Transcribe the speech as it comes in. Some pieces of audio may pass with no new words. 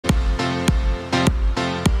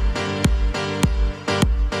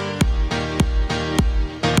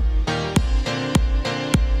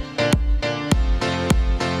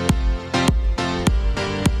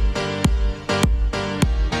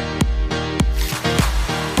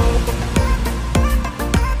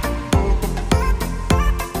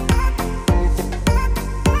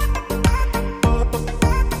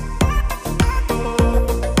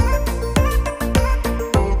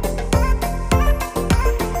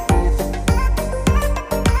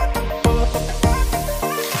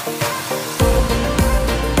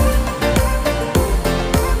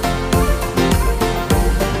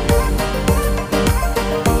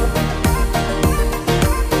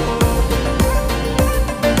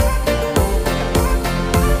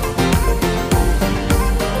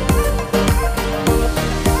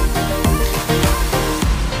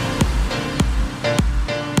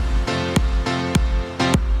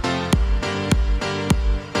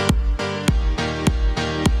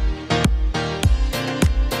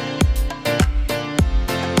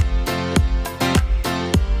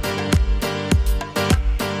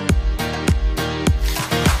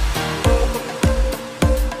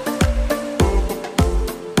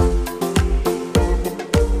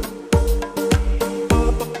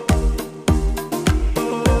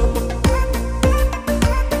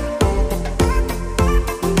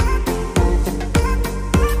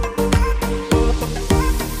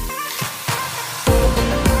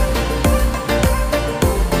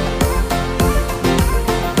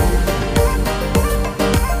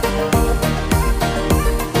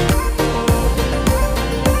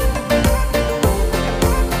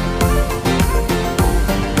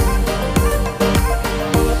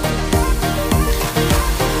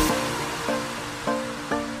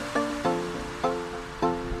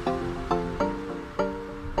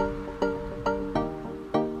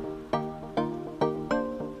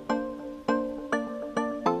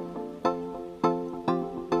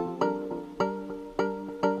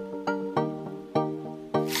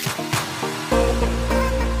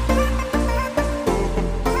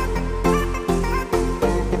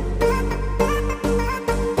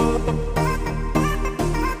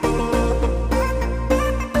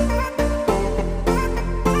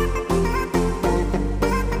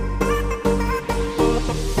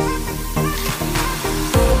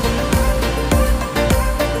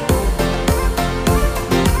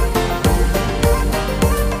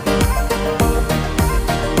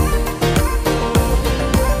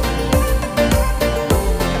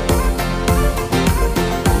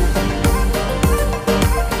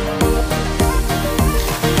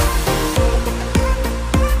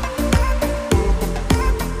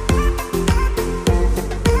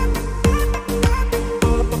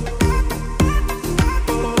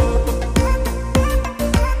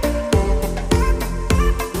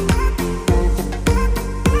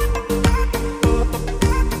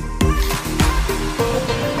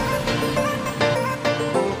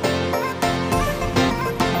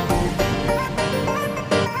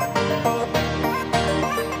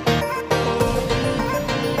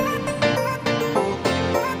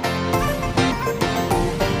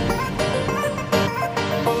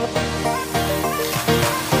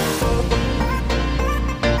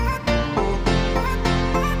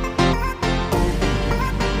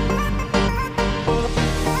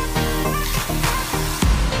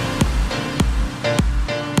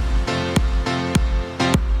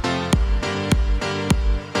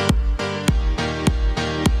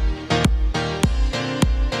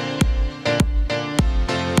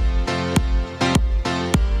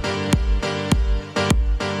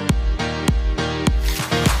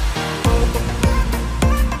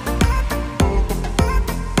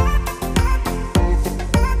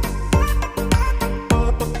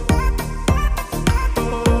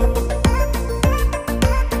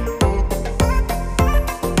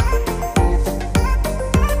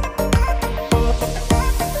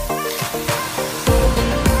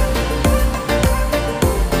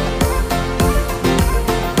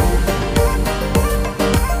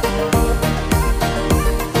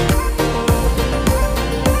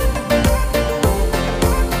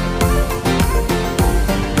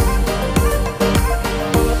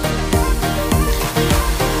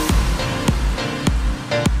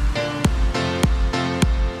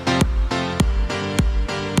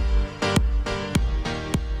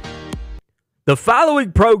The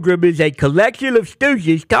following program is a collection of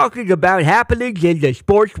stooges talking about happenings in the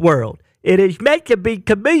sports world. It is meant to be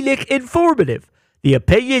comedic informative. The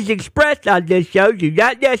opinions expressed on this show do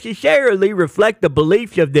not necessarily reflect the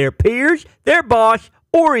beliefs of their peers, their boss,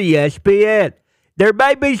 or ESPN. There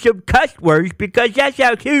may be some cuss words because that's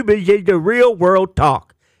how humans in the real world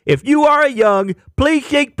talk. If you are young, please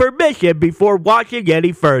seek permission before watching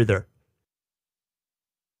any further.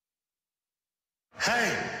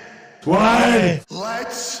 Hey. Why?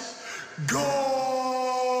 Let's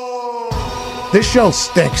go! This show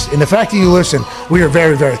stinks, and the fact that you listen, we are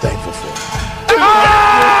very, very thankful for.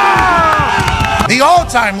 Ah! The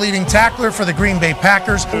all-time leading tackler for the Green Bay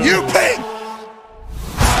Packers, You pig!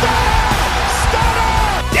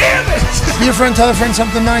 Stop! Damn it! Be a friend, tell a friend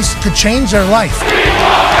something nice could change their life.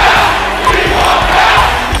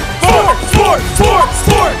 Sport!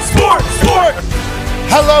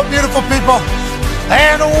 Hello, beautiful people,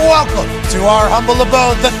 and welcome to our humble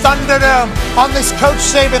abode, the Thunderdome, on this Coach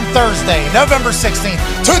Saban Thursday, November 16th,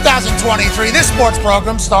 2023. This sports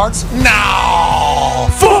program starts now.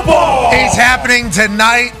 Football! It's happening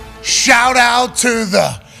tonight. Shout out to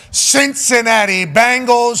the Cincinnati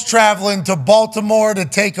Bengals traveling to Baltimore to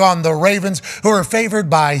take on the Ravens, who are favored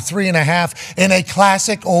by 3.5 in a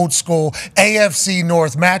classic old school AFC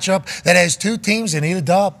North matchup that has two teams that need a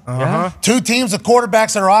dub. Two teams of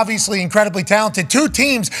quarterbacks that are obviously incredibly talented. Two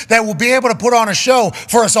teams that will be able to put on a show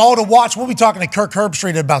for us all to watch. We'll be talking to Kirk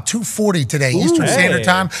Herbstreit at about 2:40 today, Eastern Standard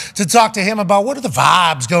Time, to talk to him about what are the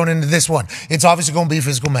vibes going into this one. It's obviously going to be a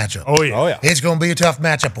physical matchup. Oh, yeah. It's going to be a tough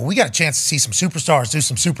matchup, but we got a chance to see some superstars do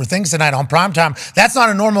some super things tonight on primetime. That's not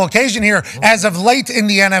a normal occasion here as of late in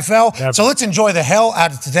the NFL. Yep. So let's enjoy the hell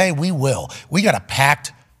out of today. We will. We got a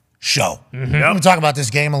packed show. We're going to talk about this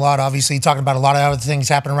game a lot, obviously, talking about a lot of other things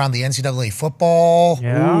happening around the NCAA football.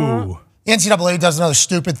 Ooh. NCAA does another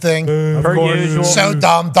stupid thing. Per usual. So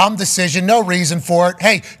dumb decision, no reason for it.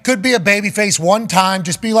 Hey, could be a babyface one time,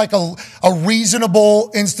 just be like a reasonable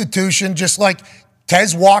institution, just like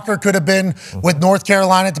Tez Walker could have been with North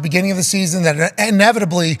Carolina at the beginning of the season that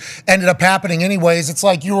inevitably ended up happening anyways. It's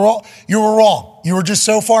like you were wrong. You were just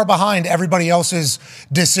so far behind everybody else's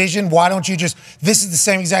decision. Why don't you just – this is the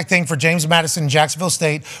same exact thing for James Madison and Jacksonville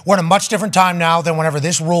State. We're in a much different time now than whenever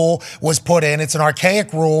this rule was put in. It's an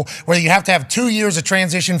archaic rule where you have to have 2 years of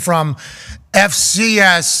transition from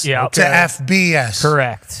FCS to FBS.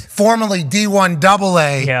 Correct. Formerly D1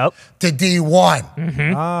 AA to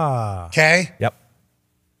D1. Okay? Yep.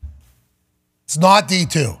 It's not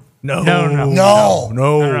D2. No,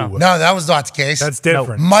 that was not the case. That's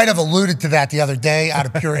different. Might have alluded to that the other day out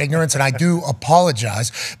of pure ignorance, and I do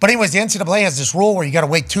apologize. But anyways, the NCAA has this rule where you got to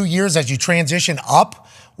wait 2 years as you transition up.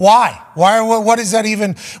 Why? What is that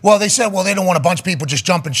even? Well, they said, they don't want a bunch of people just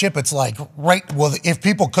jumping ship. It's like, right, well, if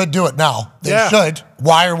people could do it now, they should.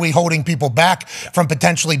 Why are we holding people back from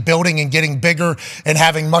potentially building and getting bigger and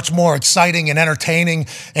having much more exciting and entertaining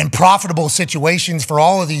and profitable situations for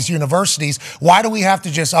all of these universities? Why do we have to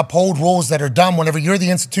just uphold rules that are dumb whenever you're the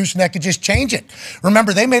institution that could just change it?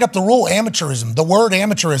 Remember, they made up the rule, amateurism, the word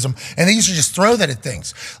amateurism, and they used to just throw that at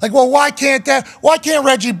things. Like, well, why can't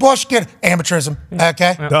Reggie Bush get amateurism?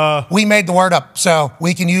 Okay. Duh. We made the word up, so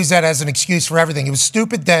we can use that as an excuse for everything. It was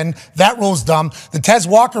stupid then. That rule's dumb. The Tez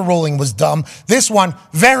Walker ruling was dumb. This one,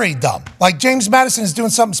 very dumb. Like, James Madison is doing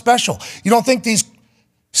something special. You don't think these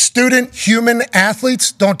student human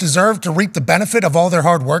athletes don't deserve to reap the benefit of all their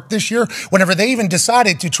hard work this year whenever they even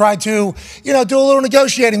decided to try to, do a little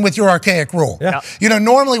negotiating with your archaic rule? Yeah.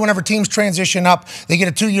 Normally whenever teams transition up, they get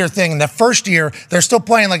a 2-year thing. And the first year, they're still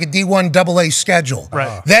playing like a D1 AA schedule.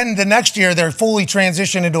 Right. Then the next year, they're fully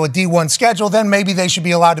transitioned into a D1 schedule. Then maybe they should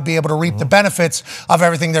be allowed to be able to reap the benefits of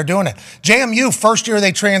everything they're doing it. JMU, first year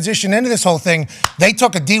they transitioned into this whole thing, they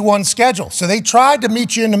took a D1 schedule. So they tried to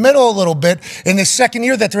meet you in the middle a little bit in this second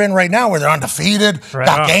year that they're in right now where they're undefeated,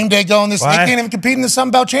 got game day going. They can't even compete in the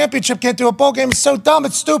Sun Belt Championship, can't do a bowl game. It's so dumb,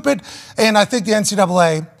 it's stupid. And I think the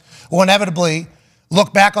NCAA will inevitably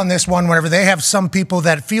look back on this one whenever they have some people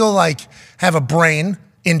that feel like have a brain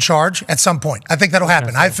in charge at some point. I think that'll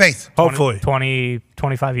happen. I have faith. Hopefully.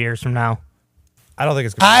 25 years from now. I don't think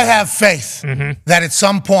it's going to I have faith that at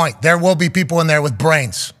some point there will be people in there with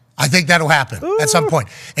brains. I think that'll happen at some point.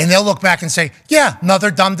 And they'll look back and say, yeah,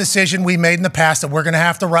 another dumb decision we made in the past that we're going to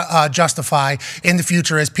have to justify in the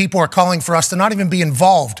future as people are calling for us to not even be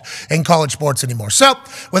involved in college sports anymore. So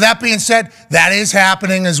with that being said, that is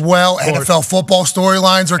happening as well. NFL football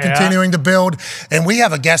storylines are continuing to build. And we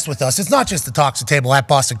have a guest with us. It's not just the Talks the Table at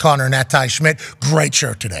Boston Connor and at Ty Schmidt. Great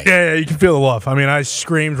shirt today. Yeah, you can feel the love. I mean, I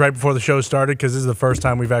screamed right before the show started because this is the first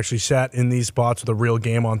time we've actually sat in these spots with a real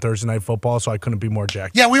game on Thursday Night Football, so I couldn't be more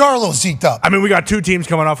jacked. Yeah, we are are a little zeked up. I mean, we got two teams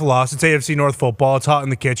coming off a loss. It's AFC North football. It's hot in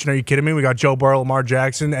the kitchen. Are you kidding me? We got Joe Burrow, Lamar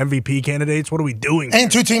Jackson, MVP candidates. What are we doing?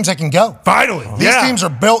 And two teams that can go. Finally. These teams are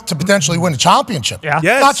built to potentially win a championship. Yeah.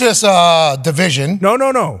 Yes. Not just a division. No.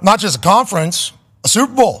 Not just a conference. A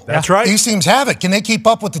Super Bowl. That's right. These teams have it. Can they keep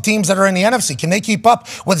up with the teams that are in the NFC? Can they keep up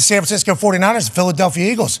with the San Francisco 49ers, the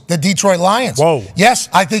Philadelphia Eagles, the Detroit Lions? Whoa. Yes,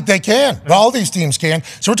 I think they can. All these teams can.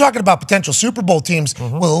 So we're talking about potential Super Bowl teams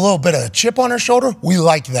with a little bit of a chip on their shoulder. We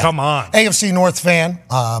like that. Come on. AFC North fan,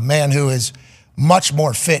 a man who is much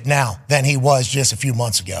more fit now than he was just a few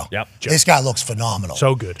months ago. Yep. This guy looks phenomenal.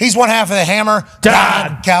 So good. He's one half of the Hammer.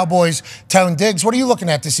 Dahn. Cowboys, Tone Diggs. What are you looking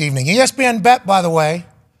at this evening? ESPN Bet, by the way,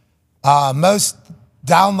 most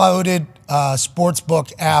downloaded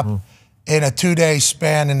sportsbook app in a 2-day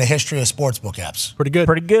span in the history of sportsbook apps. Pretty good.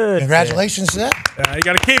 Pretty good. Congratulations to them. You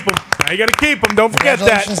got to keep them. Don't forget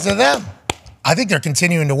Congratulations that. to them. I think they're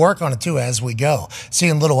continuing to work on it too as we go.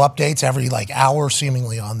 Seeing little updates every hour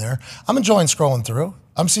seemingly on there. I'm enjoying scrolling through.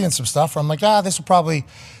 I'm seeing some stuff where I'm like, this will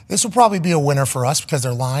probably be a winner for us because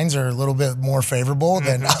their lines are a little bit more favorable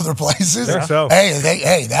than other places. Think so.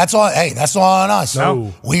 Hey, that's on us.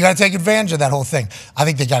 No. We got to take advantage of that whole thing. I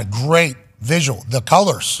think they got a great visual. The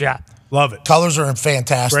colors. Yeah. Love it. Colors are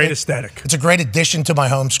fantastic. Great aesthetic. It's a great addition to my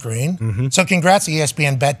home screen. So congrats to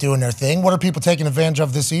ESPN Bet doing their thing. What are people taking advantage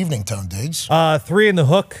of this evening, Tone Diggs? 3 in the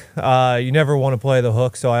hook. You never want to play the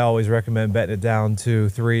hook, so I always recommend betting it down to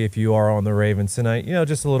 3 if you are on the Ravens tonight.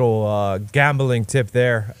 Just a little gambling tip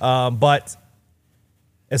there. But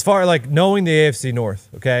as far as knowing the AFC North,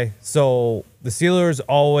 okay, so the Steelers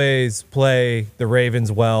always play the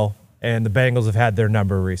Ravens well, and the Bengals have had their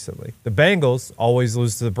number recently. The Bengals always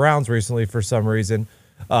lose to the Browns recently for some reason,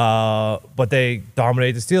 but they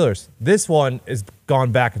dominate the Steelers. This one has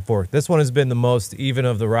gone back and forth. This one has been the most even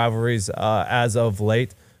of the rivalries as of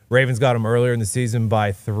late. Ravens got them earlier in the season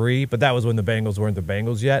by 3, but that was when the Bengals weren't the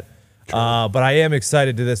Bengals yet. But I am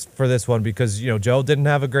excited for this one because Joe didn't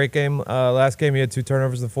have a great game last game. He had 2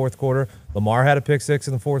 turnovers in the fourth quarter. Lamar had a pick 6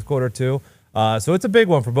 in the fourth quarter too. So it's a big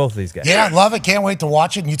one for both of these guys. Yeah, I love it. Can't wait to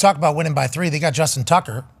watch it. And you talk about winning by 3. They got Justin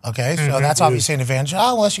Tucker. Okay, so that's obviously an advantage.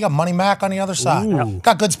 Unless you got Money Mac on the other side.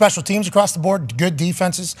 Got good special teams across the board, good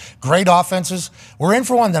defenses, great offenses. We're in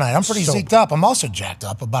for one tonight. I'm pretty zeked up. I'm also jacked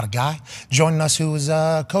up about a guy joining us who has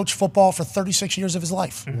coached football for 36 years of his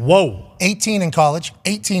life. Whoa. 18 in college,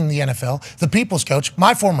 18 in the NFL. The people's coach,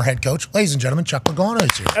 my former head coach, ladies and gentlemen, Chuck Pagano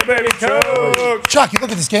is here. Hey, baby, coach. Chuck, you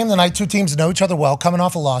look at this game tonight, two teams know each other well, coming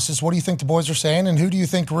off of losses. What do you think the boys are saying, and who do you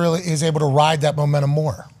think really is able to ride that momentum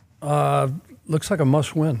more? Looks like a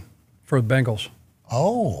must-win for the Bengals.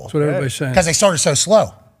 Oh. That's what everybody's saying. Because they started so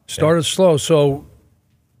slow. Started slow, so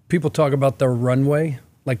people talk about their runway,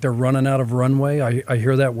 like they're running out of runway. I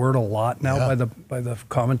hear that word a lot now by the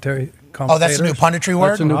commentators. Oh, that's the new punditry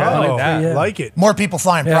word? That's a new punditry, yeah. Like it. More people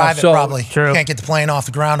flying Yeah, private so- probably. True. Can't get the plane off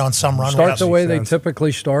the ground on some runway. Start the way they sense.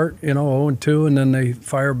 typically start, 0-2, and then they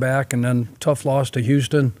fire back, and then tough loss to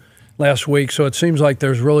Houston last week. So it seems like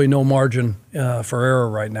there's really no margin for error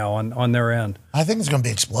right now on their end. I think it's going to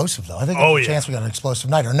be explosive, though. I think there's a chance we got an explosive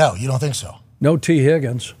night. Or no, you don't think so? No T.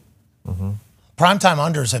 Higgins. Primetime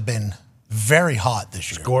unders have been very hot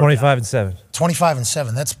this year. 25-7.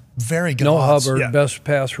 25-7. That's very good No odds. Hubbard, Yeah. best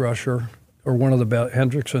pass rusher, or one of the best.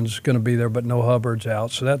 Hendrickson's going to be there, but no Hubbard's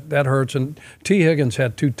out. So that hurts. And T. Higgins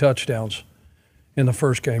had 2 touchdowns in the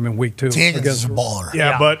first game in week 2. T. Higgins is against- a baller.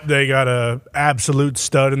 Yeah, but they got a absolute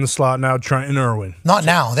stud in the slot now, Trenton Irwin. Not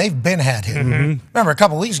now. They've been had him. Remember, a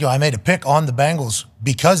couple weeks ago, I made a pick on the Bengals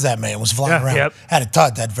because that man was flying Yeah. around. Yep. Had a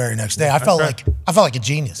tut that very next day. I felt like a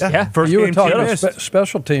genius. Yeah. First You were game talking team about missed.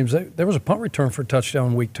 special teams. There was a punt return for a touchdown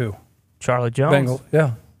in week 2. Charlie Jones. Bengals,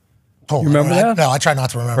 yeah. Oh, You remember that? No, I try not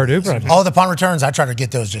to remember. Purdue project. All the punt returns, I try to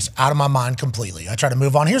get those just out of my mind completely. I try to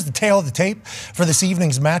move on. Here's the tail of the tape for this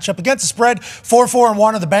evening's matchup. Against the spread,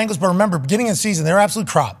 4-4-1 of the Bengals. But remember, beginning of the season, they're absolute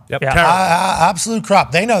crop. Yep. Yeah. Absolute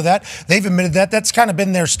crop. They know that. They've admitted that. That's kind of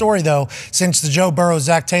been their story, though, since the Joe Burrow,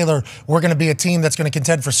 Zach Taylor, we're going to be a team that's going to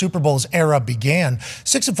contend for Super Bowls era began.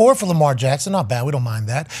 6-4 for Lamar Jackson. Not bad. We don't mind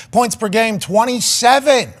that. Points per game,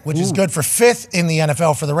 27, which is good for 5th in the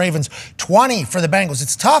NFL for the Ravens. 20 for the Bengals.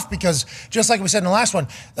 It's tough because, just like we said in the last one,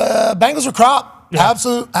 Bengals are crop. Yeah.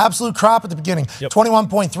 Absolute crop at the beginning.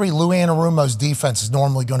 21.3. Lou Anarumo's defense is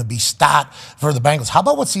normally going to be stat for the Bengals. How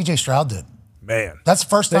about what C.J. Stroud did? Man. That's the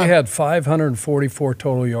first time. They had 544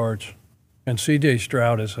 total yards And C.J.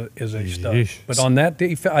 Stroud is a stud. Yeesh. But on that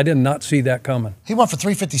defense, I did not see that coming. He went for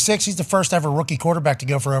 356. He's the first ever rookie quarterback to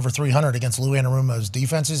go for over 300 against Lou Anarumo's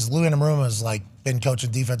defenses. Lou Anarumo's been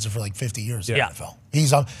coaching defensive for 50 years in the NFL.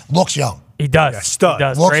 He's looks young. He does. Yeah, stud. He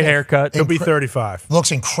does. Looks Great haircut. He'll be 35.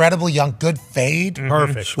 Looks incredibly young. Good fade.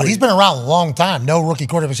 Perfect. He's been around a long time. No rookie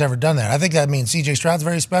quarterback's ever done that. I think that means C.J. Stroud's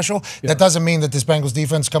very special. Yeah. That doesn't mean that this Bengals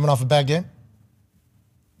defense is coming off a bad game.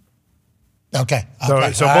 Okay. So both.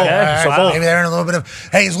 both. So both. Maybe they're in a little bit of,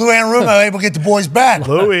 hey, is Lou Anarumo able to get the boys back?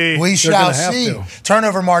 Louis. We shall have see. to.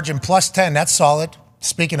 Turnover margin +10. That's solid.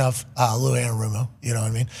 Speaking of Lou Anarumo, you know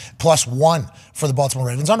what I mean? +1 for the Baltimore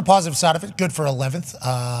Ravens. On the positive side of it, good for 11th.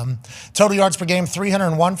 Total yards per game,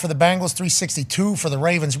 301 for the Bengals, 362 for the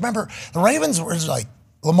Ravens. Remember, the Ravens were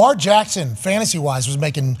Lamar Jackson, fantasy-wise, was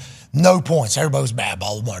making no points. Everybody was mad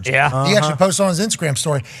about Lamar Jackson. Yeah. He actually posted on his Instagram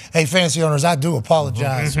story, hey, fantasy owners, I do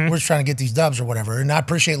apologize. We're just trying to get these dubs or whatever. And I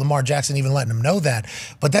appreciate Lamar Jackson even letting them know that.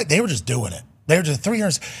 But they were just doing it. They were just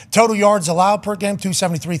 300 total yards allowed per game,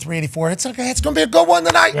 273, 384. It's okay. It's going to be a good one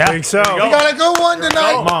tonight. Yeah. I think so. We got a good one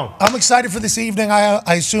tonight. Come on. I'm excited for this evening.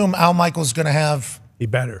 I assume Al Michaels going to have. He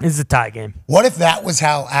better. This is a tie game. What if that was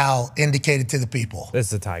how Al indicated to the people? This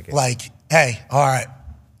is a tie game. Hey, all right.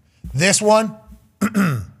 This one,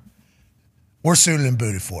 we're suited and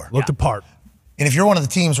booted for. Looked the part. And if you're one of the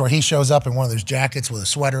teams where he shows up in one of those jackets with a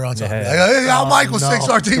sweater on, hey, Al Michaels thinks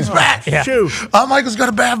our team's back. Yeah. Shoot. Al Michaels got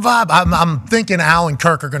a bad vibe. I'm thinking Al and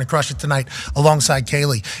Kirk are going to crush it tonight alongside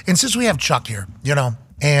Kaylee. And since we have Chuck here,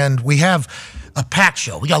 and we have a packed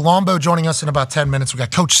show. We got Lombo joining us in about 10 minutes. We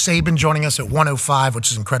got Coach Saban joining us at 1:05,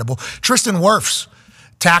 which is incredible. Tristan Wirfs,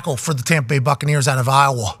 tackle for the Tampa Bay Buccaneers out of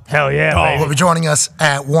Iowa. Hell yeah. Will be joining us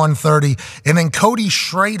at 1:30. And then Cody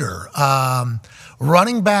Schrader,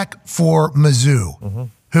 running back for Mizzou,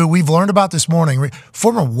 who we've learned about this morning.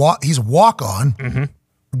 He's a walk-on,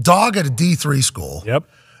 dog at a D3 school. Yep.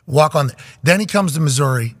 Walk-on. Then he comes to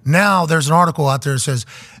Missouri. Now there's an article out there that says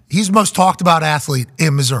he's the most talked about athlete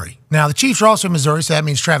in Missouri. Now the Chiefs are also in Missouri, so that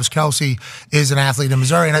means Travis Kelce is an athlete in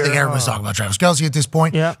Missouri, and I think everybody's talking about Travis Kelce at this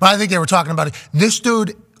point. Yeah. But I think they were talking about it. This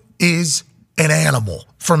dude is an animal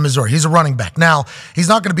from Missouri. He's a running back. Now, he's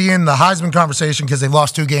not going to be in the Heisman conversation because they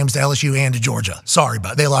lost 2 games to LSU and to Georgia. Sorry,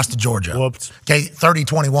 but they lost to Georgia. Whoops. Okay,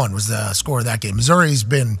 30-21 was the score of that game. Missouri's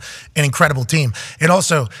been an incredible team. And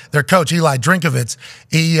also, their coach, Eli Drinkovitz,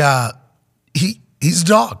 he's a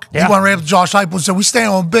dog. Yeah. He went right up to Josh Heupel and said, we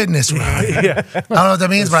stand on business. Right? I don't know what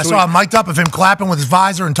that means, but I saw him mic'd up of him clapping with his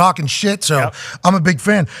visor and talking shit, so I'm a big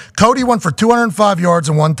fan. Cody went for 205 yards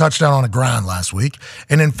and 1 touchdown on the ground last week,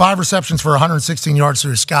 and then 5 receptions for 116 yards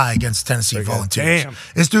through the sky against Tennessee Volunteers. Damn.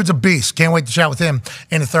 This dude's a beast. Can't wait to chat with him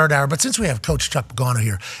in the third hour. But since we have Coach Chuck Pagano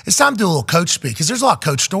here, it's time to do a little coach speak, because there's a lot of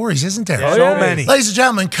coach stories, isn't there? So many. Ladies and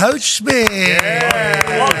gentlemen, Coach Speak.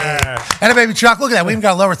 And a baby Chuck, look at that. We even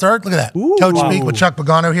got a lower third. Look at that. Coach Speak with Chuck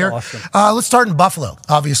Pagano here. Awesome. Let's start in Buffalo.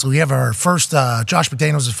 Obviously, we have our first. Josh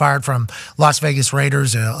McDaniels is fired from Las Vegas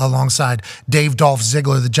Raiders alongside Dave Dolph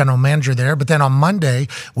Ziegler, the general manager there. But then on Monday,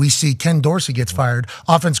 we see Ken Dorsey gets fired,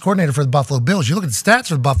 offense coordinator for the Buffalo Bills. You look at the stats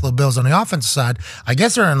for the Buffalo Bills on the offensive side, I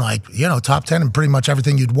guess they're in top 10 in pretty much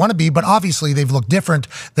everything you'd want to be, but obviously they've looked different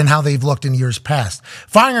than how they've looked in years past.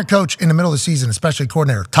 Firing a coach in the middle of the season, especially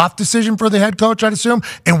coordinator, tough decision for the head coach, I'd assume.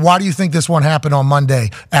 And why do you think this one happened on Monday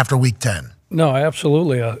after week 10? No,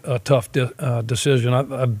 absolutely a tough decision.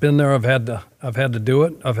 I've been there. I've had to do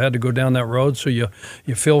it. I've had to go down that road. So you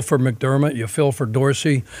feel for McDermott. You feel for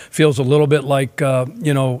Dorsey. Feels a little bit like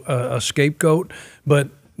a scapegoat. But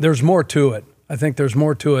there's more to it. I think there's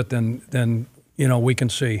more to it than we can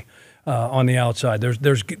see on the outside.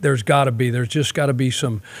 There's got to be. There's just got to be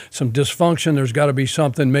some dysfunction. There's got to be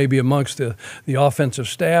something maybe amongst the offensive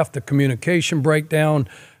staff, the communication breakdown,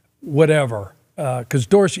 whatever. Because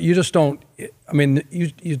Dorsey, you just don't. I mean,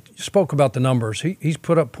 you spoke about the numbers. He's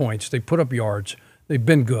put up points. They put up yards. They've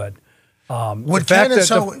been good.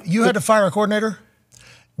 You had to fire a coordinator.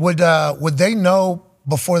 Would they know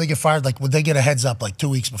before they get fired? Like, would they get a heads up 2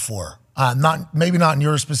 weeks before? Maybe not in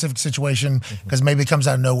your specific situation because maybe it comes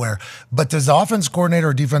out of nowhere. But does the offense coordinator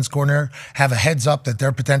or defense coordinator have a heads up that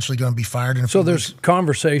they're potentially going to be fired? So there's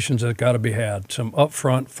conversations that got to be had. Some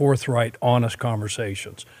upfront, forthright, honest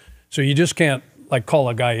conversations. So you just can't call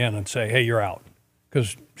a guy in and say, hey, you're out.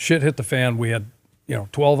 Because shit hit the fan. We had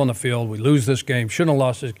 12 on the field. We lose this game. Shouldn't have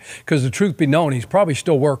lost this. Because the truth be known, he's probably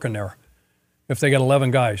still working there. If they got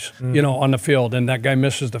 11 guys, on the field and that guy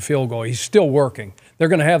misses the field goal, he's still working. They're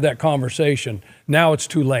going to have that conversation. Now it's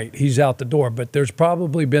too late. He's out the door. But there's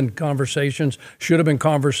probably been conversations, should have been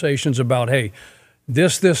conversations about, hey,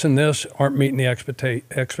 this, and this aren't meeting the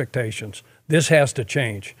expectations. This has to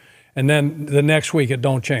change. And then the next week it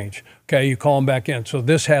don't change. Okay, you call them back in. So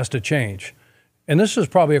this has to change. And this is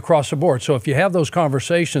probably across the board. So if you have those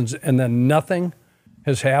conversations and then nothing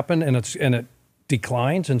has happened and it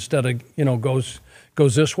declines instead of, goes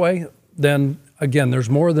this way, then again, there's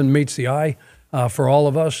more than meets the eye for all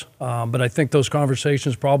of us. But I think those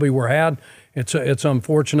conversations probably were had. It's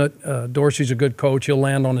unfortunate. Dorsey's a good coach. He'll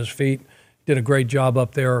land on his feet. Did a great job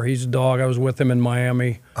up there. He's a dog. I was with him in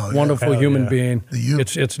Miami. Wonderful human being.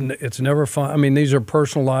 It's never fun. I mean, these are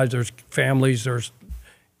personal lives. There's families.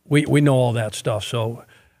 We know all that stuff. So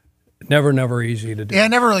never easy to do. Yeah, it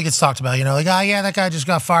never really gets talked about. That guy just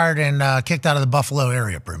got fired and kicked out of the Buffalo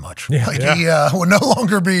area pretty much. He will no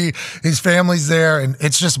longer be, his family's there, and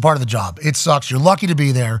it's just a part of the job. It sucks. You're lucky to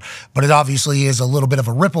be there, but it obviously is a little bit of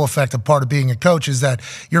a ripple effect of part of being a coach is that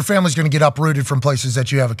your family's going to get uprooted from places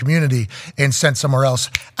that you have a community and sent somewhere else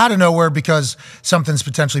out of nowhere because something's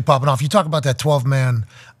potentially popping off. You talk about that 12-man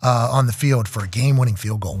on the field for a game-winning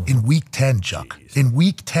field goal in Week 10, Chuck. In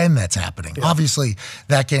Week 10, that's happening. Yeah. Obviously,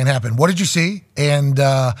 that can't happen. What did you see, and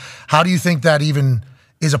how do you think that even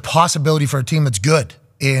is a possibility for a team that's good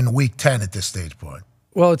in Week 10 at this stage point?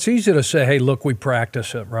 Well, it's easy to say, hey, look, we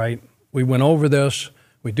practice it, right? We went over this.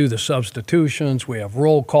 We do the substitutions. We have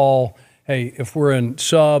roll call. Hey, if we're in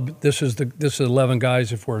sub, this is 11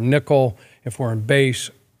 guys. If we're in nickel, if we're in base,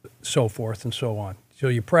 so forth and so on. So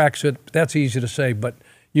you practice it. That's easy to say, but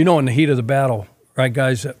in the heat of the battle, right,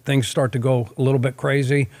 guys, things start to go a little bit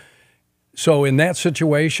crazy. So in that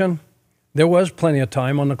situation, there was plenty of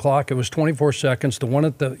time on the clock. It was 24 seconds. The one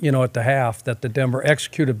at the half that the Denver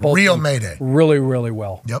executed both real mayday really, really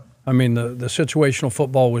well. Yep. I mean, the situational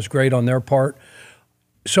football was great on their part.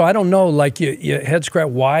 So I don't know, like you head scratch.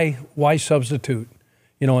 Why substitute?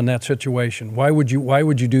 In that situation, why would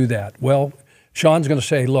you do that? Well, Sean's going to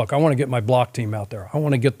say, look, I want to get my block team out there. I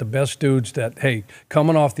want to get the best dudes that, hey,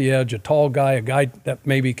 coming off the edge, a tall guy, a guy that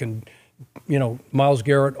maybe can, Myles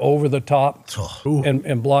Garrett over the top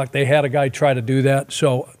and block. They had a guy try to do that.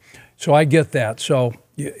 So I get that. So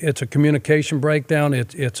it's a communication breakdown.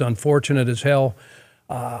 It's unfortunate as hell.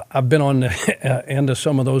 I've been on the end of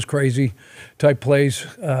some of those crazy type plays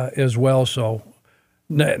as well. So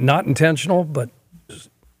not intentional, but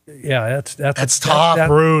yeah, that's tough.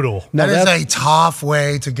 Brutal. That is a tough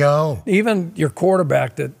way to go. Even your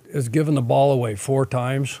quarterback that has given the ball away 4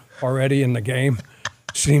 times already in the game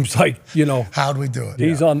seems like, How'd we do it?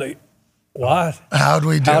 He's on the what? How'd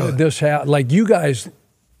we do it? How did this happen? Like you guys,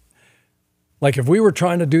 like if we were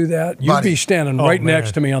trying to do that, you'd be standing right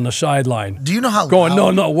next to me on the sideline. Do you know how going?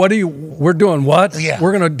 loud? No. We're doing what? Yeah.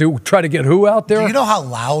 We're gonna try to get who out there? Do you know how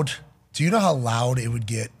loud it would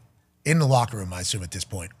get in the locker room, I assume, at this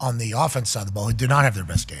point, on the offense side of the ball, who do not have their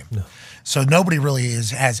best game. No. So nobody really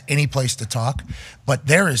has any place to talk, but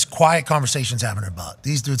there is quiet conversations happening about,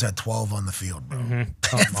 these dudes had 12 on the field, bro.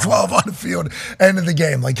 Mm-hmm. 12 on the field, end of the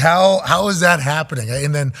game. Like, how is that happening?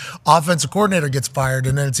 And then offensive coordinator gets fired,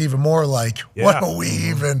 and then it's even more like, what are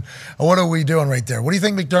we doing right there? What do you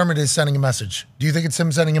think McDermott is sending a message? Do you think it's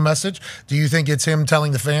him sending a message? Do you think it's him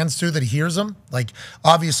telling the fans, too, that he hears them? Like,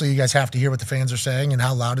 obviously, you guys have to hear what the fans are saying and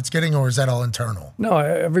how loud it's getting, or is that all internal? No,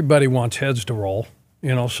 everybody wants heads to roll,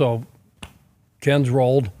 so Ken's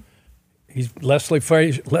rolled. He's Leslie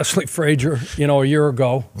Frazier, a year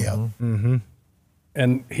ago. Yeah. Mm-hmm.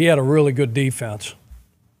 And he had a really good defense,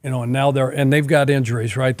 and now they've got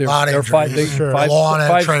injuries, right? They're five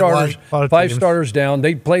starters down.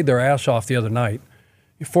 They played their ass off the other night.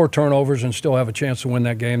 4 turnovers and still have a chance to win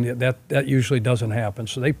that game. That usually doesn't happen.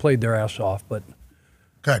 So they played their ass off, but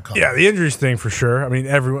yeah, the injuries thing for sure. I mean,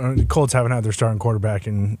 the Colts haven't had their starting quarterback,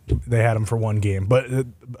 and they had him for 1 game. But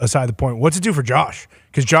aside the point, what's it do for Josh?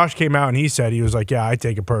 Because Josh came out and he said, he was like, yeah, I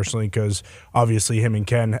take it personally because obviously him and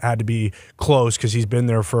Ken had to be close because he's been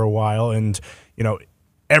there for a while. And,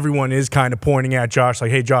 everyone is kind of pointing at Josh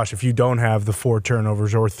like, hey, Josh, if you don't have the 4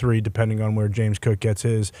 turnovers or 3, depending on where James Cook gets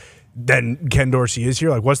his, then Ken Dorsey is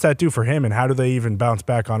here. Like, what's that do for him, and how do they even bounce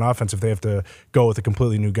back on offense if they have to go with a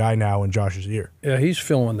completely new guy now in Josh's ear? Yeah, he's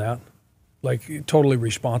feeling that. Like, totally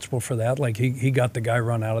responsible for that. Like, he got the guy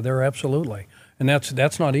run out of there, absolutely. And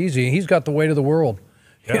that's not easy. He's got the weight of the world,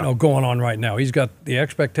 going on right now. He's got the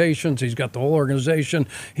expectations. He's got the whole organization.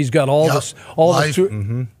 He's got all this, a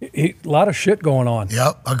lot of shit going on.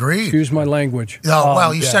 Yep, agreed. Excuse my language. Oh,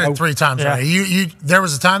 well, you said it 3 times, right? You there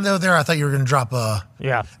was a time though there I thought you were going to drop a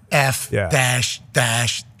F dash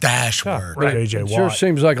word. Right. It sure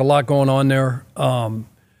seems like a lot going on there. I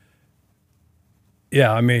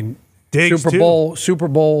mean, Diggs Super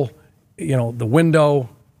Bowl, the window,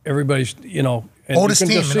 everybody's, and oldest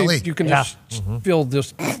team in the league. You can just feel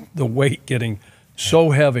the weight getting so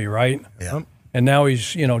heavy, right? Yeah. and now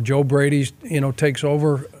he's, Joe Brady's, takes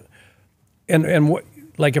over. And what,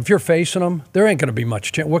 like, if you're facing him, there ain't going to be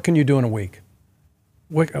much change. What can you do in a week?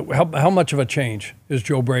 How much of a change is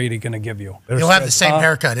Joe Brady going to give you? He'll have the same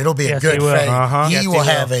haircut. It'll be a good fade. He will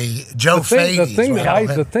have a Joe fade.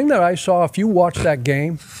 The thing that I saw, if you watch that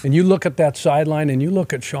game and you look at that sideline and you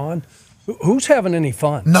look at Sean, who's having any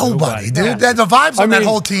fun? Nobody, dude. The vibes on that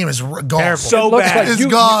whole team is gone. So bad. It's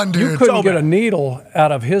gone, dude. You couldn't get a needle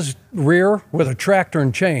out of his rear with a tractor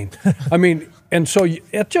and chain. I mean, and so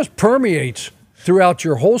it just permeates throughout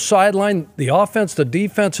your whole sideline, the offense, the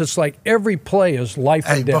defense. It's like every play is life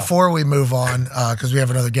and death. Before we move on, because we have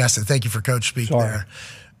another guest, and thank you for Coach Speak there.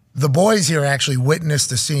 The boys here actually witnessed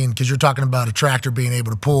the scene because you're talking about a tractor being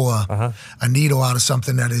able to pull a needle out of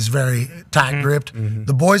something that is very tight gripped.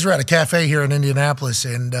 The boys were at a cafe here in Indianapolis,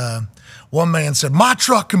 and one man said, "My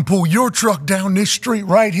truck can pull your truck down this street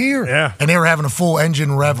right here." Yeah. And they were having a full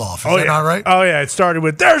engine rev off. Is that not right? Oh, yeah. It started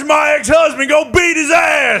with, "There's my ex-husband. Go beat his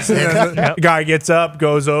ass." And then the guy gets up,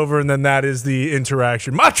 goes over, and then that is the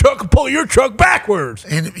interaction. "My truck can pull your truck backwards."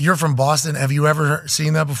 And you're from Boston. Have you ever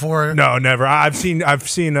seen that before? No, never. I've seen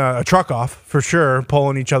a truck off for sure,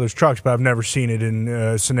 pulling each other's trucks, but I've never seen it in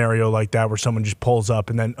a scenario like that where someone just pulls up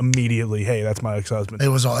and then immediately, "Hey, that's my ex-husband." It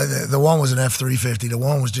was the one was an F-350. The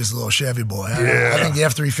one was just a little Chevy boy. I think the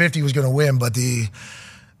F-350 was going to win, but the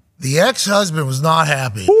ex-husband was not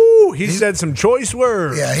happy. Ooh, he said some choice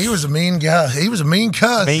words. Yeah, he was a mean guy. He was a mean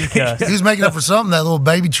cuss. Mean cuss. He was making up for something, that little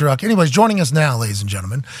baby truck. Anyways, joining us now, ladies and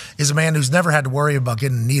gentlemen, is a man who's never had to worry about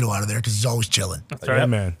getting a needle out of there because he's always chilling. That's right,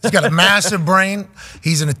 man. He's got a massive brain.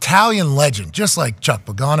 He's an Italian legend, just like Chuck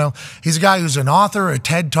Pagano. He's a guy who's an author, a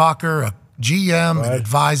TED talker, a GM, an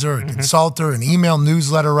advisor, a consultant, an email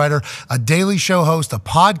newsletter writer, a daily show host, a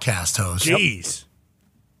podcast host. Jeez.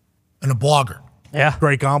 And a blogger. Yeah.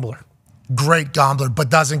 Great gambler. Great gambler, but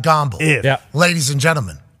doesn't gamble. Yeah. Ladies and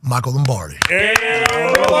gentlemen, Michael Lombardi.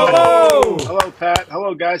 Hello, Pat.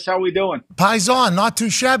 Hello, guys. How we doing? Paisan, not too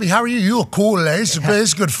shabby. How are you? You look cool today. It's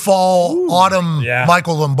a good fall, autumn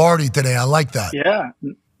Michael Lombardi today. I like that. Yeah.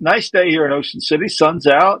 Nice day here in Ocean City. Sun's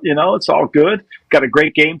out. It's all good. Got a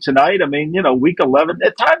great game tonight. I mean, week 11.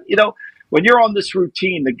 At time, when you're on this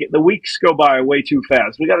routine, the weeks go by way too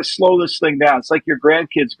fast. We got to slow this thing down. It's like your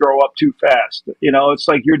grandkids grow up too fast. It's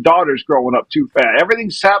like your daughter's growing up too fast.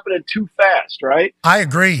 Everything's happening too fast, right? I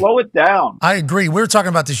agree. Slow it down. I agree. We were talking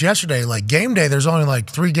about this yesterday. Like game day, there's only like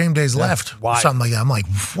 3 game days left. Or something like that. I'm like,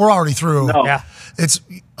 we're already through. No. Yeah.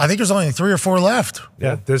 I think there's only 3 or 4 left.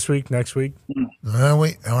 Yeah, this week, next week.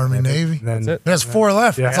 Army, Navy. Then There's 4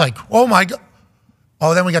 left. Yeah. It's like, oh my God.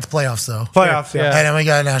 Oh, then we got the playoffs though. playoffs, yeah. And then we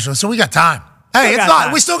got national. So we got time. Hey, it's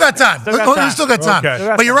not. We still got time. We still got time.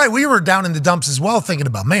 Okay. But you're right. We were down in the dumps as well, thinking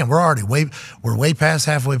about, man, we're way past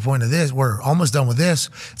halfway point of this. We're almost done with this.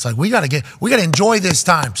 It's like we got to enjoy these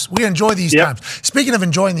times. We got to enjoy these times. Speaking of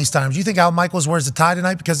enjoying these times, do you think Al Michaels wears the tie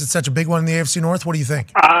tonight because it's such a big one in the AFC North? What do you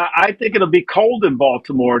think? I think it'll be cold in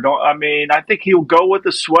Baltimore. I think he'll go with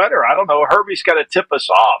the sweater. I don't know. Herbie's got to tip us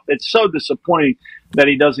off. It's so disappointing that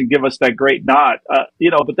he doesn't give us that great nod.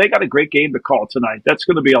 But they got a great game to call tonight. That's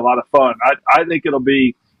going to be a lot of fun. I think it'll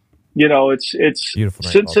be, it's Beautiful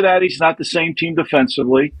night, Cincinnati's not the same team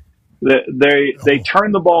defensively. They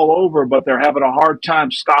turn the ball over, but they're having a hard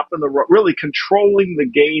time stopping really controlling the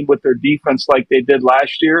game with their defense like they did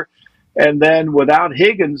last year. And then without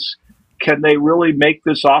Higgins, can they really make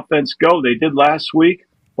this offense go? They did last week.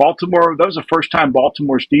 Baltimore, that was the first time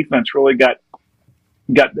Baltimore's defense really got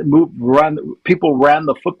moved, people ran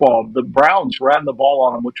the football. The Browns ran the ball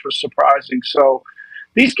on them, which was surprising. So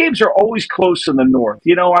these games are always close in the North.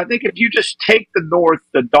 I think if you just take the North,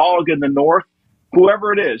 the dog in the North,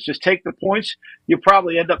 whoever it is, just take the points, you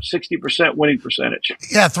probably end up 60% winning percentage.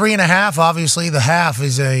 Yeah, 3.5. Obviously, the half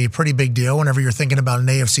is a pretty big deal whenever you're thinking about an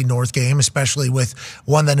AFC North game, especially with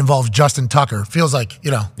one that involves Justin Tucker. Feels like,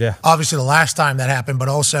 obviously the last time that happened, but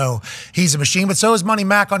also he's a machine. But so is Money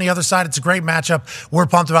Mac on the other side. It's a great matchup. We're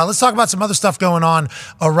pumped about it. Let's talk about some other stuff going on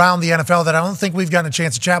around the NFL that I don't think we've gotten a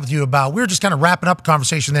chance to chat with you about. We were just kind of wrapping up a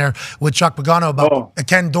conversation there with Chuck Pagano about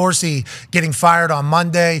Ken Dorsey getting fired on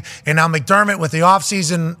Monday, and now McDermott with the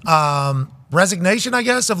offseason resignation, I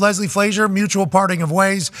guess, of Leslie Frazier, mutual parting of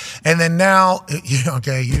ways. And then now,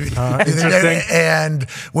 and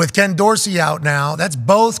with Ken Dorsey out now, that's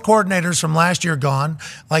both coordinators from last year gone.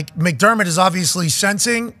 Like McDermott is obviously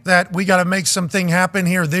sensing that we got to make something happen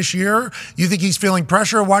here this year. You think he's feeling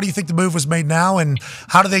pressure? Why do you think the move was made now? And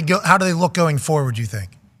how do they look going forward, you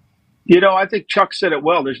think? I think Chuck said it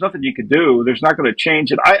well. There's nothing you can do. There's not going to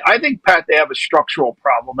change it. I think, Pat, they have a structural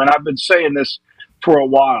problem, and I've been saying this for a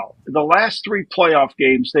while. The last 3 playoff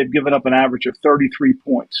games, they've given up an average of 33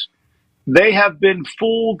 points. They have been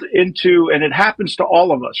fooled into, and it happens to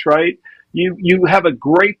all of us, right? You have a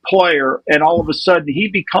great player, and all of a sudden he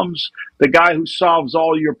becomes the guy who solves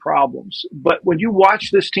all your problems. But when you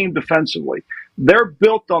watch this team defensively, they're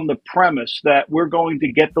built on the premise that we're going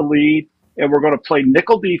to get the lead and we're going to play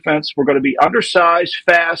nickel defense. We're going to be undersized,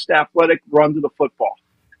 fast, athletic, run to the football.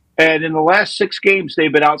 And in the last 6 games,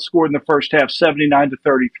 they've been outscored in the first half 79-33.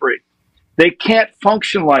 They can't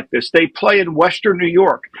function like this. They play in Western New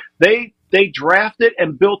York. They drafted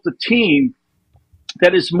and built a team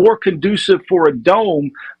that is more conducive for a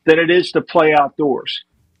dome than it is to play outdoors.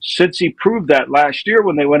 Cincy proved that last year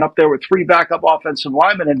when they went up there with 3 backup offensive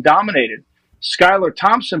linemen and dominated. Skylar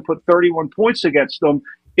Thompson put 31 points against them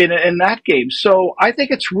in that game. So I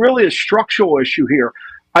think it's really a structural issue here.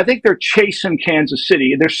 I think they're chasing Kansas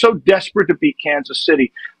City, and they're so desperate to beat Kansas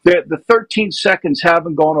City that the 13 seconds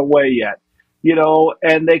haven't gone away yet,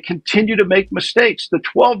 and they continue to make mistakes. The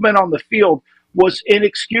 12 men on the field was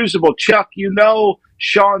inexcusable. Chuck,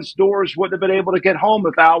 Sean's doors wouldn't have been able to get home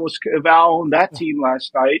if Al owned that team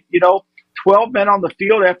last night. 12 men on the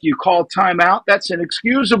field after you call timeout, that's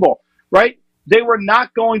inexcusable, right? They were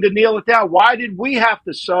not going to kneel it down. Why did we have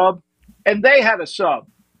to sub and they had a sub?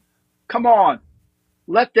 Come on.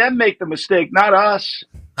 Let them make the mistake, not us.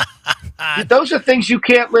 Those are things you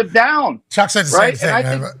can't live down. Chuck said the right? same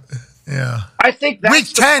thing. I think that's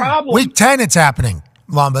week 10, the problem. Week 10, it's happening.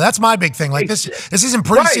 Lamba. That's my big thing. Like this isn't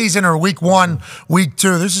preseason or week 1, week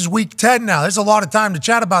 2. This is week 10 now. There's a lot of time to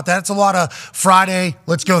chat about that. It's a lot of Friday.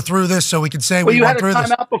 Let's go through this so we can say we went through this. You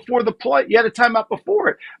had a timeout before the play. You had a timeout before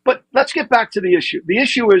it. But let's get back to the issue. The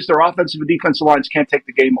issue is their offensive and defensive lines can't take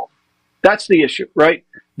the game over. That's the issue, right?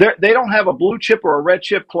 They don't have a blue chip or a red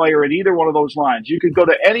chip player in either one of those lines. You can go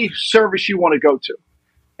to any service you want to go to,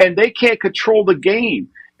 and they can't control the game.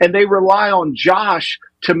 And they rely on Josh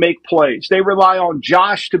to make plays. They rely on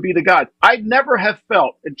Josh to be the guy. I never have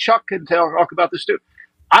felt, and Chuck can talk about this too,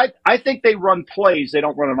 I think they run plays. They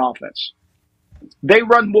don't run an offense. They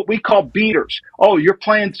run what we call beaters. Oh, you're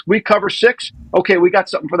playing, we cover 6? Okay, we got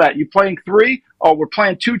something for that. You playing 3? Oh, we're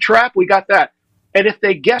playing 2 trap? We got that. And if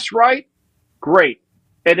they guess right, great.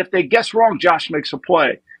 And if they guess wrong, Josh makes a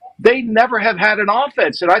play. They never have had an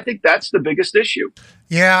offense, and I think that's the biggest issue.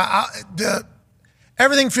 Yeah,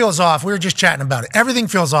 everything feels off. We were just chatting about it. Everything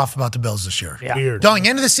feels off about the Bills this year. Yeah. Weird. Going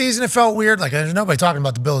into the season, it felt weird. Like, there's nobody talking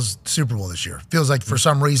about the Bills Super Bowl this year. Feels like for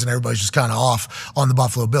some reason everybody's just kind of off on the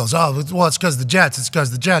Buffalo Bills. Oh, well, it's because the Jets. It's because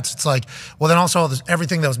the Jets. It's like, well, then also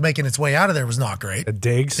everything that was making its way out of there was not great.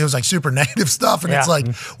 Diggs. It was like super negative stuff. And it's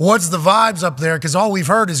like, what's the vibes up there? Because all we've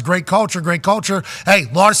heard is great culture, great culture. Hey,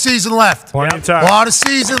 a lot of season left. Plenty of time. A lot of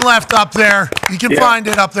season left up there. You can find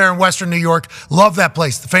it up there in Western New York. Love that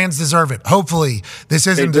place. The fans deserve it. Hopefully, this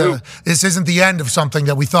isn't the end of something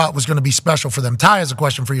that we thought was going to be special for them. Ty has a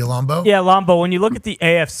question for you, Lombo. Yeah, Lombo, when you look at the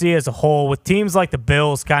AFC as a whole, with teams like the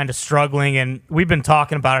Bills kind of struggling, and we've been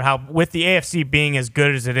talking about it, how with the AFC being as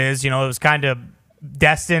good as it is, it was kind of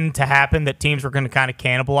destined to happen that teams were going to kind of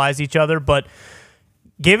cannibalize each other. But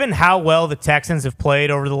given how well the Texans have played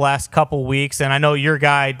over the last couple weeks, and I know your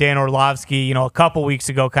guy, Dan Orlovsky, a couple weeks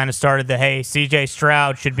ago kind of started the, hey, C.J.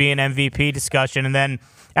 Stroud should be an MVP discussion, and then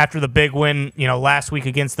after the big win, last week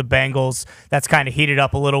against the Bengals, that's kind of heated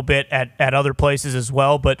up a little bit at other places as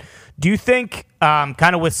well. But do you think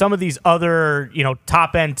kind of with some of these other,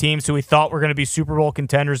 top-end teams who we thought were going to be Super Bowl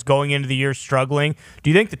contenders going into the year struggling, do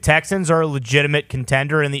you think the Texans are a legitimate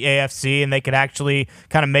contender in the AFC and they could actually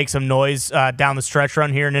kind of make some noise down the stretch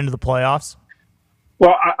run here and into the playoffs?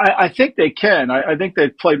 Well, I think they can. I think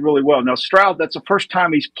they've played really well. Now, Stroud, that's the first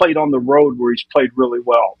time he's played on the road where he's played really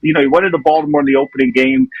well. He went into Baltimore in the opening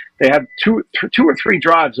game. They had two or three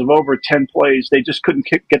drives of over 10 plays. They just couldn't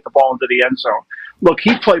get the ball into the end zone. Look,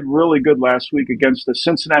 he played really good last week against the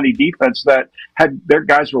Cincinnati defense that had their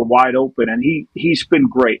guys were wide open, and he's been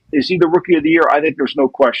great. Is he the Rookie of the Year? I think there's no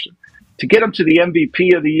question. To get him to the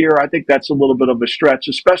MVP of the year, I think that's a little bit of a stretch,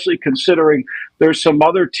 especially considering there's some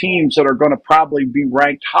other teams that are going to probably be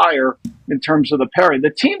ranked higher in terms of the pairing.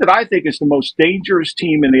 The team that I think is the most dangerous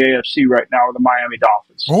team in the AFC right now are the Miami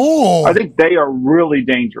Dolphins. Ooh. I think they are really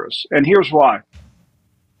dangerous, and here's why.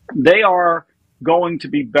 They are going to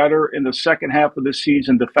be better in the second half of the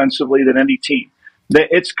season defensively than any team.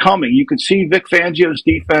 It's coming. You can see Vic Fangio's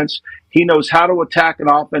defense. He knows how to attack an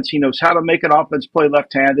offense. He knows how to make an offense play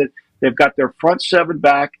left-handed. They've got their front 7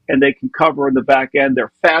 back, and they can cover in the back end.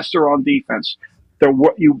 They're faster on defense. They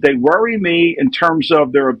worry me in terms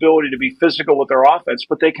of their ability to be physical with their offense,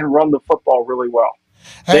 but they can run the football really well.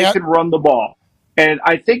 They can run the ball. And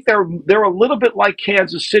I think they're a little bit like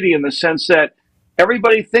Kansas City in the sense that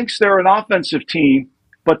everybody thinks they're an offensive team,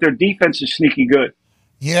 but their defense is sneaky good.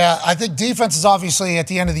 Yeah, I think defense is obviously at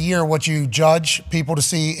the end of the year what you judge people to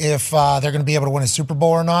see if they're going to be able to win a Super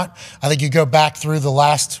Bowl or not. I think you go back through the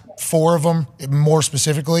last 4 of them, more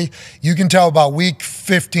specifically, you can tell about week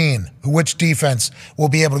 15 which defense will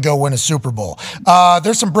be able to go win a Super Bowl.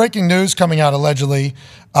 There's some breaking news coming out allegedly.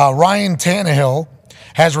 Ryan Tannehill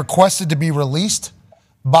has requested to be released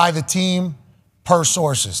by the team per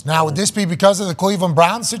sources. Now, would this be because of the Cleveland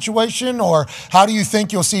Browns situation, or how do you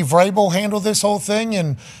think you'll see Vrabel handle this whole thing,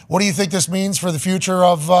 and what do you think this means for the future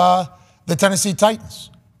of the Tennessee Titans?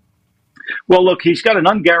 Well, look, he's got an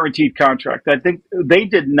unguaranteed contract. I think they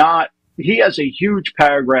did not – he has a huge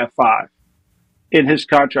paragraph 5 in his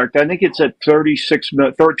contract. I think it's at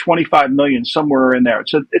 $25 million, somewhere in there.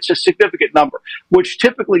 It's a significant number, which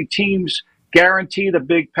typically teams – guarantee the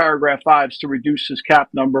big paragraph 5s to reduce his cap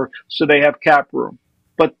number so they have cap room.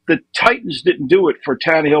 But the Titans didn't do it for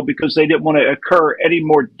Tannehill because they didn't want to incur any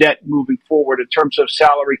more debt moving forward in terms of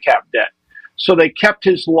salary cap debt. So they kept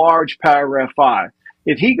his large paragraph 5.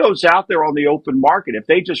 If he goes out there on the open market, if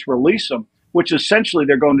they just release him, which essentially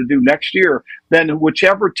they're going to do next year, then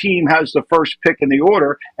whichever team has the first pick in the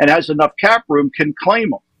order and has enough cap room can claim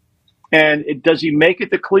him. And does he make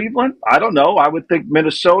it to Cleveland? I don't know. I would think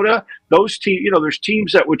Minnesota, those teams, there's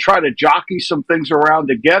teams that would try to jockey some things around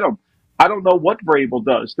to get him. I don't know what Vrabel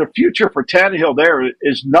does. The future for Tannehill there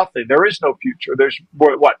is nothing. There is no future. There's,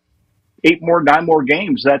 9 more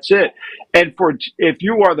games. That's it. And if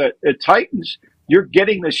you are the Titans, you're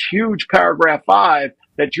getting this huge paragraph 5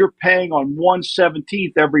 that you're paying on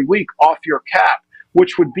 1/17 every week off your cap,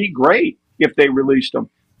 which would be great if they released him.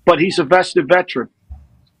 But he's a vested veteran.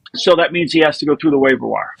 So that means he has to go through the waiver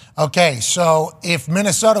wire. Okay, so if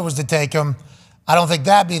Minnesota was to take him, I don't think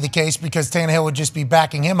that'd be the case because Tannehill would just be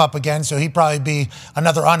backing him up again, so he'd probably be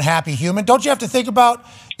another unhappy human. Don't you have to think about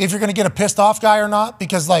if you're going to get a pissed off guy or not?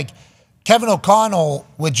 Because, Kevin O'Connell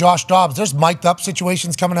with Josh Dobbs, there's mic'd up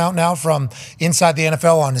situations coming out now from inside the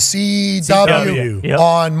NFL on the CW. Yep.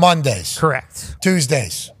 On Mondays. Correct. Tuesday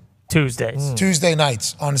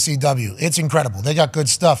nights on the CW. It's incredible. They got good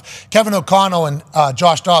stuff. Kevin O'Connell and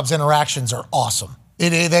Josh Dobbs' interactions are awesome.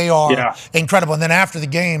 They are incredible. And then after the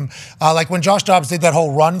game, when Josh Dobbs did that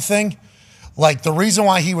whole run thing, the reason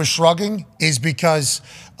why he was shrugging is because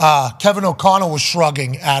Kevin O'Connell was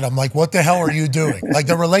shrugging at him. What the hell are you doing?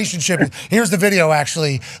 The relationship. Here's the video,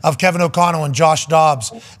 actually, of Kevin O'Connell and Josh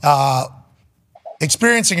Dobbs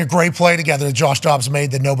experiencing a great play together that Josh Dobbs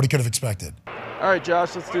made that nobody could have expected. All right,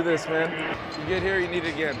 Josh, let's do this, man. You get here, you need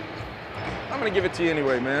it again. I'm going to give it to you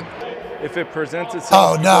anyway, man. If it presents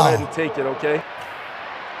itself, go ahead and take it, okay?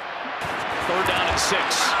 3rd down and 6.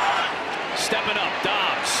 Stepping up,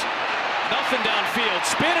 Dobbs. Nothing downfield,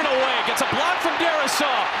 spinning away, gets a block from Darisaw.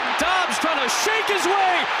 Dobbs trying to shake his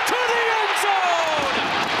way to the end zone.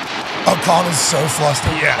 O'Connell's so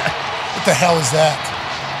flustered. Yeah. What the hell is that?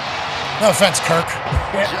 No offense, Kirk.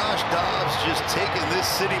 Josh Dobbs just taking this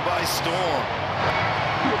city by storm.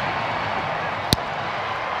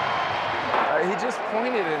 He just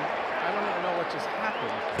pointed and I don't even know what just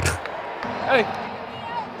happened.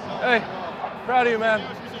 Hey, proud of you, man.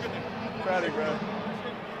 Proud of you, bro.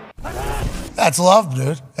 That's love,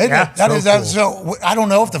 dude. Yeah, That is cool. so. I don't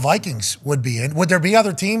know if the Vikings would be in. Would there be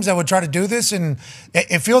other teams that would try to do this? And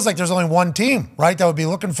it feels like there's only one team, right, that would be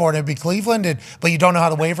looking for it. It'd be Cleveland. But you don't know how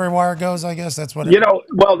the waiver wire goes. I guess that's what.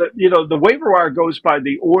 The waiver wire goes by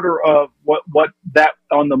the order of what that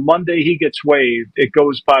on the Monday he gets waived. It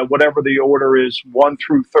goes by whatever the order is, 1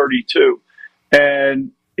 through 32,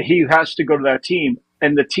 and he has to go to that team.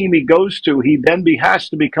 And the team he goes to, he then has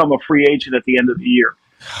to become a free agent at the end of the year,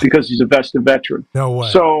 because he's a vested veteran. No way.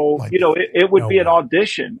 So, it would be an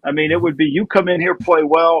audition. I mean, it would be, you come in here, play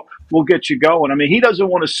well, we'll get you going. I mean, he doesn't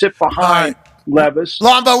want to sit behind Levis.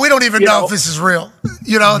 Lombo, we don't even know if this is real.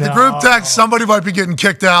 The group text, somebody might be getting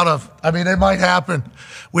kicked out of. I mean, it might happen.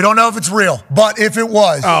 We don't know if it's real, but if it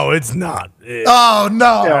was. Oh, it's not. Oh, no.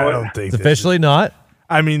 I don't think It's officially not.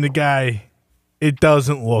 I mean, the guy, it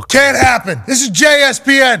doesn't look. Can't happen. This is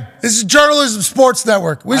JSPN. This is Journalism Sports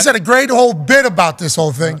Network. We just had a great whole bit about this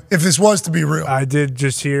whole thing, if this was to be real. I did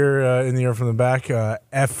just hear in the ear from the back,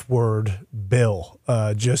 F word Bill,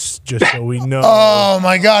 just so we know. Oh,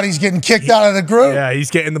 my God. He's getting kicked out of the group. Yeah, he's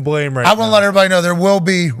getting the blame right now. I want to let everybody know there will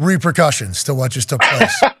be repercussions to what just took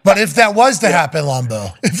place. But if that was to happen,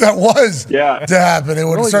 Lombo, if that was to happen, it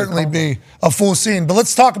would certainly be a full scene. But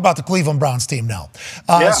let's talk about the Cleveland Browns team now.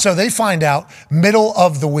 So they find out middle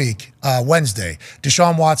of the week, Wednesday,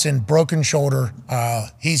 Deshaun Watson, broken shoulder,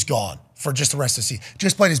 he's gone for just the rest of the season.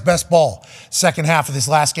 Just played his best ball second half of this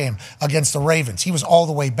last game against the Ravens. He was all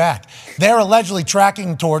the way back. They're allegedly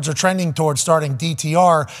trending towards starting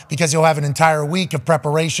DTR because he'll have an entire week of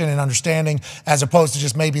preparation and understanding as opposed to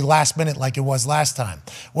just maybe last minute like it was last time.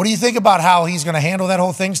 What do you think about how he's going to handle that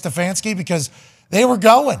whole thing, Stefanski? Because they were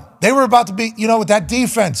going. They were about to be, with that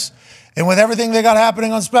defense and with everything they got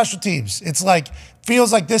happening on special teams. It's like,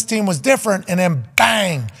 feels like this team was different, and then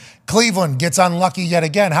bang, Cleveland gets unlucky yet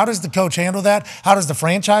again. How does the coach handle that? How does the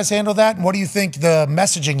franchise handle that? And what do you think the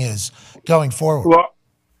messaging is going forward? Well,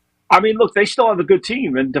 I mean, look, they still have a good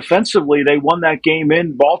team, and defensively, they won that game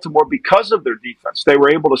in Baltimore because of their defense. They were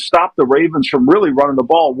able to stop the Ravens from really running the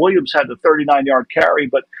ball. Williams had the 39-yard carry,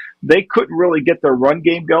 but they couldn't really get their run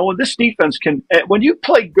game going. This defense can – when you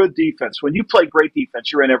play good defense, when you play great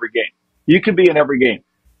defense, you're in every game. You can be in every game.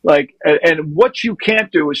 And what you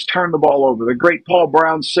can't do is turn the ball over. The great Paul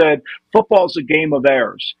Brown said, football's a game of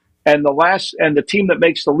errors. And the team that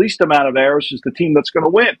makes the least amount of errors is the team that's going to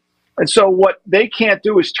win. And so what they can't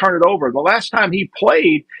do is turn it over. The last time he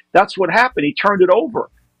played, that's what happened. He turned it over.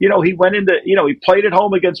 He went into, he played at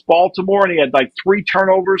home against Baltimore, and he had like 3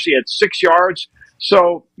 turnovers. He had 6 yards.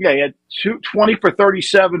 So, yeah, he had 20 for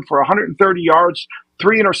 37 for 130 yards,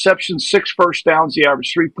 3 interceptions, 6 first downs. He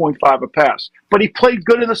averaged 3.5 a pass. But he played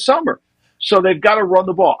good in the summer. So they've got to run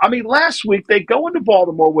the ball. I mean, last week they go into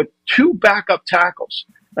Baltimore with 2 backup tackles.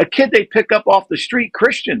 A kid they pick up off the street,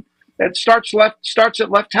 Christian, that starts at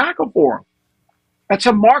left tackle for him. That's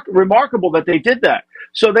remarkable that they did that.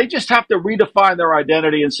 So they just have to redefine their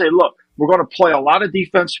identity and say, look, we're going to play a lot of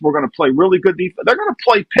defense. We're going to play really good defense. They're going to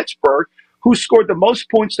play Pittsburgh, who scored the most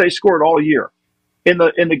points they scored all year in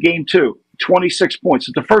the game too, 26 points.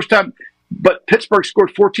 It's the first time, but Pittsburgh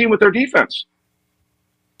scored 14 with their defense.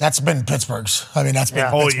 That's been Pittsburgh's. I mean, that's been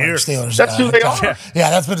whole Pittsburgh year. Steelers. That's who they are. Yeah,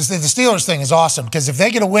 that's been the Steelers thing is awesome because if they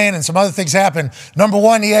get a win and some other things happen, number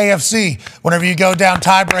one, the AFC. Whenever you go down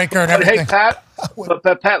tiebreaker and everything. Hey, Pat.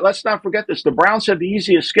 But Pat, let's not forget this. The Browns have the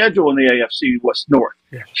easiest schedule in the AFC West North.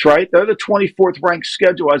 Yeah. That's right. They're the 24th ranked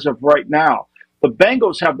schedule as of right now. The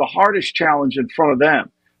Bengals have the hardest challenge in front of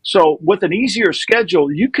them. So with an easier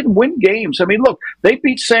schedule, you can win games. I mean, look, they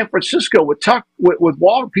beat San Francisco with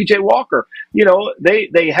Walker, PJ Walker. They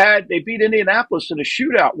beat Indianapolis in a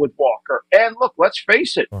shootout with Walker. And look, let's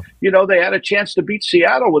face it, they had a chance to beat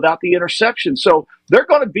Seattle without the interception. So they're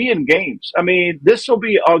going to be in games. I mean, this will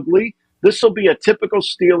be ugly. This will be a typical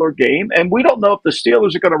Steeler game, and we don't know if the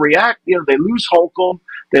Steelers are going to react. They lose Holcomb,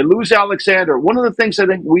 they lose Alexander. One of the things I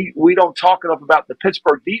think we don't talk enough about the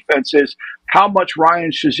Pittsburgh defense is how much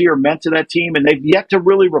Ryan Shazier meant to that team, and they've yet to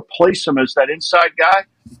really replace him as that inside guy.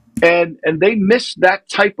 And they missed that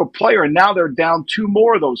type of player, and now they're down 2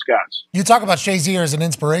 more of those guys. You talk about Shazier as an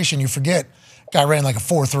inspiration, you forget. Guy ran like a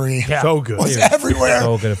 4.3. Yeah. So good. Was everywhere.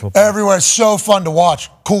 So good at football. Everywhere. So fun to watch.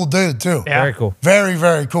 Cool dude, too. Yeah. Very cool. Very,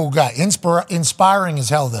 very cool guy. Inspiring as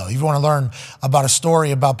hell, though. You want to learn about a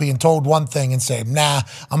story about being told one thing and say, nah,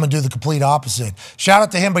 I'm going to do the complete opposite. Shout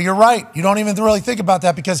out to him, but you're right. You don't even really think about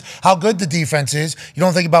that because how good the defense is. You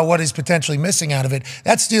don't think about what is potentially missing out of it.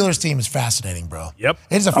 That Steelers team is fascinating, bro. Yep.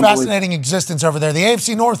 It's a fascinating existence over there. The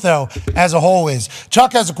AFC North, though, as a whole is.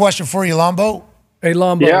 Chuck has a question for you, Lombo. Hey,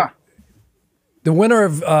 Lombo. Yeah. The winner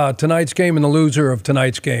of tonight's game and the loser of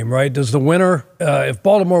tonight's game, right? Does the winner, if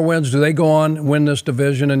Baltimore wins, do they go on and win this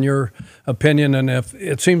division in your opinion? And if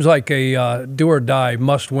it seems like a do or die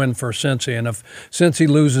must win for Cincy, and if Cincy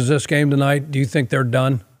loses this game tonight, do you think they're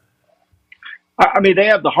done? I mean, they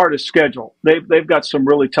have the hardest schedule. They've got some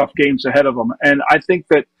really tough games ahead of them, and I think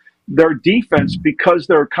that their defense, because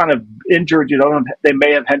they're kind of injured, they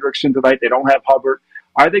may have Hendrickson tonight. They don't have Hubbard.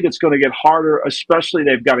 I think it's going to get harder, especially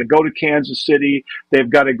they've got to go to Kansas City. They've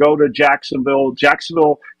got to go to Jacksonville.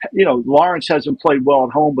 Lawrence hasn't played well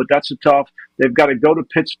at home, but that's a tough. They've got to go to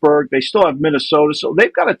Pittsburgh. They still have Minnesota. So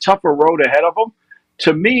they've got a tougher road ahead of them.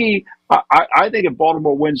 To me, I think if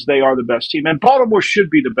Baltimore wins, they are the best team. And Baltimore should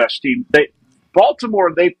be the best team.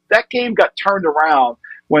 That game got turned around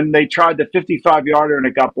when they tried the 55-yarder and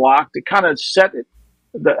it got blocked. It kind of set it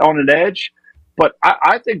on an edge. But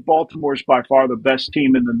I think Baltimore is by far the best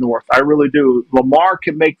team in the North. I really do. Lamar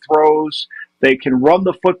can make throws. They can run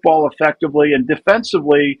the football effectively. And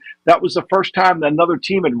defensively, that was the first time that another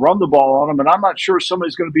team had run the ball on them. And I'm not sure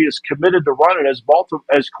somebody's going to be as committed to run it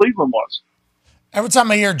as Cleveland was. Every time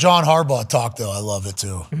I hear John Harbaugh talk, though, I love it,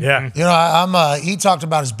 too. Yeah. He talked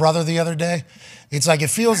about his brother the other day. It's like it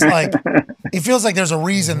feels like there's a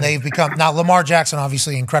reason they've become. Now Lamar Jackson,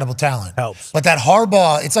 obviously incredible talent, helps. But that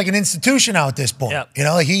Harbaugh, it's like an institution now at this point. Yep. You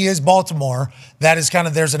know, he is Baltimore. That is kind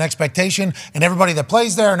of there's an expectation, and everybody that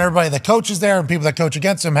plays there and everybody that coaches there and people that coach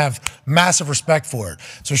against him have massive respect for it.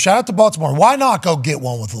 So shout out to Baltimore. Why not go get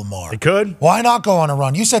one with Lamar? They could. Why not go on a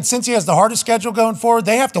run? You said since he has the hardest schedule going forward,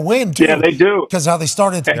 they have to win too. Yeah, they do. Because how they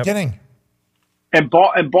started at the beginning. And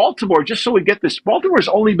Baltimore, just so we get this, Baltimore's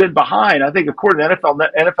only been behind, I think, according to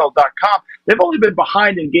NFL.com, they've only been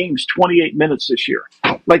behind in games 28 minutes this year.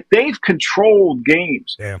 Like, they've controlled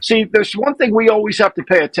games. Damn. See, there's one thing we always have to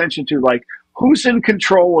pay attention to, like, who's in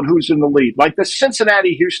control and who's in the lead. Like the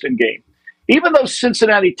Cincinnati-Houston game. Even though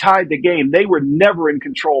Cincinnati tied the game, they were never in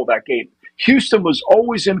control of that game. Houston was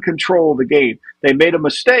always in control of the game. They made a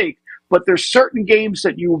mistake, but there's certain games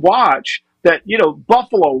that you watch that, you know,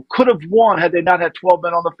 Buffalo could have won had they not had 12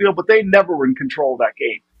 men on the field, but they never were in control of that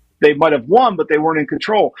game. They might have won, but they weren't in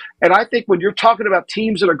control. And I think when you're talking about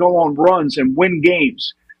teams that are going on runs and win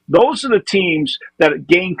games, those are the teams that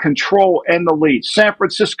gain control and the lead. San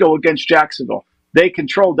Francisco against Jacksonville, they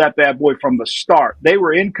controlled that bad boy from the start. They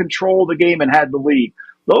were in control of the game and had the lead.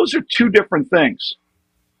 Those are two different things.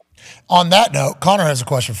 On that note, Connor has a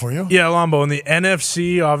question for you. Yeah, Lombo, in the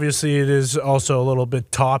NFC, obviously it is also a little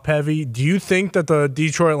bit top-heavy. Do you think that the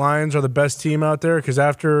Detroit Lions are the best team out there? Because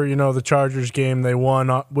after, you know, the Chargers game, they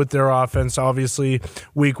won with their offense. Obviously,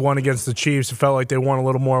 week one against the Chiefs, it felt like they won a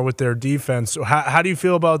little more with their defense. So how do you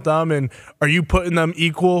feel about them, and are you putting them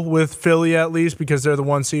equal with Philly at least because they're the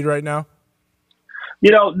 1 seed right now? You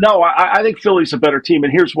know, no, I think Philly's a better team,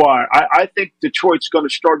 and here's why. I think Detroit's going to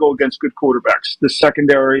struggle against good quarterbacks, the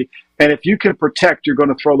secondary, and if you can protect, you're going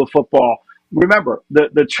to throw the football. Remember,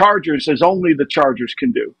 the Chargers is only the Chargers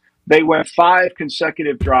can do. They went 5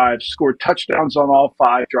 consecutive drives, scored touchdowns on all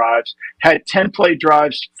 5 drives, had 10-play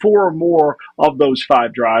drives, 4 or more of those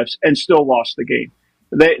 5 drives, and still lost the game.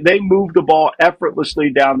 They moved the ball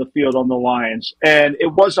effortlessly down the field on the Lions. And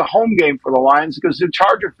it was a home game for the Lions because the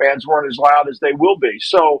Charger fans weren't as loud as they will be.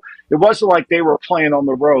 So it wasn't like they were playing on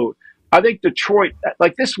the road. I think Detroit,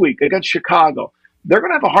 like this week against Chicago, they're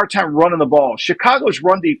going to have a hard time running the ball. Chicago's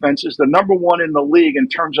run defense is the number 1 in the league in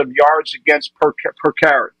terms of yards against per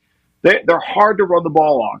carry. They're hard to run the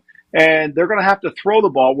ball on. And they're going to have to throw the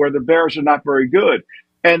ball where the Bears are not very good.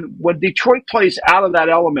 And when Detroit plays out of that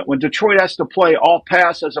element, when Detroit has to play all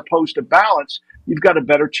pass as opposed to balance, you've got a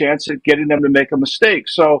better chance at getting them to make a mistake.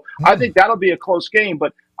 So I think that'll be a close game.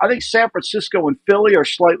 But I think San Francisco and Philly are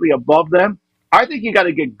slightly above them. I think you got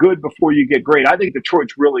to get good before you get great. I think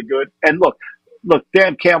Detroit's really good. And look,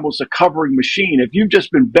 Dan Campbell's a covering machine. If you've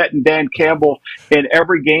just been betting Dan Campbell in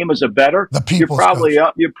every game as a bettor, you're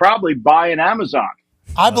probably buying Amazon.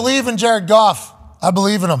 I believe in Jared Goff. I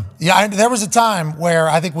believe in him. Yeah, there was a time where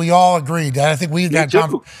I think we all agreed. I think we'd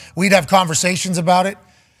have conversations about it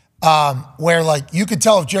where, like, you could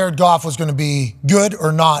tell if Jared Goff was going to be good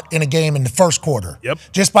or not in a game in the first quarter. Yep.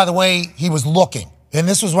 Just by the way he was looking. And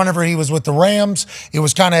this was whenever he was with the Rams. It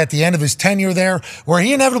was kind of at the end of his tenure there where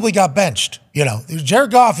he inevitably got benched. You know,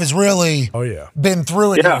 Jared Goff has really been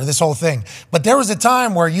through it here, this whole thing. But there was a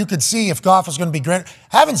time where you could see if Goff was going to be great.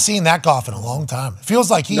 Haven't seen that Goff in a long time. It feels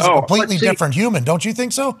like he's a completely different human. Don't you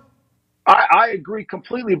think so? I agree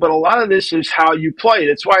completely, but a lot of this is how you play.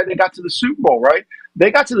 That's why they got to the Super Bowl, right?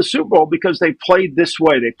 They got to the Super Bowl because they played this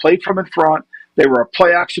way. They played from in front. They were a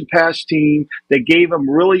play-action pass team. They gave him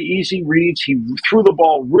really easy reads. He threw the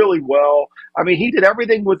ball really well. I mean, he did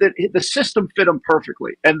everything with it. The system fit him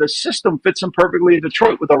perfectly, and the system fits him perfectly in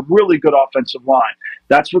Detroit with a really good offensive line.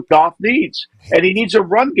 That's what Goff needs, and he needs a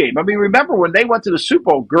run game. I mean, remember when they went to the Super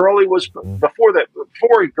Bowl, Gurley was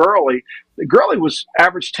Gurley was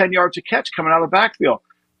average 10 yards a catch coming out of the backfield.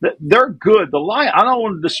 They're good. The Lions, I don't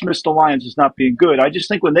want to dismiss the Lions as not being good. I just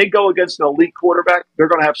think when they go against an elite quarterback, they're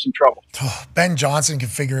going to have some trouble. Ben Johnson can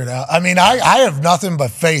figure it out. I mean, I have nothing but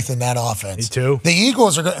faith in that offense. Me too. The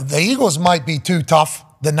Eagles might be too tough.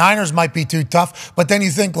 The Niners might be too tough. But then you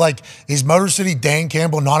think, like, is Motor City Dan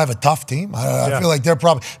Campbell not have a tough team? I feel like they're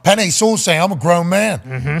probably – Penei Sewell saying, I'm a grown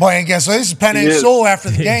man playing against – so this is Penei Sewell after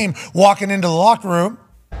the game walking into the locker room.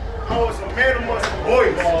 I was a man amongst the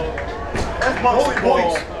boys. That's my holy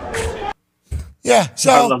boys. Yeah, so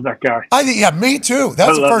I love that guy. I think, me too.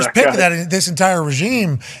 That's the first pick of this entire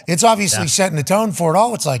regime. It's obviously setting the tone for it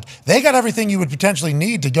all. It's like they got everything you would potentially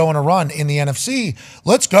need to go on a run in the NFC.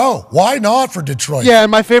 Let's go. Why not for Detroit? Yeah, and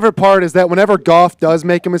my favorite part is that whenever Goff does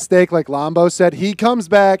make a mistake, like Lombo said, he comes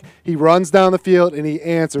back, he runs down the field, and he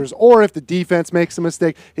answers. Or if the defense makes a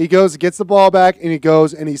mistake, he goes, gets the ball back, and he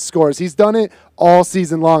goes and he scores. He's done it all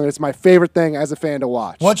season long, and it's my favorite thing as a fan to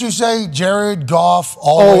watch. What you say, Jared Goff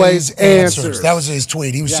always answers. That was his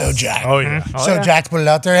tweet. He was so jacked. Oh, yeah. Jacked, put it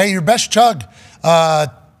out there. Hey, your best chug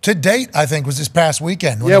to date, I think, was this past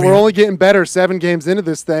weekend. Yeah, we're only getting better 7 games into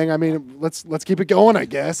this thing. I mean, let's keep it going, I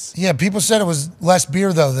guess. Yeah, people said it was less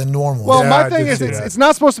beer, though, than normal. Well, my thing is it's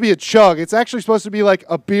not supposed to be a chug. It's actually supposed to be like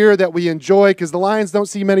a beer that we enjoy because the Lions don't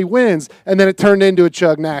see many wins, and then it turned into a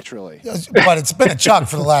chug naturally. But it's been a chug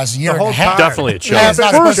for the last year and a half. Definitely a chug. Yeah, it's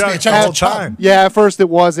not supposed to be a chug the whole time. Yeah, at first it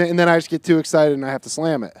wasn't, and then I just get too excited and I have to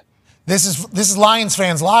slam it. This is Lions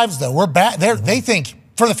fans' lives, though. We're bad. They think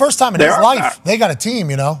for the first time in his life they got a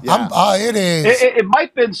team. You know, Yeah. It is.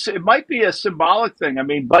 It might be a symbolic thing. I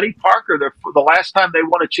mean, Buddy Parker. The last time they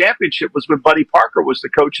won a championship was when Buddy Parker was the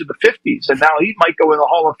coach of the '50s, and now he might go in the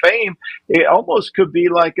Hall of Fame. It almost could be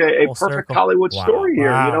like a perfect circle. Hollywood story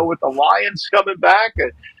here. Wow. You know, with the Lions coming back.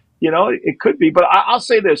 You know, it could be. But I'll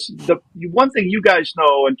say this: the one thing you guys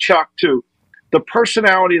know, and Chuck too, the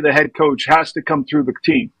personality of the head coach has to come through the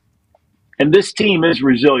team, and this team is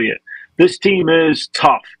resilient. This team is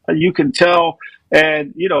tough. You can tell.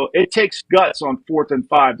 And, you know, it takes guts on 4th and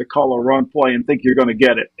 5 to call a run play and think you're going to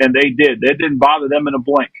get it. And they did. It didn't bother them in a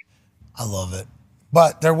blink. I love it.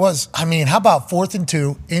 But there was, I mean, how about 4th and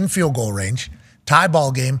 2 in field goal range, tie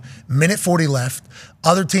ball game, minute 40 left.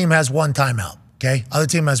 Other team has 1 timeout. Okay? Other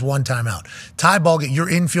team has 1 timeout. Tie ball game, you're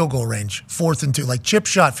in field goal range, 4th and 2, like chip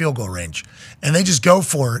shot field goal range. And they just go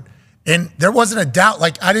for it. And there wasn't a doubt.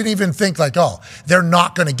 Like, I didn't even think, like, oh, they're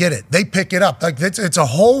not going to get it. They pick it up. Like, it's a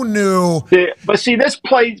whole new. But see, this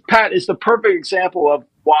play, Pat, is the perfect example of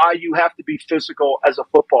why you have to be physical as a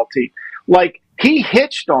football team. Like, he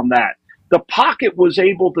hitched on that. The pocket was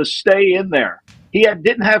able to stay in there. He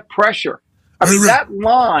didn't have pressure. I mean, that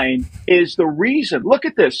line is the reason. Look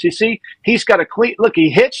at this. You see, he's got a clean look. He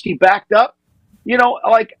hitched. He backed up. You know,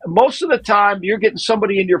 like most of the time, you're getting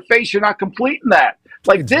somebody in your face. You're not completing that.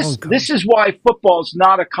 Like this is why football is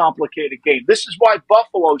not a complicated game. This is why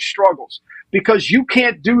Buffalo struggles, because you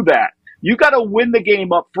can't do that. You got to win the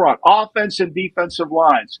game up front, offense and defensive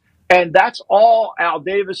lines. And that's all Al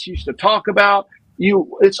Davis used to talk about.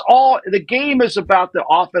 The game is about the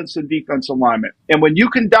offense and defense alignment. And when you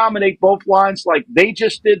can dominate both lines like they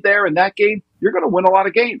just did there in that game, you're going to win a lot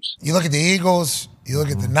of games. You look at the Eagles, you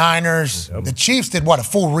look at the Niners. The Chiefs did what? A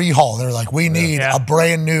full rehaul. They're like, we need a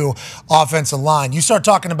brand new offensive line. You start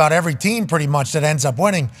talking about every team pretty much that ends up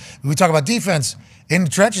winning. We talk about defense in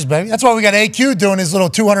the trenches, baby. That's why we got AQ doing his little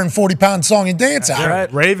 240-pound song and dance out.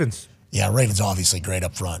 Right. Ravens. Yeah, Ravens obviously great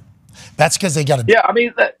up front. That's because they got to. Yeah, I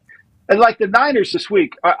mean, and like the Niners this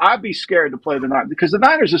week, I'd be scared to play the Niners because the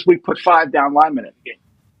Niners this week put 5 down linemen in the game.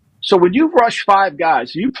 So when you rush 5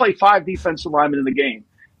 guys, you play 5 defensive linemen in the game.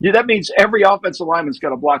 That means every offensive lineman's got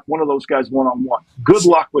to block one of those guys one-on-one. Good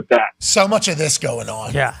luck with that. So much of this going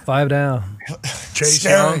on. Yeah. 5 down.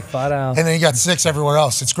 Scary. 5 down. And then you got 6 everywhere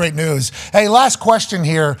else. It's great news. Hey, last question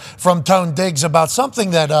here from Tone Diggs about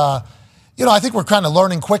something that, I think we're kind of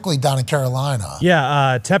learning quickly down in Carolina.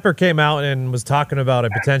 Yeah, Tepper came out and was talking about a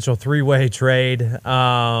potential 3-way trade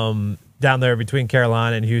down there between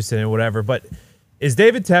Carolina and Houston and whatever. But is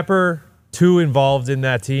David Tepper too involved in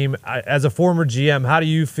that team? As a former GM, how do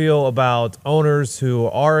you feel about owners who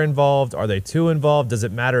are involved? Are they too involved? Does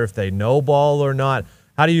it matter if they know ball or not?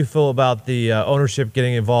 How do you feel about the ownership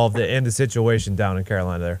getting involved in the situation down in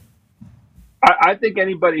Carolina there? I think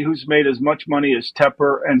anybody who's made as much money as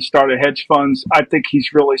Tepper and started hedge funds, I think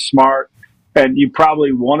he's really smart, and you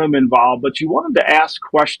probably want him involved, but you want him to ask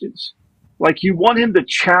questions. Like, you want him to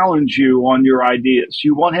challenge you on your ideas.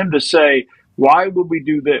 You want him to say, why would we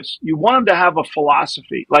do this? You want him to have a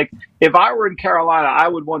philosophy. Like, if I were in Carolina, I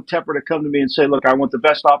would want Tepper to come to me and say, look, I want the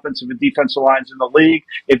best offensive and defensive lines in the league.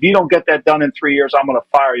 If you don't get that done in 3 years, I'm going to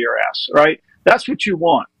fire your ass, right? That's what you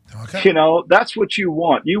want. Okay. You know, that's what you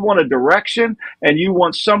want. You want a direction and you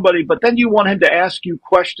want somebody, but then you want him to ask you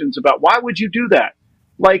questions about why would you do that?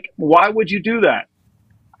 Like, why would you do that?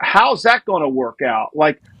 How's that going to work out?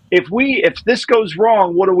 Like, if this goes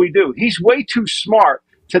wrong, what do we do? He's way too smart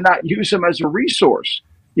to not use him as a resource,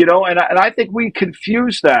 and I think we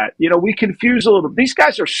confuse that. We confuse a little. These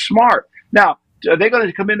guys are smart. Now, are they going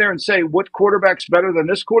to come in there and say what quarterback's better than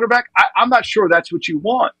this quarterback? I'm not sure that's what you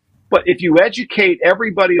want. But if you educate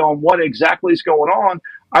everybody on what exactly is going on,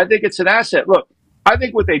 I think it's an asset. Look, I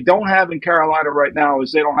think what they don't have in Carolina right now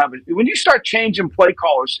is they don't have it. When you start changing play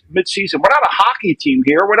callers midseason, we're not a hockey team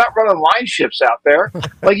here. We're not running line shifts out there.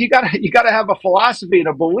 Like, you gotta have a philosophy and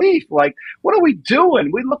a belief. Like, what are we doing?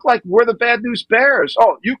 We look like we're the Bad News Bears.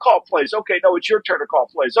 Oh, you call plays. Okay, no, it's your turn to call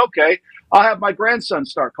plays. Okay, I'll have my grandson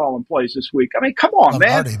start calling plays this week. I mean, come on,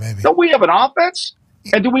 man. Don't we have an offense?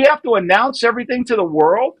 And do we have to announce everything to the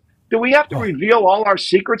world? Do we have to reveal all our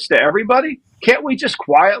secrets to everybody? Can't we just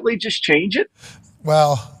quietly just change it?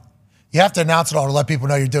 Well, you have to announce it all to let people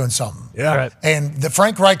know you're doing something. Yeah. Right. And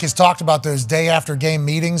Frank Reich has talked about those day after game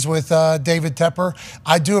meetings with David Tepper.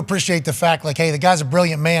 I do appreciate the fact, like, hey, the guy's a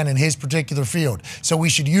brilliant man in his particular field, so we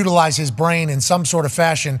should utilize his brain in some sort of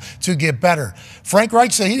fashion to get better. Frank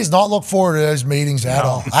Reich said he does not look forward to those meetings at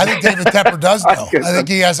all. I think David Tepper does, though. I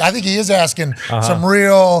think he is asking some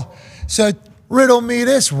real. So riddle me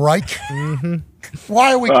this, Reich. Mm-hmm.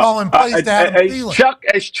 Why are we calling plays to Adam Thielen?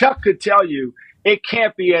 As Chuck could tell you, it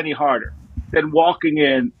can't be any harder than walking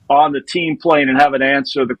in on the team plane and having to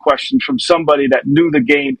answer the questions from somebody that knew the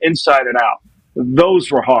game inside and out. Those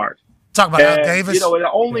were hard. Talk about Al Davis. It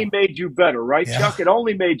only made you better, right, Chuck? It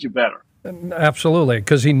only made you better. Absolutely,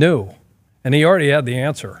 because he knew, and he already had the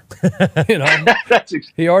answer.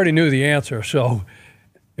 He already knew the answer. So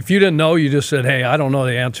if you didn't know, you just said, "Hey, I don't know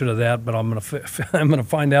the answer to that, but I'm gonna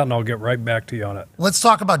find out, and I'll get right back to you on it." Let's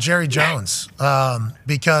talk about Jerry Jones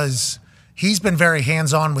because he's been very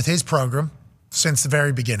hands-on with his program since the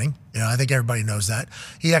very beginning. I think everybody knows that.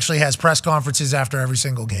 He actually has press conferences after every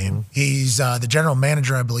single game. He's the general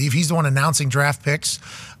manager, I believe. He's the one announcing draft picks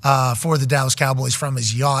for the Dallas Cowboys from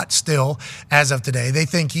his yacht still as of today. They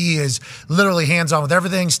think he is literally hands-on with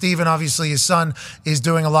everything. Steven, obviously, his son, is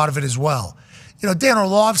doing a lot of it as well. Dan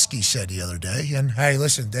Orlovsky said the other day, and hey,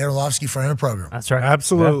 listen, Dan Orlovsky, friend of the program. That's right.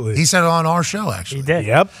 Absolutely. Yeah. He said it on our show, actually. He did.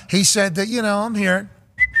 Yep. He said that, I'm hearing,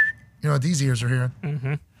 what these ears are hearing.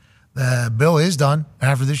 Mm-hmm. Bill is done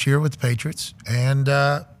after this year with the Patriots. And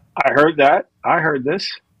I heard that. I heard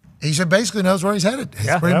this. He said basically knows where he's headed.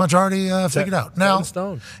 He's pretty much already figured out. Now,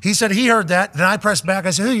 he said he heard that. Then I pressed back. I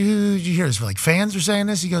said, who did you hear this? Like fans are saying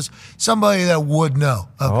this? He goes, somebody that would know.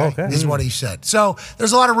 Okay. Is what he said. So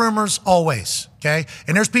there's a lot of rumors always. Okay.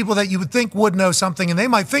 And there's people that you would think would know something, and they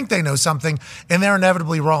might think they know something, and they're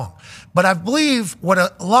inevitably wrong. But I believe what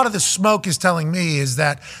a lot of the smoke is telling me is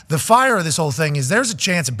that the fire of this whole thing is there's a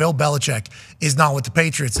chance that Bill Belichick is not with the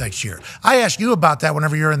Patriots next year. I asked you about that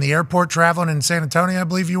whenever you were in the airport traveling in San Antonio, I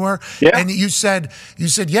believe you were. Yeah. And you said,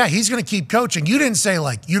 yeah, he's going to keep coaching. You didn't say,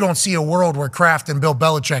 like, you don't see a world where Kraft and Bill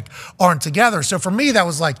Belichick aren't together. So for me, that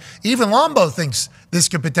was like, even Lombo thinks this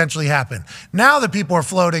could potentially happen. Now that people are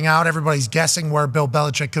floating out, everybody's guessing where Bill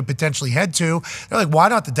Belichick could potentially head to. They're like, why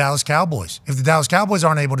not the Dallas Cowboys? If the Dallas Cowboys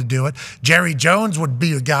aren't able to do it, Jerry Jones would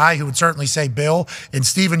be a guy who would certainly say Bill, and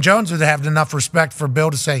Stephen Jones would have enough respect for Bill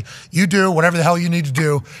to say, you do whatever the hell you need to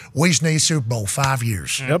do. We just need a Super Bowl 5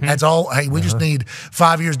 years. Yep. That's all. Hey, we just need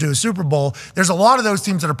 5 years to do a Super Bowl. There's a lot of those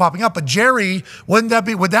teams that are popping up, but Jerry, would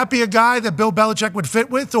that be a guy that Bill Belichick would fit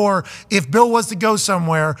with? Or if Bill was to go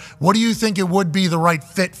somewhere, what do you think it would be the right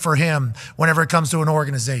fit for him whenever it comes to an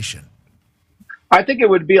organization? I think it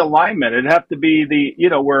would be alignment. It'd have to be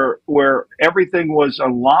where everything was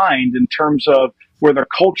aligned in terms of where the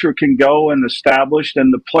culture can go and established,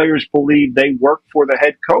 and the players believe they work for the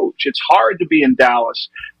head coach. It's hard to be in Dallas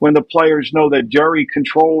when the players know that Jerry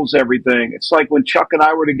controls everything. It's like when Chuck and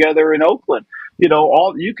I were together in Oakland.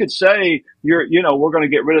 All you could say, we're going to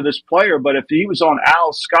get rid of this player, but if he was on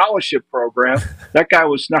Al's scholarship program, that guy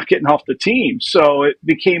was not getting off the team. So it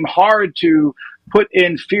became hard to put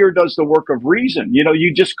in fear does the work of reason.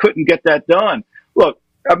 You just couldn't get that done. Look,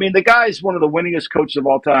 I mean, the guy's one of the winningest coaches of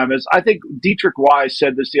all time. I think Dietrich Wise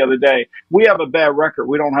said this the other day. We have a bad record.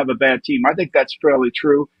 We don't have a bad team. I think that's fairly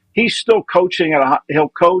true. He's still coaching he'll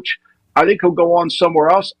coach. I think he'll go on somewhere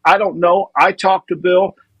else. I don't know. I talked to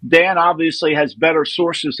Bill. Dan obviously has better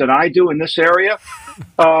sources than I do in this area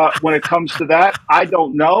when it comes to that. I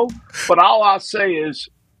don't know. But all I'll say is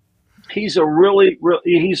he's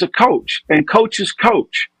he's a coach, and coaches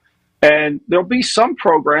coach. And there'll be some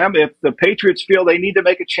program if the Patriots feel they need to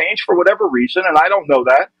make a change for whatever reason, and I don't know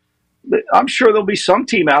that. I'm sure there'll be some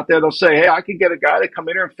team out there that'll say, hey, I can get a guy to come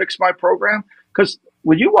in here and fix my program. Because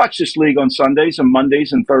when you watch this league on Sundays and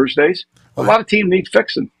Mondays and Thursdays, a lot of teams need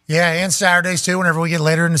fixing. Yeah, and Saturdays too, whenever we get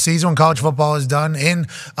later in the season when college football is done in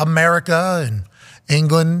America and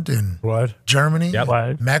England and Germany,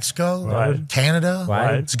 Mexico, Canada.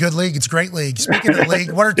 It's a good league. It's a great league. Speaking of the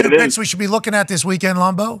league, what are two picks we should be looking at this weekend,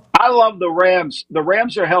 Lombo? I love the Rams. The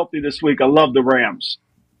Rams are healthy this week. I love the Rams.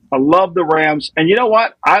 And you know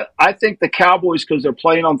what? I think the Cowboys, because they're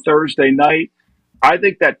playing on Thursday night, I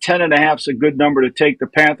think that 10.5 is a good number to take the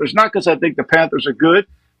Panthers. Not because I think the Panthers are good,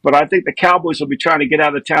 but I think the Cowboys will be trying to get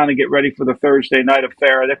out of town and get ready for the Thursday night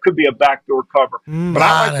affair. That could be a backdoor cover. But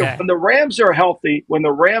I like when the Rams are healthy,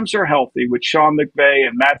 with Sean McVay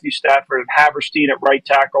and Matthew Stafford and Haverstein at right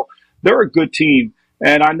tackle, they're a good team.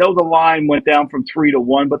 And I know the line went down from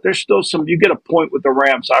 3-1, but there's still some. You get a point with the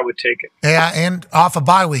Rams, I would take it. Yeah, and off a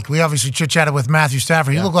bye week, we obviously chit-chatted with Matthew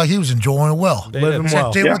Stafford. He looked like he was enjoying it well. Living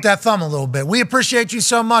well. Deal with that thumb a little bit. We appreciate you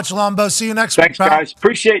so much, Lombo. See you next week. Thanks, guys.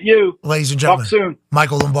 Appreciate you. Ladies and gentlemen. Talk soon.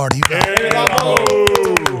 Michael Lombardi. You got it.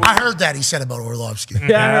 I heard that he said about Orlovsky. Yeah,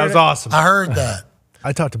 that was awesome. I heard that.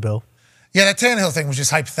 I talked to Bill. Yeah, that Tannehill thing was just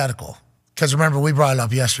hypothetical. Because remember, we brought it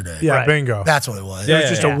up yesterday. Yeah, bingo. That's what it was. It was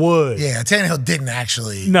just a would. Yeah, Tannehill didn't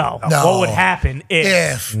actually. No. What would happen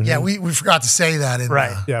if? Yeah, we forgot to say that.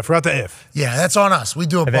 Yeah, I forgot the if. Yeah, that's on us. We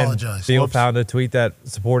do And then apologize. Field found a tweet that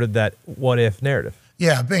supported that what if narrative.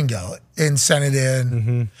 Yeah, bingo. And sent it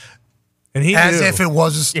in. And he as knew. if it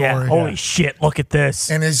was a story. Yeah, holy shit, look at this.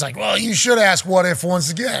 And it's like, well, you should ask what if once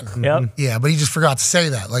again. Yep. Yeah, but he just forgot to say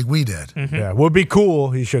that like we did. Yeah, would be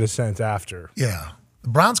cool. He should have sent after. Yeah. The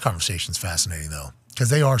Browns conversation's fascinating, though, because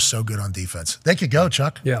they are so good on defense. They could go,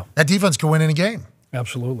 Chuck. Yeah. That defense could win any game.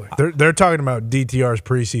 Absolutely. They're talking about DTR's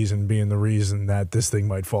preseason being the reason that this thing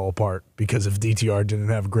might fall apart, because if DTR didn't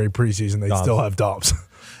have a great preseason, they'd still have Dobbs.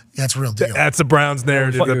 That's a real deal. That's the Browns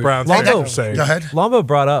narrative that Browns fans are saying. Go ahead. Lombo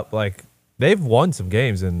brought up, like, they've won some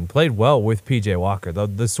games and played well with PJ Walker.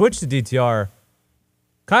 The switch to DTR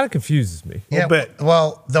kind of confuses me. Yeah,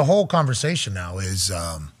 well, the whole conversation now is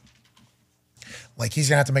like he's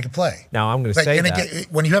going to have to make a play. Now, I'm going to say that.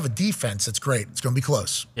 When you have a defense, that's great. It's going to be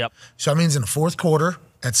close. Yep. So that means in the fourth quarter,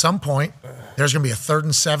 at some point, there's going to be a 3rd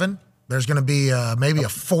and 7. There's going to be maybe a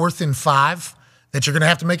 4th and 5 that you're going to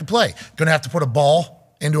have to make a play. Going to have to put a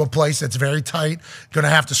ball into a place that's very tight. Going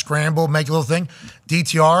to have to scramble, make a little thing.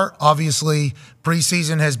 DTR, obviously,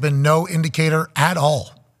 preseason has been no indicator at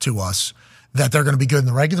all to us that they're going to be good in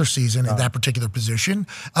the regular season in that particular position.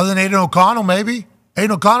 Other than Aiden O'Connell, maybe.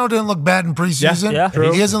 Aiden O'Connell didn't look bad in preseason. Yeah,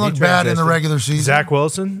 He hasn't looked bad in the regular season. Zach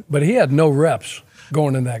Wilson? But he had no reps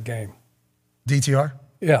going in that game. DTR?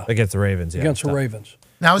 Yeah. Against the Ravens, yeah. Against the Ravens.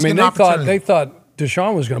 Now he's getting they an opportunity. they thought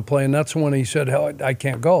Deshaun was going to play, and that's when he said, hell, I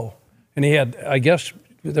can't go. And he had, I guess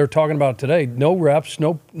they're talking about today, no reps,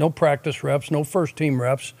 no practice reps, no first-team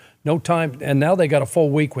reps, no time. And now they got a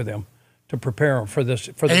full week with him to prepare him for this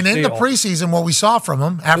And in deal. the preseason, what we saw from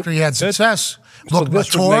him after he had success, So looked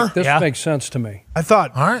this would mature. this makes sense to me. I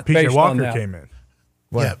thought PJ Based on Walker that. came in.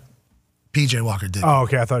 Yeah, PJ Walker did. Oh,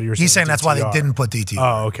 okay. I thought you were saying He's saying that's why they DTR. didn't put DTR.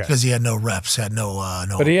 Oh, okay. Because he had no reps, had no.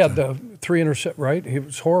 But he had the 3 intercept, right? He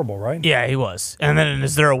was horrible, right? Yeah, he was. And then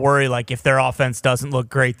is there a worry, like, if their offense doesn't look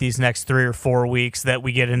great these next 3 or 4 weeks, that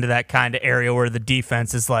we get into that kind of area where the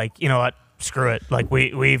defense is like, you know what, screw it. Like,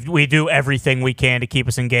 we do everything we can to keep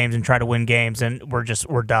us in games and try to win games, and we're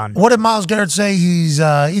done. What did Myles Garrett say?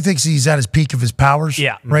 He thinks he's at his peak of his powers.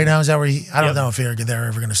 Yeah. Right now, is that where I don't know if they're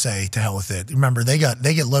ever going to say to hell with it. Remember, they get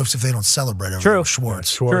loafs if they don't celebrate over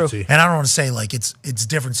Schwartz. Schwartzy. And I don't want to say like it's a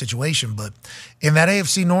different situation, but in that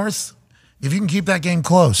AFC North, if you can keep that game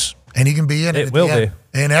close and you can be in it, It will be.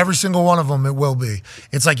 In every single one of them, it will be.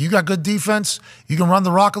 It's like you got good defense, you can run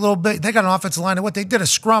the rock a little bit. They got an offensive line. They did a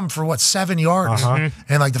scrum for 7 yards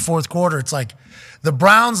in like the fourth quarter. It's like the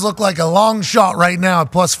Browns look like a long shot right now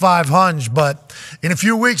at plus 500, but in a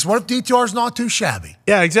few weeks, what if DTR's not too shabby?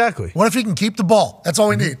 Yeah, exactly. What if he can keep the ball? That's all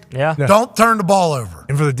we need. Yeah. Don't turn the ball over.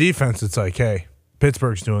 And for the defense, it's like, hey,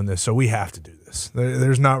 Pittsburgh's doing this, so we have to do this.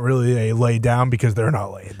 There's not really a lay down because they're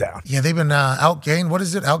not laying down. Yeah, they've been outgained. What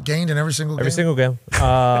is it? Outgained in every single game? Every single game.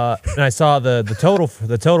 And I saw the total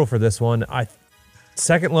for this one.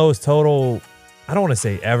 Second lowest total, I don't want to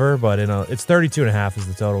say ever, but it's 32.5 is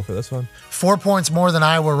the total for this one. 4 points more than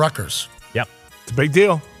Iowa Rutgers. Yep. It's a big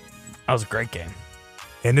deal. That was a great game.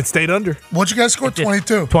 And it stayed under. What'd you guys score?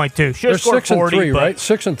 22. 22. Should They're have scored 40, 6-3, but right?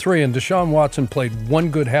 6-3, and Deshaun Watson played one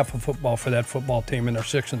good half of football for that football team, and they're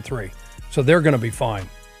 6-3. So they're going to be fine.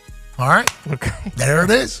 All right. Okay. There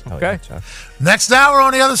it is. Okay. Next hour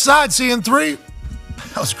on the other side, see you in 3.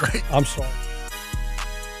 That was great. I'm sorry.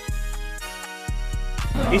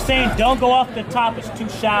 He's saying don't go off the top, it's too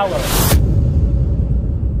shallow.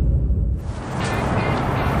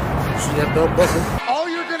 See that belt buckle? All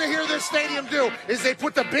you're going to hear this stadium do is they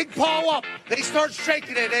put the big paw up, they start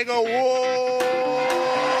shaking it, they go, whoa.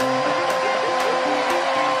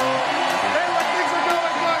 Hey, what things are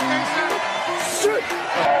going good,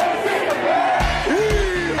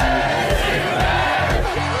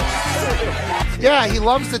 Yeah, he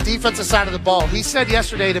loves the defensive side of the ball. He said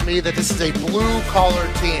yesterday to me that this is a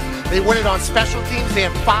blue-collar team. They win it on special teams. They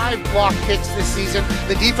have 5 block kicks this season.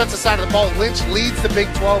 The defensive side of the ball, Lynch leads the Big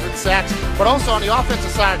 12 in sacks. But also on the offensive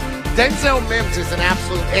side, Denzel Mims is an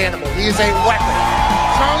absolute animal. He is a weapon.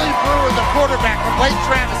 Charlie Brewer, the quarterback from Lake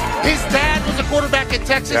Travis, His dad was a quarterback in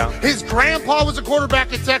Texas. Yeah. His grandpa was a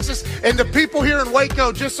quarterback in Texas. And the people here in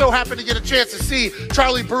Waco just so happen to get a chance to see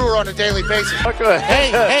Charlie Brewer on a daily basis. Hey,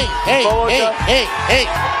 hey, hey, hey, hey, hey.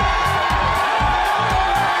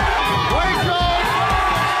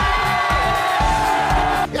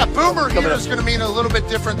 Yeah, Boomer here is going to mean a little bit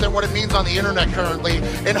different than what it means on the internet currently.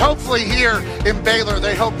 And hopefully here in Baylor,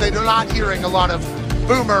 they hope they're not hearing a lot of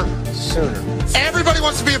Boomer sooner. Everybody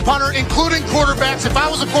wants to be a punter, including quarterbacks. If I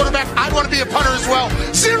was a quarterback, I'd want to be a punter as well.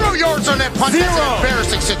 0 yards on that punt. That's an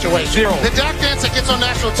embarrassing situation. The Dak dance that gets on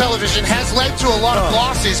national television has led to a lot of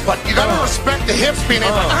losses, but you got to respect the hips being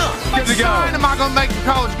able to. What sign am I going to make for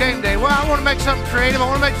college game day? Well, I want to make something creative. I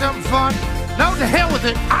want to make something fun. No, to hell with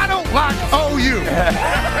it. I don't like OU.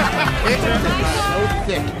 It's so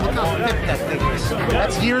thick. Look how thick that thing is.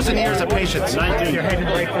 That's years and years of patience.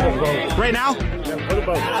 Right now?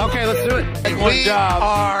 Okay, let's do it. We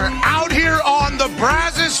are out here on the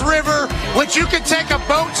Brazos River, which you can take a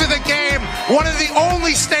boat to the game. One of the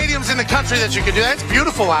only stadiums in the country that you can do that. It's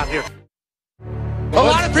beautiful out here. A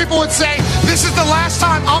lot of people would say, this is the last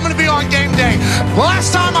time I'm going to be on game day. The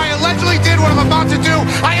last time I allegedly did what I'm about to do,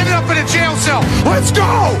 I ended up in a jail cell. Let's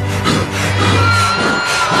go!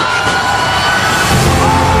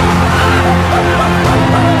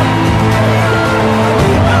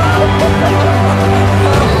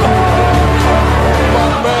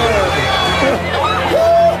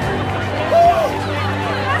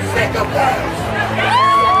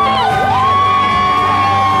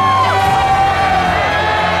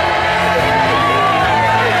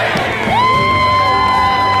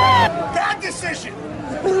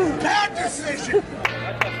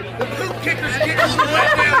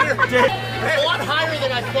 A lot higher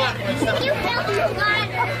than I thought.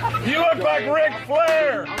 You look like Ric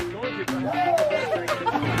Flair.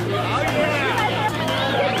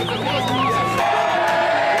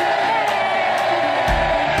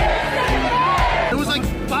 It was like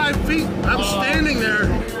 5 feet. I was standing there.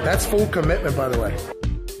 That's full commitment, by the way.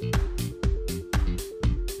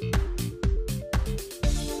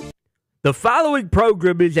 The following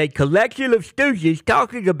program is a collection of stooges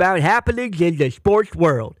talking about happenings in the sports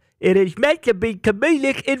world. It is meant to be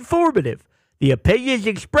comedic informative. The opinions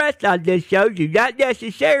expressed on this show do not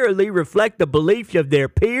necessarily reflect the beliefs of their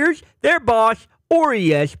peers, their boss, or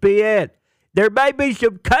ESPN. There may be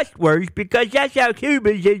some cuss words because that's how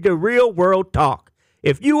humans in the real world talk.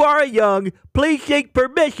 If you are young, please seek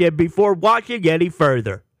permission before watching any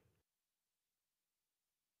further.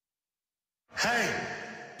 Hey.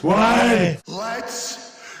 What?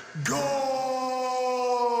 Let's go.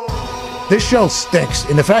 This show stinks,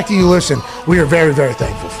 and the fact that you listen, we are very, very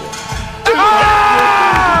thankful for.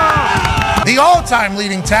 The all-time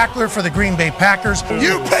leading tackler for the Green Bay Packers,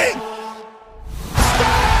 you pig!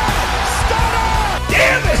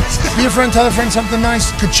 Damn it! Be a friend, tell a friend something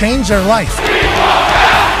nice could change their life.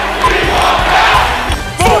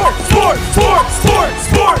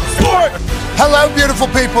 Sport! Hello, beautiful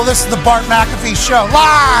people. This is the Bart McAfee Show,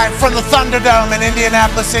 live from the Thunderdome in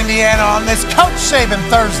Indianapolis, Indiana, on this Coach Saban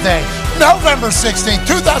Thursday, November 16th,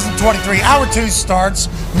 2023. Hour 2 starts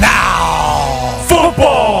now.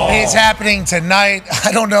 Football! It's happening tonight.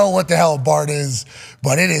 I don't know what the hell Bart is,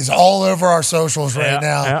 but it is all over our socials right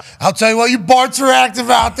now. Yeah. I'll tell you what, you Barts are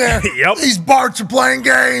active out there. Yep. These Barts are playing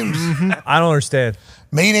games. I don't understand.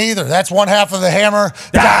 Me neither. That's one half of the hammer.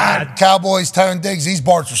 God, Cowboys, Tone Diggs. These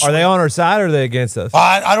Barts are sweet. Are they on our side or are they against us?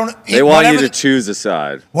 I don't. They want you to choose a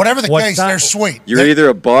side. Whatever the case, they're sweet. You're either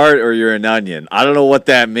a Bart or you're an onion. I don't know what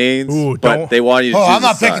that means, but they want you to choose I'm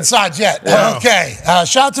not a side. picking sides yet. Yeah. Okay.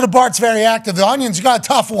 Shout out to the Barts, very active. The Onions, you got a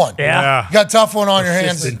tough one. Yeah. You got a tough one on your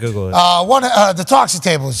hands. Google it. The Toxic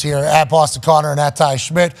Table is here at Boston Connor and at Ty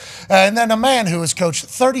Schmidt. And then a man who has coached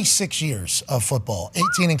 36 years of football,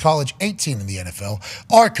 18 in college, 18 in the NFL.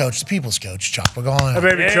 Our coach, the People's Coach, Chuck McGowan. Hey,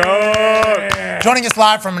 baby, Chuck. Joining us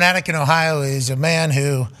live from Anakin, Ohio, is a man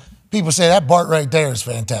who people say that Bart right there is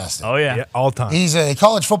fantastic. Oh, yeah. All time. He's a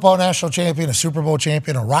college football national champion, a Super Bowl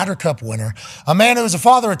champion, a Ryder Cup winner, a man who is a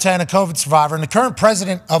father of 10, a COVID survivor, and the current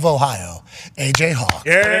president of Ohio, A.J. Hawk.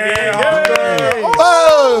 Yeah.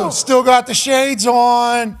 Oh, still got the shades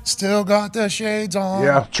on. Still got the shades on.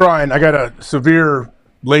 Yeah, I'm trying. I got a severe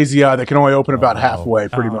lazy eye that can only open about halfway,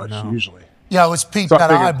 pretty much, usually. Yeah, let's peep So I that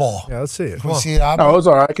figured- eyeball. Yeah, let's see it. Can we see the eyeball? No, it was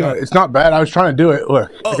all right. It's not bad. I was trying to do it.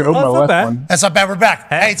 Look, I can open my left one. That's not bad. We're back.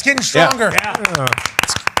 Hey, it's getting stronger.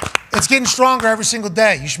 It's getting stronger every single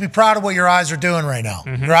day. You should be proud of what your eyes are doing right now.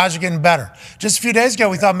 Your eyes are getting better. Just a few days ago,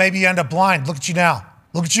 we thought maybe you end up blind. Look at you now.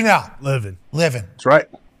 Look at you now. Living. Living. That's right.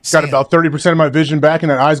 Got about 30% of my vision back, and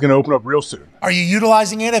that eye's going to open up real soon. Are you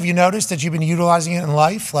utilizing it? Have you noticed that you've been utilizing it in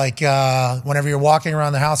life? Like whenever you're walking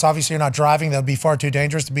around the house, obviously you're not driving. That would be far too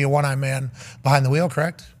dangerous to be a one-eyed man behind the wheel,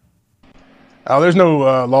 correct? Oh, there's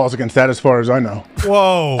no laws against that as far as I know.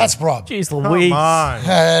 Whoa. That's a problem. Jeez Louise. Come on.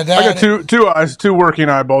 I got two eyes, two working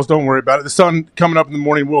eyeballs. Don't worry about it. The sun coming up in the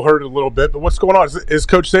morning will hurt it a little bit. But what's going on? Is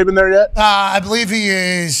Coach Saban there yet? I believe he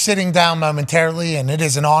is sitting down momentarily, and it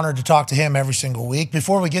is an honor to talk to him every single week.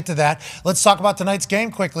 Before we get to that, let's talk about tonight's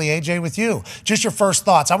game quickly, AJ, with you. Just your first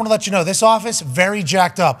thoughts. I want to let you know this office very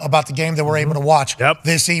jacked up about the game that we're able to watch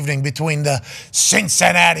this evening between the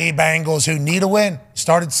Cincinnati Bengals, who need a win.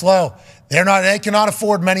 Started slow. They cannot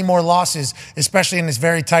afford many more losses, especially in this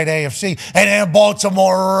very tight AFC. And then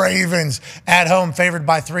Baltimore Ravens at home, favored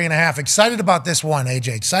by 3.5. Excited about this one,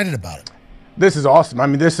 AJ. Excited about it. This is awesome. I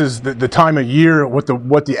mean, this is the time of year, what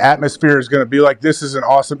the atmosphere is going to be like. This would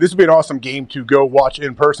be an awesome game to go watch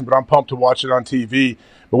in person, but I'm pumped to watch it on TV.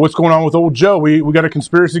 But what's going on with old Joe? We got a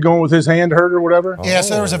conspiracy going with his hand hurt or whatever? Yeah,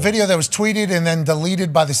 so there was a video that was tweeted and then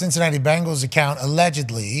deleted by the Cincinnati Bengals account,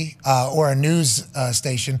 allegedly, or a news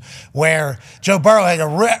station, where Joe Burrow had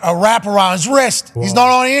a wrap around his wrist. Whoa. He's not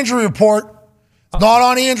on the injury report. Not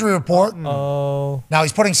on the injury report. Oh. Now,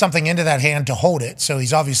 he's putting something into that hand to hold it, so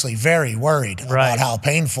he's obviously very worried about how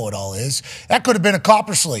painful it all is. That could have been a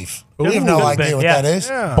copper sleeve. We have no idea what that is.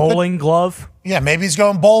 Yeah. Bowling glove. Yeah, maybe he's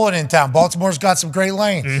going bowling in town. Baltimore's got some great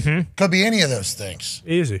lanes. Could be any of those things.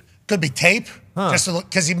 Easy. Could be tape, just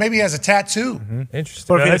because he maybe has a tattoo. Interesting.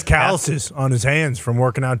 But if he has calluses on his hands from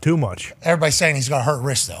working out too much. Everybody's saying he's got a hurt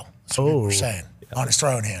wrist, though. That's what people are saying on his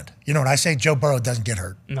throwing hand. You know what I say? Joe Burrow doesn't get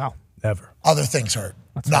hurt. No. Never. Other things hurt.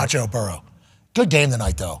 Not Joe Burrow. Good game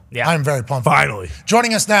tonight, though. Yeah. I'm very pumped. Finally.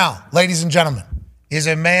 Joining us now, ladies and gentlemen, is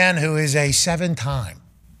a man who is a 7-time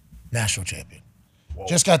national champion. Whoa.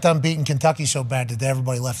 Just got done beating Kentucky so bad that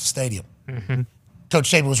everybody left the stadium. Coach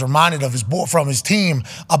Saban was reminded of from his team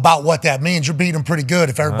about what that means. You're beating them pretty good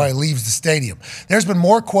if everybody leaves the stadium. There's been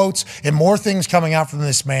more quotes and more things coming out from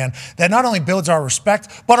this man that not only builds our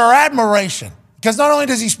respect, but our admiration. Because not only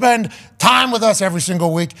does he spend time with us every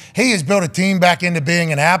single week, he has built a team back into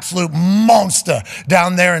being an absolute monster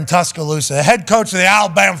down there in Tuscaloosa. The head coach of the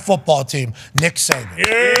Alabama football team, Nick Saban.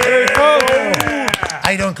 Yeah. How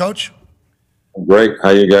you doing, Coach? Great. How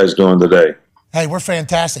you guys doing today? Hey, we're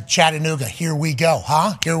fantastic. Chattanooga, here we go,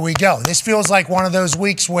 huh? Here we go. This feels like one of those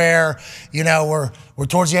weeks where, we're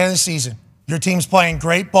towards the end of the season. Your team's playing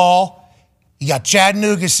great ball. You got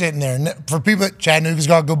Chattanooga sitting there. For people, Chattanooga's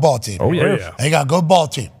got a good ball team. Oh, yeah. They got a good ball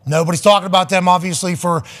team. Nobody's talking about them, obviously,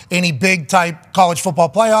 for any big-type college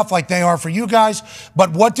football playoff like they are for you guys.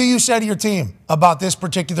 But what do you say to your team about this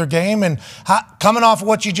particular game? And coming off of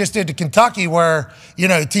what you just did to Kentucky where,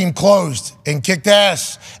 the team closed and kicked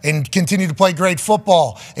ass and continued to play great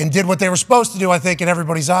football and did what they were supposed to do, I think, in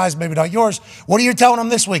everybody's eyes, maybe not yours. What are you telling them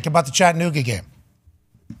this week about the Chattanooga game?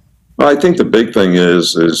 Well, I think the big thing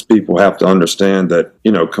is people have to understand that,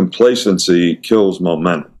 complacency kills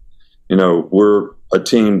momentum. We're a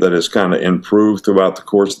team that has kind of improved throughout the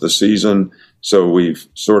course of the season. So we've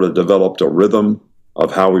sort of developed a rhythm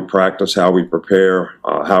of how we practice, how we prepare,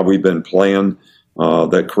 how we've been playing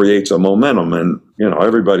that creates a momentum. And,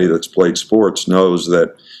 everybody that's played sports knows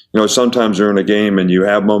that, sometimes you're in a game and you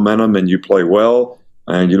have momentum and you play well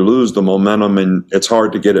and you lose the momentum and it's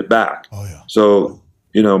hard to get it back. Oh, yeah. So,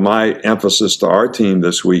 my emphasis to our team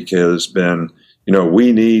this week has been,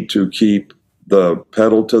 we need to keep the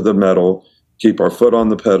pedal to the metal, keep our foot on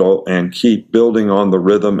the pedal, and keep building on the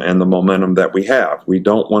rhythm and the momentum that we have. We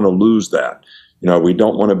don't want to lose that. We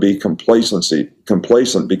don't want to be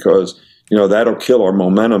complacent because, that'll kill our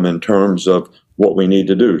momentum in terms of what we need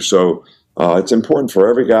to do. So it's important for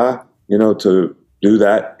every guy, to do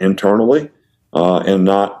that internally and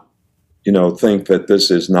not, think that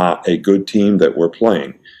this is not a good team that we're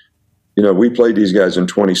playing. We played these guys in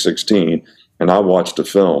 2016, and I watched a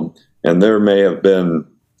film, and there may have been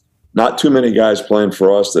not too many guys playing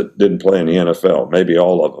for us that didn't play in the NFL, maybe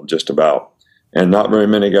all of them, just about, and not very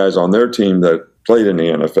many guys on their team that played in the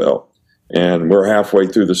NFL. And we're halfway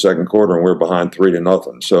through the second quarter, and we're behind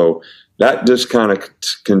 3-0. So that just kind of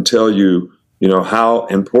can tell you, how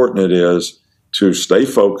important it is to stay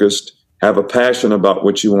focused, have a passion about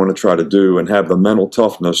what you want to try to do, and have the mental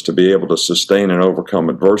toughness to be able to sustain and overcome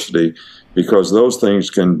adversity, because those things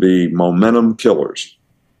can be momentum killers.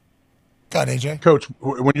 Go ahead, AJ. Coach,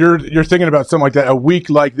 when you're thinking about something like that, a week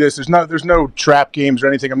like this, there's no trap games or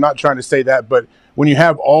anything. I'm not trying to say that, but when you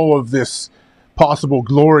have all of this possible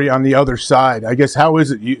glory on the other side, I guess how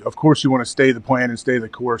is it? Of course, you want to stay the plan and stay the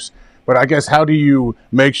course, but I guess how do you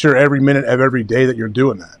make sure every minute of every day that you're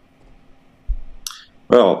doing that?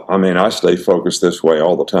 Well, I mean, I stay focused this way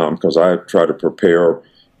all the time because I try to prepare,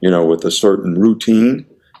 with a certain routine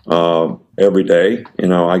every day.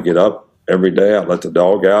 I get up every day. I let the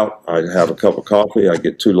dog out. I have a cup of coffee. I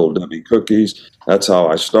get 2 little Debbie cookies. That's how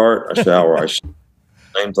I start. I shower.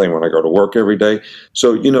 Same thing when I go to work every day.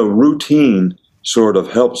 So, routine sort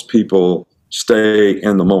of helps people stay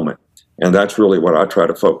in the moment. And that's really what I try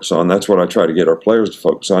to focus on. That's what I try to get our players to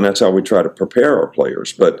focus on. That's how we try to prepare our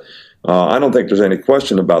players. But I don't think there's any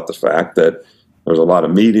question about the fact that there's a lot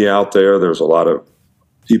of media out there. There's a lot of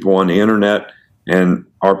people on the internet, and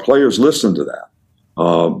our players listen to that.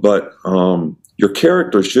 But your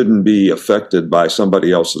character shouldn't be affected by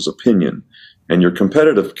somebody else's opinion, and your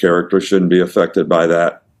competitive character shouldn't be affected by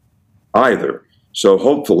that either. So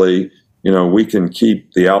hopefully, we can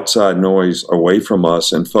keep the outside noise away from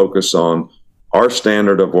us and focus on our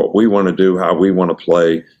standard of what we want to do, how we want to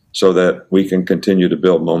play, so that we can continue to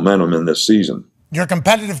build momentum in this season. Your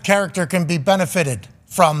competitive character can be benefited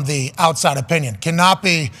from the outside opinion, cannot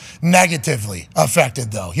be negatively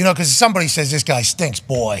affected, though. Because somebody says this guy stinks,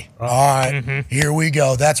 boy. All right, here we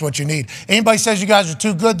go. That's what you need. Anybody says you guys are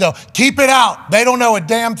too good, though, keep it out. They don't know a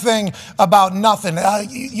damn thing about nothing.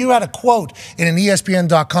 You had a quote in an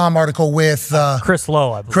ESPN.com article with Chris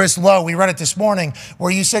Lowe, I believe. Chris Lowe. We read it this morning,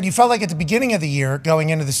 where you said you felt like at the beginning of the year, going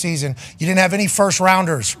into the season, you didn't have any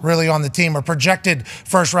first-rounders really on the team, or projected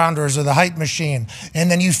first-rounders, or the hype machine.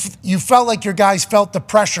 And then you felt like your guys felt the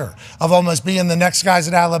pressure of almost being the next guys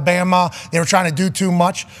at Alabama. They were trying to do too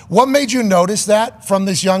much. What made you notice that from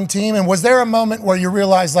this young team? And was there a moment where you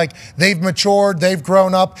realized like they've matured, they've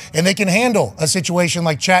grown up, and they can handle a situation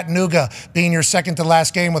like Chattanooga being your second to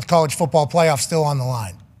last game with college football playoff still on the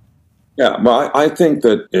line? Yeah, well, I think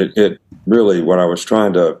that it really, what I was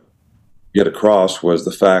trying to get across was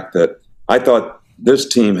the fact that I thought this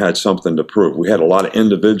team had something to prove. We had a lot of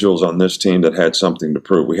individuals on this team that had something to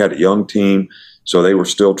prove. We had a young team, so they were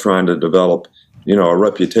still trying to develop, a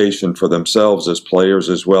reputation for themselves as players,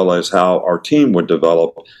 as well as how our team would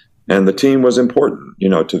develop. And the team was important,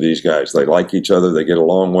 to these guys. They like each other. They get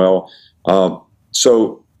along well.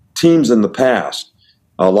 So teams in the past,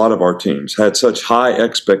 a lot of our teams had such high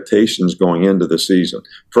expectations going into the season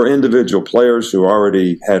for individual players who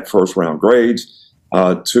already had first-round grades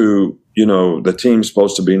to, the team's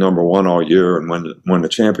supposed to be number one all year and win the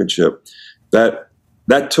championship.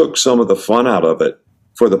 That took some of the fun out of it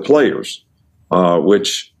for the players,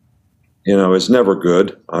 which, is never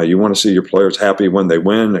good. You want to see your players happy when they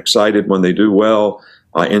win, excited when they do well,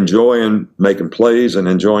 enjoying making plays and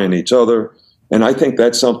enjoying each other. And I think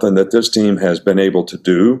that's something that this team has been able to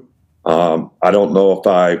do. I don't know if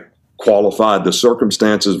I qualified the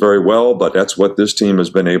circumstances very well, but that's what this team has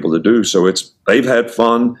been able to do. So they've had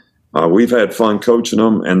fun. We've had fun coaching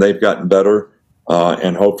them, and they've gotten better.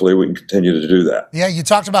 And hopefully we can continue to do that. Yeah, you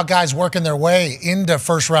talked about guys working their way into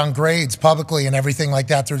first-round grades publicly and everything like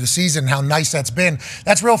that through the season, how nice that's been.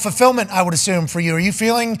 That's real fulfillment, I would assume, for you. Are you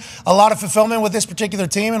feeling a lot of fulfillment with this particular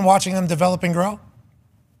team and watching them develop and grow?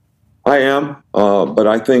 I am, but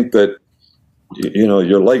I think that,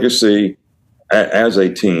 your legacy as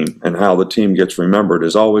a team and how the team gets remembered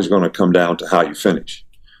is always going to come down to how you finish.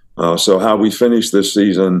 So how we finish this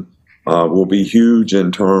season will be huge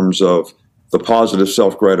in terms of the positive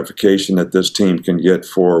self-gratification that this team can get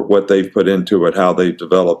for what they've put into it, how they've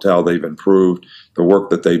developed, how they've improved, the work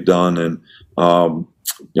that they've done. And,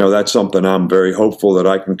 that's something I'm very hopeful that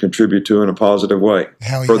I can contribute to in a positive way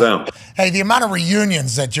for them. Hey, the amount of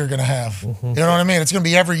reunions that you're going to have, you know what I mean? It's going to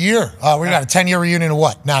be every year. We got a 10-year reunion of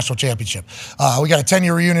what? National championship. We got a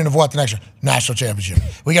 10-year reunion of what the next year? National championship.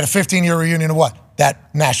 We got a 15-year reunion of what?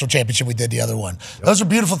 That national championship we did the other one. Yep. Those are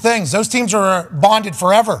beautiful things. Those teams are bonded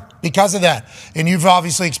forever because of that. And you've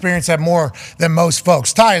obviously experienced that more than most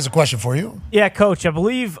folks. Ty has a question for you. Yeah, Coach, I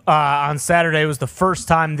believe on Saturday was the first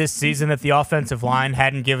time this season that the offensive line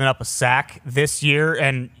hadn't given up a sack this year.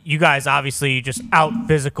 And you guys obviously just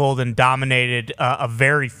out-physicaled and dominated a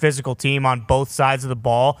very physical team on both sides of the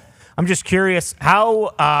ball. I'm just curious,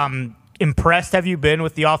 how impressed have you been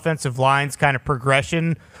with the offensive line's kind of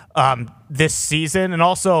progression this season? And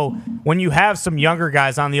also, when you have some younger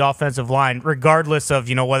guys on the offensive line, regardless of,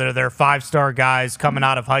 whether they're five-star guys coming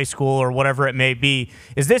out of high school or whatever it may be,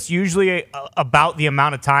 is this usually about the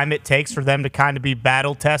amount of time it takes for them to kind of be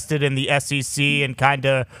battle-tested in the SEC and kind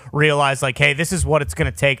of realize, like, hey, this is what it's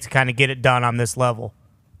going to take to kind of get it done on this level?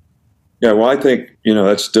 Yeah, well, I think,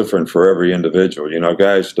 that's different for every individual.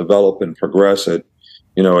 Guys develop and progress at,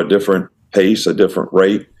 a different pace, a different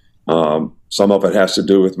rate. Some of it has to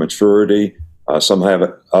do with maturity. Some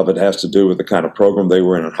of it has to do with the kind of program they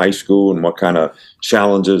were in high school and what kind of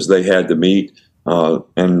challenges they had to meet.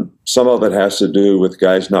 And some of it has to do with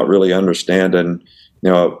guys not really understanding,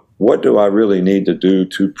 what do I really need to do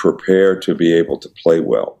to prepare to be able to play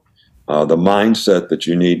well? The mindset that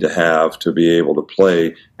you need to have to be able to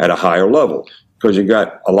play at a higher level. Because you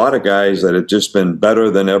got a lot of guys that have just been better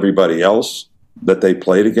than everybody else that they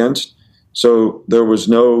played against. So there was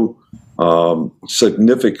no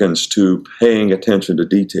significance to paying attention to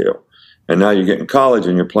detail. And now you get in college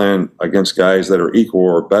and you're playing against guys that are equal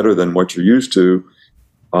or better than what you're used to.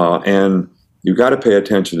 And you got to pay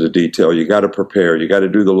attention to detail. You got to prepare. You got to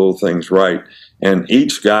do the little things right. And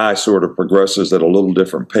each guy sort of progresses at a little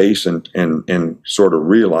different pace and sort of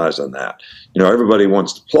realizing that. Everybody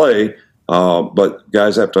wants to play, but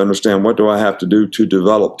guys have to understand, what do I have to do to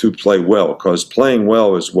develop to play well? Because playing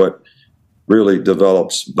well is what really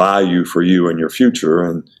develops value for you in your future,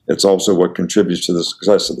 and it's also what contributes to the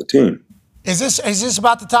success of the team. Is this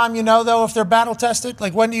about the time though, if they're battle tested?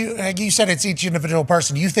 Like, when do you, like you said, it's each individual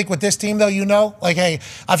person. Do you think with this team though, like, hey,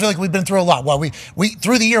 I feel like we've been through a lot. Well, we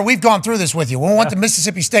through the year, we've gone through this with you. When we went to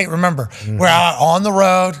Mississippi State, remember, we're on the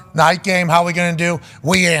road, night game, how are we going to do?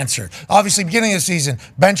 We answered. Obviously, beginning of the season,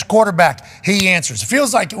 bench quarterback, he answers. It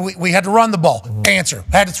feels like we had to run the ball, answer.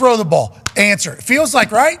 Had to throw the ball, answer. It feels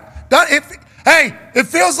like, right? It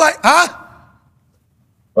feels like, huh?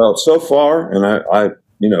 Well, so far, and I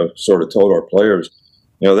sort of told our players,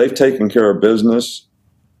 they've taken care of business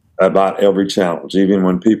about every challenge, even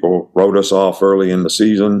when people wrote us off early in the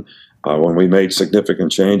season, when we made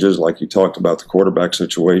significant changes, like you talked about the quarterback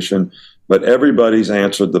situation. But everybody's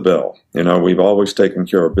answered the bell. We've always taken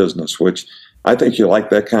care of business, which I think you like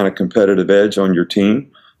that kind of competitive edge on your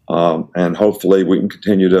team. And hopefully we can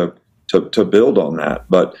continue to build on that.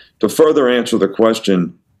 But to further answer the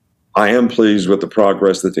question, I am pleased with the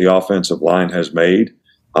progress that the offensive line has made.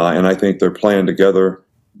 And I think they're playing together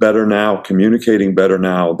better now, communicating better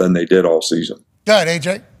now than they did all season. Go ahead,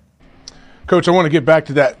 AJ. Coach, I want to get back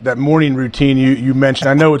to that morning routine you mentioned.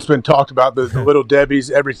 I know it's been talked about, the Little Debbie's,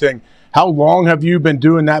 everything. How long have you been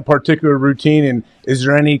doing that particular routine, and is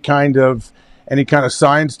there any kind of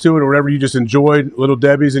science to it, or whatever, you just enjoyed Little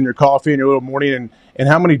Debbie's in your coffee and your little morning? And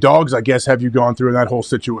how many dogs, I guess, have you gone through in that whole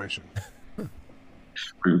situation?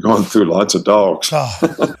 We've gone through lots of dogs.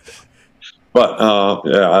 Oh. But,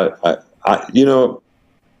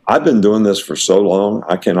 I've been doing this for so long,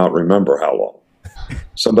 I cannot remember how long.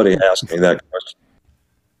 Somebody asked me that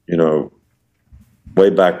question, way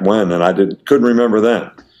back when, and I couldn't remember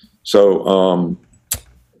then. So,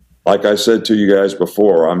 like I said to you guys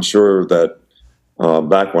before, I'm sure that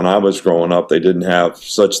back when I was growing up, they didn't have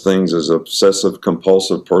such things as obsessive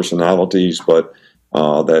compulsive personalities, but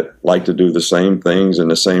that like to do the same things in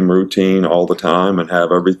the same routine all the time and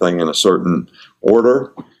have everything in a certain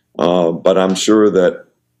order. But I'm sure that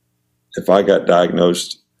if I got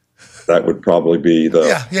diagnosed, that would probably be the...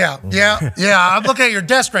 Yeah. I'm looking at your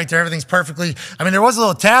desk right there. Everything's perfectly... I mean, there was a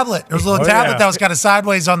little tablet. There was a little tablet that was kind of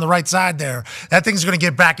sideways on the right side there. That thing's going to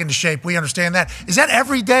get back into shape. We understand that. Is that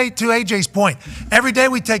every day, to AJ's point? Every day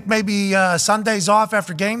we take maybe Sundays off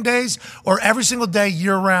after game days, or every single day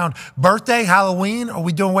year-round? Birthday, Halloween, are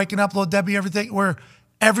we doing waking up, Little Debbie, everything? We're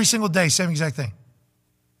every single day, same exact thing.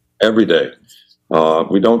 Every day.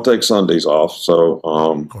 We don't take Sundays off, so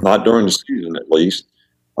not during the season at least.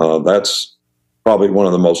 That's probably one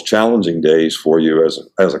of the most challenging days for you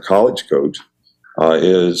as a college coach.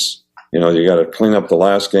 Is you got to clean up the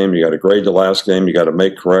last game, you got to grade the last game, you got to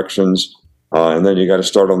make corrections, and then you got to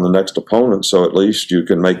start on the next opponent. So at least you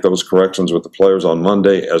can make those corrections with the players on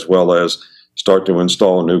Monday, as well as start to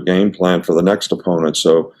install a new game plan for the next opponent.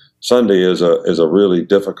 So Sunday is a really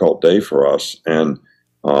difficult day for us, and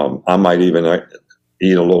I might even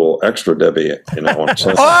eat a little extra Debbie, on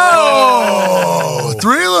Sunday. Oh,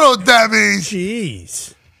 3 Little Debbies.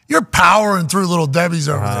 Jeez. You're powering through Little Debbies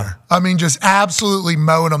over there. I mean, just absolutely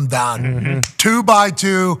mowing them down. 2 by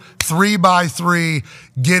 2, 3 by 3,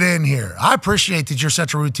 get in here. I appreciate that you're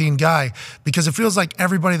such a routine guy, because it feels like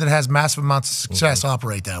everybody that has massive amounts of success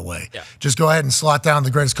operate that way. Yeah. Just go ahead and slot down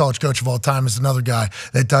the greatest college coach of all time is another guy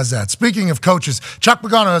that does that. Speaking of coaches, Chuck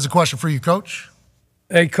Pagano has a question for you, Coach.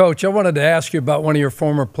 Hey, Coach, I wanted to ask you about one of your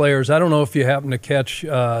former players. I don't know if you happen to catch,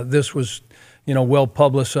 this was, well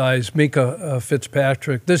publicized, Minkah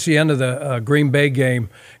Fitzpatrick. This is the end of the Green Bay game.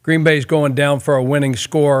 Green Bay's going down for a winning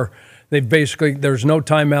score. There's no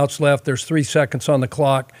timeouts left. There's 3 seconds on the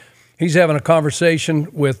clock. He's having a conversation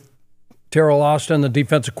with Terrell Austin, the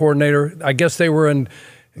defensive coordinator. I guess they were in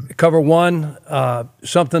cover 1,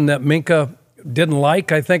 something that Minkah didn't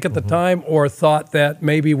like, I think, at the time, or thought that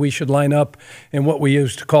maybe we should line up in what we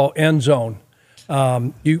used to call end zone.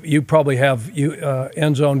 You probably have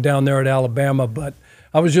end zone down there at Alabama, but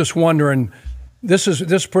I was just wondering, This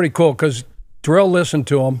is pretty cool because Terrell listened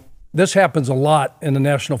to him. This happens a lot in the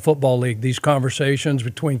National Football League, these conversations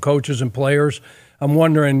between coaches and players. I'm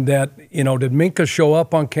wondering that, did Minkah show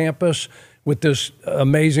up on campus with this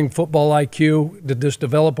amazing football IQ? Did this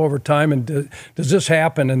develop over time? And does this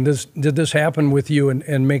happen? And did this happen with you and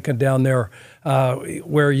Minkah down there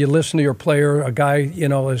where you listen to your player, a guy,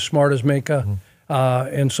 as smart as Minkah,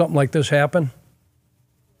 and something like this happen?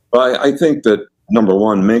 Well, I think that, number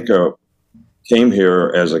one, Minkah came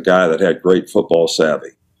here as a guy that had great football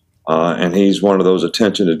savvy. And he's one of those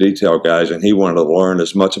attention to detail guys, and he wanted to learn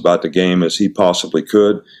as much about the game as he possibly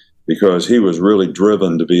could because he was really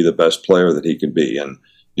driven to be the best player that he could be. And,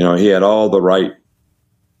 he had all the right,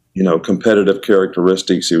 competitive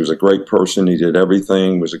characteristics. He was a great person. He did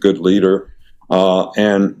everything, was a good leader.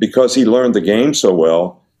 And because he learned the game so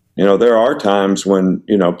well, there are times when,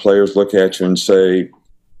 players look at you and say,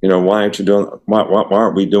 why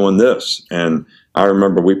aren't we doing this? And I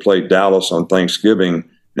remember we played Dallas on Thanksgiving,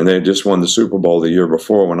 and they had just won the Super Bowl the year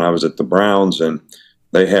before when I was at the Browns, and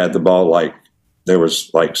they had the ball there was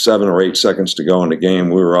 7 or 8 seconds to go in the game.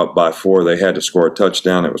 We were up by 4. They had to score a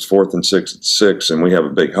touchdown. It was 4th and 6, and we have a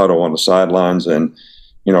big huddle on the sidelines. And,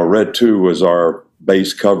 Red 2 was our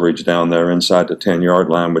base coverage down there inside the 10-yard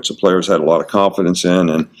line, which the players had a lot of confidence in.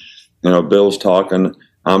 And, Bill's talking,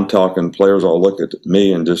 I'm talking, players all look at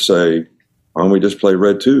me and just say, why don't we just play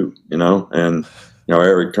Red 2, And,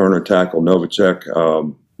 Eric Turner tackled Novacek,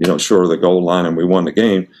 short of the goal line, and we won the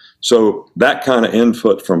game. So that kind of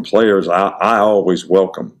input from players, I always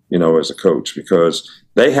welcome, as a coach, because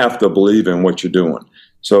they have to believe in what you're doing.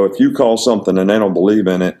 So if you call something and they don't believe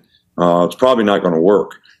in it, it's probably not going to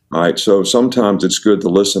work. All right. So sometimes it's good to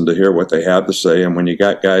listen to hear what they have to say. And when you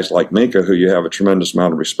got guys like Minkah, who you have a tremendous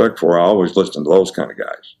amount of respect for, I always listen to those kind of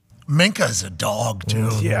guys. Minkah is a dog,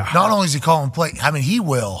 dude. Yeah. Not only is he calling play, he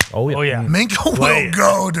will. Oh, yeah. Minkah will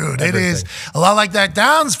go, dude. Everything. It is a lot like that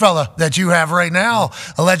Downs fella that you have right now.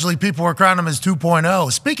 Allegedly, people were crowning him as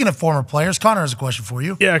 2.0. Speaking of former players, Connor has a question for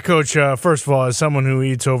you. Yeah, Coach. First of all, as someone who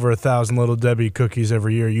eats over 1,000 Little Debbie cookies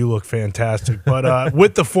every year, you look fantastic. But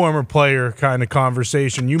with the former player kind of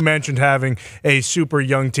conversation, you mentioned having a super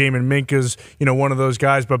young team, and Minkah's, one of those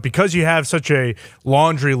guys. But because you have such a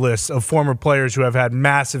laundry list of former players who have had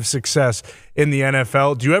massive success in the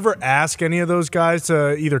NFL, do you ever ask any of those guys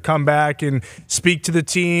to either come back and speak to the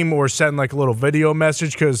team or send a little video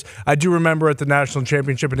message? Because I do remember at the national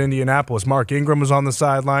championship in Indianapolis, Mark Ingram was on the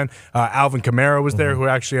sideline. Alvin Kamara was there, who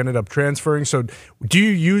actually ended up transferring. So do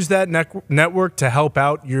you use that network to help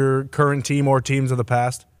out your current team or teams of the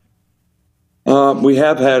past? We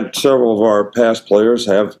have had several of our past players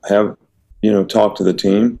have talked to the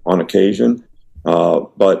team on occasion.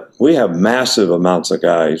 But we have massive amounts of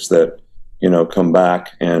guys that, come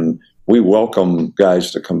back, and we welcome guys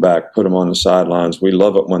to come back, put them on the sidelines. We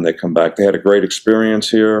love it when they come back. They had a great experience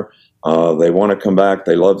here. They want to come back.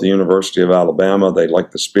 They love the University of Alabama. They like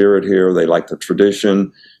the spirit here. They like the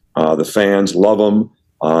tradition. The fans love them,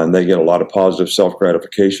 and they get a lot of positive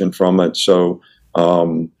self-gratification from it. So,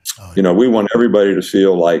 we want everybody to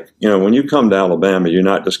feel like, when you come to Alabama, you're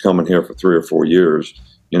not just coming here for 3 or 4 years.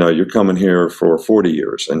 You're coming here for 40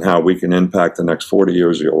 years, and how we can impact the next 40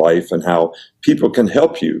 years of your life and how people can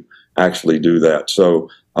help you actually do that. So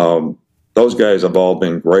those guys have all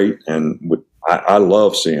been great, and I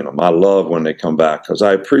love seeing them. I love when they come back because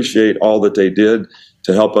I appreciate all that they did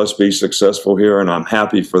to help us be successful here, and I'm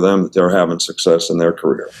happy for them that they're having success in their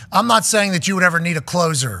career. I'm not saying that you would ever need a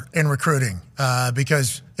closer in recruiting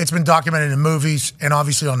because it's been documented in movies and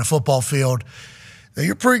obviously on the football field.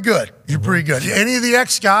 You're pretty good. You're pretty good. Any of the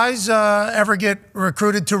ex-guys ever get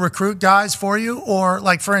recruited to recruit guys for you? Or,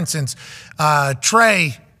 for instance,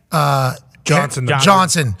 Trey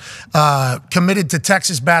Johnson committed to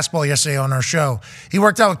Texas basketball yesterday on our show. He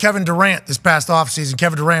worked out with Kevin Durant this past offseason.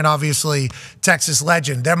 Kevin Durant, obviously, Texas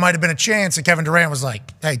legend. There might have been a chance that Kevin Durant was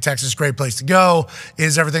like, hey, Texas is a great place to go.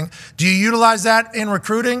 Is everything. Do you utilize that in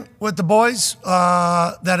recruiting with the boys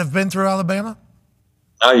that have been through Alabama?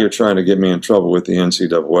 Now you're trying to get me in trouble with the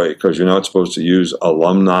NCAA because you're not supposed to use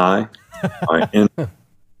alumni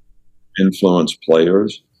influence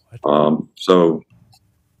players. So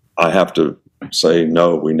I have to say,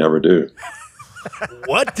 no, we never do.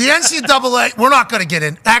 What? The NCAA, we're not going to get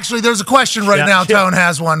in. Actually, there's a question right now. Tone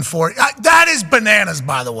has one for you. That is bananas,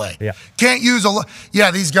 by the way. Yeah. Can't use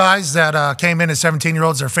these guys that came in as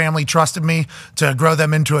 17-year-olds, their family trusted me to grow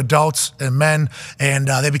them into adults and men, and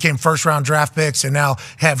they became first-round draft picks and now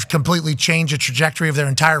have completely changed the trajectory of their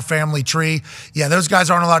entire family tree. Yeah, those guys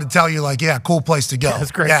aren't allowed to tell you, cool place to go. Yeah,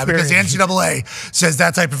 that's great. Yeah, because the NCAA says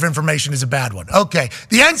that type of information is a bad one. Okay.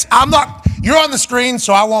 You're on the screen,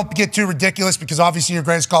 so I won't get too ridiculous because because obviously you're the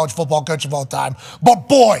greatest college football coach of all time. But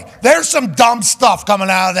boy, there's some dumb stuff coming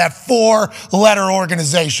out of that 4-letter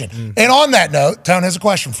organization. And on that note, Tone has a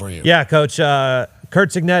question for you. Yeah, Coach.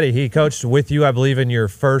 Kurt Cignetti, he coached with you, I believe, in your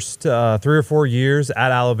first 3 or 4 years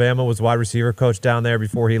at Alabama, was wide receiver coach down there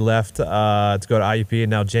before he left to go to IUP, and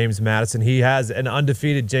now James Madison. He has an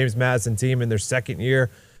undefeated James Madison team in their second year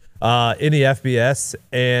in the FBS,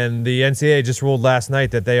 and the NCAA just ruled last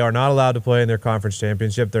night that they are not allowed to play in their conference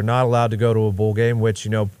championship. They're not allowed to go to a bowl game, which,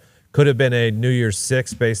 could have been a New Year's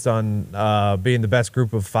Six based on being the best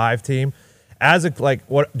group of 5 team.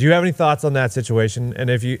 What do you have any thoughts on that situation?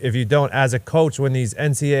 And if you don't, as a coach, when these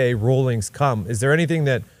NCAA rulings come, is there anything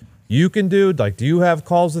that you can do? Like, do you have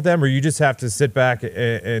calls with them, or you just have to sit back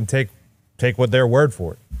and take what their word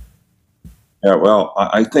for it? Yeah, well,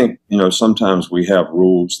 I think, sometimes we have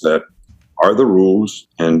rules that are the rules,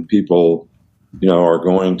 and people, are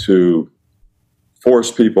going to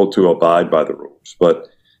force people to abide by the rules. But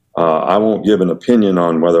I won't give an opinion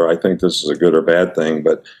on whether I think this is a good or bad thing,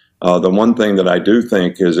 but the one thing that I do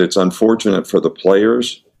think is it's unfortunate for the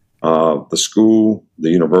players, the school,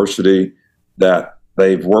 the university, that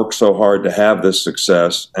they've worked so hard to have this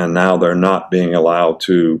success, and now they're not being allowed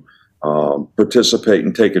to participate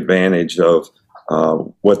and take advantage of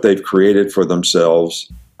what they've created for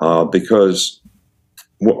themselves, because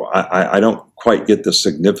I don't quite get the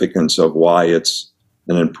significance of why it's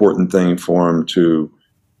an important thing for them to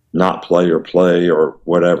not play or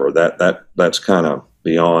whatever. That's kind of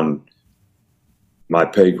beyond my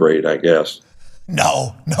pay grade, I guess.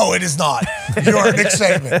 No, it is not. You are Nick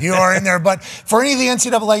Saban. You are in there. But for any of the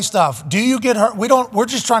NCAA stuff, do you get hurt? We're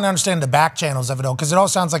just trying to understand the back channels of it all, because it all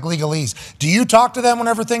sounds like legalese. Do you talk to them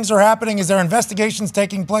whenever things are happening? Is there investigations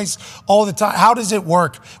taking place all the time? How does it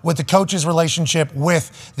work with the coach's relationship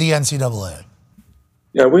with the NCAA?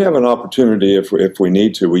 Yeah, we have an opportunity if we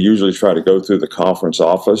need to. We usually try to go through the conference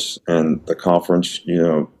office, and the conference,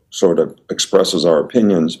 sort of expresses our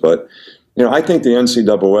opinions. But, I think the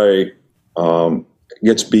NCAA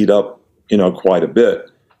gets beat up, quite a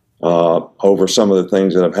bit over some of the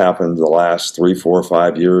things that have happened the last 3, 4,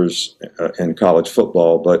 5 years in college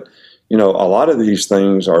football. But, a lot of these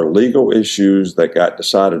things are legal issues that got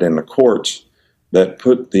decided in the courts that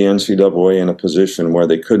put the NCAA in a position where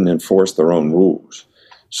they couldn't enforce their own rules.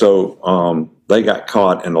 So they got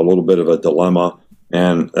caught in a little bit of a dilemma,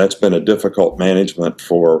 and that's been a difficult management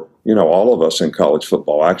for, all of us in college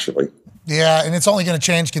football, actually. Yeah, and it's only going to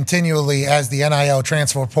change continually as the NIL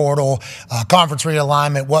transfer portal, conference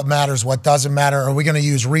realignment, what matters, what doesn't matter. Are we going to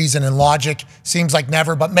use reason and logic? Seems like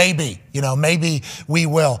never, but maybe, maybe we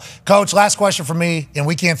will. Coach, last question for me, and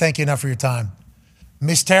we can't thank you enough for your time.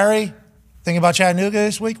 Miss Terry, thinking about Chattanooga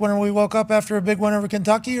this week when we woke up after a big win over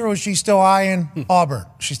Kentucky, or was she still eyeing Auburn?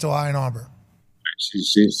 She's still eyeing Auburn.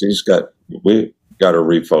 We got her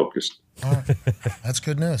refocused. All right. That's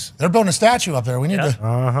good news. They're building a statue up there. We need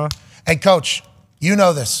to. Hey, Coach, you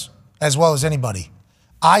know this as well as anybody.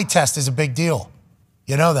 Eye test is a big deal.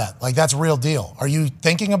 You know that. Like, that's a real deal. Are you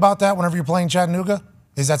thinking about that whenever you're playing Chattanooga?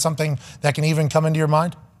 Is that something that can even come into your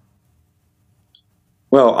mind?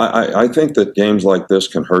 Well, I think that games like this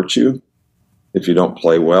can hurt you if you don't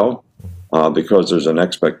play well, because there's an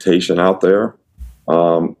expectation out there.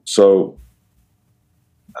 So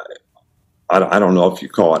I don't know if you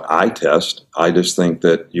call it eye test. I just think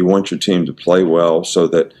that you want your team to play well so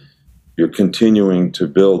that you're continuing to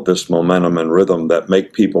build this momentum and rhythm that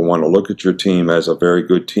make people want to look at your team as a very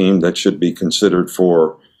good team that should be considered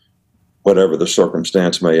for whatever the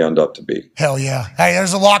circumstance may end up to be. Hell yeah. Hey,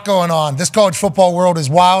 there's a lot going on. This college football world is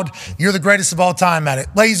wild. You're the greatest of all time at it.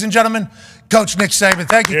 Ladies and gentlemen, Coach Nick Saban.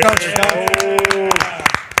 Thank you, Coach.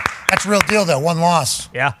 That's a real deal, though. One loss.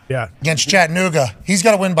 Yeah. Against Chattanooga. He's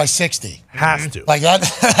got to win by 60. Has to. Like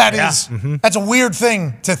that's a weird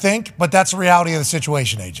thing to think, but that's the reality of the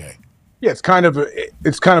situation, AJ. Yeah, it's kind of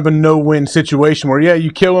a no-win situation where, yeah,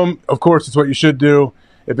 you kill them. Of course, it's what you should do.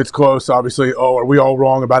 If it's close, obviously, are we all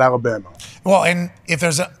wrong about Alabama? Well, and if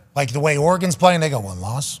there's like the way Oregon's playing, they got one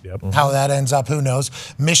loss. Yep. How that ends up, who knows?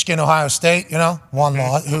 Michigan, Ohio State, one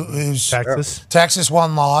loss. Who's Texas,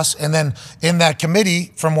 one loss. And then in that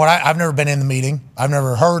committee, from what I've never been in the meeting, I've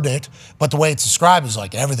never heard it, but the way it's described is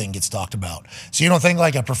like everything gets talked about. So you don't think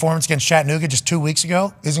like a performance against Chattanooga just 2 weeks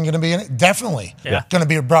ago isn't going to be in it? Definitely going to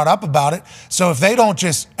be brought up about it. So if they don't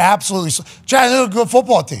just absolutely – Chattanooga's a good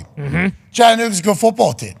football team. Chattanooga's a good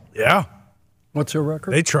football team. Yeah. What's their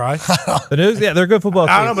record? They try. The news, they're a good football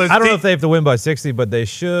team. I don't know if they have to win by 60, but they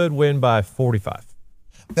should win by 45.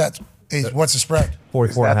 What's the spread?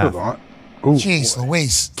 44 and a half. Jeez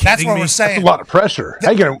Louise. That's what we're saying. That's a lot of pressure.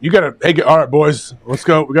 All right, boys, let's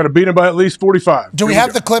go. We got to beat him by at least 45. Do we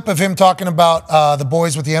have the clip of him talking about the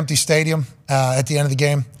boys with the empty stadium at the end of the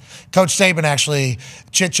game? Coach Saban actually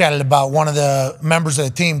chit-chatted about one of the members of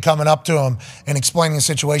the team coming up to him and explaining the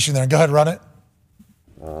situation there. Go ahead, run it.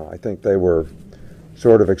 I think they were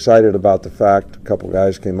sort of excited about the fact. A couple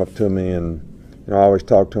guys came up to me, and I always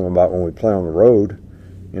talk to them about when we play on the road.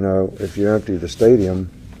 If you empty the stadium,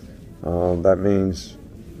 that means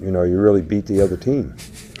you really beat the other team.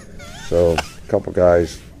 So a couple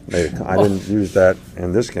guys I didn't use that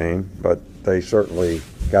in this game, but they certainly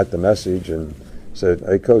got the message and said,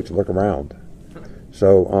 "Hey, coach, look around."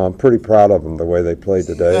 So I'm pretty proud of them the way they played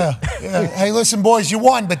today. Yeah. Hey, listen, boys, you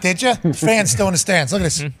won, but did you? Fans still in the stands. Look at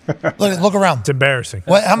this. Look around. It's embarrassing.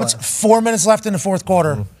 How much? 4 minutes left in the fourth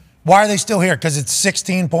quarter. Why are they still here? Because it's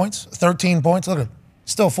 16 points, 13 points. Look at it.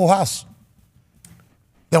 Still full house.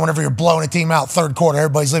 Then whenever you're blowing a team out, third quarter,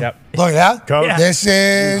 everybody's like, Look at that.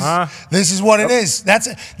 Yeah. This is what it is.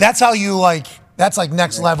 That's how you that's like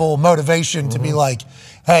next level motivation to be like,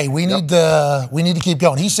 hey, we need to keep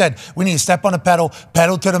going. He said we need to step on the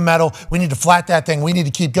pedal to the metal. We need to flat that thing. We need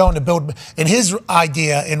to keep going to build. And his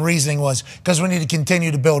idea and reasoning was because we need to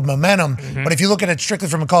continue to build momentum. But if you look at it strictly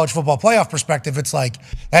from a college football playoff perspective, it's like,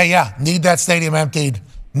 hey, need that stadium emptied.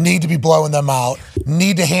 Need to be blowing them out.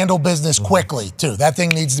 Need to handle business quickly, too. That thing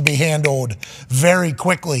needs to be handled very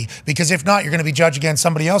quickly because if not, you're going to be judged against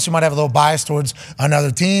somebody else who might have a little bias towards another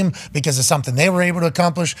team because of something they were able to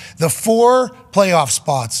accomplish. The 4 playoff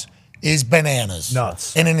spots is bananas.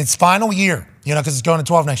 Nuts. And in its final year, because it's going to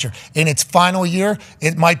 12 next year, in its final year,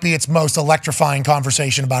 it might be its most electrifying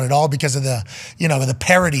conversation about it all because of the, the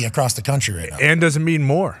parity across the country right now. And does it mean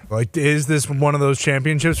more? Like, is this one of those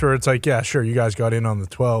championships where it's like, yeah, sure, you guys got in on the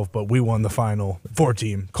 12, but we won the final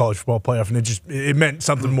 4-team college football playoff, and it meant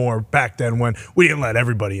something more back then when we didn't let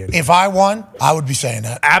everybody in. If I won, I would be saying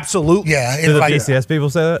that. Absolutely. Yeah. Do the BCS people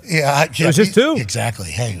say that? Yeah. It was just 2. Exactly.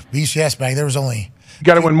 Hey, BCS back there was only. You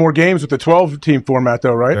got to win more games with the 12-team format,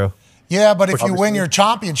 though, right? Yeah, but if you win your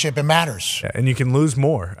championship, it matters. Yeah, and you can lose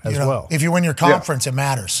more as well. If you win your conference, it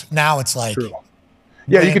matters. Now it's like. True.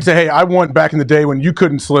 Yeah, you could say, hey, I won back in the day when you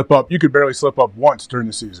couldn't slip up. You could barely slip up once during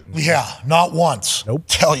the season. Yeah, not once. Nope.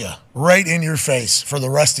 Tell you, right in your face for the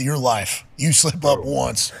rest of your life. You slip up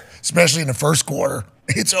once, especially in the first quarter,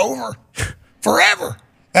 it's over. Forever.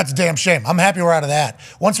 That's a damn shame. I'm happy we're out of that.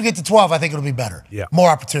 Once we get to 12, I think it'll be better. Yeah. More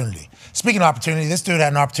opportunity. Speaking of opportunity, this dude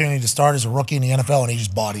had an opportunity to start as a rookie in the NFL, and he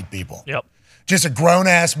just bodied people. Yep. Just a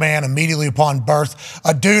grown-ass man immediately upon birth.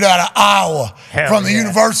 A dude out of Iowa from the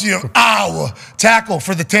University of Iowa. Tackle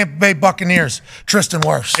for the Tampa Bay Buccaneers, Tristan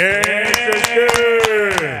Wirfs.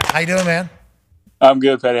 How you doing, man? I'm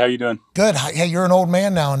good, Patty. How you doing? Good. Hey, you're an old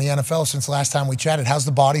man now in the NFL since the last time we chatted. How's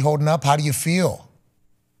the body holding up? How do you feel?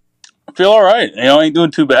 I feel all right. Ain't doing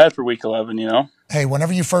too bad for week 11, Hey,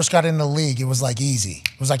 whenever you first got in the league, it was like easy.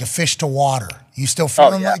 It was like a fish to water. You still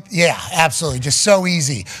feeling like? Yeah, absolutely. Just so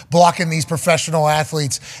easy blocking these professional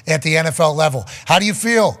athletes at the NFL level. How do you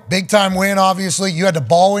feel? Big time win, obviously. You had the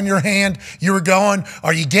ball in your hand. You were going.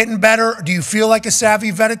 Are you getting better? Do you feel like a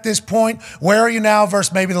savvy vet at this point? Where are you now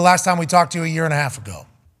versus maybe the last time we talked to you a year and a half ago?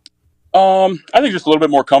 I think just a little bit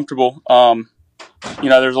more comfortable.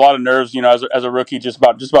 There's a lot of nerves, as a rookie, just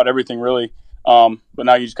about everything really. But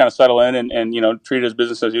now you just kind of settle in and treat it as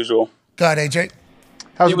business as usual. Go ahead, AJ.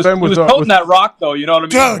 He was toting that rock, though. You know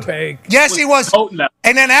what I mean? Dude, yes, he was.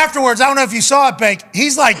 And then afterwards, I don't know if you saw it, Bake.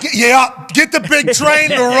 He's like, yeah, get the big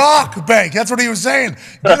train to rock, Bake. That's what he was saying.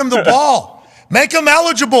 Get him the ball. Make him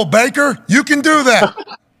eligible, Baker. You can do that.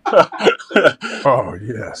 Oh,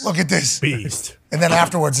 yes. Look at this. Beast. And then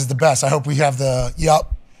afterwards is the best. I hope we have the,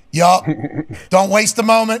 yup. Don't waste the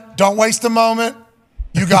moment. Don't waste the moment.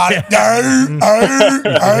 You got it.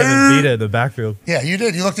 Vita in the backfield. Yeah, you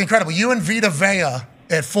did. You looked incredible. You and Vita Vea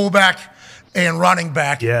at fullback and running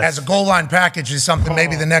back as a goal line package is something,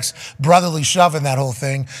 maybe the next brotherly shove in that whole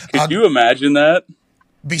thing. Could you imagine that?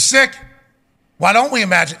 Be sick. Why don't we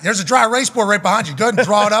imagine? There's a dry erase board right behind you. Go ahead and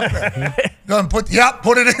draw it up there. Go ahead and put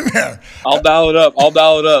it in there. I'll dial it up.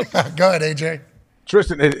 Go ahead, AJ.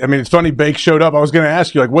 Tristan, I mean, it's funny Bake showed up. I was going to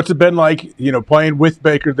ask you, what's it been like, playing with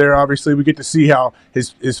Baker there? Obviously, we get to see how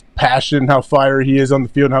his passion, how fiery he is on the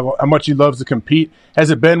field, and how much he loves to compete. Has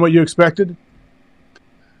it been what you expected?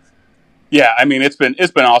 Yeah, I mean, it's been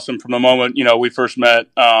awesome from the moment, we first met.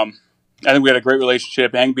 I think we had a great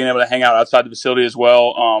relationship, and being able to hang out outside the facility as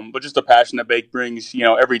well. But just the passion that Bake brings,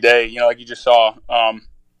 every day, like you just saw,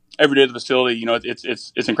 every day at the facility,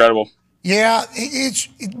 it's incredible. Yeah, it's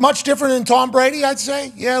much different than Tom Brady, I'd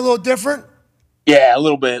say. Yeah, a little different. Yeah, a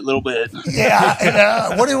little bit. Yeah.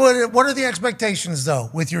 And, what are the expectations though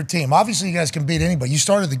with your team? Obviously, you guys can beat anybody. You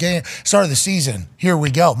started the season. Here we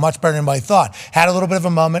go, much better than anybody thought. Had a little bit of a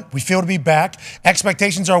moment. We feel to be back.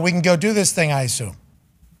 Expectations are we can go do this thing, I assume.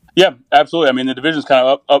 Yeah, absolutely. I mean, the division's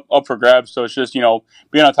kind of up for grabs, so it's just being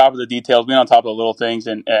on top of the details, being on top of the little things,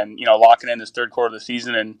 and locking in this third quarter of the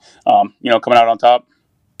season, and coming out on top.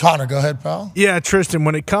 Connor, go ahead, pal. Yeah, Tristan,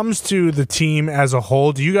 when it comes to the team as a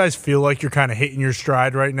whole, do you guys feel like you're kind of hitting your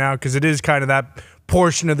stride right now? Because it is kind of that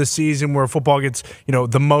portion of the season where football gets,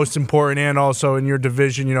 the most important, and also in your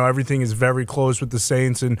division, everything is very close with the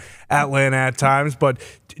Saints and Atlanta at times. But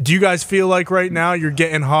do you guys feel like right now you're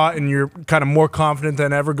getting hot and you're kind of more confident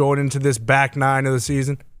than ever going into this back nine of the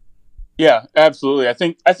season? Yeah, absolutely. I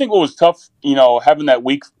think what was tough, having that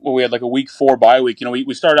week where we had like a week 4 bye week.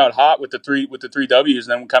 We started out hot with the three W's,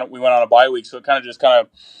 and then we went on a bye week, so it kind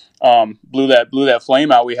of blew that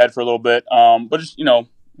flame out we had for a little bit. But just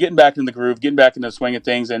getting back in the groove, getting back in the swing of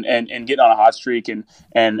things, and getting on a hot streak, and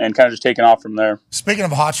kind of just taking off from there. Speaking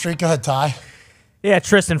of a hot streak, go ahead, Ty. Yeah,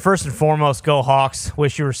 Tristan, first and foremost, go Hawks.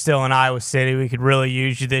 Wish you were still in Iowa City. We could really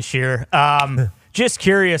use you this year. Just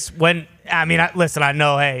curious, listen, I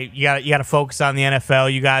know, hey, you got to focus on the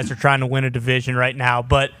NFL. You guys are trying to win a division right now,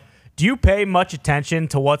 but do you pay much attention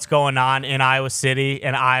to what's going on in Iowa City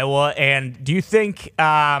and Iowa? And do you think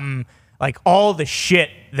all the shit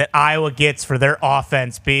that Iowa gets for their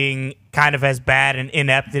offense being kind of as bad and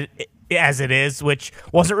inept as it is, which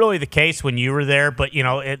wasn't really the case when you were there, but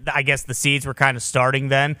I guess the seeds were kind of starting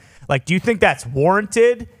then. Do you think that's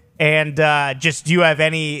warranted? And just do you have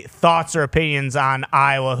any thoughts or opinions on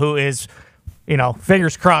Iowa, who is,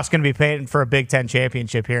 fingers crossed, going to be playing for a Big Ten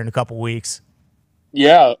championship here in a couple weeks?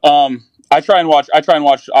 Yeah, I try and watch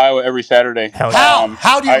Iowa every Saturday.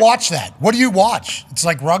 How do you watch that? What do you watch? It's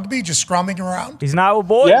like rugby, just scrumming around. He's an Iowa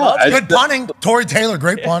boy. Yeah, good punting. Tory Taylor,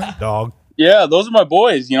 great punting. Dog. Yeah, those are my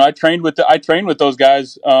boys. I trained with those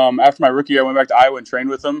guys after my rookie year. I went back to Iowa and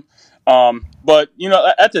trained with them. But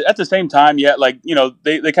at the same time,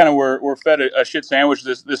 they kind of were fed a shit sandwich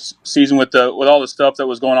this season with all the stuff that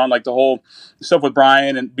was going on, like the whole stuff with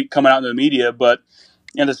Brian and coming out in the media. But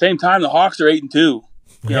at the same time, the Hawks are 8-2.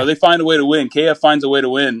 They find a way to win. KF finds a way to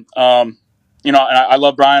win. And I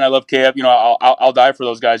love Brian. I love KF. I'll die for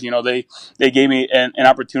those guys. They gave me an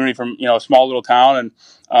opportunity from a small little town, and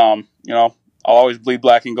I'll always bleed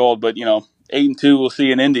black and gold. But 8-2, we'll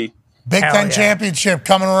see in Indy. Big Ten championship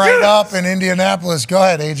coming right up in Indianapolis. Go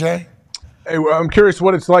ahead, AJ. Hey, well, I'm curious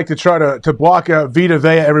what it's like to try to block out Vita Vea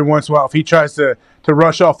every once in a while if he tries to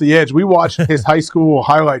rush off the edge. We watched his high school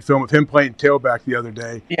highlight film of him playing tailback the other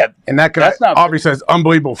day. Yeah, and that guy obviously has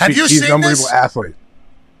unbelievable feet. He's an unbelievable athlete.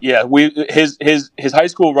 Yeah, his high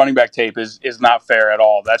school running back tape is not fair at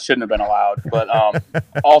all. That shouldn't have been allowed. But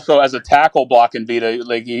also as a tackle blocking Vita,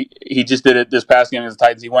 he just did it this past game against the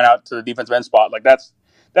Titans. He went out to the defensive end spot.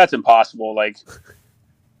 That's impossible.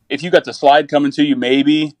 If you got the slide coming to you,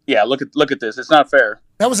 maybe. Yeah, look at this. It's not fair.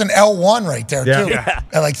 That was an L1 right there, too. Yeah.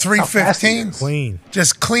 At 3:15. Clean.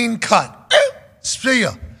 Just clean cut. See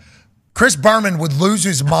ya. Chris Berman would lose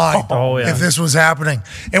his mind if this was happening.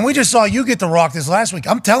 And we just saw you get the rock this last week.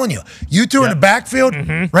 I'm telling you, you two in the backfield,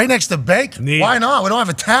 right next to Bake. Why not? We don't have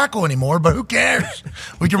a tackle anymore, but who cares?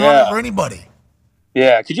 We can run over anybody.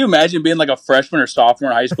 Yeah, could you imagine being a freshman or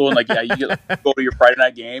sophomore in high school and you go to your Friday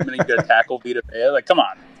night game and then you get a tackle Vita Vea? Come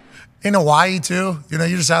on. In Hawaii, too. You're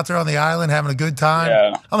just out there on the island having a good time.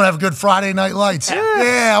 Yeah. I'm going to have a good Friday night lights.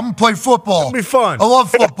 Yeah, I'm going to play football. It'll be fun. I love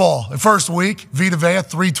football. The first week, Vita Vea,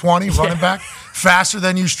 320, running back. Faster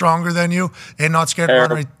than you, stronger than you, and not scared to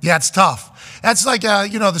run. Yeah, it's tough. That's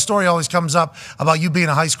the story always comes up about you being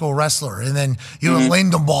a high school wrestler, and then you and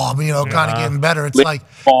Lindenbaum, kind of getting better. It's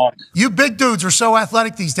you big dudes are so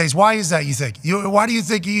athletic these days. Why is that, you think? Why do you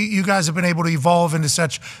think you guys have been able to evolve into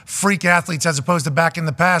such freak athletes as opposed to back in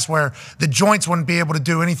the past where the joints wouldn't be able to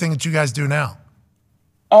do anything that you guys do now?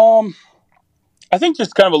 I think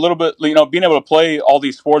just kind of a little bit, being able to play all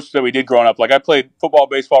these sports that we did growing up. I played football,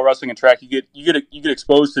 baseball, wrestling, and track. You get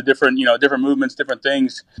exposed to different movements, different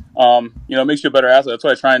things. It makes you a better athlete. That's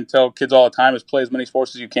what I try and tell kids all the time: is play as many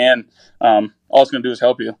sports as you can. All it's going to do is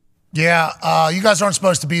help you. Yeah, you guys aren't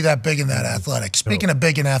supposed to be that big and that athletic. Speaking of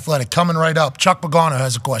big and athletic, coming right up, Chuck Pagano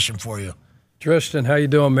has a question for you. Tristan, how you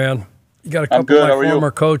doing, man? You got a couple of my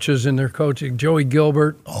former coaches in there coaching. Joey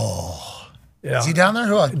Gilbert. Oh. Yeah. Is he down there?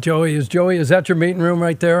 Who? Joey, is that your meeting room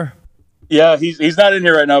right there? Yeah, he's not in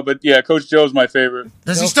here right now, but yeah, Coach Joe's my favorite.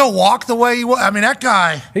 Does he still walk the way he was? I mean, that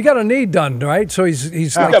guy. He got a knee done, right? So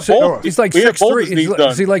he's like 6'3". Is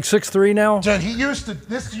he like 6'3" now? Dude, he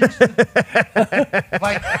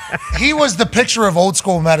was the picture of old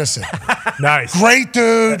school medicine. Nice. Great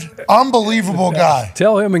dude. Unbelievable guy.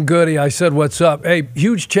 Tell him and Goody I said what's up. Hey,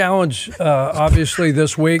 huge challenge, obviously,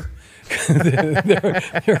 this week.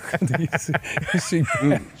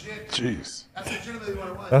 Jeez.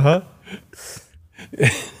 Uh-huh.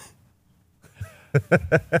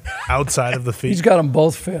 Outside of the feet. He's got them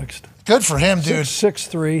both fixed. Good for him, dude.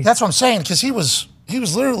 6'3". That's what I'm saying, because he was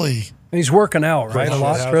literally. He's working out, right? A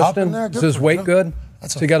lot, Tristan. Is his weight good?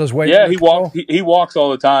 So he got his weight. Yeah, he walks all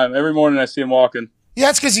the time. Every morning I see him walking. Yeah,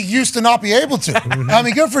 that's because he used to not be able to. I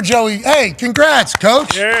mean, good for Joey. Hey, congrats,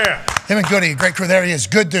 Coach. Yeah. Him and Goody, great crew. There he is.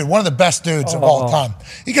 Good dude. One of the best dudes of all time.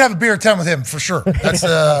 You can have a beer or 10 with him for sure. That's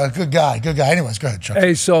a good guy. Good guy. Anyways, go ahead, Chuck.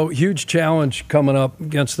 Hey, so huge challenge coming up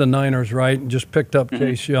against the Niners, right? And just picked up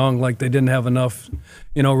Chase Young like they didn't have enough,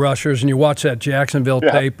 rushers. And you watch that Jacksonville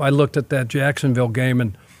tape. I looked at that Jacksonville game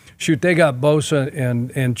and shoot, they got Bosa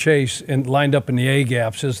and Chase and lined up in the A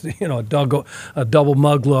gaps as a double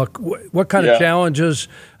mug look. What kind of challenges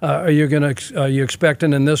are you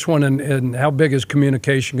expecting in this one, and how big is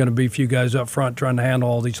communication going to be for you guys up front trying to handle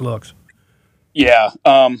all these looks? Yeah,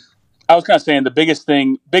 I was kind of saying the biggest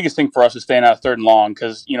thing for us is staying out of third and long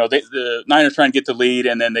because the Niners try and get the lead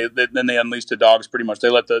and then they unleash the dogs pretty much.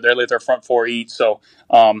 They let their front four eat. So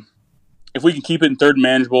if we can keep it in third and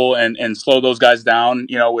manageable and slow those guys down,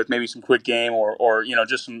 with maybe some quick game or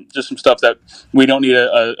just some stuff that we don't need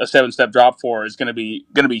a 7-step drop for is going to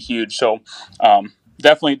be huge. So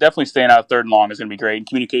definitely staying out of third and long is going to be great. And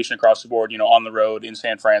communication across the board, on the road in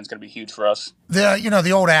San Fran is going to be huge for us.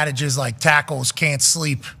 The old adage is like tackles can't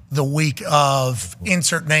sleep the week of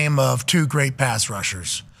insert name of two great pass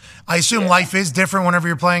rushers. I assume life is different whenever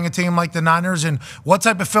you're playing a team like the Niners. And what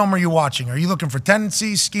type of film are you watching? Are you looking for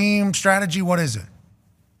tendencies, scheme, strategy? What is it?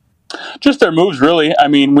 Just their moves, really. I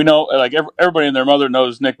mean, we know, like everybody and their mother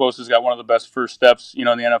knows Nick Bosa's got one of the best first steps, in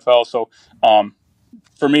the NFL. So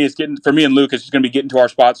for me and Luke, it's just going to be getting to our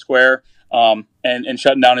spot square and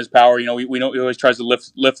shutting down his power. We know he always tries to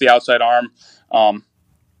lift the outside arm.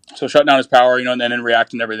 So shutting down his power, and then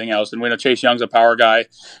reacting to everything else. And we know Chase Young's a power guy.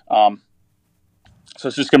 So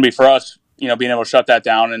it's just going to be for us, being able to shut that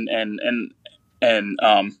down and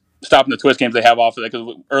stopping the twist games they have off of that.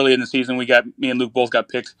 Because early in the season, me and Luke both got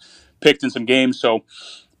picked in some games. So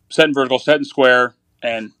setting vertical, setting square,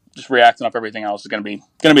 and just reacting off everything else is going to be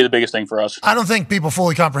the biggest thing for us. I don't think people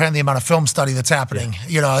fully comprehend the amount of film study that's happening,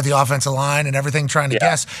 at the offensive line and everything, trying to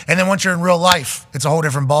guess. And then once you're in real life, it's a whole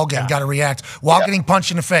different ballgame. Got to react while getting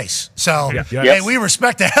punched in the face. So, hey, we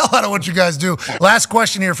respect the hell out of what you guys do. Last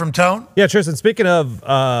question here from Tone. Yeah, Tristan, speaking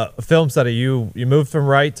of film study, you moved from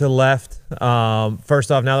right to left.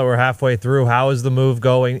 First off, now that we're halfway through, how is the move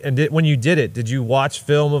going? And when you did it, did you watch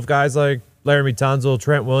film of guys like Laramie Tunsil,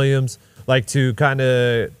 Trent Williams, like to kind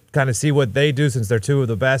of see what they do since they're two of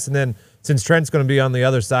the best? And then since Trent's going to be on the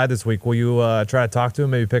other side this week, will you try to talk to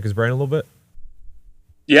him, maybe pick his brain a little bit?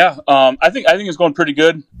 Yeah, I think it's going pretty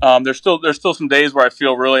good. There's still some days where I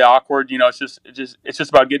feel really awkward. It's just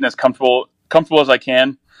about getting as comfortable as I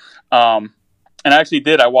can. And I actually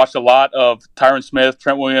did. I watched a lot of Tyron Smith,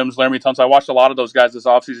 Trent Williams, Laramie Tunsil. I watched a lot of those guys this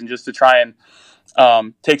offseason just to try and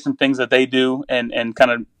take some things that they do and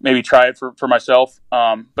kind of maybe try it for myself.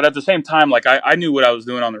 But at the same time, like I knew what I was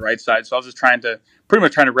doing on the right side. So I was just pretty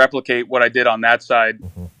much trying to replicate what I did on that side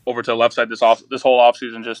over to the left side this whole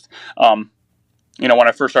offseason. Just, when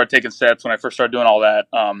I first started taking steps, when I first started doing all that.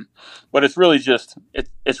 But it's really just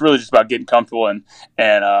about getting comfortable and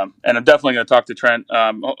I'm definitely going to talk to Trent,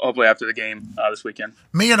 hopefully after the game this weekend.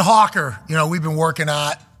 Me and Hawker, we've been working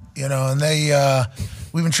at, and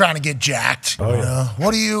we've been trying to get jacked.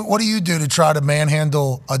 What do you do to try to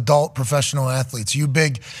manhandle adult professional athletes? You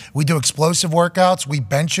big? We do explosive workouts. We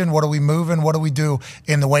benching. What are we moving? What do we do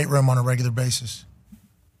in the weight room on a regular basis?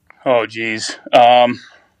 Oh, geez.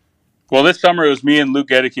 Well, this summer it was me and Luke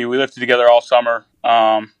Gedeke. We lifted together all summer.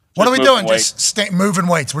 What are we doing? Just moving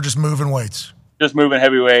weights. We're just moving weights. Just moving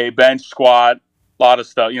heavyweight, bench, squat, a lot of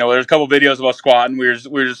stuff. There's a couple videos of us squatting. We're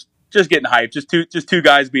just getting hyped. Just two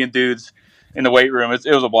guys being dudes in the weight room. It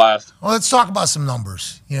was a blast. Well, let's talk about some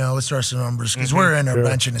numbers. Let's start some numbers because we're in there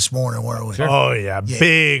benching this morning. Where are we? Oh, yeah.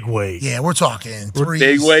 Big weight. Yeah, we're talking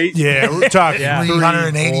big weight. Yeah, we're talking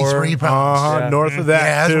 383 pounds. North of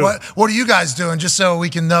that, too. What are you guys doing just so we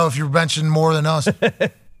can know if you're benching more than us?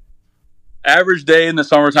 Average day in the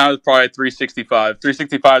summertime is probably 365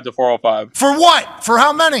 to 405. For what? For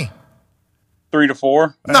how many? 3 to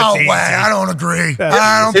 4. No way. I don't agree.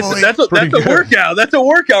 I don't believe that's a workout. That's a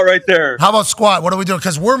workout right there. How about squat? What are we doing?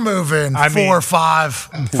 Because we're moving 4, 5,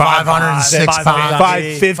 506 pounds,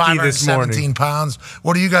 550 this morning. 17 pounds.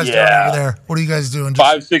 What are you guys doing over there? What are you guys doing?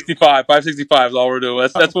 565 is all we're doing.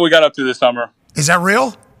 That's what we got up to this summer. Is that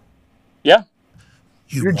real? Yeah.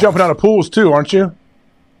 You're jumping out of pools too, aren't you?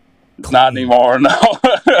 Not anymore. No.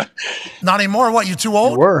 Not anymore. What? You too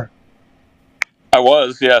old? You were. I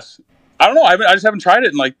was. Yes. I don't know. I just haven't tried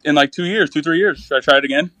it in like 2 years, 2-3 years. Should I try it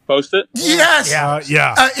again? Post it? Yes.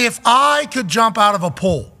 Yeah. If I could jump out of a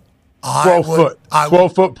pool, 12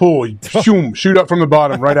 foot pool. Shoot up from the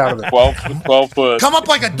bottom, right out of it. 12 foot. Come up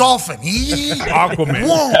like a dolphin. Aquaman.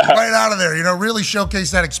 Whoa, right out of there. Really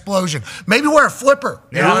showcase that explosion. Maybe wear a flipper.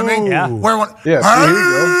 You know what I mean? Yeah. Wear one. Yeah, see, here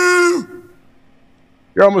you go.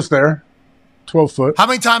 You're almost there. 12 foot. How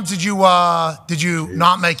many times did you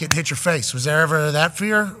not make it hit your face? Was there ever that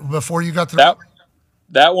fear before you got to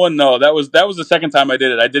that one? No, that was the second time I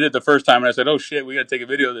did it. I did it the first time and I said, "Oh shit, we got to take a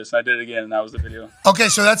video of this." And I did it again, and that was the video. Okay,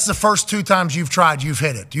 so that's the first 2 times you've tried. You've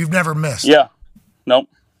hit it. You've never missed. Yeah. Nope.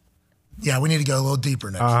 Yeah, we need to go a little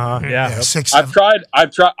deeper next. Yeah. 6, 7.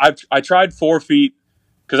 I tried 4 feet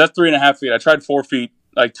because that's 3.5 feet. I tried 4 feet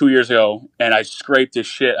like 2 years ago, and I scraped this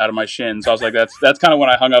shit out of my shin. So I was like, that's kind of when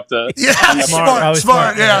I hung up the. Yeah,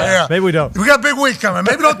 smart. Yeah. Maybe we don't. We got a big week coming.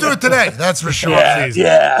 Maybe don't do it today. That's for sure.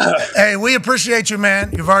 Yeah. Hey, we appreciate you, man.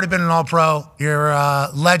 You've already been an All-Pro. You're a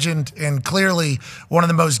legend and clearly one of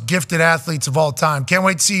the most gifted athletes of all time. Can't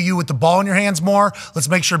wait to see you with the ball in your hands more. Let's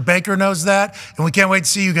make sure Baker knows that. And we can't wait to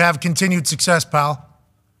see you have continued success, pal.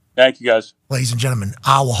 Thank you, guys. Ladies and gentlemen,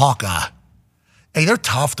 Iowa Hawkeye. Hey, they're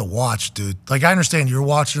tough to watch, dude. Like, I understand you're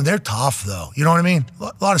watching. They're tough, though. You know what I mean?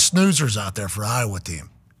 A lot of snoozers out there for the Iowa team.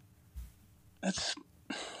 That's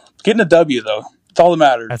getting a W, though. That's all that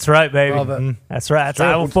matters. That's right, baby. That's right. That's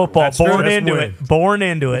Iowa football. Born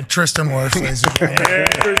into it. Tristan Wirfs, ladies and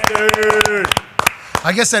gentlemen.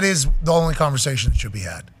 I guess that is the only conversation that should be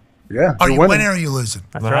had. Yeah. Are you winning or are you losing?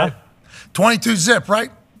 That's right. 22-zip,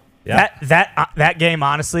 right? Yeah. That game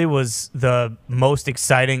honestly was the most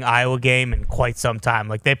exciting Iowa game in quite some time.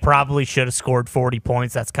 Like, they probably should have scored 40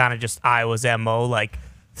 points. That's kind of just Iowa's MO. Like,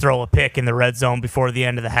 throw a pick in the red zone before the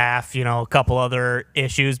end of the half. A couple other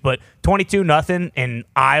issues, but 22-0 in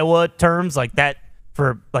Iowa terms, like that.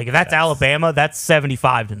 If that's Alabama, that's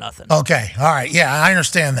 75-0. Okay, all right, yeah, I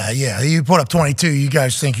understand that. Yeah, you put up 22, you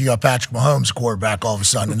guys think you got Patrick Mahomes quarterback all of a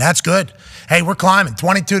sudden, and that's good. Hey, we're climbing.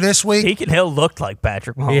 22 this week. Deacon Hill looked like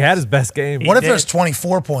Patrick Mahomes. He had his best game. What if there's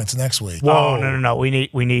 24 points next week? Whoa, no. We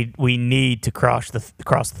need to cross the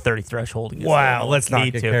 30 threshold. Wow, let's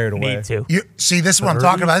not get carried away. Need to. See, this is what I'm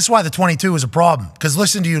talking about. This is why the 22 is a problem. Because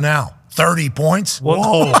listen to you now. 30 points?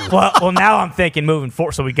 Whoa. well, now I'm thinking moving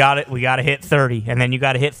forward. So we got it. We got to hit 30, and then you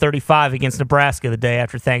got to hit 35 against Nebraska the day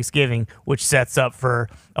after Thanksgiving, which sets up for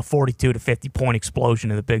a 42 to 50 point explosion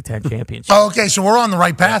in the Big Ten championship. Okay, so we're on the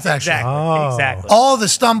right path, actually. Exactly. All the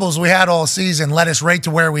stumbles we had all season led us right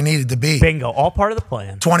to where we needed to be. Bingo. All part of the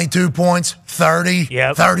plan. 22 points, 30,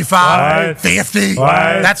 yep. 35, 50.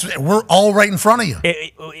 We're all right in front of you.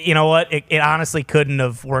 You know what? It honestly couldn't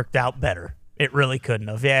have worked out better. It really couldn't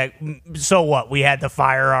have. Yeah. So what? We had to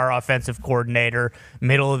fire our offensive coordinator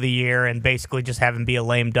middle of the year and basically just have him be a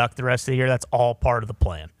lame duck the rest of the year. That's all part of the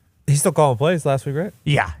plan. He's still calling plays last week, right?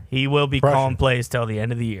 Yeah, he will be calling plays till the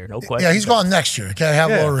end of the year. No question. Yeah, he's going next year. Okay,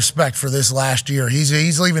 have a little respect for this last year.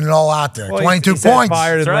 He's leaving it all out there. Well, 22 he said points.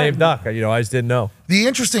 Fired and lame duck. I just didn't know. The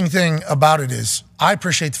interesting thing about it is, I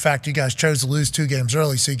appreciate the fact you guys chose to lose 2 games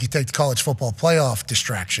early so you could take the college football playoff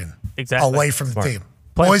distraction away from the team.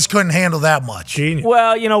 Boys couldn't handle that much. Genius.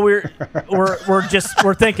 Well,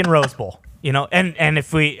 we're thinking Rose Bowl. And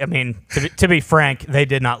if to be frank, they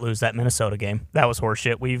did not lose that Minnesota game. That was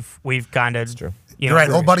horseshit. We've kind of true. You're right.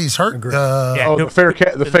 Old buddy's hurt.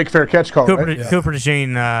 The fake fair catch call. Cooper, right? Cooper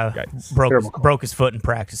DeJean broke his foot in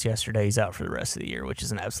practice yesterday. He's out for the rest of the year, which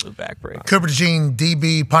is an absolute backbreaker. Cooper DeJean,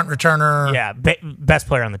 DB, punt returner. Yeah, best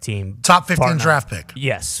player on the team. Top 15 draft pick.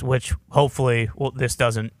 Yes, which hopefully this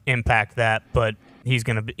doesn't impact that, but he's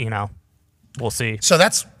going to be, we'll see. So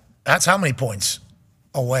that's how many points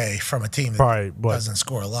away from a team that doesn't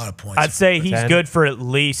score a lot of points. I'd say he's good for at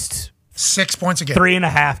least 6 points a game.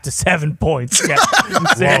 3.5 to 7 points. Yeah.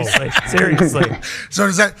 Seriously. So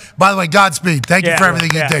does that, by the way, Godspeed. Thank you for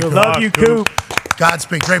everything you did. Love you, Coop.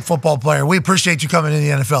 Godspeed. Great football player. We appreciate you coming in the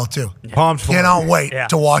NFL, too. Palms full. Cannot wait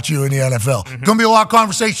to watch you in the NFL. Going to be a lot of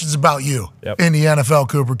conversations about you in the NFL,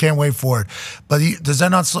 Cooper. Can't wait for it. But does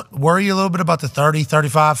that not worry you a little bit about the 30,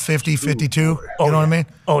 35, 50, 52? You know what I mean?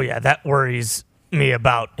 Oh, yeah. That worries me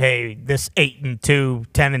about, hey, this 8-2,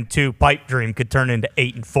 10-2 pipe dream could turn into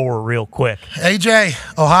 8-4 real quick. AJ,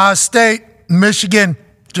 Ohio State, Michigan,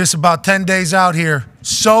 just about 10 days out here.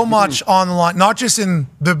 so much on the line, not just in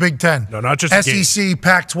the Big Ten. No, not just SEC,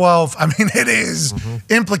 Pac-12. I mean, it is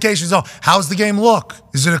implications. Oh, how's the game look?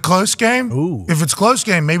 Is it a close game? Ooh. If it's close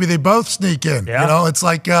game, maybe they both sneak in. You know, it's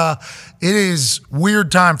like it is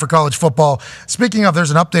weird time for college football. Speaking of,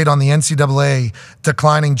 there's an update on the NCAA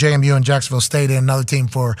declining JMU and Jacksonville State and another team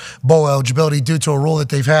for bowl eligibility due to a rule that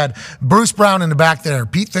they've had. Bruce Brown in the back there.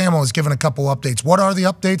 Pete Thamel has given a couple updates. What are the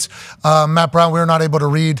updates? Matt Brown, we're not able to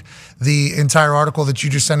read the entire article that you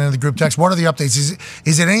just sent into the group text. What are the updates?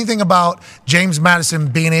 Is it anything about James Madison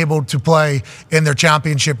being able to play in their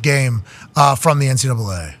championship game from the NCAA?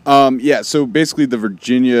 Yeah, so basically the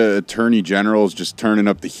Virginia Attorney General is just turning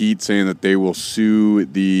up the heat, saying that they will sue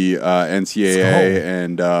the NCAA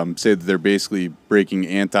and say that they're basically breaking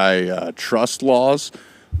antitrust laws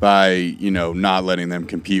by, not letting them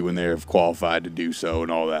compete when they have qualified to do so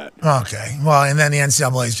and all that. Okay. Well, and then the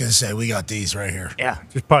NCAA is going to say, we got these right here. Yeah.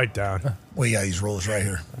 Just pipe down. We got these rules right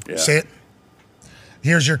here. Yeah. See it?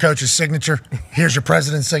 Here's your coach's signature. Here's your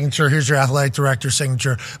president's signature. Here's your athletic director's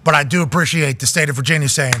signature. But I do appreciate the state of Virginia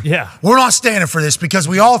saying, we're not standing for this because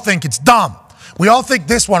we all think it's dumb. We all think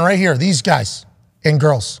this one right here, these guys and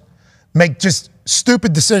girls make just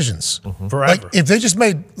stupid decisions. Forever. Like, if they just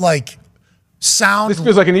made, sound. This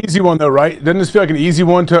feels like an easy one, though, right? Doesn't this feel like an easy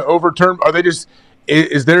one to overturn? Are they just...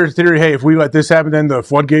 Is there a theory, hey, if we let this happen, then the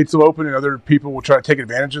floodgates will open and other people will try to take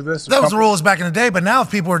advantage of this? That was the rules back in the day, but now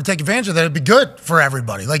if people were to take advantage of that, it'd be good for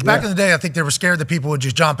everybody. Like back in the day, I think they were scared that people would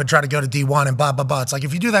just jump and try to go to D1 and blah, blah, blah. It's like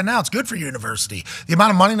if you do that now, it's good for your university. The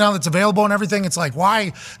amount of money now that's available and everything, it's like,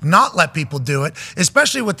 why not let people do it?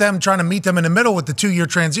 Especially with them trying to meet them in the middle with the 2-year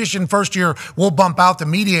transition. First year, we'll bump out the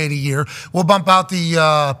mediator year. We'll bump out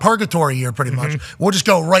the purgatory year pretty much. We'll just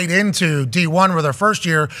go right into D1 with our first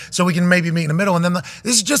year so we can maybe meet in the middle. And then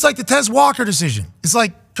this is just like the Tez Walker decision. It's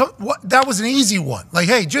like, that was an easy one. Like,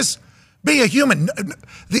 hey, just be a human.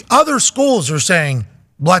 The other schools are saying,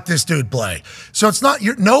 let this dude play. So it's not,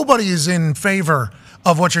 nobody is in favor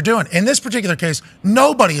of what you're doing. In this particular case,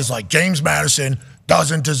 nobody is like, James Madison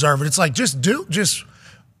doesn't deserve it. It's like, just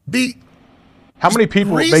be. How many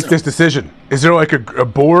people make this decision? Is there like a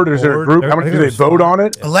board? Is there a group? How many do they vote on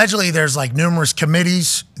it? Allegedly, there's like numerous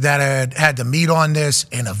committees that had to meet on this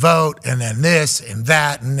and a vote and then this and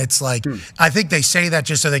that. And it's like, I think they say that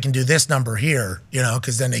just so they can do this number here,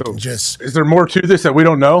 because then they can just. Is there more to this that we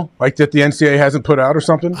don't know? Like that the NCAA hasn't put out or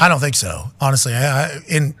something? I don't think so. Honestly,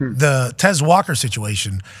 in the Tez Walker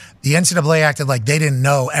situation, the NCAA acted like they didn't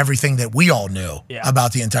know everything that we all knew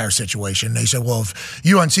about the entire situation. They said, well, if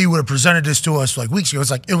UNC would have presented this to us like weeks ago,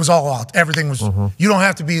 it's like it was all out. Everything was, you don't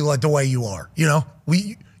have to be like the way you are.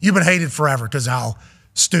 You've been hated forever because of how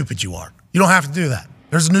stupid you are. You don't have to do that.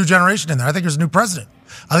 There's a new generation in there. I think there's a new president.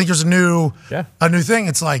 I think there's a new thing.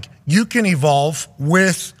 It's like you can evolve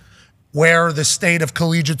with where the state of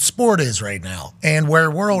collegiate sport is right now and where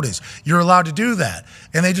the world is. You're allowed to do that.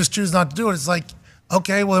 And they just choose not to do it. It's like,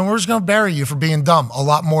 okay, well, then we're just going to bury you for being dumb a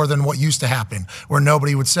lot more than what used to happen where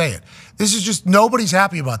nobody would say it. This is just, nobody's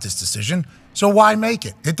happy about this decision, so why make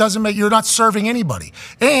it? It doesn't make, you're not serving anybody.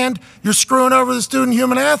 And you're screwing over the student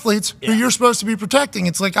human athletes who you're supposed to be protecting.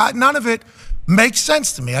 It's like, none of it makes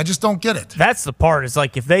sense to me. I just don't get it. That's the part. Is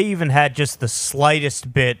like if they even had just the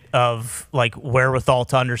slightest bit of like wherewithal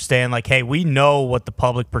to understand, like, hey, we know what the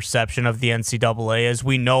public perception of the NCAA is.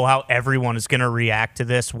 We know how everyone is going to react to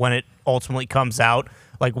this when it ultimately comes out.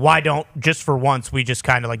 Like, why don't just for once we just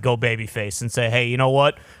kind of like go babyface and say, hey, you know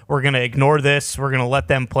what? We're going to ignore this. We're going to let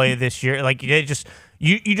them play this year. Like, you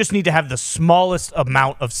just need to have the smallest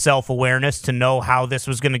amount of self-awareness to know how this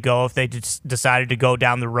was going to go if they just decided to go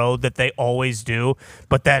down the road that they always do.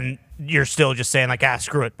 But then you're still just saying, like,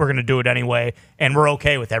 screw it. We're going to do it anyway. And we're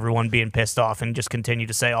okay with everyone being pissed off and just continue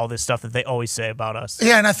to say all this stuff that they always say about us.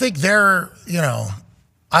 Yeah, and I think they're,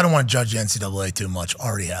 I don't want to judge the NCAA too much.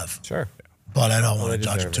 Already have. Sure. But I don't want to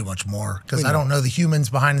judge them too much more because I don't know the humans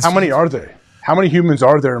behind the scenes. How many are there? How many humans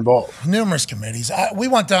are there involved? Numerous committees. We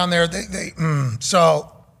went down there.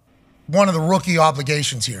 So one of the rookie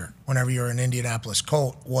obligations here, whenever you're in Indianapolis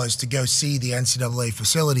Colt, was to go see the NCAA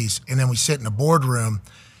facilities. And then we sit in a boardroom,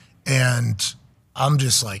 and I'm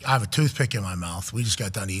just like, I have a toothpick in my mouth. We just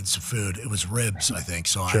got done eating some food. It was ribs, I think,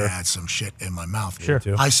 so I had some shit in my mouth. Sure.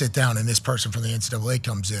 I sit down, and this person from the NCAA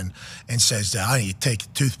comes in and says that I need to take the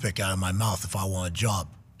toothpick out of my mouth if I want a job.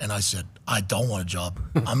 And I said, I don't want a job.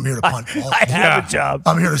 I'm here to punt balls. I have a job.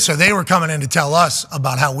 I'm here to. So they were coming in to tell us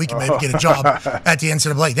about how we can maybe get a job at the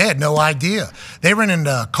NCAA. They had no idea. They ran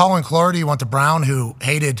into Colin Clardy, who went to Brown, who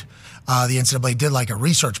hated the NCAA, did like a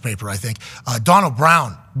research paper, I think. Donald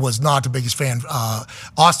Brown was not the biggest fan.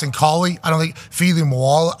 Austin Coley, I don't think. Feely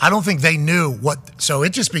Moala, I don't think they knew what. So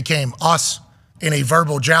it just became us in a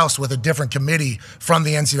verbal joust with a different committee from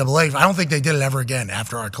the NCAA. I don't think they did it ever again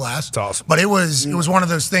after our class. It's awesome. But it was one of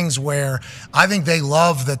those things where I think they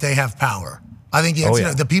love that they have power. I think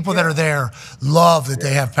the people that are there love that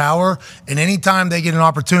they have power, and anytime they get an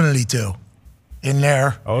opportunity to in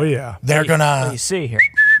there, they're gonna. What do you see here?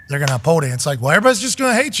 They're gonna pole dance like, well, everybody's just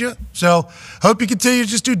gonna hate you. So hope you continue to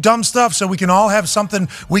just do dumb stuff so we can all have something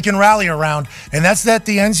we can rally around. And that's that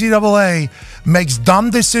the NCAA makes dumb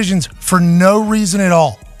decisions for no reason at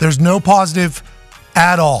all. There's no positive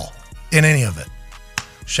at all in any of it.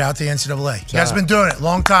 Shout out to the NCAA. You guys have been doing it a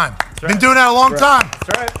long time. Been doing that a long time.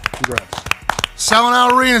 That's right. Congrats. Selling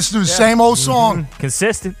out arenas to the same old song.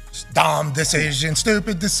 Consistent. Dumb decision,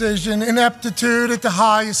 stupid decision, ineptitude at the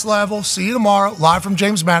highest level. See you tomorrow. Live from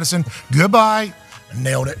James Madison. Goodbye.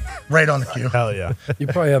 Nailed it. Right on the cue. Hell yeah. You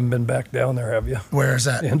probably haven't been back down there, have you? Where is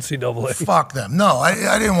that? NCAA. Fuck them. No,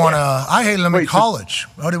 I didn't want to. I hated them in college.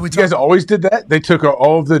 What did we You guys always did that? They took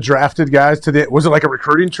all of the drafted guys to the. Was it like a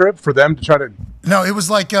recruiting trip for them to try to? No, it was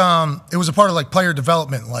like it was a part of like player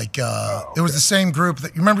development. Like it was the same group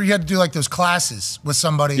that you remember. You had to do like those classes with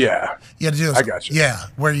somebody. Yeah, you had to do those. I got you. Yeah,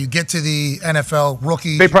 where you get to the NFL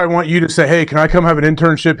rookie. They probably want you to say, "Hey, can I come have an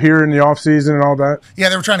internship here in the off season and all that?" Yeah,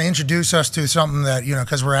 they were trying to introduce us to something that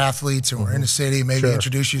because we're athletes and we're in the city. Maybe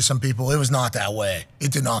introduce you to some people. It was not that way.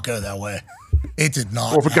 It did not go that way. It did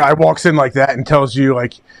not. Well, if a guy walks in like that and tells you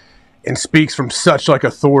and speaks from such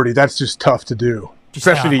authority, that's just tough to do,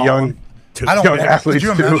 especially to young athletes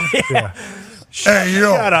too. Yeah. Hey,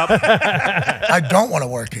 shut up. I don't want to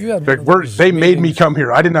work here. They made me come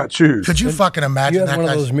here. I did not choose. Could you fucking imagine you had that one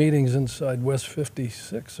of guy's- those meetings inside West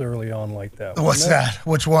 56 early on like that. What's wasn't it? that?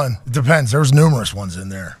 Which one? It depends. There's numerous ones in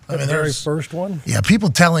there. The very first one? Yeah,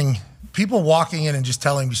 people walking in and just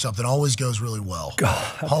telling me something always goes really well.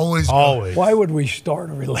 God. Always. Why would we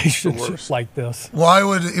start a relationship like this? Why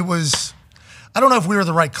would it was? I don't know if we were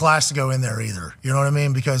the right class to go in there either. You know what I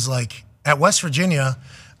mean? Because at West Virginia,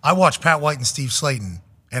 I watched Pat White and Steve Slayton,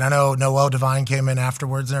 and I know Noel Devine came in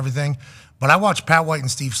afterwards and everything, but I watched Pat White and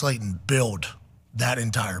Steve Slayton build that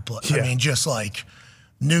entire place. I mean, just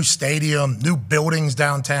new stadium, new buildings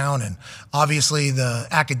downtown, and obviously the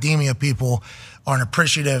academia people aren't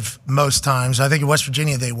appreciative most times. I think in West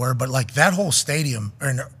Virginia they were, but that whole stadium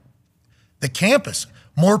and the campus.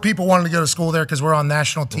 More people wanted to go to school there because we're on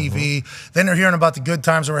national TV. Then they're hearing about the good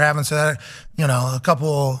times that we're having. So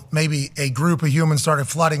that, maybe a group of humans started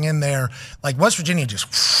flooding in there. West Virginia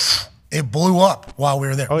it blew up while we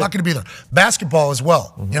were there. Lucky to be there. Basketball as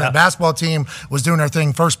well. The basketball team was doing their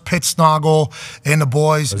thing. First Pitt Snoggle and the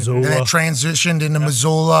boys. Missoula. And then it transitioned into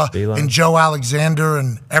Missoula and Joe Alexander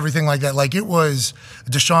and everything like that. It was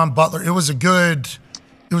Deshaun Butler. It was a good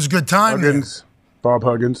time. Huggins. Bob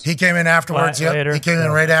Huggins. He came in afterwards. He came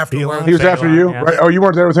in right afterwards. He was after you, right? Oh, you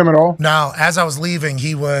weren't there with him at all? No, as I was leaving,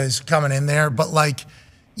 he was coming in there. But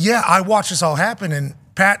I watched this all happen, and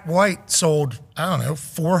Pat White sold,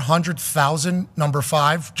 400,000 number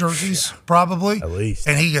 5 jerseys, probably. At least.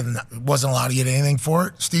 And he wasn't allowed to get anything for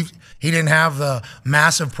it. Steve, he didn't have the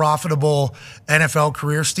massive, profitable NFL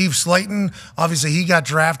career. Steve Slayton, obviously, he got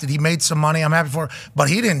drafted. He made some money. I'm happy for it. But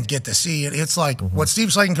he didn't get to see it. It's what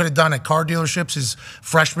Steve Slayton could have done at car dealerships his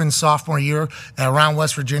freshman, sophomore year around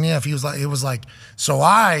West Virginia. So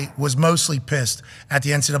I was mostly pissed at the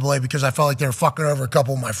NCAA because I felt like they were fucking over a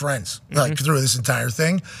couple of my friends through this entire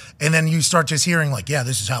thing. And then you start just hearing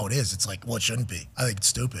this is how it is. It's well, it shouldn't be. I think it's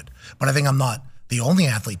stupid. But I think I'm not the only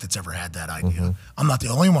athlete that's ever had that idea. I'm not the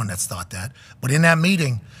only one that's thought that. But in that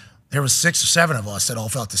meeting, there was 6 or 7 of us that all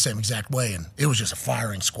felt the same exact way, and it was just a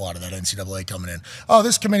firing squad of that NCAA coming in. Oh,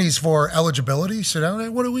 this committee's for eligibility.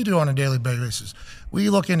 So what do we do on a daily basis? We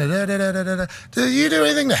look into da-da-da-da-da. Do you do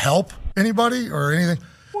anything to help anybody or anything?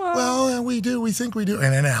 Well, we do. We think we do.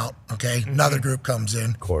 And then out, okay? Another group comes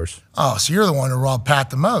in. Of course. Oh, so you're the one who robbed Pat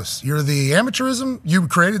the most. You're the amateurism? You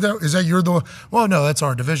created that? Is that you're the one? Well, no, that's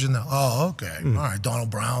our division, though. Oh, okay. All right. Donald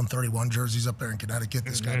Brown, 31 jerseys up there in Connecticut.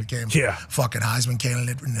 This guy became fucking Heisman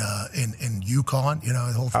candidate in UConn. The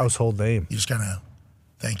whole thing. Household name. You just kind of,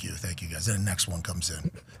 thank you, guys. Then the next one comes in.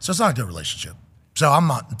 So it's not a good relationship. So I'm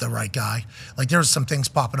not the right guy. There's some things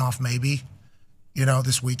popping off maybe,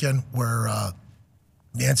 this weekend where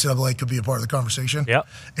the NCAA could be a part of the conversation. Yep.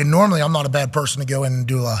 And normally I'm not a bad person to go in and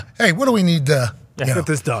do hey, what do we need to get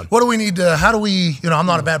this done? What do we need to, how do we, I'm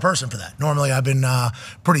not a bad person for that. Normally I've been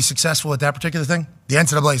pretty successful at that particular thing. The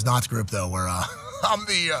NCAA is not the group though where I'm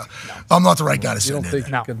not the right guy to send in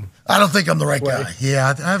there. I don't think I'm the right guy.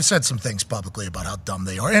 Yeah, I've said some things publicly about how dumb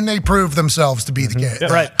they are. And they prove themselves to be the case.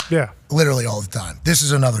 Right. Yeah. Literally all the time. This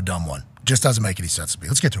is another dumb one. Just doesn't make any sense to me.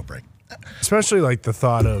 Let's get to a break. Especially the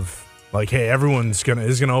thought of hey, everyone's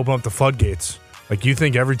is gonna open up the floodgates. Like, you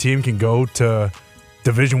think every team can go to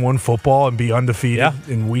Division I football and be undefeated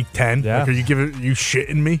in Week 10? Yeah. Like, are you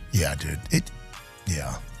shitting me? Yeah, dude.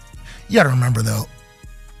 Yeah. You got to remember, though.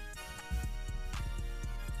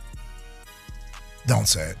 Don't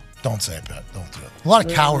say it. Don't say it, Pat. Don't do it. A lot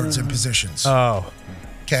of cowards in positions. Oh.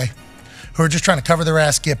 Okay? Who are just trying to cover their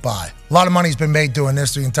ass, get by. A lot of money's been made doing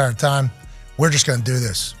this the entire time. We're just going to do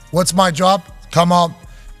this. What's my job? Come up,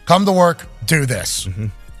 come to work, do this.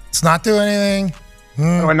 It's not doing anything.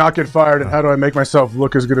 How do I not get fired, and how do I make myself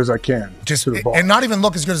look as good as I can? Just and not even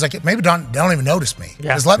look as good as I can. Maybe they don't even notice me.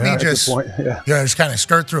 Yeah. Just let me That's a just, point. just kind of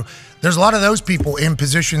skirt through. There's a lot of those people in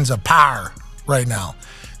positions of power right now.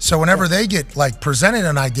 So whenever they get like presented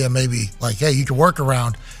an idea, maybe like, hey, you can work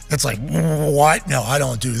around, it's like, what? No, I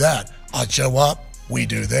don't do that. I show up, we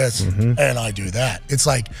do this, and I do that. It's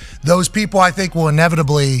like those people I think will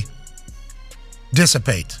inevitably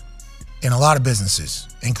dissipate in a lot of businesses,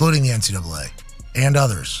 including the NCAA and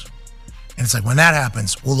others. And it's like when that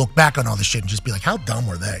happens, we'll look back on all this shit and just be like, how dumb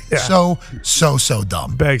were they? Yeah. So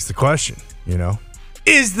dumb. Begs the question,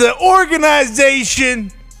 is the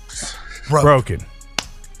organization broken?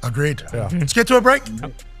 Agreed. Yeah. Let's get to a break.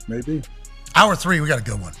 Maybe. Hour 3, we got a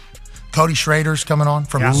good one. Cody Schrader's coming on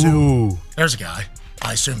from Mizzou. There's a guy.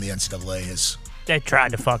 I assume the NCAA is. They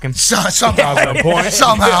tried to fuck him. Somehow.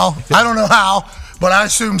 Somehow. I don't know how, but I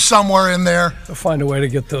assume somewhere in there. They'll find a way to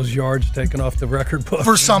get those yards taken off the record book.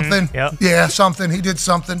 For something. Yeah, something. He did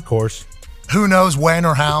something. Of course. Who knows when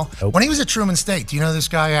or how. Nope. When he was at Truman State, do you know this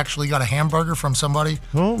guy actually got a hamburger from somebody?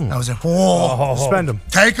 Oh. I was like, whoa. Spend him.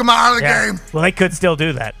 Take him out of the game. Well, they could still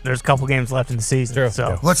do that. There's a couple games left in the season.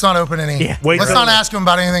 So Let's not open any. Yeah. Let's not ask him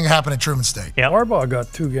about anything that happened at Truman State. Harbaugh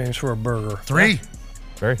got 2 games for a burger. 3.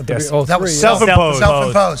 Very. Yes. That was self-imposed.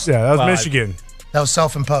 Self-imposed. Yeah, that was Michigan. That was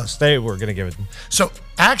self-imposed. They were going to give it. So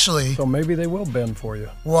actually. So maybe they will bend for you.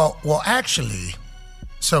 Well, actually,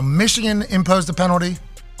 so Michigan imposed a penalty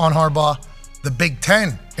on Harbaugh. The Big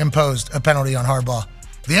Ten imposed a penalty on Harbaugh.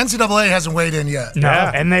 The NCAA hasn't weighed in yet. No,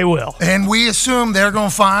 and they will. And we assume they're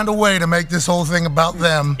going to find a way to make this whole thing about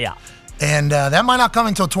them. Yeah. And that might not come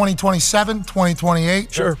until 2027,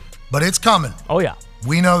 2028. Sure. But it's coming. Oh, yeah.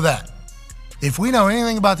 We know that. If we know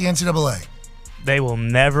anything about the NCAA, they will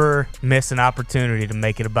never miss an opportunity to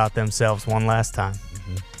make it about themselves one last time.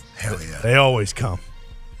 Hell yeah. They always come.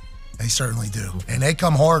 They certainly do. And they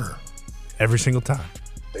come harder. Every single time.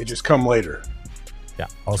 They just come later. Yeah.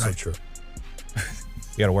 Also true.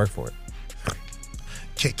 You got to work for it.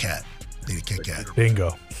 Kit Kat. Need a Kit Kat.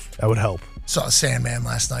 Bingo. That would help. Saw Sandman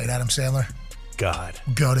last night, Adam Sandler. God.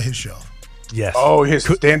 Go to his show. Yes. Oh, his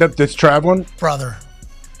stand-up that's traveling? Brother.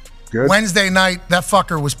 Good. Wednesday night, that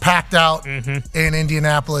fucker was packed out in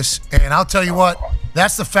Indianapolis. And I'll tell you what,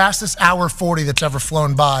 that's the fastest hour 40 that's ever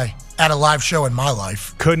flown by at a live show in my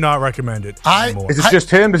life. Could not recommend it anymore. Is it just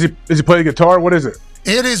him? Does he play the guitar? What is it?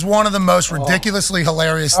 It is one of the most ridiculously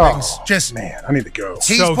hilarious things. Just man, I need to go.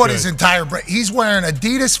 He's So put good. his entire he's wearing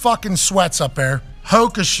Adidas fucking sweats up there,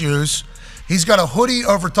 Hoka shoes. He's got a hoodie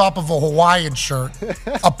over top of a Hawaiian shirt.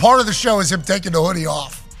 A part of the show is him taking the hoodie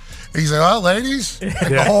off. He's like, "Oh, ladies," like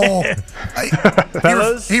the whole.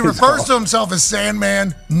 He refers to himself as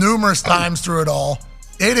Sandman numerous times through it all.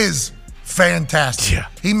 It is fantastic. Yeah.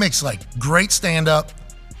 He makes like great stand-up.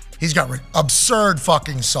 He's got absurd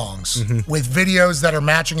fucking songs with videos that are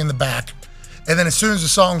matching in the back. And then as soon as the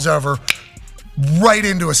song's over, right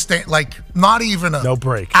into a like not even a no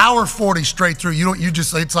break. Hour 40 straight through.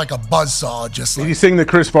 It's like a buzzsaw. Just Did like he sing the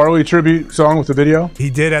Chris Farley tribute song with the video?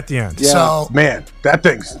 He did at the end. Yeah. So man, that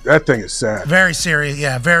thing is sad. very serious,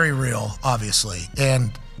 yeah, very real, obviously.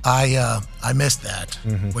 And I missed that,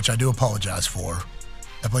 which I do apologize for.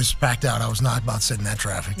 That place was packed out. I was not about to sit in that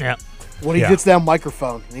traffic. Yeah. When he gets that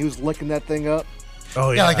microphone and he was licking that thing up.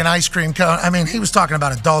 Oh, yeah, like an ice cream cone. I mean, he was talking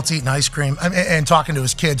about adults eating ice cream and talking to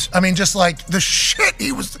his kids. I mean, just like the shit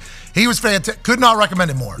he was fantastic. Could not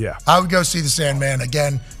recommend it more. Yeah. I would go see the Sandman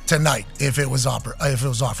again tonight if it was offered.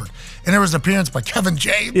 And there was an appearance by Kevin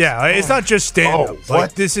James. Yeah, it's not just stand-up.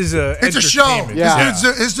 Like, this is It's a show. entertainment.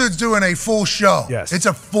 This dude's doing a full show. Yes. It's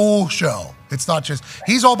a full show. It's not just,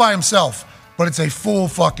 he's all by himself, but it's a full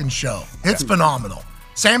fucking show. It's phenomenal.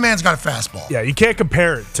 Sandman's got a fastball. Yeah, you can't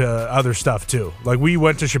compare it to other stuff, too. Like, we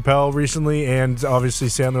went to Chappelle recently and obviously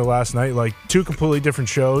Sandler last night. Like, 2 completely different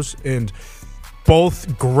shows and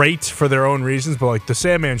both great for their own reasons. But, like, the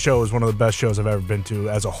Sandman show is one of the best shows I've ever been to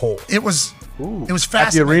as a whole. It was At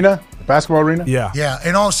fascinating. the arena? The basketball arena? Yeah. Yeah,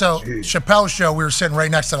 and also Chappelle's show, we were sitting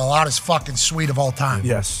right next to the loudest fucking suite of all time.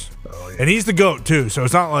 Yes. And he's the GOAT, too. So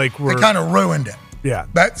it's not like They we're... kind of ruined it. Yeah.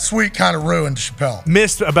 That suite kind of ruined Chappelle.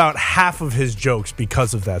 Missed about half of his jokes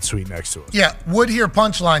because of that suite next to us. Yeah, would hear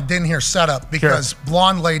punchline, didn't hear setup because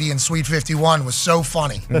blonde lady in Suite 51 was so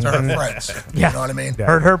funny to her friends. Yeah. You know what I mean?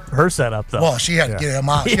 Heard her setup, though. Well, she had to get him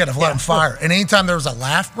out. She had to let him fire. And anytime there was a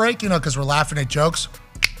laugh break, you know, because we're laughing at jokes.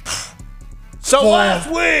 So last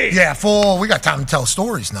week. Yeah, full. We got time to tell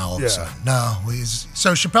stories now all of Yeah. a sudden. No,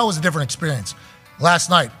 so Chappelle was a different experience.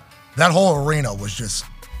 Last night, that whole arena was just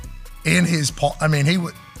in his paw. I mean,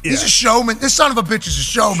 he's a showman. This son of a bitch is a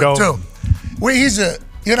showman. Too.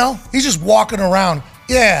 He's just walking around.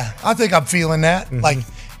 Yeah, I think I'm feeling that. Like,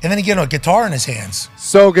 and then he get a guitar in his hands.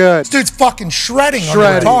 So good. This dude's fucking shredding on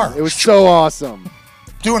the guitar. It was so awesome.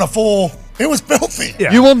 Doing a full. It was filthy.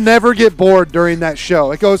 Yeah. You will never get bored during that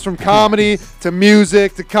show. It goes from comedy to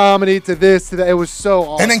music to comedy to this to that. It was so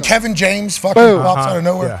awesome. And then Kevin James fucking pops out of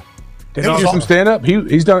nowhere. Yeah. Did he do some stand up? He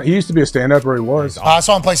used to be a stand up, or he was. I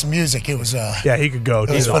saw him play some music. It was yeah, he could go. It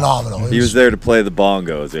was phenomenal. He was there to play the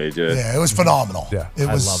bongos, AJ. Yeah, it was phenomenal. Yeah,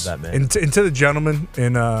 I love that, man. And to the gentleman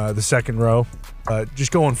in the second row,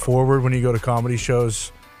 just going forward when you go to comedy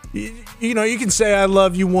shows, you know, you can say I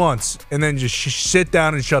love you once, and then just sit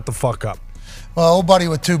down and shut the fuck up. Well, old buddy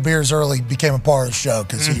with 2 beers early became a part of the show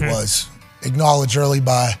because he was acknowledged early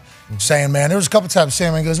by Sandman. There was a couple times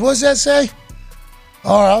Sandman goes, "What does that say?"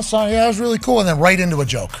 All right, I was sorry. Yeah, it was really cool. And then right into a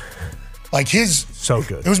joke. Like so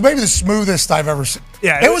good. It was maybe the smoothest I've ever seen.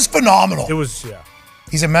 Yeah. It was phenomenal. It was, yeah.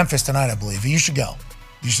 He's in Memphis tonight, I believe. You should go.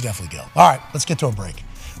 You should definitely go. All right, let's get to a break.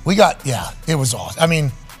 It was awesome. I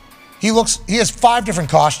mean, he has 5 different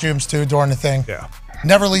costumes too during the thing. Yeah.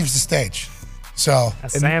 Never leaves the stage. So.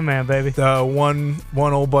 That's Sandman, baby. The one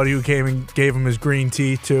old buddy who came and gave him his green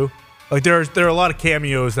tea too. Like there are a lot of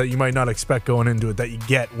cameos that you might not expect going into it that you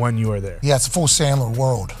get when you are there. Yeah, it's a full Sandler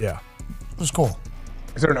world. Yeah. It was cool.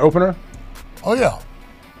 Is there an opener? Oh, yeah.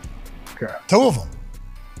 Okay. 2 of them.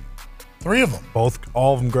 3 of them. All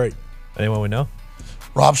of them great. Anyone we know?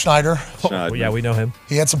 Rob Schneider. Oh, yeah, we know him.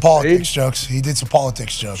 He had some politics jokes. He did some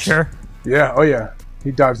politics jokes. Sure. Yeah. Oh, yeah.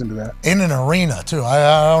 He dives into that. In an arena, too.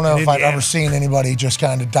 I don't know if I've ever seen anybody just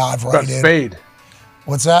kind of dive right in. Spade.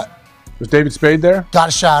 What's that? Was David Spade there? Got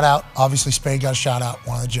a shout out. Obviously, Spade got a shout out.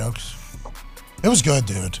 One of the jokes. It was good,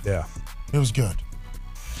 dude. Yeah. It was good.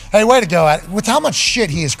 Hey, way to go. With how much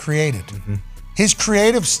shit he has created. His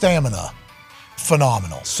creative stamina,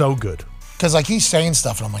 phenomenal. So good. Because, like, he's saying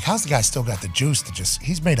stuff, and I'm like, how's the guy still got the juice to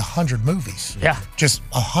he's made 100 movies. Yeah. Just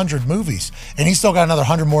 100 movies. And he's still got another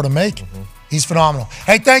 100 more to make. He's phenomenal.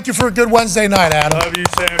 Hey, thank you for a good Wednesday night, Adam. Love you,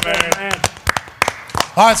 Sandman.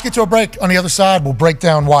 All right, let's get to a break. On the other side, we'll break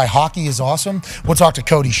down why hockey is awesome. We'll talk to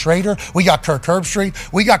Cody Schrader. We got Kirk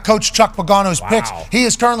Herbstreit. We got Coach Chuck Pagano's picks. He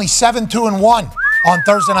is currently 7-2-1 on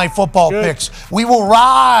Thursday Night Football picks. We will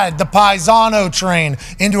ride the Paisano train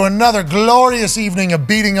into another glorious evening of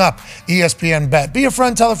beating up ESPN Bet. Be a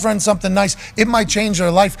friend, tell a friend something nice. It might change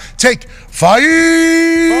their life. Take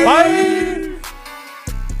 5.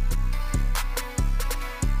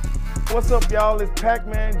 What's up, y'all? It's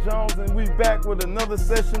Pac-Man Jones, and we back with another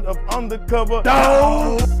session of Undercover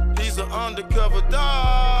Dog. He's an undercover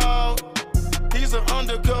dog. He's an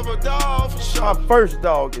undercover dog for sure. My first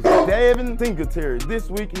dog is Devin Singletary. This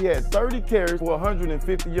week he had 30 carries for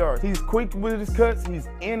 150 yards. He's quick with his cuts. He's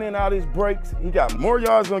in and out his breaks. He got more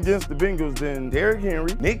yards against the Bengals than Derrick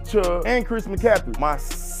Henry, Nick Chubb, and Chris McCaffrey. My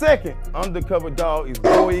second undercover dog is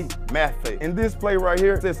Bowie Maffei. And this play right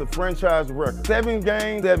here sets a franchise record. 7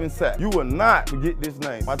 games, 7 sacks. You will not forget this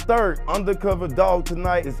name. My third undercover dog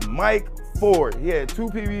tonight is Mike Ford. He had 2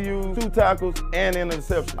 PBUs, 2 tackles, and an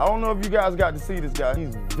interception. I don't know if you guys got to see this guy.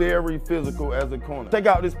 He's very physical as a corner. Check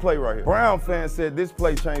out this play right here. Brown fans said this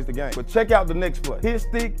play changed the game. But check out the next play. Hit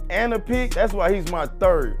stick and a pick. That's why he's my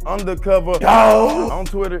third undercover dog. On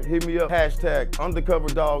Twitter, hit me up. Hashtag undercover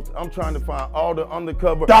dogs. I'm trying to find all the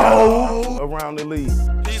undercover dogs around the league.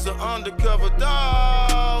 He's an undercover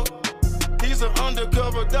dog. He's an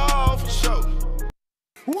undercover dog for sure.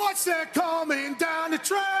 What's that coming down the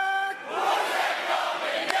track? What's that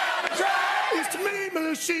coming down the track? It's the mean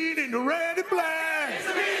machine in the red and black. It's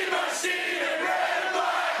the mean machine in red and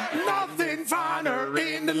black. Nothing finer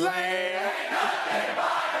in the land. Ain't nothing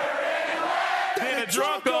finer in the land than a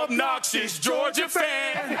drunk, obnoxious Georgia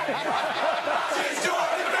fan. Obnoxious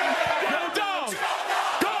Georgia fan. Go Dogs!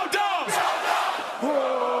 Go Dogs! Go Dogs!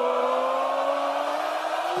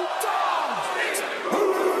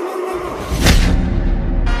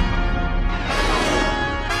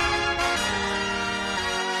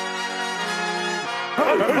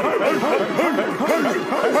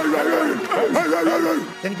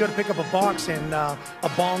 Then you go to pick up a box and a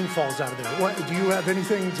bong falls out of there. What, do you have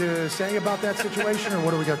anything to say about that situation, or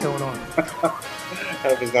what do we got going on?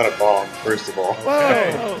 That was not a bong, first of all.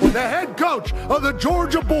 Oh, the head coach of the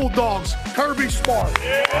Georgia Bulldogs, Kirby Smart.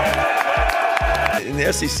 In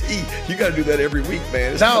the SEC, you got to do that every week,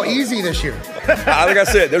 man. It's No, easy this year. Like I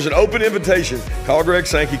said, there's an open invitation. Call Greg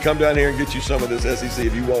Sankey, come down here and get you some of this SEC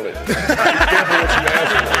if you want it. Be careful what you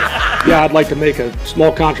ask for. Yeah, I'd like to make a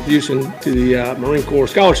small contribution to the Marine Corps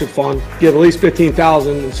Scholarship Fund. Give at least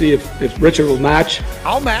 $15,000 and see if Richard will match.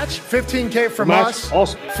 I'll match. $15K from Match. us.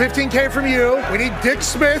 Awesome. $15K from you. We need Dick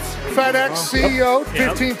Smith, FedEx CEO,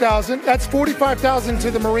 Yep. $15,000. That's $45,000 to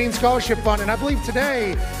the Marine Scholarship Fund. And I believe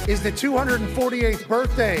today is the 248th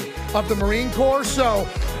birthday of the Marine Corps. So,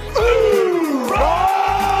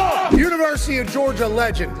 University of Georgia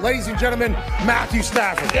legend, ladies and gentlemen, Matthew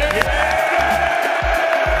Stafford.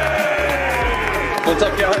 What's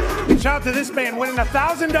up, guys? Shout out to this man winning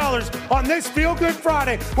 $1,000 on this Feel Good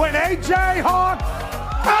Friday when AJ Hawk.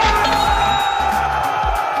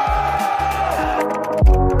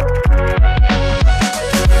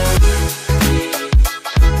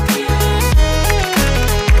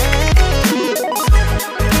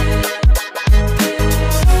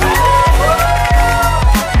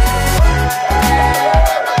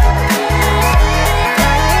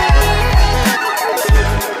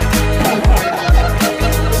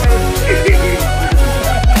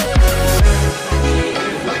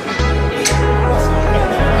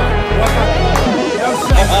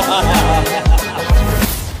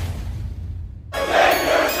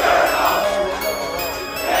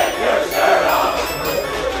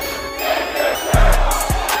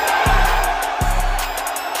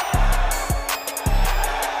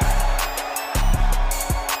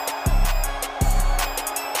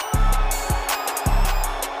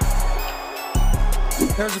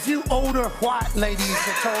 There's a few older white ladies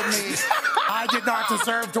that told me I did not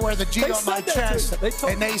deserve to wear the G on my chest.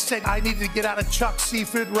 And they said I needed to get out of Chuck's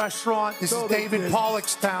Seafood Restaurant. This is David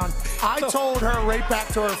Pollock's town. I told her right back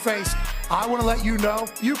to her face, I want to let you know,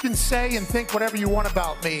 you can say and think whatever you want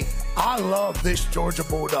about me. I love this Georgia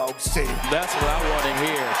Bulldogs team. That's what I want to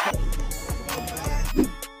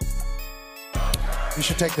hear. You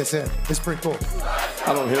should take this in. It's pretty cool.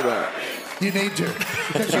 I don't hear that. You need to,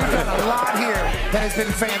 because you've done a lot here that has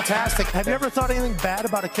been fantastic. Have you ever thought anything bad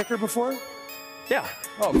about a kicker before? Yeah.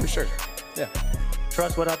 Oh, for sure. Yeah.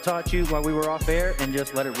 Trust what I taught you while we were off air and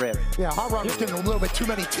just let it rip. Yeah, Hot Rod was getting a little bit too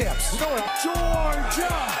many tips. Georgia!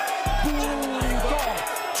 Bulldog!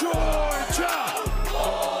 Georgia!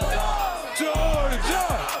 Georgia!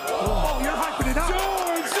 Oh, you're hyping it up.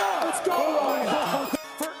 Georgia! Let's go!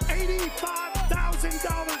 For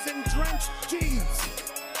 $85,000 in drenched jeans.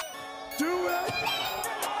 Do it!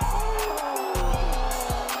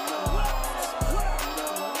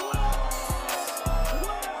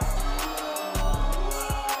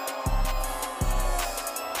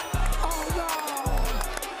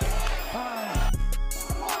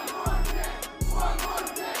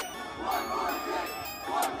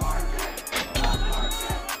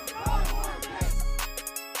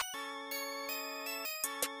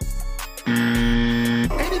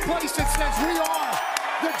 Any place that says we are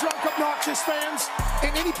the drunk, obnoxious fans,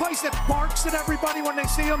 and any place that barks at everybody when they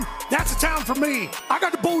see them, that's a town for me. I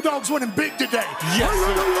got the Bulldogs winning big today. Yes,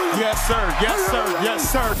 sir. Yes, sir. Yes, sir. Yes,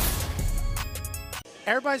 sir.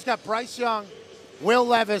 Everybody's got Bryce Young, Will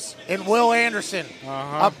Levis, and Will Anderson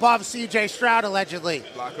above C.J. Stroud, allegedly.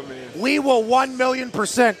 Lock him in. We will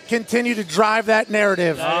 1,000,000% continue to drive that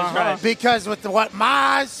narrative. That is right. Because with what my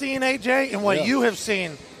eyes seen, AJ, and what you have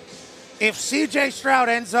seen, if C.J. Stroud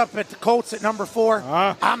ends up at the Colts at number 4,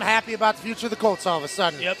 I'm happy about the future of the Colts all of a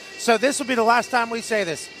sudden. Yep. So this will be the last time we say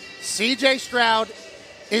this. C.J. Stroud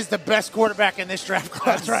is the best quarterback in this draft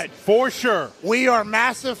class. That's right. For sure. We are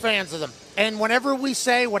massive fans of them. And whenever we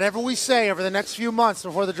say whatever we say over the next few months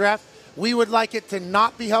before the draft, we would like it to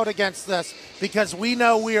not be held against us because we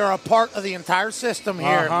know we are a part of the entire system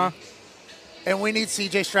here. And we need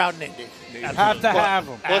C.J. Stroud and Indy. Have to have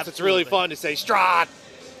him. Plus, it's really fun to say Stroud.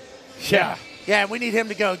 Yeah. Yeah, we need him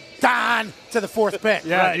to go Dahn to the 4th pick.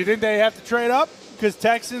 Yeah. Right. Do you think they have to trade up? Because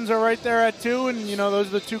Texans are right there at 2, and, you know, those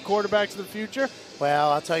are the 2 quarterbacks of the future. Well,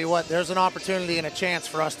 I'll tell you what, there's an opportunity and a chance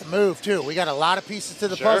for us to move, too. We got a lot of pieces to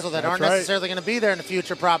the puzzle that aren't necessarily going to be there in the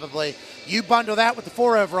future, probably. You bundle that with the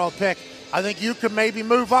 4 overall pick, I think you could maybe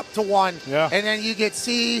move up to 1. Yeah. And then you get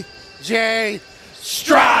C.J.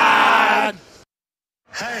 Stroud.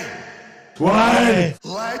 Hey. Why?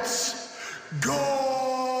 Let's go.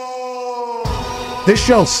 This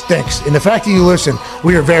show stinks, and the fact that you listen,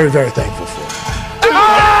 we are very, very thankful for.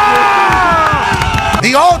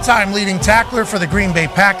 The all all-time leading tackler for the Green Bay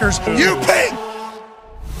Packers. You pig!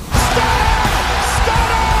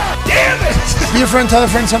 Damn it! Be a friend, tell a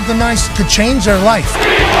friend something nice could change their life. Sport!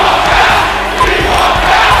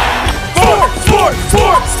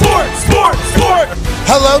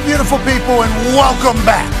 Hello, beautiful people, and welcome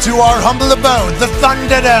back to our humble abode, the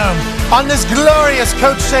Thunderdome, on this glorious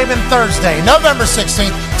Coach Saban Thursday, November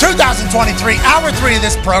 16th, 2023. Hour 3 of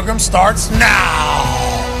this program starts now.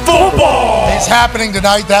 Football! It's happening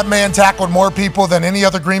tonight. That man tackled more people than any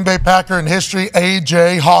other Green Bay Packer in history,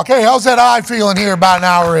 A.J. Hawk. Hey, how's that eye feeling here about an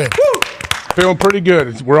hour in? Feeling pretty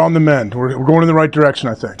good. We're on the mend. We're going in the right direction,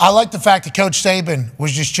 I think. I like the fact that Coach Saban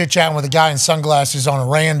was just chit-chatting with a guy in sunglasses on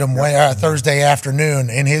a random Thursday afternoon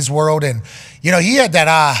in his world. And, you know, he had that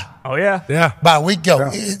eye. Oh, yeah? Yeah. About a week ago. Yeah.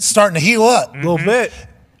 It's starting to heal up. A little bit.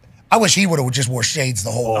 I wish he would have just wore shades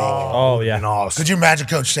the whole week. Oh, yeah. Awesome. Could you imagine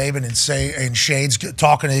Coach Saban in shades,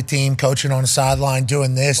 talking to the team, coaching on the sideline,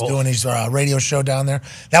 doing this, doing his radio show down there?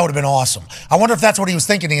 That would have been awesome. I wonder if that's what he was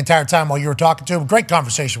thinking the entire time while you were talking to him. Great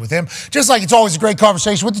conversation with him. Just like it's always a great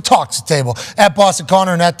conversation with the Talks table. At Boston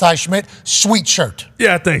Connor and at Ty Schmidt. Sweet shirt.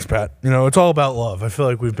 Yeah, thanks, Pat. You know, it's all about love. I feel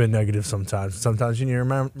like we've been negative sometimes. Sometimes you need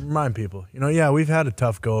to remind people. You know, yeah, we've had a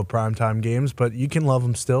tough go of primetime games, but you can love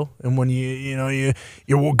them still. And when you're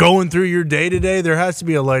going through your day-to-day, there has to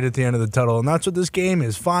be a light at the end of the tunnel, and that's what this game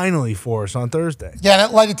is finally for us on Thursday. Yeah,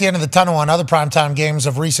 that light at the end of the tunnel on other primetime games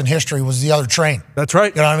of recent history was the other train. That's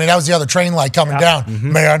right. You know what I mean? That was the other train light coming down.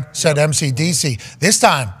 Mm-hmm. Man, said MCDC. This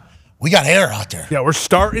time, we got air out there. Yeah, we're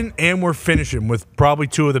starting and we're finishing with probably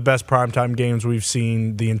two of the best primetime games we've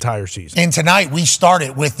seen the entire season. And tonight we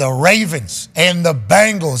started with the Ravens and the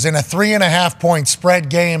Bengals in a 3.5-point spread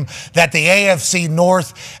game that the AFC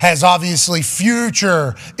North has obviously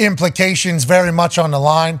future implications very much on the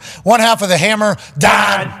line. One half of the hammer,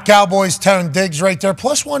 Dahn, Cowboys, Tone Diggs right there,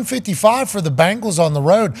 plus 155 for the Bengals on the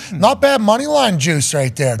road. Not bad money line juice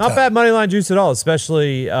right there. Not bad money line juice at all,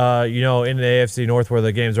 especially in the AFC North where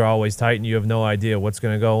the games are always tight and you have no idea what's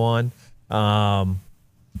going to go on. Not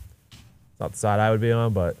the side I would be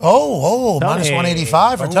on, but minus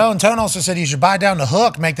 185 for Tone. Tone also said you should buy down the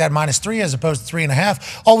hook, make that -3 as opposed to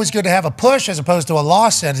 3.5. Always good to have a push as opposed to a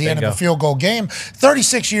loss at the end of a field goal game.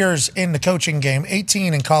 36 years in the coaching game,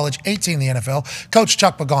 18 in college, 18 in the NFL. Coach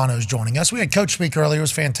Chuck Pagano is joining us. We had Coach speak earlier. It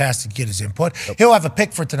was fantastic to get his input. He'll have a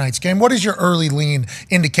pick for tonight's game. What is your early lean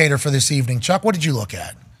indicator for this evening, Chuck? What did you look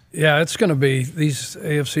at? Yeah, it's going to be these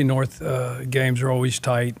AFC North games are always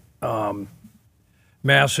tight.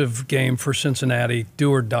 Massive game for Cincinnati,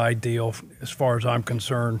 do or die deal as far as I'm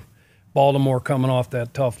concerned. Baltimore coming off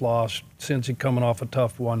that tough loss, Cincy coming off a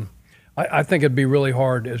tough one. I think it'd be really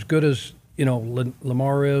hard. As good as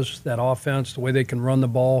Lamar is, that offense, the way they can run the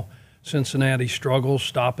ball, Cincinnati struggles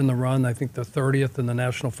stopping the run. I think they're 30th in the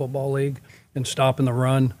National Football League in stopping the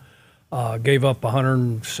run. Gave up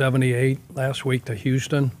 178 last week to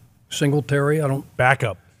Houston. Singletary,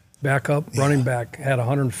 backup, running back, had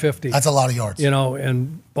 150. That's a lot of yards.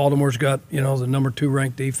 And Baltimore's got, the number 2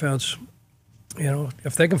 ranked defense.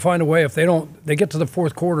 If they can find a way, if they don't, they get to the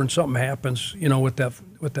fourth quarter and something happens, with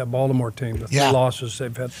that Baltimore team. The 3 losses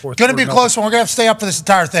they've had fourth quarter. Going to be a close one. We're going to have to stay up for this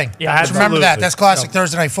entire thing. Yeah, just remember that. That's classic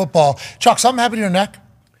Thursday Night Football. Chuck, something happened to your neck?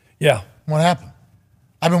 Yeah. What happened?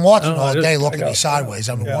 I've been watching all day looking at me sideways.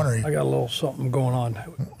 I've been wondering. I got a little something going on.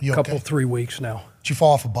 You a couple, okay? 3 weeks now. Did you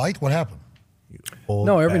fall off a bike? What happened?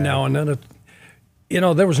 No, every now and then.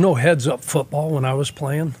 There was no heads-up football when I was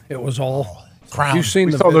playing. It was all crown. You've seen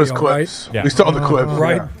we the saw video, those clips. right? We saw the clips.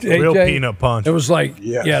 Right, yeah. AJ? Real peanut punch. It was like,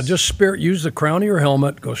 just use the crown of your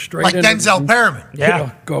helmet, go straight like in. Like Denzel Perriman.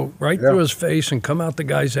 Yeah. Go right through his face and come out the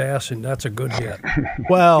guy's ass, and that's a good hit.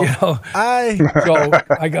 Well,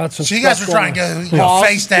 I got some. So you guys were trying to go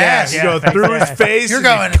face to ass. You go through his face. You're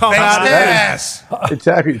going come face out to of ass.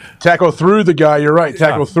 Tackle through the guy. You're right.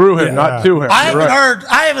 Tackle through him, not to him.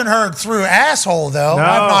 I haven't heard through asshole though. No.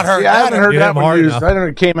 I've not heard that. I haven't heard that one used. Enough. I don't know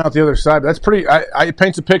it came out the other side. But that's pretty. It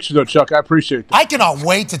paints a picture though, Chuck. I appreciate that. I cannot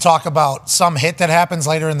wait to talk about some hit that happens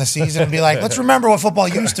later in the season and be like, let's remember what football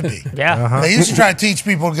used to be. Yeah. They used to try to teach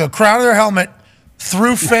people to go crown of their helmet,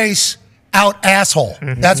 through face, out asshole.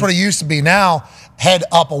 That's what it used to be. Now, head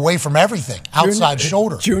up away from everything, outside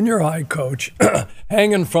shoulder. Junior high coach,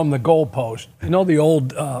 hanging from the goalpost. You know the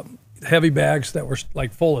old heavy bags that were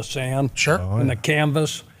like full of sand? Sure. And the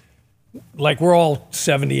canvas? Like we're all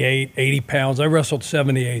 78, 80 pounds. I wrestled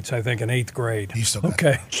 78s, I think, in 8th grade. You still got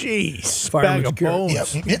okay. Jeez. Fireman's Bag of gear.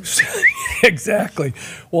 bones. Yep. Exactly.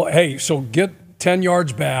 Well, hey, so get 10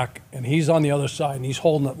 yards back, and he's on the other side, and he's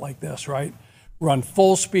holding it like this, right? Run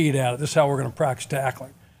full speed at it. This is how we're going to practice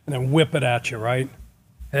tackling. And then whip it at you, right?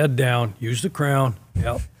 Head down. Use the crown.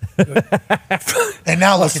 Yep. And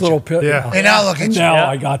now look Us at little you. pit. Yeah. And now look at And you. now Yeah.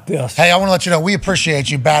 I got this. Hey, I want to let you know we appreciate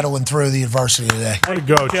you battling through the adversity today. Way to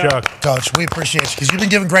go, Chuck. Coach, we appreciate you because you've been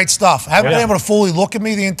giving great stuff. I haven't been able to fully look at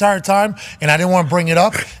me the entire time, and I didn't want to bring it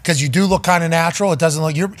up because you do look kind of natural. It doesn't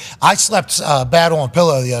look. I slept bad on a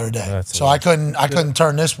pillow the other day, so I couldn't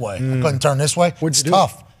turn this way. I couldn't turn this way. It's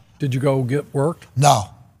tough. Did you go get worked? No,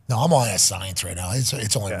 I'm on that science right now.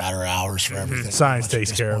 It's only a matter of hours for everything. Science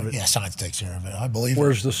takes care of it. Yeah, science takes care of it. I believe it.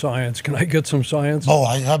 Where's the science? Can I get some science? Oh,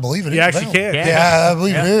 I believe it. You It's actually available. can. Yeah, I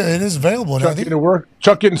believe it is available. And I Chuck think- getting to work.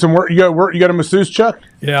 Chuck getting some work. You got work. You got a masseuse, Chuck?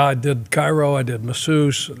 Yeah, I did chiro. I did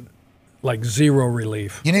masseuse. Like zero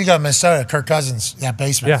relief. You need to go to Minnesota, Kirk Cousins, that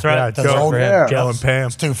basement. Yeah, that's right. Those Go old for him. Joe and Pam.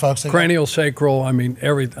 Those two folks. Cranial sacral. I mean,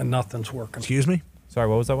 nothing's working. Excuse me? Sorry,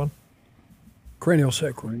 what was that one? Cranial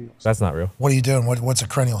sacral. That's not real. What are you doing? What's a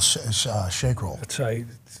cranial shake roll? It's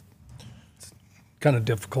kind of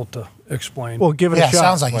difficult to explain. Well, give it Yeah, a it shot.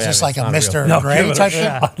 sounds like it's just like a Mr. Grady type shit.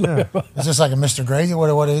 Yeah. Is this like a Mr. Grady?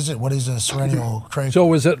 What is it? What is a cranial cranial?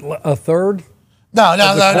 So is it a third? No. We're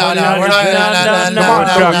not.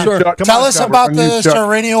 Tell us about the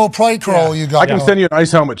cranial plate roll you got. I can send you an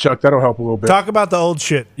ice helmet, Chuck. That'll help a little bit. Talk about the old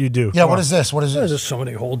shit you do. Yeah, what is this? What is It's this? just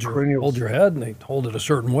somebody holds your head and they hold it a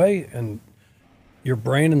certain way, and your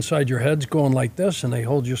brain inside your head's going like this, and they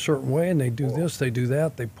hold you a certain way, and they do this, they do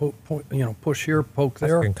that, they push here, poke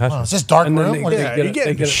there. concussion. Is this dark And then room? they What is get it? it- You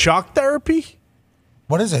getting they get it- shock therapy?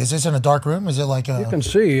 What is it? Is this in a dark room? Is it like a? You can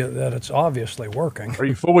see that it's obviously working. Are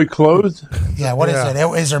you fully clothed? Yeah. What is it?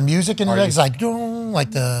 Is there music in your legs? Like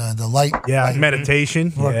the light. Yeah, light-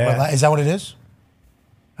 meditation. Yeah. Is that what it is?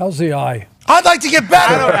 How's the eye? I'd like to get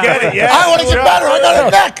better. I don't get it yet. I want to get better. I got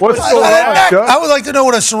a neck. What's I going got a on, neck. Chuck? I would like to know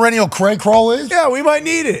what a serennial cray crawl is. Yeah, we might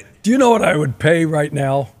need it. Do you know what I would pay right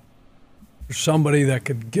now for somebody that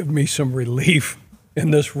could give me some relief in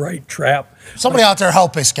this right trap? Somebody out there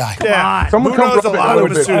help this guy. Yeah. Someone Who come knows a rub it lot a of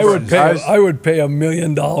little bit. masseuses? I would pay $1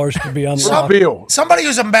 million to be on the Not Bill. Somebody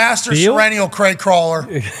who's a master perennial cray crawler,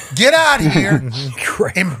 get out of here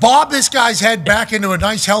and bob this guy's head back into a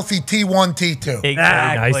nice, healthy T1, T2.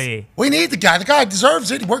 Exactly. We need the guy. The guy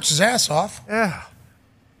deserves it. He works his ass off. Yeah.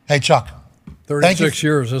 Hey, Chuck. 36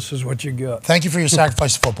 years, this is what you get. Thank you for your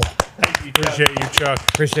sacrifice to football. Appreciate you, Chuck.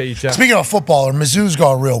 Appreciate you, Chuck. Speaking of footballer, Mizzou's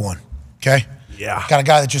got a real one. Okay? Yeah. Got a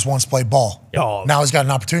guy that just wants to play ball. Oh. Now he's got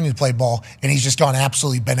an opportunity to play ball, and he's just gone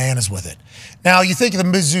absolutely bananas with it. Now, you think of the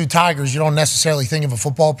Mizzou Tigers, you don't necessarily think of a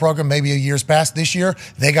football program, maybe a year's past. This year,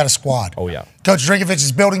 they got a squad. Oh, yeah. Coach Drinkovich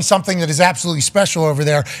is building something that is absolutely special over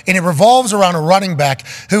there, and it revolves around a running back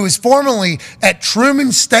who is formerly at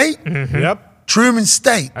Truman State. Yep. Truman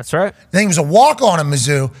State. That's right. Then he was a walk-on at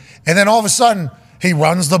Mizzou, and then all of a sudden, he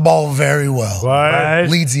runs the ball very well. Right.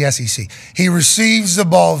 Leads the SEC. He receives the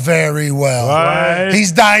ball very well. Right.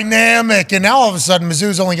 He's dynamic, and now all of a sudden,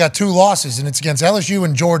 Mizzou's only got 2 losses, and it's against LSU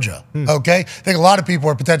and Georgia. Okay? I think a lot of people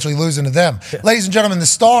are potentially losing to them. Ladies and gentlemen, the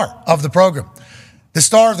star of the program, the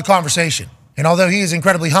star of the conversation. And although he is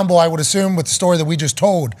incredibly humble, I would assume with the story that we just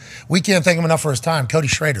told, we can't thank him enough for his time. Cody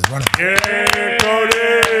Schrader, running. Yeah,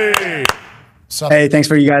 Cody. Hey, thanks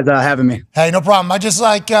for you guys having me. Hey, no problem. I just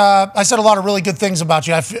I said a lot of really good things about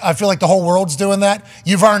you. I feel like the whole world's doing that.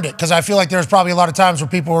 You've earned it because I feel like there's probably a lot of times where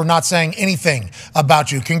people are not saying anything about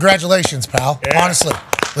you. Congratulations, pal. Yeah. Honestly,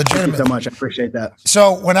 legitimate. Thank you so much. I appreciate that.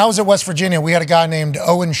 So when I was at West Virginia, we had a guy named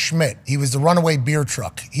Owen Schmidt. He was the runaway beer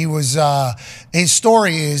truck. He was his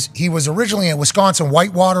story is he was originally at Wisconsin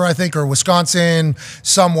Whitewater, I think, or Wisconsin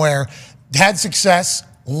somewhere. Had success.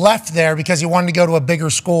 Left there because he wanted to go to a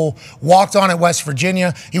bigger school, walked on at West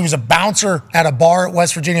Virginia. He was a bouncer at a bar at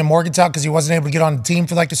West Virginia Morgantown because he wasn't able to get on the team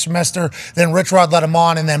for like a semester. Then Rich Rod let him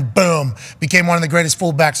on, and then boom, became one of the greatest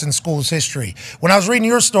fullbacks in school's history. When I was reading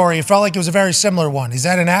your story, it felt like it was a very similar one. Is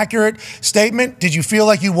that an accurate statement? Did you feel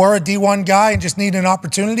like you were a D1 guy and just needed an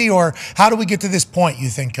opportunity, or how do we get to this point, you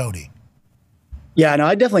think, Cody? Yeah, no,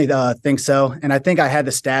 I definitely think so. And I think I had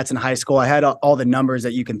the stats in high school. I had all the numbers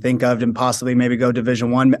that you can think of and possibly maybe go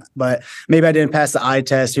Division I, but maybe I didn't pass the eye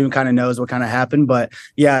test. Who kind of knows what kind of happened? But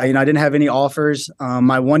yeah, I didn't have any offers.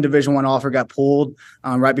 My one Division I offer got pulled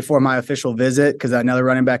right before my official visit because another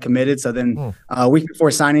running back committed. So then a week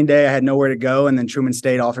before signing day, I had nowhere to go. And then Truman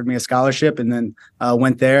State offered me a scholarship and then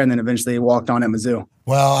went there and then eventually walked on at Mizzou.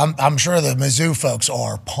 Well, I'm sure the Mizzou folks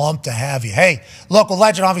are pumped to have you. Hey, local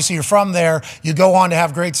legend, obviously you're from there. You go on to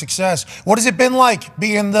have great success. What has it been like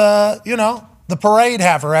being the parade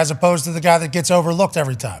haver as opposed to the guy that gets overlooked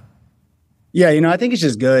every time? Yeah, I think it's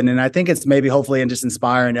just good. And I think it's maybe hopefully and just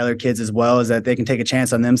inspiring other kids as well, is that they can take a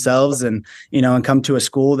chance on themselves and, and come to a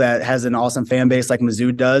school that has an awesome fan base like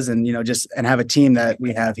Mizzou does, and, and have a team that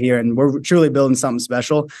we have here. And we're truly building something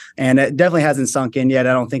special. And it definitely hasn't sunk in yet.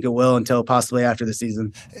 I don't think it will until possibly after the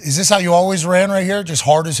season. Is this how you always ran right here? Just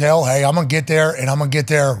hard as hell? Hey, I'm going to get there, and I'm going to get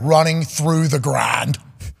there running through the grind.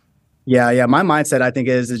 Yeah. My mindset, I think,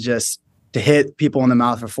 is just to hit people in the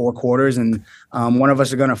mouth for 4 quarters, and one of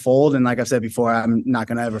us are going to fold. And like I've said before, I'm not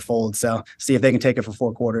going to ever fold. So see if they can take it for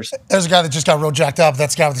 4 quarters. There's a guy that just got real jacked up.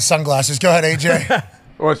 That's the guy with the sunglasses. Go ahead, AJ.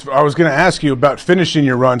 Well, I was going to ask you about finishing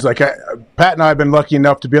your runs. Like Pat and I have been lucky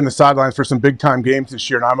enough to be on the sidelines for some big time games this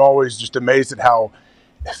year, and I'm always just amazed at how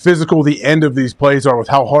physical the end of these plays are with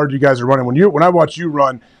how hard you guys are running. When I watch you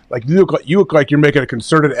run, like you look like you're making a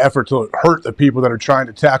concerted effort to hurt the people that are trying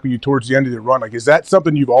to tackle you towards the end of the run. Like, is that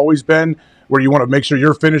something you've always been, where you want to make sure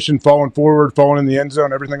you're finishing, falling forward, falling in the end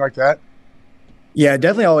zone, everything like that? Yeah, it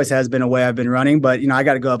definitely always has been a way I've been running, but I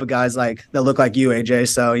got to go up with guys that look like you, AJ.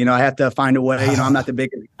 So I have to find a way. I'm not the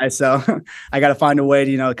biggest guy, so I got to find a way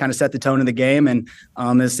to kind of set the tone of the game, and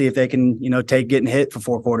let's see if they can take getting hit for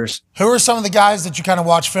 4 quarters. Who are some of the guys that you kind of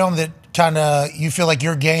watch film that kind of you feel like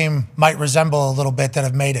your game might resemble a little bit that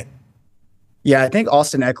have made it? Yeah, I think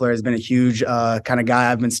Austin Eckler has been a huge kind of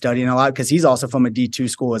guy I've been studying a lot, because he's also from a D2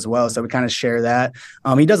 school as well. So we kind of share that.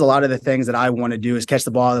 He does a lot of the things that I want to do, is catch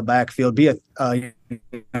the ball out of the backfield, be a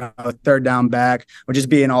third down back, or just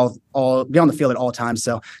be be on the field at all times.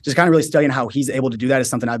 So just kind of really studying how he's able to do that is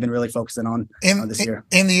something I've been really focusing on this year.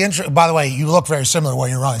 In the intro, by the way, you look very similar to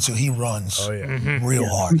what you're running. So he runs real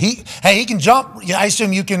hard. He can jump. Yeah, I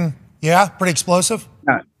assume you can. Yeah, pretty explosive.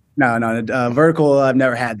 No. Vertical, I've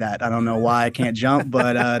never had that. I don't know why I can't jump,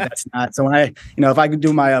 but that's not. So when if I could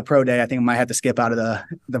do my pro day, I think I might have to skip out of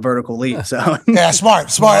the vertical leap. So yeah, smart.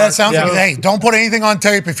 That sounds like, hey, don't put anything on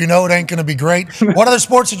tape if you know it ain't going to be great. What other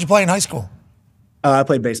sports did you play in high school? I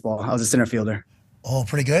played baseball. I was a center fielder. Oh,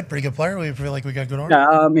 pretty good player. We feel like we got good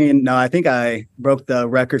order. No, I think I broke the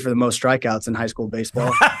record for the most strikeouts in high school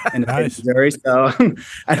baseball in Missouri. So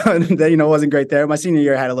I don't, wasn't great there. My senior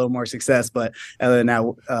year I had a little more success, but other than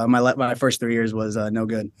that, my first 3 years was no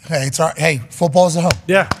good. Hey, it's all right. Hey, football's a home.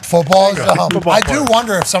 Yeah, football's a home. I do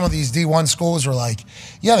wonder if some of these D1 schools are like,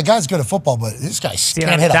 yeah, the guy's good at football, but this guy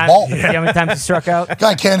can't hit a ball. See how many times he struck out?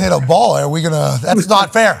 Guy can't hit a ball. Are we gonna? That's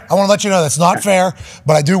not fair. I want to let you know that's not fair.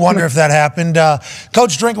 But I do wonder if that happened.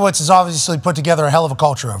 Coach Drinkowitz has obviously put together a hell of a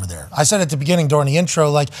culture over there. I said at the beginning during the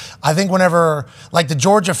intro, I think whenever, the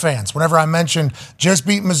Georgia fans, whenever I mentioned just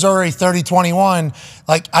beat Missouri 30-21,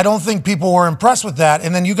 I don't think people were impressed with that.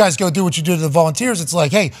 And then you guys go do what you do to the Volunteers. It's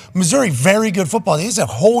like, hey, Missouri, very good football. He's a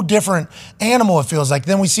whole different animal, it feels like.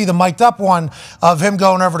 Then we see the mic'd up one of him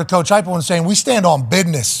going over to Coach Heupel and saying, we stand on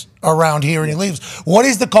business around here, and he leaves. What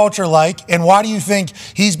is the culture like, and why do you think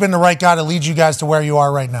he's been the right guy to lead you guys to where you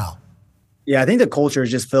are right now? Yeah, I think the culture is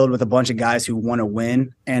just filled with a bunch of guys who want to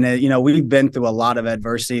win. And, we've been through a lot of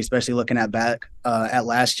adversity, especially looking at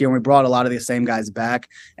last year. And we brought a lot of the same guys back.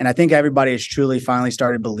 And I think everybody has truly finally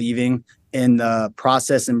started believing in the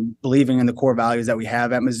process and believing in the core values that we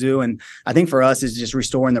have at Mizzou. And I think for us, is just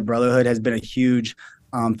restoring the brotherhood has been a huge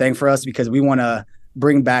thing for us, because we want to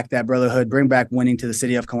bring back that brotherhood, bring back winning to the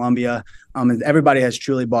city of Columbia. And everybody has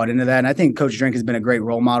truly bought into that. And I think Coach Drink has been a great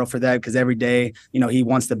role model for that, because every day, he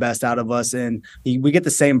wants the best out of us. And we get the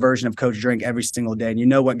same version of Coach Drink every single day. And you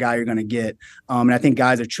know what guy you're going to get. And I think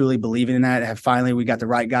guys are truly believing in that. Finally, we got the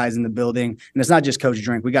right guys in the building. And it's not just Coach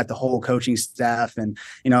Drink. We got the whole coaching staff. And,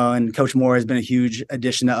 and Coach Moore has been a huge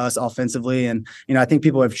addition to us offensively. And, I think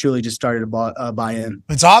people have truly just started to buy in.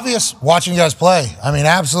 It's obvious watching you guys play. I mean,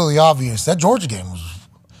 absolutely obvious. That Georgia game was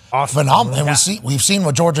awesome. Phenomenal. And we've seen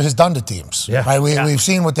what Georgia has done to teams. Yeah. Right? We've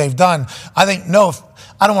seen what they've done. I think,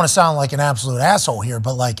 I don't want to sound like an absolute asshole here,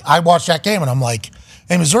 but I watched that game and I'm like,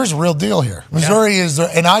 hey, Missouri's a real deal here. Missouri is,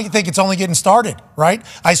 and I think it's only getting started, right?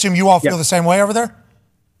 I assume you all feel the same way over there?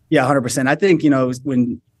 Yeah, 100%. I think,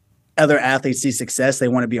 when other athletes see success, they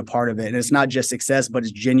want to be a part of it. And it's not just success, but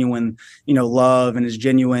it's genuine, love, and it's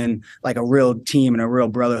genuine, a real team and a real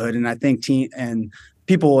brotherhood. And I think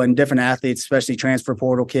people and different athletes, especially transfer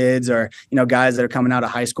portal kids or, guys that are coming out of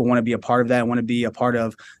high school, want to be a part of that, want to be a part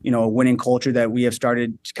of, a winning culture that we have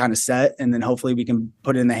started to kind of set. And then hopefully we can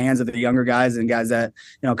put it in the hands of the younger guys and guys that,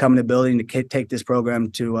 come in the building to take this program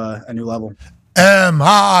to a new level.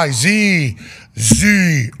 M-I-Z-Z-O.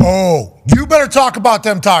 You better talk about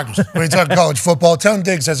them Tigers when you talk college football. Tone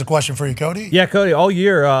Diggs has a question for you, Cody. Yeah, Cody, all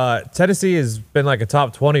year, Tennessee has been like a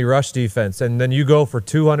top 20 rush defense, and then you go for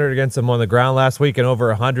 200 against them on the ground last week and over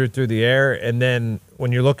 100 through the air, and then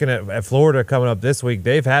when you're looking at Florida coming up this week,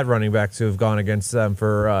 they've had running backs who have gone against them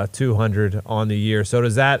for 200 on the year. So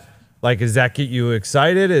does that get you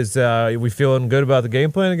excited? Are we feeling good about the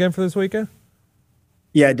game plan again for this weekend?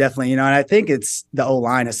 Yeah, definitely. And I think it's the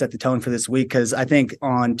O-line has set the tone for this week, because I think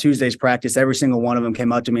on Tuesday's practice, every single one of them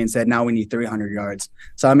came up to me and said, now we need 300 yards.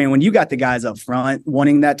 So, I mean, when you got the guys up front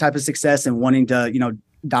wanting that type of success and wanting to,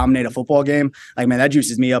 dominate a football game, like, man, that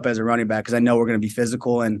juices me up as a running back, because I know we're going to be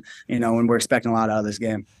physical and we're expecting a lot out of this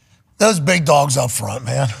game. Those big dogs up front,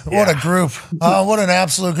 man. What a group. What an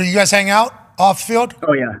absolute group. You guys hang out off the field?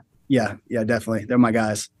 Oh, yeah. Yeah, definitely. They're my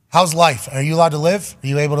guys. How's life? Are you allowed to live? Are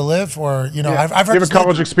you able to live? Or, I've heard you have a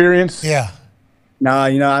college experience? Yeah. No,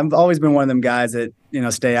 I've always been one of them guys that,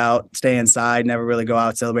 stay inside, never really go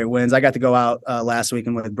out, celebrate wins. I got to go out last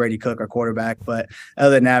weekend with Brady Cook, our quarterback. But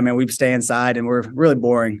other than that, man, we stay inside and we're really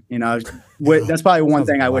boring. That's probably one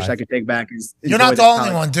thing I wish I could take back is you're not the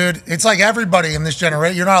only one, dude. It's like everybody in this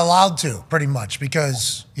generation. You're not allowed to, pretty much,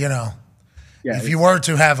 because, if you were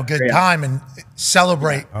to have a good time and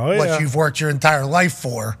celebrate what you've worked your entire life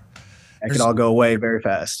for, that could all go away very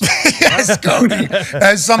fast. Yes, Cody.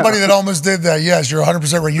 As somebody that almost did that, yes, you're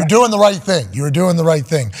 100% right. You're doing the right thing. You're doing the right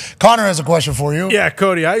thing. Connor has a question for you. Yeah,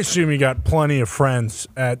 Cody, I assume you got plenty of friends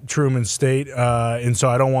at Truman State, and so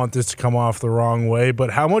I don't want this to come off the wrong way,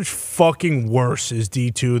 but how much fucking worse is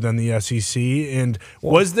D2 than the SEC? And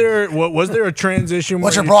was there a transition?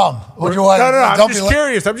 What's your problem? No, I'm just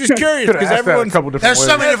curious. I'm just curious because everyone's there's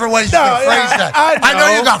so many different ways you can phrase that. I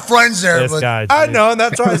know you got friends there, but I know, and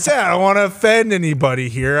that's why I said I don't want to offend anybody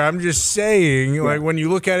here. I'm just saying, like, when you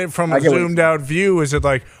look at it from a zoomed out view, is it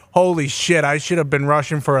like, holy shit, I should have been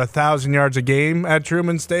rushing for 1,000 yards a game at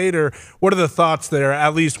Truman State? Or what are the thoughts there,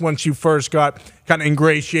 at least once you first got kind of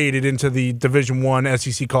ingratiated into the Division I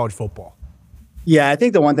SEC college football? Yeah, I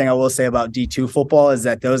think the one thing I will say about D2 football is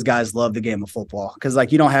that those guys love the game of football, because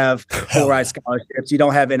you don't have full ride scholarships, you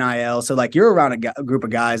don't have NIL, so you're around a group of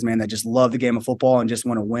guys, man, that just love the game of football and just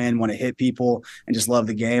want to win, want to hit people, and just love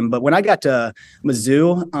the game. But when I got to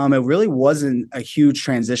Mizzou, it really wasn't a huge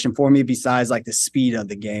transition for me besides the speed of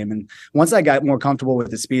the game. And once I got more comfortable with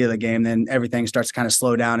the speed of the game, then everything starts to kind of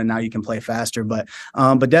slow down, and now you can play faster. But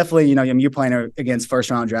definitely, you're playing against first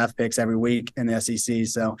round draft picks every week in the SEC,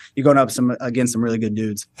 so you're going up against some really good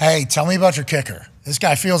dudes. Hey, tell me about your kicker. This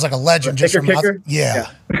guy feels like a legend. Kicker? Yeah.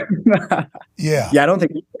 Yeah, I don't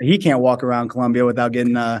think he can't walk around Columbia without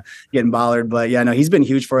getting bothered. But yeah, no, he's been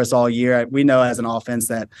huge for us all year. We know as an offense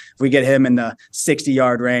that if we get him in the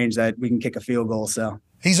 60-yard range, that we can kick a field goal. So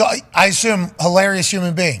he's, I assume, hilarious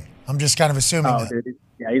human being. I'm just kind of assuming that. Dude,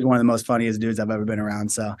 yeah, he's one of the most funniest dudes I've ever been around.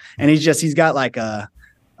 So, and he's got a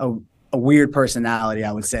weird personality,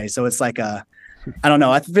 I would say. So it's I don't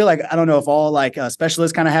know. I feel I don't know if all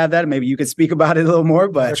specialists kind of have that. Maybe you could speak about it a little more.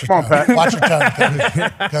 But come on, Pat. Watch your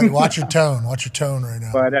tone. Cody, watch your tone. Watch your tone right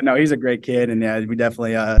now. But no, he's a great kid, and yeah, we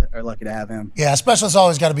definitely are lucky to have him. Yeah, specialists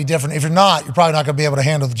always got to be different. If you're not, you're probably not going to be able to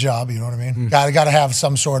handle the job. You know what I mean? Got to have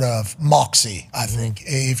some sort of moxie, I think,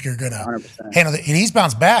 if you're going to handle it. And he's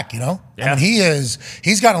bounced back. Yeah. I mean,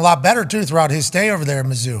 he's gotten a lot better too throughout his stay over there in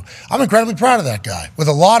Mizzou. I'm incredibly proud of that guy. With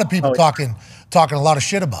a lot of people talking a lot of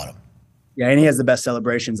shit about him. Yeah, and he has the best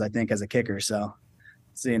celebrations, I think, as a kicker. So,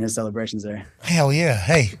 seeing his celebrations there. Hell yeah.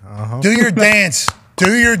 Hey, do your dance.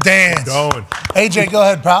 Do your dance. Going. AJ, go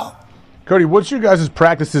ahead, pal. Cody, what's your guys'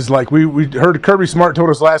 practices like? We heard Kirby Smart told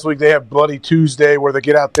us last week they have Bloody Tuesday where they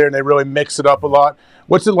get out there and they really mix it up a lot.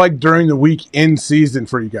 What's it like during the week in season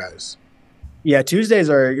for you guys? Yeah, Tuesdays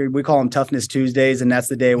we call them Toughness Tuesdays, and that's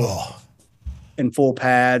the day in full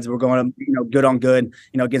pads. We're going, good on good,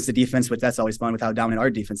 against the defense, which that's always fun with how dominant our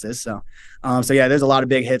defense is. So, yeah, there's a lot of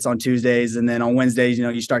big hits on Tuesdays, and then on Wednesdays,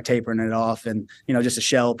 you start tapering it off, and just a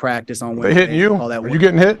shell practice on Wednesday. They hitting you? Are you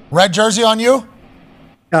getting hit? Red jersey on you?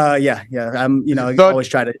 Yeah. I'm, I always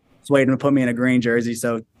try to sway them to put me in a green jersey,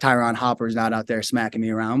 so Tyron Hopper's not out there smacking me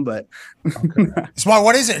around. But Smart,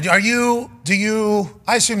 what is it?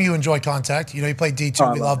 I assume you enjoy contact. You play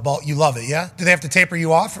D2. We love ball. You love it, yeah? Do they have to taper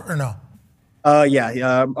you off or no?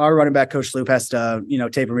 Yeah. Our running back coach Sloop has to,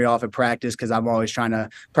 taper me off at practice because I'm always trying to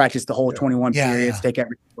practice the whole 21 periods, take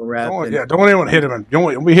every single rep. Don't anyone hit him.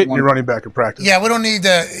 Don't be hitting your running back in practice. Yeah, we don't need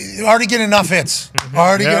to. Already getting enough hits.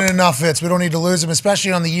 Getting enough hits. We don't need to lose them,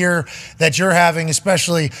 especially on the year that you're having,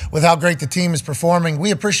 especially with how great the team is performing.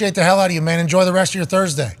 We appreciate the hell out of you, man. Enjoy the rest of your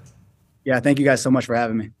Thursday. Yeah, thank you guys so much for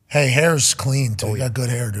having me. Hey, hair's clean too. You got good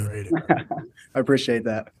hair, dude. I appreciate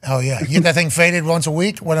that. Oh yeah, you get that thing faded once a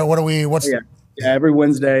week. What are we? What's yeah, every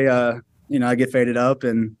Wednesday, I get faded up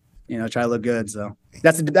and try to look good. So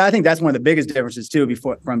I think that's one of the biggest differences too.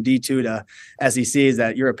 Before from D2 to SEC is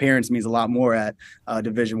that your appearance means a lot more at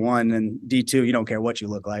Division I and D2. You don't care what you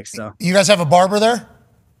look like. So you guys have a barber there?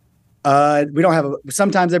 We don't have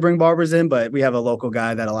sometimes they bring barbers in, but we have a local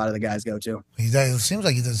guy that a lot of the guys go to. It seems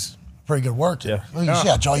like he does pretty good work. Yeah. Well, you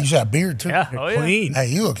got a beard too. Yeah. Oh, yeah. Clean. Hey,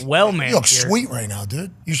 you look well, man. You look sweet right now,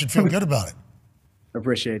 dude. You should feel good about it.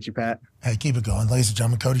 Appreciate you, Pat. Hey, keep it going, ladies and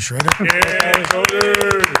gentlemen. Cody Schrader. Yeah,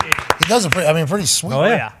 He does pretty sweet. Oh,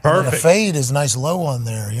 yeah. Perfect. The fade is nice low on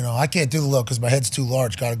there. I can't do the low because my head's too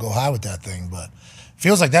large. Got to go high with that thing. But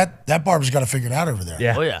feels like that barber's got to figure it out over there.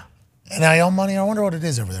 Yeah. Oh, yeah. And I owe money. I wonder what it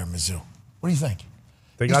is over there in Mizzou. What do you think?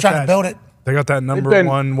 He's got trying that. to build it. They got that number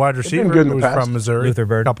one wide receiver good in who the was past. from Missouri Luther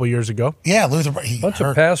Bird. a couple years ago. Yeah, Luther. Bunch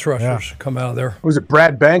of pass rushers come out of there. Was it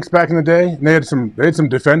Brad Banks back in the day? And they had some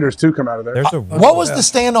defenders too come out of there. What was the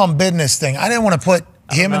stand on business thing? I didn't want to put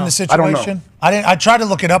him in the situation. I don't know. I tried to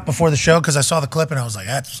look it up before the show because I saw the clip and I was like,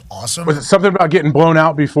 that's awesome. Was it something about getting blown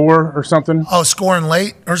out before or something? Oh, scoring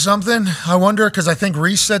late or something? I wonder because I think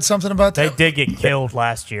Reese said something about They that. did get killed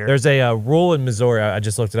last year. There's a rule in Missouri. I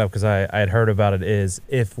just looked it up because I had heard about it. Is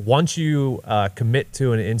if once you commit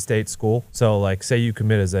to an in-state school, so like say you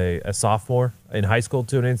commit as a sophomore in high school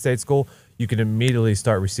to an in-state school, you can immediately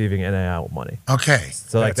start receiving NIL money. Okay.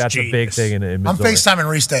 So like that's a big thing in I'm Missouri. FaceTiming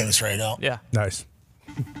Reese Davis right now. Yeah. Nice.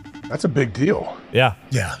 That's a big deal. Yeah.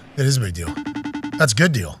 Yeah, it is a big deal. That's a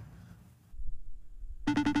good deal.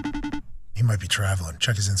 He might be traveling.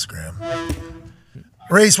 Check his Instagram.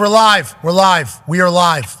 Reese, we're live. We're live. We are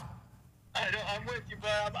live. I'm with you,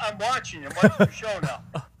 but I'm watching. I'm watching your show now.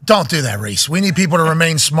 Don't do that, Reese. We need people to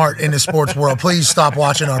remain smart in the sports world. Please stop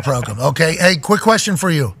watching our program, okay? Hey, quick question for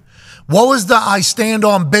you. What was the I stand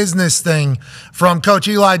on business thing from Coach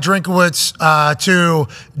Eli Drinkowitz to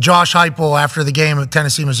Josh Heupel after the game at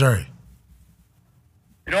Tennessee, Missouri?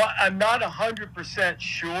 I'm not 100%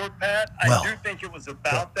 sure, Pat. I do think it was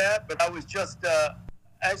about that, but I was just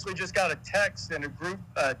actually just got a text and a group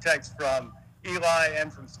text from Eli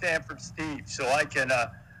and from Stanford Steve, so I can.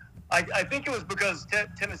 I think it was because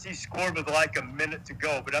Tennessee scored with like a minute to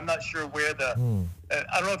go, but I'm not sure where the.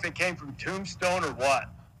 I don't know if it came from Tombstone or what.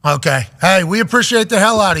 Okay. Hey, we appreciate the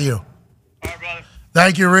hell out of you. All right, brother.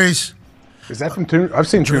 Thank you, Reese. Is that from Tombstone? I've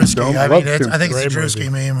seen Tombstone. I love think Tombstone. it's a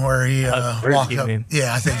Drewski meme where he walked up. meme.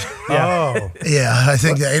 Yeah, I think. Oh. Yeah, I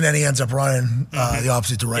think that, and then he ends up running the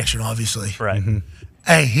opposite direction, obviously. Right.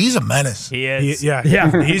 Hey, he's a menace. He is. Yeah.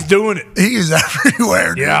 He's doing it. He is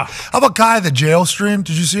everywhere, dude. Yeah. How about Kai the jail stream?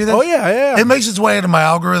 Did you see that? Oh, yeah. It makes its way into my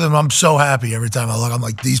algorithm. I'm so happy every time I look. I'm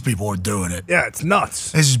like, these people are doing it. Yeah, it's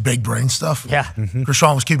nuts. This is big brain stuff. Yeah.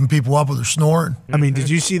 Krishan was keeping people up with her snoring. I mean, did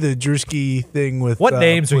you see the Drewski thing with What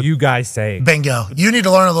names are you guys saying? Bingo. You need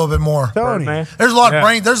to learn a little bit more. Tony. There's a lot of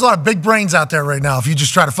brain. There's a lot of big brains out there right now. If you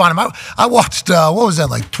just try to find them, I watched what was that,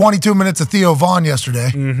 like 22 minutes of Theo Vaughn yesterday.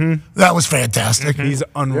 Mm-hmm. That was fantastic. He's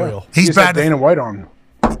unreal. He's bad. Dana White on.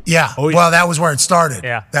 Yeah. Oh, yeah. Well, that was where it started.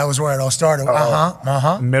 Yeah. That was where it all started.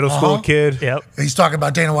 Middle school kid. Yep. He's talking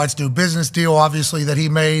about Dana White's new business deal, obviously, that he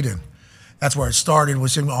made, and that's where it started.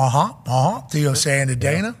 Was him, Theo saying to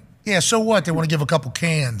Dana, yeah, so what? They want to give a couple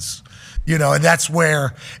cans, and that's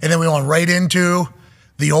where. And then we went right into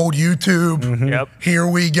the old YouTube. Yep. Here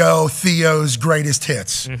we go, Theo's greatest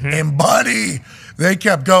hits, and buddy, they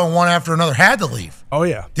kept going one after another. Had to leave. Oh,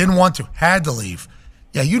 yeah. Didn't want to. Had to leave.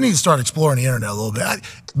 Yeah, you need to start exploring the internet a little bit.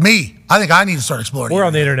 I think I need to start exploring. We're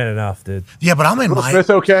on the internet enough, dude. Yeah, but I'm in Will my. Smith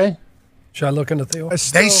okay? Should I look into Theo?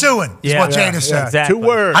 They suing. Is what Jada said. Exactly. 2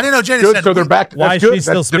 words. I didn't know Jada Good. said. So they're back. Why that's is good. she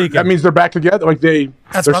still speaking? That means they're back together. Like they're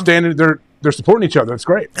what I'm- standing. They're supporting each other. That's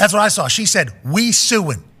great. That's what I saw. She said, "We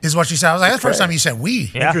suing," is what she said. I was like, "That's the first time you said we."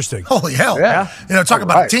 Yeah. Interesting. Holy hell! Yeah. Talk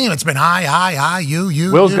about Right. a team. It's been I, you.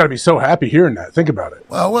 Will's you. got to be so happy hearing that. Think about it.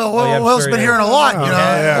 Well, yeah, I'm Will's sure been he hearing is. a lot.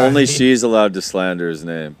 Yeah. Only she's allowed to slander his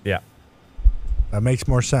name. Yeah. That makes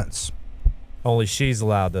more sense. Only she's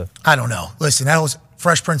allowed to. I don't know. Listen, that was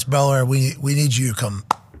Fresh Prince of Bel-Air. We need you to come.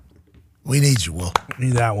 We need you, Will.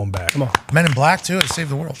 Need that one back. Come on. Men in Black too. To save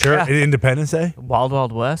the world. Sure. Independence Day. Wild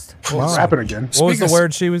Wild West. It's happening again. What was the Speaking of-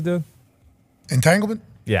 word she was doing? Entanglement.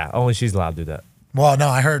 Yeah, only she's allowed to do that. Well, no,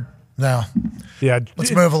 I heard. No. Yeah.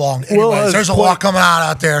 Let's move along. Will Anyways, has there's a quite- lot coming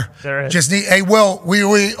out there. There is. Just need. Hey, Will. We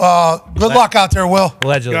good luck out there, Will.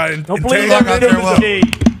 Allegedly. Don't Good believe luck out there, Will. everybody.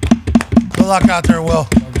 Good luck out there, Will.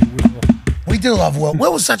 We do love Will.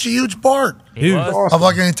 Will was such a huge part He was. of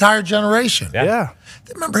like an entire generation. Yeah.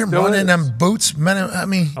 Remember him Still running is. them boots?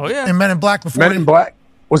 Oh, yeah. in Men in Black before. Men in Black.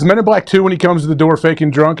 Was Men in Black 2 when he comes to the door faking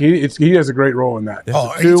drunk? He has a great role in that. Oh,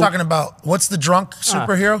 are you talking about what's the drunk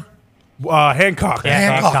superhero? Hancock.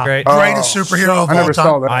 Hancock. Great. Greatest superhero of I all never time.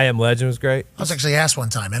 saw that. I Am Legend was great. I was actually asked one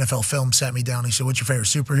time. NFL Film sat me down. He said, "What's your favorite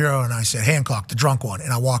superhero?" And I said, "Hancock, the drunk one."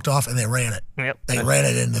 And I walked off, and they ran it. Yep. They ran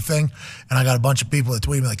it in the thing. And I got a bunch of people that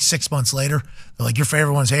tweeted me like 6 months later. They're like, "Your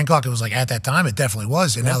favorite one's Hancock." It was like, at that time, it definitely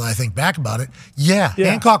was. And now that I think back about it, yeah,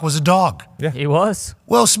 Hancock was a dog. Yeah, he was.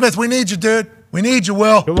 Will Smith, we need you, dude. We need you,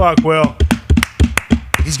 Will. Good luck, Will.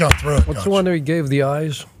 He's going through it. What's the one that he gave the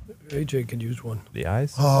eyes? AJ could use one. The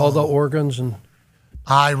eyes? All the organs and.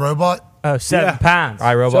 iRobot. Oh, 7 pounds.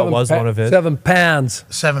 iRobot was one of his. 7 pounds.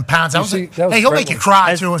 7 pounds. You see, that was Hey, he'll great make you one. cry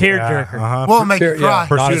That's too. tearjerker. We'll make you cry. Not,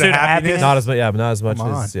 Pursuit of happiness. not as much. Yeah, but not as much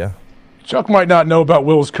as Chuck might not know about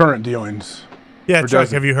Will's current dealings. Yeah, Or Chuck, does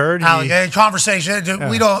he? have you heard? Conversation.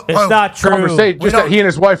 We don't. It's not true. Just that he and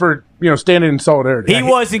his wife are, standing in solidarity. He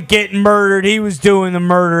wasn't getting murdered. He was doing the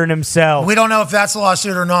murdering himself. We don't know if that's a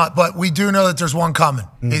lawsuit or not, but we do know that there's one coming.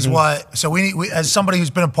 Is what. So we as somebody who's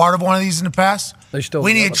been a part of one of these in the past,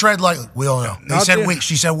 we need to tread lightly. We don't know. They Not said the- we.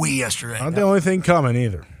 She said we yesterday. Not the only thing coming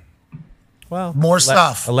either. Well, More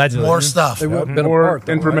stuff. allegedly. More stuff. They would have been More apart.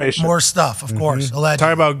 though, right? information. More stuff, of course. Talk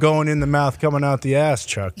Allegedly. about going in the mouth, coming out the ass,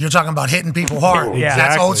 Chuck. You're talking about hitting people hard. Yeah. That's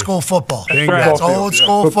Exactly. old school football. Bingo. That's Football old field,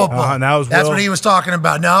 school yeah. football. And that was That's Will. what he was talking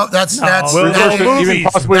about. No, that's No. Will's that's old even movies.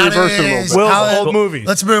 possibly That reverse it a little is bit. Will's how- old movies.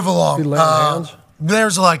 Let's move along. He laying hands?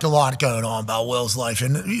 There's like a lot going on about Will's life,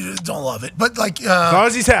 and you don't love it. But like, As long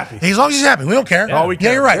as he's happy. as long as he's happy, we don't care. All we Yeah,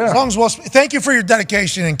 care. you're right. Yeah. As long as Will. Thank you for your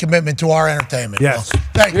dedication and commitment to our entertainment. Yes. Will.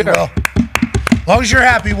 Thank you, Will. As long as you're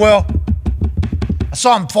happy, Will. I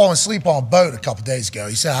saw him falling asleep on a boat a couple days ago.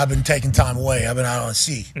 He said, "I've been taking time away. I've been out on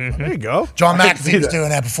sea." There you go. John I can see McAfee was that. doing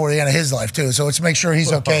that before the end of his life too. So let's make sure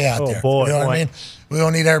he's okay out there. boy. You know what I mean? We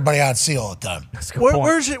don't need everybody out at sea all the time.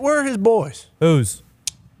 Where are his boys? Who's?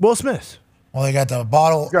 Will Smith. Well, they got the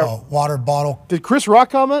bottle, water bottle. Did Chris Rock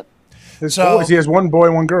comment? His So- boys, he has one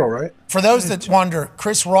boy, one girl, right? For those that wonder,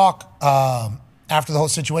 Chris Rock, after the whole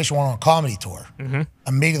situation, went on a comedy tour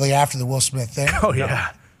immediately after the Will Smith thing. Oh, yeah.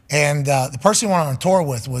 And the person he went on tour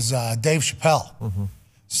with was Dave Chappelle.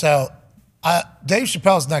 So Dave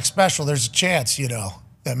Chappelle's next special, there's a chance,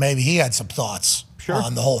 that maybe he had some thoughts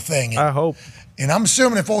on the whole thing. I hope. And I'm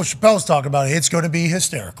assuming if old Chappelle's talking about it, it's going to be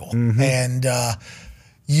hysterical. And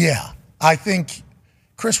I think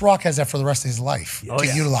Chris Rock has that for the rest of his life to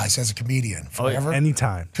utilize as a comedian forever.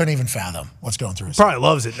 Anytime. Couldn't even fathom what's going through his Probably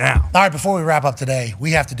loves it now. All right, before we wrap up today,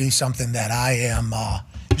 we have to do something that I am.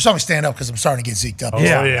 You saw me stand up because I'm starting to get zeked up. Oh,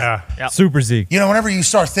 yeah. Super Zeke. Whenever you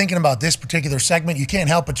start thinking about this particular segment, you can't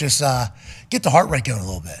help but just get the heart rate going a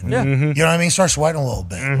little bit. Yeah. You know what I mean? Start sweating a little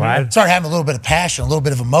bit. Right. Start having a little bit of passion, a little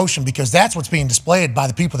bit of emotion, because that's what's being displayed by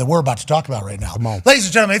the people that we're about to talk about right now. Come on. Ladies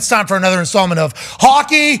and gentlemen, it's time for another installment of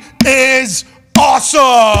Hockey is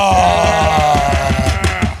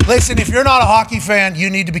Awesome! Listen, if you're not a hockey fan, you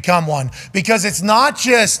need to become one, because it's not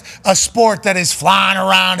just a sport that is flying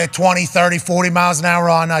around at 20, 30, 40 miles an hour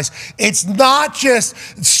on ice. It's not just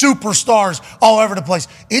superstars all over the place.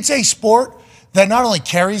 It's a sport that not only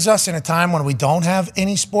carries us in a time when we don't have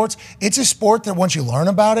any sports, it's a sport that once you learn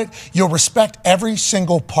about it, you'll respect every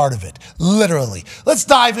single part of it, literally. Let's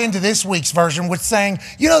dive into this week's version with saying,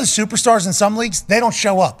 the superstars in some leagues, they don't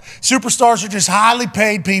show up. Superstars are just highly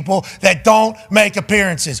paid people that don't make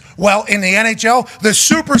appearances. Well, in the NHL, the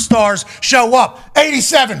superstars show up.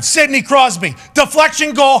 87, Sidney Crosby,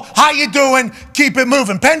 deflection goal, how you doing? Keep it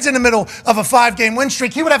moving. Penn's in the middle of a 5-game win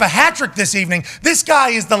streak. He would have a hat trick this evening. This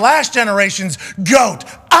guy is the last generation's GOAT.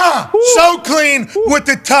 So clean with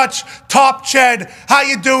the touch. Top Ched, how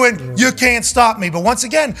you doing? You can't stop me. But once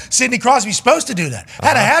again, Sidney Crosby's supposed to do that.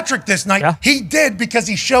 Had a hat trick this night. Yeah. He did, because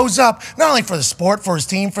he shows up not only for the sport, for his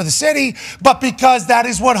team, for the city, but because that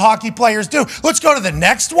is what hockey players do. Let's go to the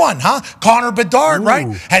next one, Connor Bedard, right?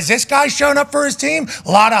 Has this guy shown up for his team?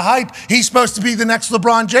 A lot of hype. He's supposed to be the next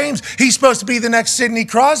LeBron James. He's supposed to be the next Sidney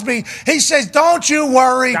Crosby. He says, don't you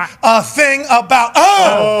worry a thing about,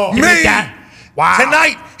 me. Wow.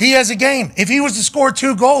 Tonight, he has a game. If he was to score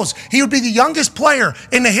 2 goals, he would be the youngest player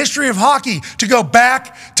in the history of hockey to go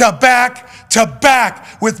back to back to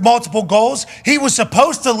back with multiple goals. He was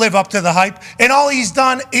supposed to live up to the hype, and all he's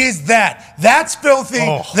done is that. That's filthy.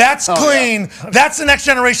 That's clean. Yeah. That's the next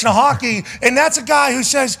generation of hockey, and that's a guy who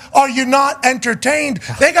says, are you not entertained?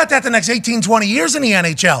 They got that the next 18, 20 years in the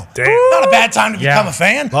NHL. Damn. Not a bad time to become a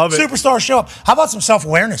fan. Love it. Superstars show up. How about some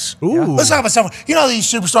self-awareness? Let's talk about self-awareness.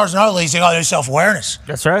 These superstars in other leagues, they got their self-awareness.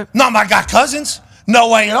 That's right. No, I got Cousins. No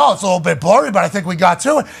way at all. It's a little bit blurry, but I think we got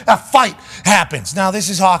to it. A fight happens. Now, this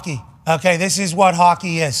is hockey. Okay, this is what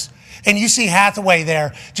hockey is. And you see Hathaway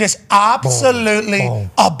there just absolutely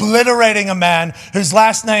obliterating a man whose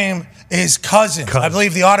last name is Cousins. I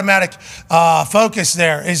believe the automatic focus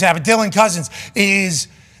there is having Dylan Cousins is.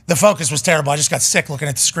 The focus was terrible. I just got sick looking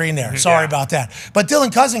at the screen there. Sorry about that. But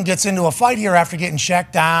Dylan Cousins gets into a fight here after getting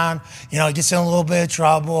checked down. You know, he gets in a little bit of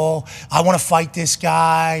trouble. I want to fight this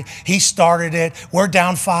guy. He started it. We're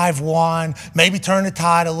down 5-1. Maybe turn the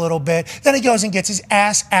tide a little bit. Then he goes and gets his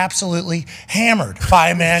ass absolutely hammered by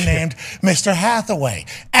a man named Mr. Hathaway.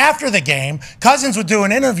 After the game, Cousins would do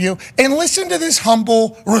an interview and listen to this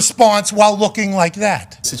humble response while looking like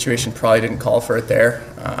that. The situation probably didn't call for it there.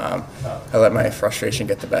 I let my frustration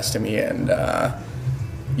get the best of me, and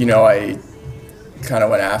you know, I kind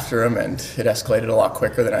of went after him, and it escalated a lot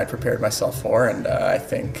quicker than I prepared myself for. And I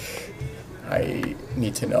think I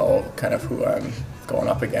need to know kind of who I'm going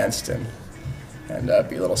up against, and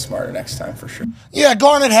be a little smarter next time for sure. Yeah,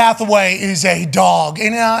 Garnet Hathaway is a dog.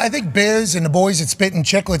 And I think Biz and the boys at Spit and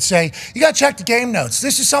Chicklets say, you got to check the game notes.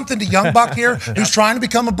 This is something to Young Buck here who's trying to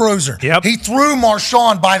become a bruiser. He threw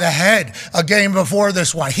Marshawn by the head a game before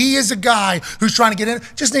this one. He is a guy who's trying to get in.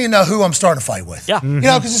 Just need to know who I'm starting to fight with. You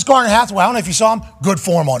know, because it's Garnet Hathaway. I don't know if you saw him. Good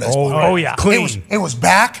form on this one. Oh, yeah. Clean. It was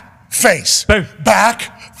back, face.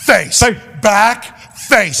 Back, face. Back,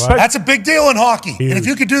 face. Right. That's a big deal in hockey. Huge. And if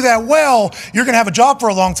you could do that well, you're going to have a job for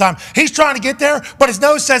a long time. He's trying to get there, but his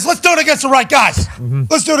nose says, let's do it against the right guys.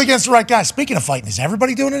 Let's do it against the right guys. Speaking of fighting, is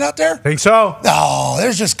everybody doing it out there? Think so? No,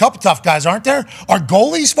 there's just a couple tough guys, aren't there? Are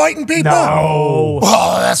goalies fighting people? No.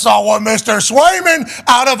 Well, that's not what Mr. Swayman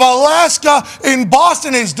out of Alaska in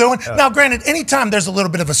Boston is doing. Now, granted, anytime there's a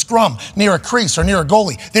little bit of a scrum near a crease or near a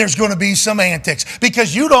goalie, there's going to be some antics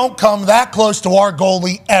because you don't come that close to our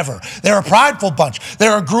goalie ever. They're a prideful bunch.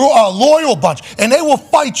 They're a loyal bunch, and they will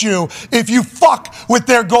fight you if you fuck with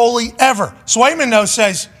their goalie ever. Swayman, though,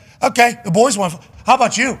 says, okay, the boys want, how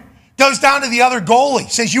about you? Goes down to the other goalie,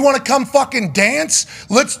 says, you want to come fucking dance?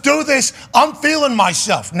 Let's do this. I'm feeling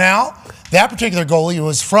myself. Now, that particular goalie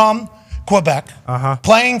was from Quebec,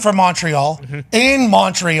 playing for Montreal, in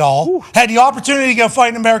Montreal, had the opportunity to go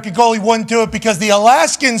fight an American goalie, wouldn't do it because the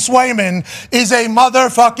Alaskan Swayman is a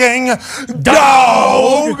motherfucking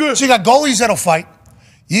dog. So you got goalies that'll fight.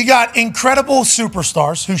 You got incredible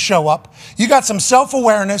superstars who show up. You got some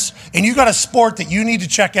self-awareness, and you got a sport that you need to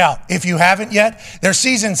check out. If you haven't yet, their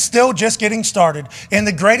season's still just getting started. And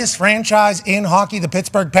the greatest franchise in hockey, the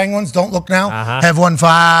Pittsburgh Penguins, don't look now, have won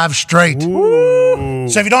 5 straight. So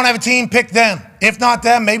if you don't have a team, pick them. If not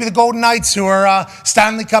them, maybe the Golden Knights, who are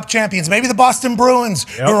Stanley Cup champions. Maybe the Boston Bruins,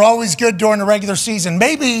 who are always good during the regular season.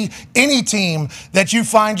 Maybe any team that you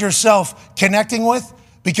find yourself connecting with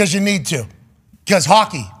because you need to. Because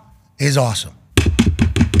hockey is awesome.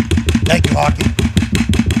 Thank you, hockey.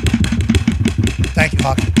 Thank you,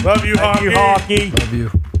 hockey. Love you, hockey. Love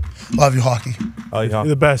you. Love you, hockey. You're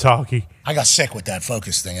the best hockey. I got sick with that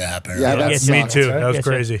focus thing that happened. Yeah, that's me too. That was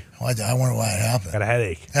crazy. I wonder why it happened. Got a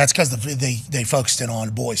headache. That's because they focused in on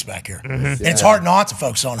the boys back here. And it's hard not to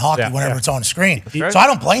focus on hockey whenever it's on the screen. So I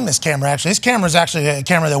don't blame this camera, actually. This camera is actually a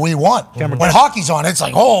camera that we want. When hockey's on, it's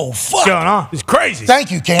like, oh, fuck. What's going on? It's crazy.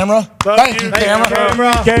 Thank you, camera. Thank you,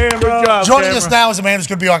 camera. Good job, Joining us now is a man who's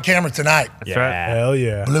going to be on camera tonight. That's right. Hell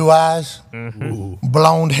yeah. Blue eyes,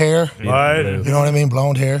 blonde hair. Right. You know what I mean?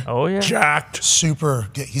 Blonde hair. Oh, yeah. Jacked. Super.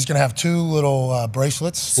 He's going to have 2 little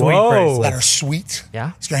bracelets. Sweet bracelets. That are sweet.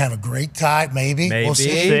 Yeah. He's going to have a great tie, maybe. We'll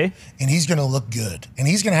see. And he's going to look good. And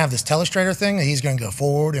he's going to have this telestrator thing that he's going to go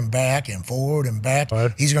forward and back and forward and back.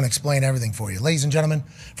 Right. He's going to explain everything for you. Ladies and gentlemen,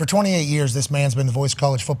 for 28 years, this man's been the voice of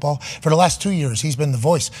college football. For the last 2 years, he's been the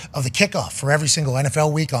voice of the kickoff for every single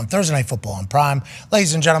NFL week on Thursday Night Football on Prime.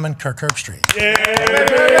 Ladies and gentlemen, Kirk Herbstreit.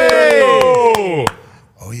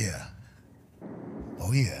 Oh, yeah.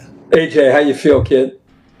 Oh, yeah. AJ, how you feel, kid?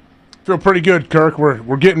 Feel pretty good, Kirk.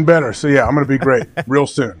 We're getting better. So yeah, I'm gonna be great real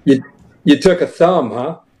soon. You took a thumb,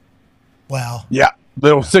 huh? Wow. Yeah,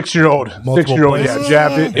 little 6-year-old, places.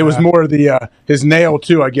 jabbed it. It was more the his nail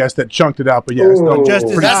too, I guess, that chunked it out. But yeah, it's done. That's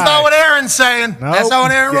not what Aaron's saying. Nope. That's not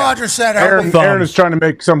what Aaron Rodgers said. Aaron is trying to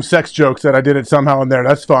make some sex jokes that I did it somehow in there.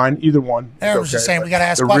 That's fine. Either one. Aaron was just saying we got to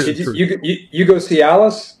ask questions. You go see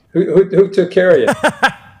Alice? Who took care of you?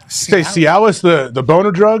 Say Cialis, the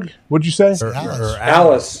boner drug? What'd you say?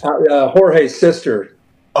 Alice, Jorge's sister.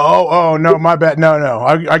 Oh, no, my bad. No.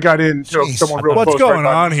 I got in. Someone real What's close going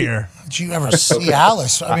right on here? Did you ever see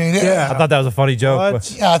Alice? I mean, I thought that was a funny joke.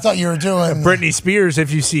 Yeah, I thought you were doing Britney Spears.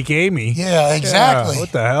 If you seek Amy. Yeah, exactly. Yeah,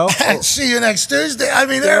 what the hell? See you next Tuesday. I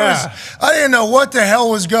mean, I didn't know what the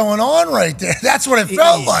hell was going on right there. That's what it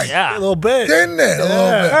felt like. Yeah, a little bit, didn't it? A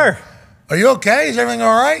little bit. Are you okay? Is everything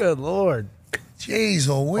all right? Good Lord. Jeez,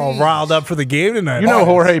 all riled up for the game tonight. You know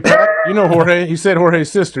Jorge, Pat. You know Jorge. He said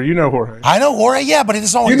Jorge's sister. You know Jorge. I know Jorge, yeah, but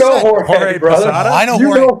it's all You he know said. Jorge, brother. I know You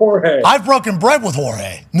Jorge. know Jorge. I've broken bread with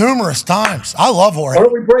Jorge numerous times. I love Jorge. Why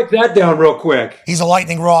don't we break that down real quick? He's a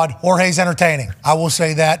lightning rod. Jorge's entertaining. I will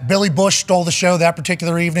say that. Billy Bush stole the show that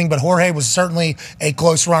particular evening, but Jorge was certainly a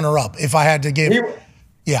close runner-up. If I had to give,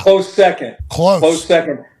 Close second. Close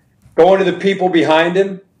second. Going to the people behind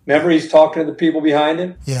him. Remember, he's talking to the people behind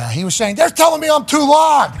him. Yeah, he was saying, they're telling me I'm too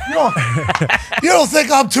loud. You don't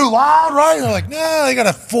think I'm too loud, right? You're like, nah, they got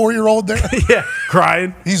a 4-year-old there. Yeah,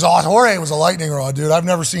 crying. He's awesome. Jorge was a lightning rod, dude. I've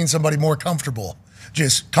never seen somebody more comfortable.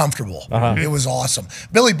 Just comfortable. It was awesome.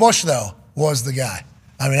 Billy Bush, though, was the guy.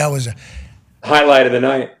 I mean, that was highlight of the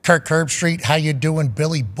night. Kirk Herbstreit, how you doing?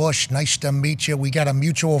 Billy Bush, nice to meet you. We got a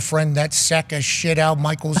mutual friend, that sack of shit, Al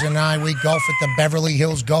Michaels and I. We golf at the Beverly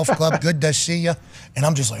Hills Golf Club. Good to see you. And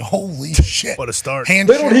I'm just like, holy shit. What a start.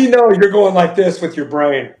 Little did he know you're going like this with your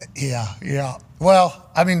brain. Yeah.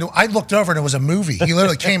 Well, I mean, I looked over and it was a movie. He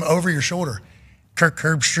literally came over your shoulder. Kirk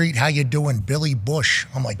Herbstreit, how you doing? Billy Bush.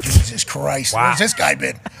 I'm like, Jesus Christ, where's this guy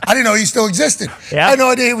been? I didn't know he still existed. I had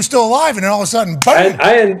no idea he was still alive. And then all of a sudden,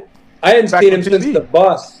 boom. I hadn't seen him since the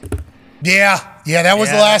bus. Yeah, that was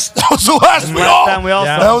the last. That was the last we all.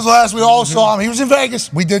 That was the last we all saw him. He was in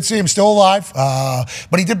Vegas. We did see him still alive,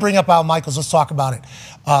 but he did bring up Al Michaels. Let's talk about it.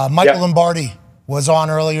 Michael Lombardi was on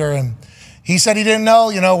earlier, and he said he didn't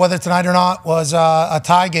know, whether tonight or not was a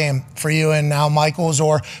tie game for you and Al Michaels,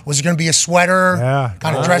 or was it going to be a sweater,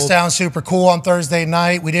 kind of dressed down super cool on Thursday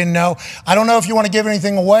night. We didn't know. I don't know if you want to give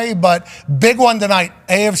anything away, but big one tonight,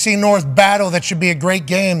 AFC North battle. That should be a great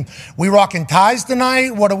game. We rocking ties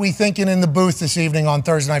tonight? What are we thinking in the booth this evening on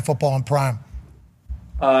Thursday Night Football on Prime?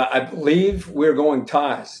 I believe we're going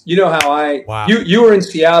ties. You know how you were in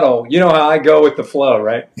Seattle. You know how I go with the flow,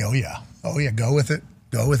 right? Oh, yeah. Go with it.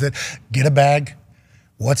 Get a bag.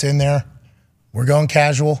 What's in there? We're going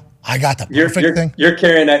casual. I got the perfect thing. You're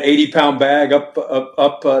carrying that 80-pound bag up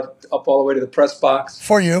all the way to the press box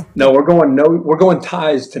for you. No, we're going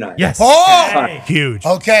ties tonight. Yes. Huge.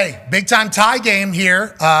 Okay, big time tie game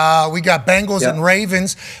here. We got Bengals and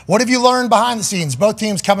Ravens. What have you learned behind the scenes? Both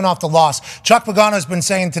teams coming off the loss. Chuck Pagano's been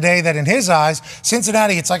saying today that in his eyes,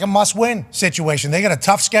 Cincinnati, it's like a must-win situation. They got a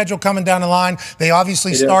tough schedule coming down the line. They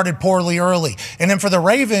obviously started poorly early. And then for the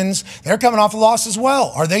Ravens, they're coming off a loss as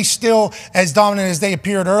well. Are they still as dominant as they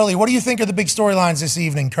appeared early? What do you think are the big storylines this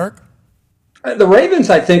evening, Kirk? The Ravens,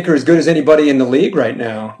 I think, are as good as anybody in the league right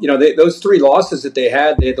now. Those 3 losses that they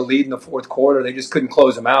had the lead in the fourth quarter. They just couldn't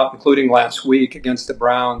close them out, including last week against the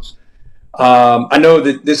Browns. I know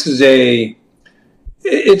that this is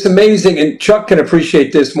it's amazing, and Chuck can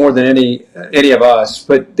appreciate this more than any of us,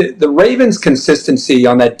 but the Ravens' consistency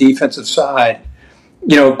on that defensive side,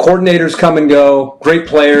 coordinators come and go, great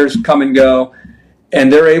players come and go, and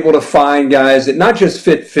they're able to find guys that not just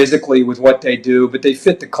fit physically with what they do, but they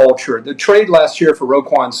fit the culture. The trade last year for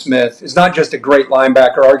Roquan Smith is not just a great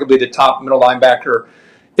linebacker, arguably the top middle linebacker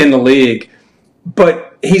in the league,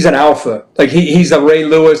 but he's an alpha. Like he's a Ray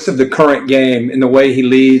Lewis of the current game in the way he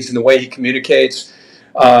leads and the way he communicates.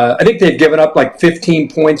 I think they've given up like 15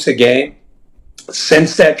 points a game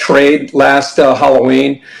since that trade last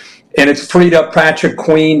Halloween. And it's freed up Patrick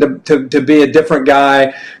Queen to be a different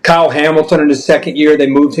guy. Kyle Hamilton in his second year, they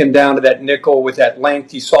moved him down to that nickel with that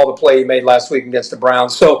length. You saw the play he made last week against the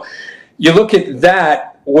Browns. So you look at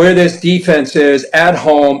that, where this defense is at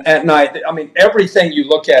home, at night. I mean, everything you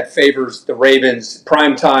look at favors the Ravens,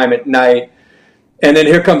 prime time at night. And then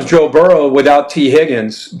here comes Joe Burrow without T.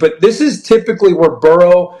 Higgins. But this is typically where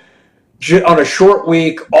Burrow, on a short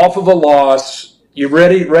week, off of a loss, you're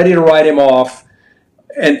ready to write him off.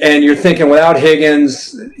 And you're thinking, without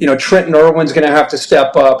Higgins, Trenton Irwin's going to have to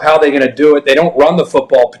step up. How are they going to do it? They don't run the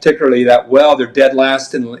football particularly that well. They're dead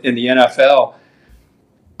last in the NFL.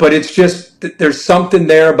 But it's just, there's something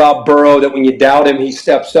there about Burrow that when you doubt him, he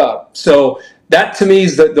steps up. So that, to me,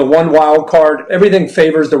 is the one wild card. Everything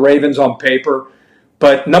favors the Ravens on paper.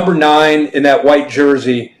 But number 9 in that white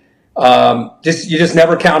jersey, you just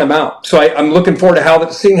never count him out. So I'm looking forward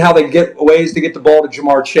to seeing how they get ways to get the ball to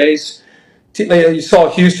Jamar Chase. You saw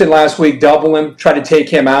Houston last week double him, try to take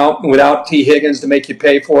him out without T. Higgins to make you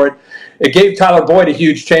pay for it. It gave Tyler Boyd a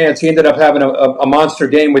huge chance. He ended up having a monster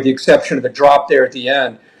game with the exception of the drop there at the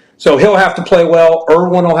end. So he'll have to play well.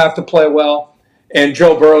 Irwin will have to play well. And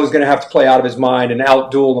Joe Burrow is going to have to play out of his mind and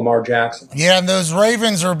outduel Lamar Jackson. Yeah, and those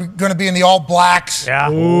Ravens are going to be in the All Blacks. Yeah.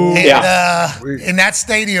 And that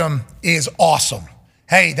stadium is awesome.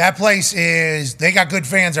 Hey, that place they got good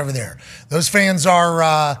fans over there. Those fans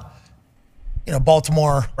are...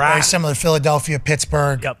 Baltimore, very similar to Philadelphia,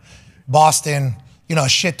 Pittsburgh, Boston. a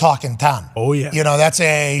shit-talking town. Oh, yeah. That's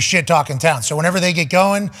a shit-talking town. So whenever they get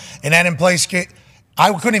going and that in place,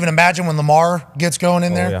 I couldn't even imagine when Lamar gets going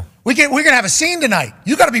in there. Yeah. We're going to have a scene tonight.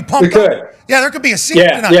 You got to be pumped We could. up. Yeah, there could be a scene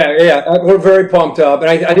Yeah, tonight. yeah. We're very pumped up, and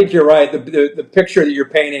I think you're right. The picture that you're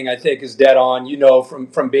painting, I think, is dead on.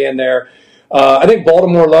 From being there, I think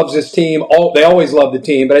Baltimore loves this team. They always love the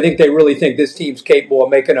team, but I think they really think this team's capable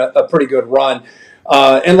of making a pretty good run.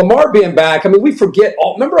 And Lamar being back, I mean, we forget.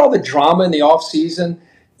 Remember all the drama in the offseason?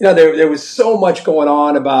 There was so much going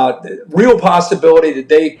on about the real possibility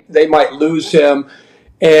that they might lose him.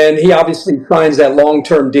 And he obviously signs that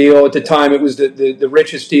long-term deal. At the time, it was the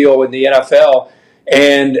richest deal in the NFL.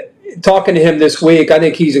 And talking to him this week, I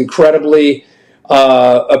think he's incredibly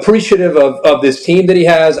appreciative of this team that he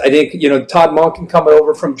has. I think, Todd Monken coming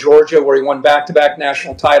over from Georgia, where he won back-to-back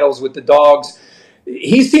national titles with the Dogs.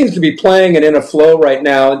 He seems to be playing and in a flow right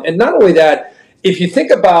now. And not only that, if you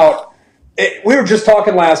think about it, we were just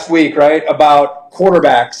talking last week, right, about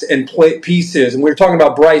quarterbacks and pieces. And we were talking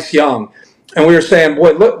about Bryce Young. And we were saying,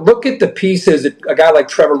 boy, look at the pieces that a guy like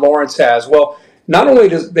Trevor Lawrence has. Well, not only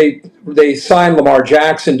does they sign Lamar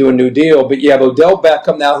Jackson to a new deal, but you have Odell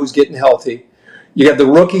Beckham now who's getting healthy. You have the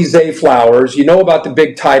rookie Zay Flowers. You know about the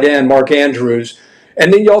big tight end, Mark Andrews.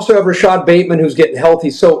 And then you also have Rashad Bateman who's getting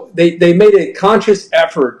healthy. So they made a conscious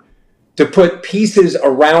effort to put pieces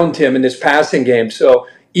around him in this passing game. So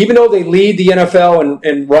even though they lead the NFL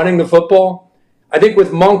in running the football, I think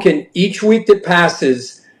with Monken, each week that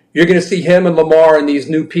passes, you're going to see him and Lamar and these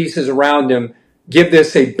new pieces around him give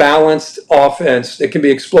this a balanced offense that can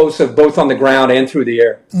be explosive both on the ground and through the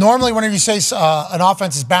air. Normally, whenever you say an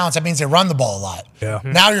offense is balanced, that means they run the ball a lot. Yeah.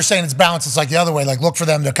 Now you're saying it's balanced. It's like the other way. Like, look for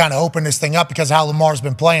them to kind of open this thing up because of how Lamar's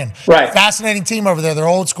been playing. Right. Fascinating team over there. They're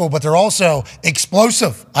old school, but they're also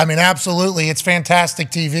explosive. I mean, absolutely. It's fantastic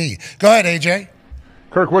TV. Go ahead, AJ.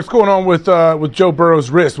 Kirk, what's going on with Joe Burrow's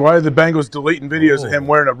wrist? Why are the Bengals deleting videos of him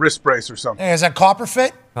wearing a wrist brace or something? Hey, is that copper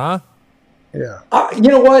fit? Huh? Yeah. You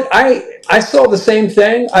know what? I saw the same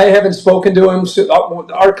thing. I haven't spoken to him. So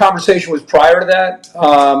our conversation was prior to that.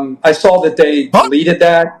 I saw that they deleted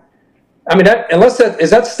that. I mean, is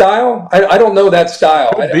that style? I don't know that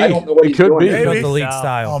style. I don't know what he's doing. Maybe. Delete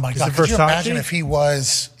style. Oh my God! Could you imagine if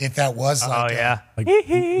that was? Like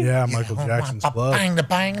Michael Jackson's glove. Bang the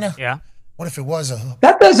bang. Yeah. What if it was a?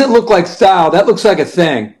 That doesn't look like style. That looks like a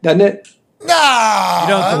thing, doesn't it? No, you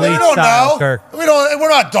don't delete we don't style, know. Kirk. We don't. We're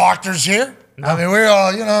not doctors here. No. I mean, we're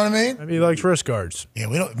all. You know what I mean? Maybe he likes wrist guards. Yeah,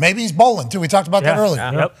 we don't. Maybe he's bowling too. We talked about that earlier.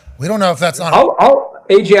 Yep. We don't know if that's not.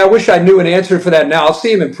 AJ, I wish I knew an answer for that now. I'll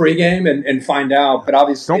see him in pregame and find out. But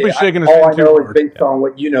obviously, don't be shaking his all I hand too know is hard. based on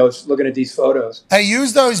what you know, looking at these photos. Hey,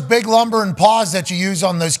 use those big lumber and paws that you use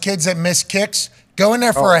on those kids that miss kicks. Go in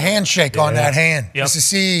there for a handshake on that hand, just to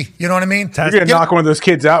see. You know what I mean? You're gonna knock one of those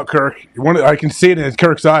kids out, Kirk. I can see it in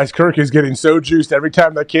Kirk's eyes. Kirk is getting so juiced every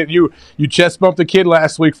time that kid. You chest bumped a kid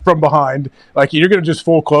last week from behind. Like you're gonna just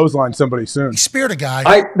full clothesline somebody soon. He speared a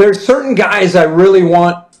guy. There's certain guys I really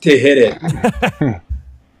want to hit it.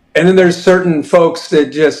 And then there's certain folks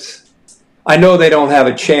that just, I know they don't have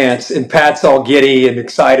a chance, and Pat's all giddy and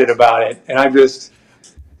excited about it. And I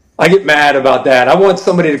get mad about that. I want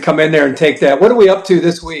somebody to come in there and take that. What are we up to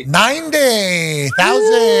this week?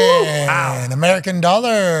 90,000 American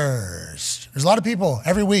dollars. There's a lot of people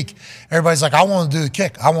every week. Everybody's like, I want to do the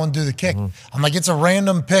kick. I want to do the kick. I'm like, it's a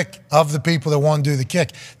random pick of the people that want to do the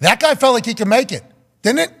kick. That guy felt like he could make it,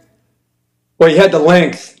 didn't it? Well, he had the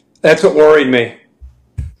length. That's what worried me.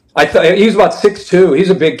 I thought he was about 6'2". He's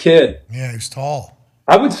a big kid. Yeah, he was tall.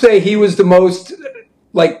 I would say he was the most,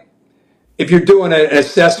 like, if you're doing an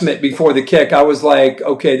assessment before the kick, I was like,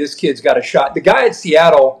 okay, this kid's got a shot. The guy at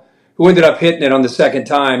Seattle who ended up hitting it on the second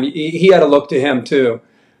time, he had a look to him too.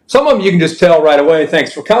 Some of them you can just tell right away,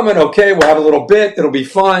 thanks for coming. Okay, we'll have a little bit. It'll be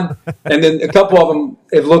fun. And then a couple of them,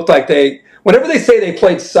 it looked like whenever they say they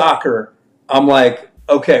played soccer, I'm like,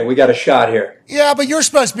 okay, we got a shot here. Yeah, but you're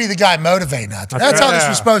supposed to be the guy motivating that. That's how this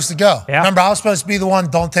was supposed to go. Yeah. Remember, I was supposed to be the one,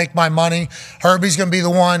 don't take my money. Herbie's going to be the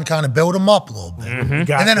one, kind of build him up a little bit. And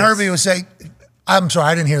then Herbie would say, I'm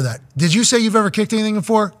sorry, I didn't hear that. Did you say you've ever kicked anything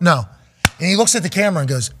before? No. And he looks at the camera and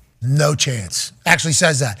goes, no chance. Actually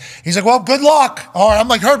says that. He's like, well, good luck. All right. I'm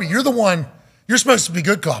like, Herbie, you're the one. You're supposed to be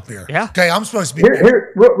good cop here. Yeah. Okay, I'm supposed to be.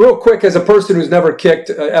 Here, real quick, as a person who's never kicked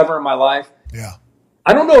ever in my life, yeah,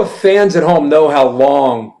 I don't know if fans at home know how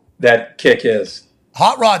long that kick is.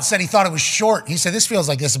 Hot Rod said he thought it was short. He said, this feels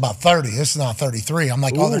like this is about 30. This is not 33. I'm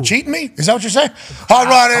like, oh, they're cheating me? Is that what you're saying? Hot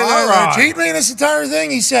Rod, they're cheating me in this entire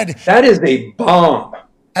thing? He said. That is a bomb.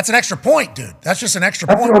 That's an extra point, dude. That's just an extra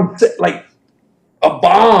That's point. what I'm saying, like a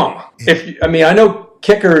bomb. Yeah. I know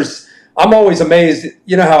kickers I'm always amazed.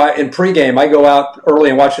 You know how in pregame I go out early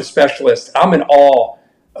and watch a specialist. I'm in awe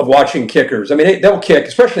of watching kickers. I mean, they'll kick,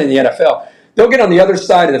 especially in the NFL. They'll get on the other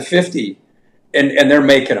side of the 50 and they're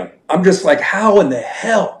making them. I'm just like, how in the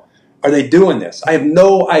hell are they doing this? I have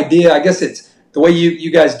no idea. I guess it's the way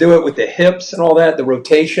you guys do it with the hips and all that, the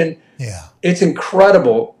rotation. Yeah. It's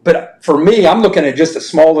incredible. But for me, I'm looking at just a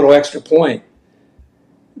small little extra point.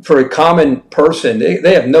 For a common person,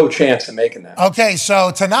 they have no chance of making that. Okay, so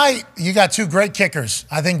tonight you got two great kickers.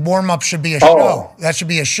 I think warm-up should be a show. That should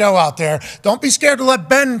be a show out there. Don't be scared to let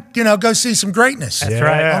Ben, go see some greatness. That's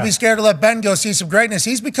right. Don't be scared to let Ben go see some greatness.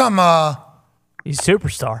 He's become he's a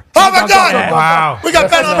superstar. Oh my God! Wow. We got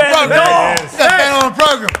Ben on the program. We got Ben on the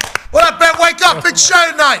program. What up, Ben? Wake up! Big show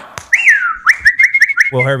tonight.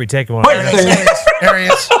 Will Herbie take him on? There he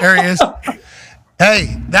is.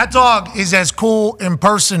 Hey, that dog is as cool in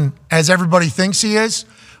person as everybody thinks he is.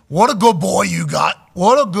 What a good boy you got.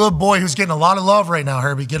 What a good boy who's getting a lot of love right now,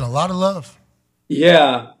 Herbie. Getting a lot of love.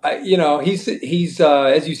 Yeah, he's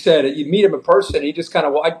as you said, you meet him in person. He just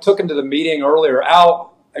I took him to the meeting earlier.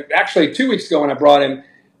 Al, actually 2 weeks ago when I brought him,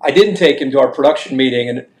 I didn't take him to our production meeting.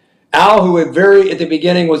 And Al, who at the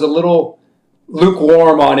beginning was a little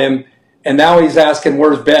lukewarm on him, and now he's asking,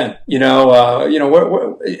 "Where's Ben? Where, are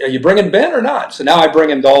you bringing Ben or not?" So now I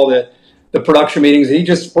bring him to all the production meetings. And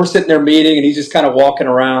we're sitting there meeting, and he's just kind of walking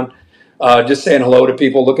around, just saying hello to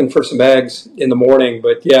people, looking for some eggs in the morning.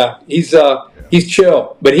 But yeah, he's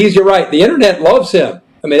chill. But you're right. The internet loves him.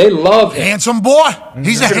 I mean, they love him. Handsome boy.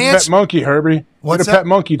 He's a pet monkey, Herbie. What's Get a pet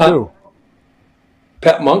monkey too.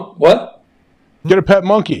 Pet monk? What? Get a pet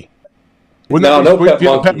monkey.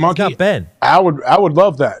 No pet monkey. Not Ben. I would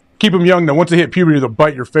love that. Keep them young. Though once they hit puberty, they'll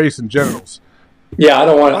bite your face and genitals. Yeah,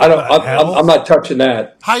 I'm not touching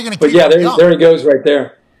that. How are you going to But keep yeah, him young? there he goes right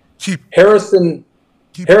there. Harrison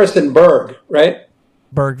Berg, right?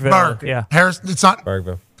 Bergville. Yeah. It's not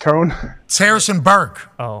Bergville. Cone. It's Harrison Berg.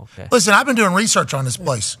 Oh, okay. Listen, I've been doing research on this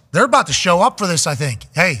place. They're about to show up for this, I think.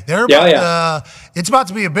 Hey, it's about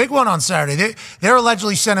to be a big one on Saturday. They're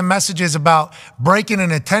allegedly sending messages about breaking an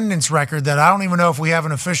attendance record that I don't even know if we have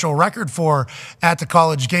an official record for at the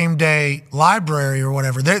College Game Day library or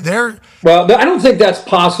whatever. Well, I don't think that's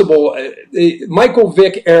possible. The Michael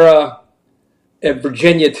Vick era at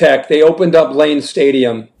Virginia Tech, they opened up Lane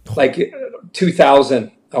Stadium like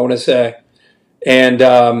 2000, I want to say. And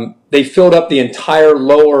they filled up the entire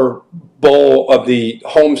lower bowl of the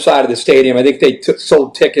home side of the stadium. I think they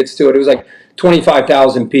sold tickets to it. It was like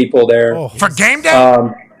 25,000 people there. For game day?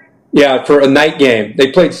 Yeah, for a night game.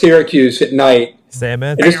 They played Syracuse at night.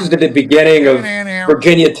 Sandman. And this was at the beginning of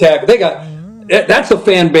Virginia Tech. That's a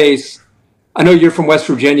fan base. I know you're from West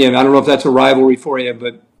Virginia. I don't know if that's a rivalry for you,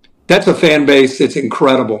 but that's a fan base that's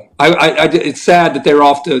incredible. It's sad that they're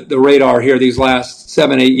off the radar here these last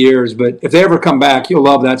 7-8 years, but if they ever come back, you'll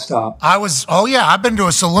love that stop. I've been to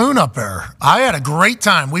a saloon up there. I had a great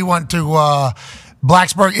time. We went to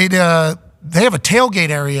Blacksburg. They have a tailgate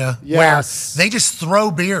area where they just throw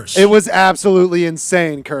beers. It was absolutely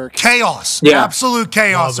insane, Kirk. Chaos. Yeah. Absolute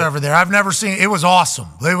chaos over there. I've never seen it. Was awesome.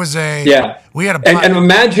 It was we had a and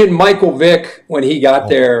imagine Michael Vick when he got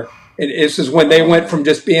there. This is when they went from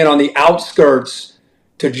just being on the outskirts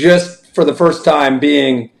to just for the first time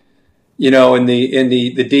being, in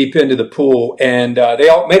the deep end of the pool, and they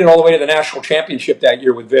all made it all the way to the national championship that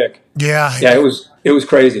year with Vic. Yeah, it was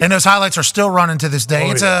crazy. And those highlights are still running to this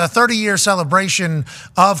day. It's a 30-year celebration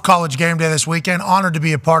of College Game Day this weekend. Honored to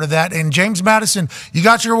be a part of that. And James Madison, you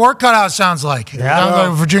got your work cut out. Sounds like. Sounds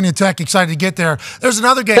like Virginia Tech excited to get there. There's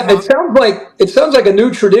another game. It sounds like a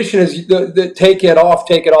new tradition is the take it off.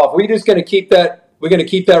 We're just going to keep that. We're going to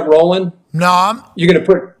keep that rolling. I'm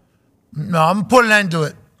putting an end to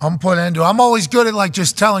it. I'm always good at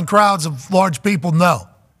just telling crowds of large people no.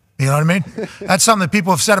 You know what I mean? That's something that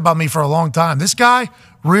people have said about me for a long time. This guy,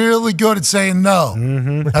 really good at saying no.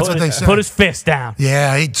 Mm-hmm. That's what they say. Put his fist down.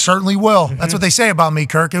 Yeah, he certainly will. Mm-hmm. That's what they say about me,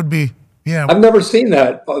 Kirk. It would be, I've never seen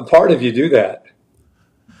that part of you do that.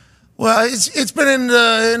 Well, it's been in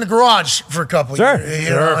the garage for a couple of years. You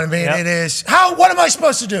know what I mean? Yep. It is. What am I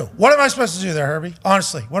supposed to do? What am I supposed to do there, Herbie?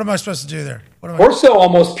 Honestly, what am I supposed to do there? Orso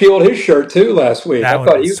almost peeled his shirt too last week. I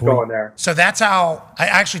thought he was going there. So that's how I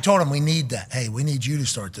actually told him we need that. Hey, we need you to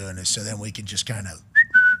start doing this, so then we can just kind of.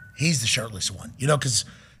 He's the shirtless one, because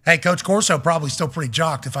Coach Corso probably still pretty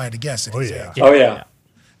jocked if I had to guess. Oh yeah.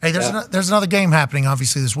 Hey, there's another game happening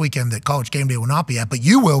obviously this weekend that College Game Day will not be at, but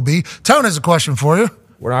you will be. Tone has a question for you.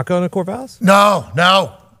 We're not going to Corvallis? No.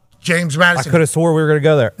 James I Madison. could have swore we were going to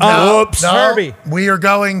go there. Oops. Herbie. We are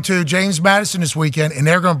going to James Madison this weekend, and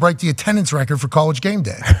they're going to break the attendance record for College Game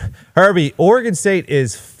Day. Herbie, Oregon State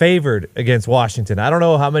is favored against Washington. I don't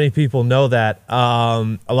know how many people know that.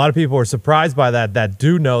 A lot of people are surprised by that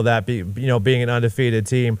do know that, being an undefeated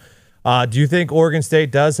team. Do you think Oregon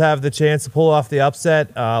State does have the chance to pull off the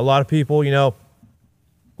upset? A lot of people,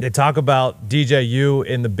 they talk about DJU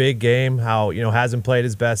in the big game, how, hasn't played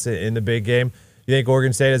his best in the big game. You think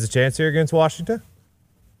Oregon State has a chance here against Washington?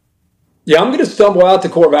 Yeah, I'm going to stumble out to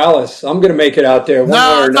Corvallis. I'm going to make it out there.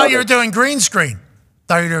 No, I thought you were doing green screen.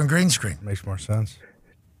 Makes more sense.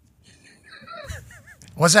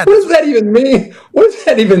 What's that? What does that even mean? What does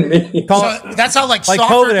that even mean? So that's how like soccer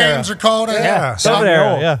COVID games era. are called. Yeah, COVID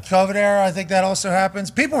era, yeah. COVID era. I think that also happens.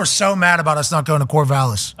 People were so mad about us not going to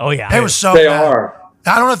Corvallis. Oh yeah, they were so. They mad. are.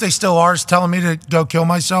 I don't know if they still are, telling me to go kill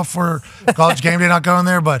myself for College Game Day not going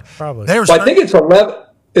there, but Probably. they were. Well, I think it's 11.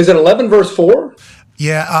 Is it 11 verse 4?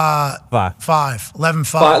 Yeah, 5.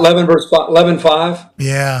 11-5. 11 verse 5. 11-5.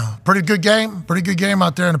 Yeah, pretty good game. Pretty good game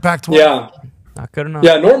out there in the Pac-12. Yeah. not good enough.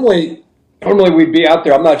 Yeah, normally we'd be out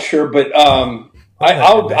there. I'm not sure, but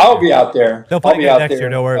I'll be out there. They'll I'll play be again out next there. year.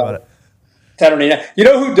 Don't worry about it. Saturday night. You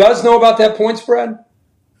know who does know about that point spread?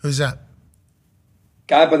 Who's that?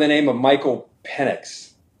 Guy by the name of Michael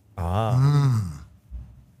Penix.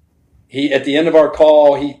 He at the end of our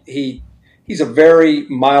call, he's a very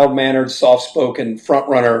mild-mannered, soft-spoken front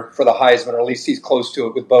runner for the Heisman, or at least he's close to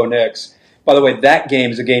it with Bo Nix. By the way, that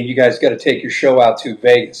game is a game you guys got to take your show out to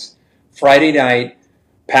Vegas. Friday night,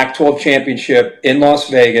 Pac-12 championship in Las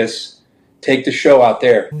Vegas. Take the show out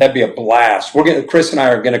there. That'd be a blast. Chris and I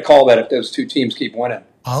are going to call that if those two teams keep winning.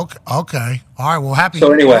 Okay. All right. Well, happy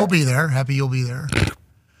So anyway. you'll be there. Happy you'll be there.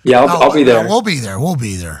 Yeah, I'll be there. We'll be there. We'll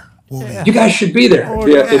be there. You guys should be there. It'd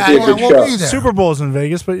be a good we'll show. be there. Super Bowl's in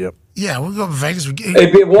Vegas, but yep. Yeah, we'll go to Vegas. It'd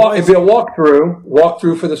be a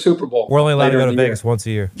walkthrough for the Super Bowl. We're only allowed to later go to in the Vegas once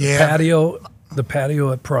a year. Yeah. The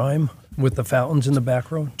patio at Prime with the fountains in the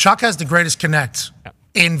back row. Chuck has the greatest connect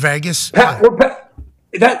in Vegas.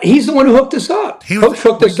 He's the one who hooked us up. Coach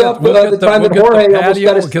hooked us up We'll the time that Jorge almost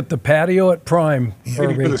got us. We'll get the patio at Prime.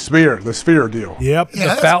 For the sphere deal. Yep.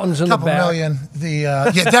 Yeah, The fountains in the couple back. million.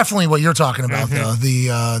 Yeah, definitely what you're talking about though.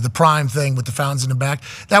 The Prime thing with the fountains in the back.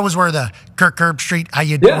 That was where the Kirk Herbstreit, how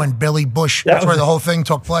you doing, Billy Bush. That's where the whole thing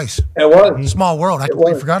took place. It was. Small world. I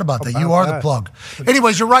completely forgot about that. You are the plug.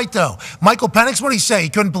 Anyways, you're right though. Michael Penix, what did he say? He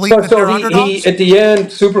couldn't believe that they're underdogs. He at the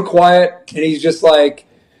end, super quiet, and he's just like,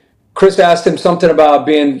 Chris asked him something about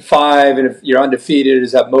being 5, and if you're undefeated,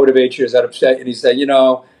 does that motivate you? Is that upset? And he said,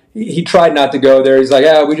 he tried not to go there. He's like,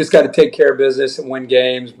 we just got to take care of business and win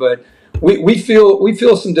games. But we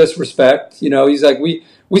feel some disrespect. He's like, we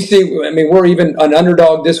see. I mean, we're even an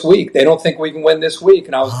underdog this week. They don't think we can win this week,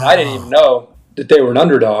 and I didn't even know that they were an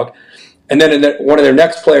underdog. And then one of their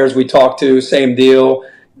next players we talked to, same deal.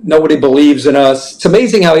 Nobody believes in us. It's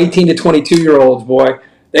amazing how 18 to 22-year-olds, boy,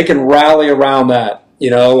 they can rally around that.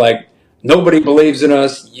 Like nobody believes in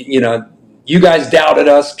us. You guys doubted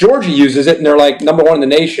us. Georgia uses it, and they're like number 1 in the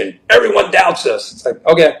nation. Everyone doubts us. It's like,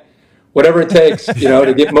 okay, whatever it takes,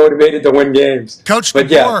 to get motivated to win games. Coach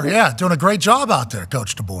DeBoer, doing a great job out there,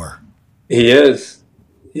 Coach DeBoer. He is.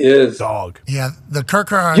 Dog. Yeah, the Kirk.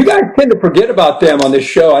 You guys tend to forget about them on this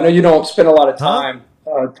show. I know you don't spend a lot of time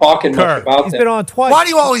talking much about He's them. been on twice. Why do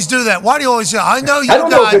you always do that? Why do you always say? I know you I don't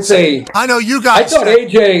know if it's I know you guys.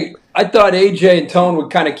 I thought AJ and Tone would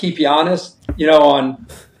kind of keep you honest,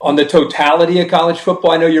 on the totality of college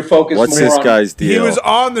football. I know you're focused What's more this on guy's deal? He was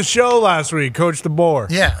on the show last week, Coach DeBoer.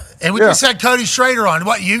 Yeah, and we just had Cody Schrader on.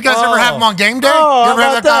 What, you guys ever have him on game day? Oh, you ever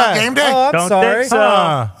have that guy on game day? Oh, I'm Don't sorry. think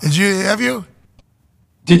so. Did you? Have you?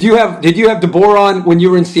 Did you have DeBoer on when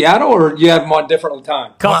you were in Seattle, or did you have him on different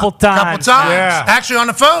time? Couple times. Yeah. Actually, on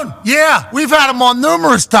the phone. Yeah, we've had him on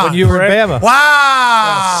numerous times. When you were in Bama.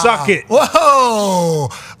 Wow. Suck it. Whoa.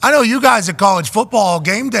 I know you guys at college football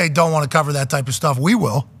game day don't want to cover that type of stuff. We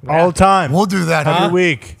will. All the time. We'll do that Every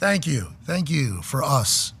week. Thank you. Thank you for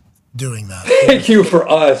us doing that. Thank you for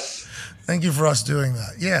us. Thank you for us doing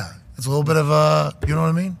that. Yeah. It's a little bit of a, you know what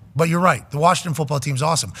I mean? But you're right. The Washington football team's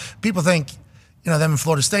awesome. People think, them in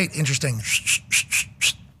Florida State, interesting,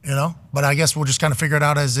 but I guess we'll just kind of figure it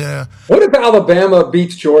out as What if Alabama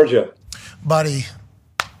beats Georgia? Buddy.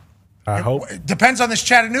 I hope. It depends on this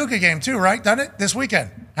Chattanooga game too, right? Doesn't it? This weekend.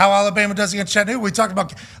 How Alabama does against Chattanooga. We talked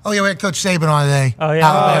about, we had Coach Saban on today. Oh, yeah.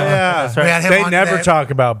 Alabama. Yeah. We had him They on never today. talk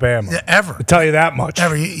about Bama. Yeah, ever. I tell you that much.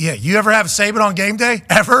 Ever. Yeah. You ever have Saban on game day?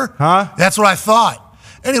 Ever? Huh? That's what I thought.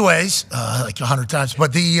 Anyways, like 100 times.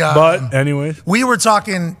 But anyways. we were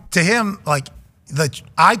talking to him, like, the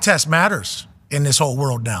eye test matters in this whole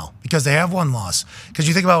world now because they have one loss. Because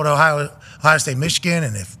you think about what Ohio State, Michigan,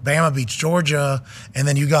 and if Bama beats Georgia, and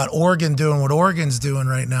then you got Oregon doing what Oregon's doing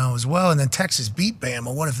right now as well, and then Texas beat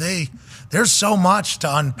Bama. What if there's so much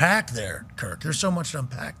to unpack there, Kirk. There's so much to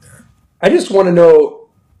unpack there. I just want to know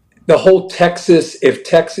the whole Texas, if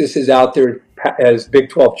Texas is out there as Big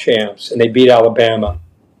 12 champs and they beat Alabama,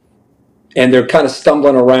 and they're kind of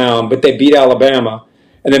stumbling around, but they beat Alabama,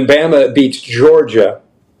 and then Bama beats Georgia,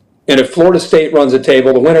 and if Florida State runs the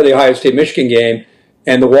table, the winner of the Ohio State-Michigan game,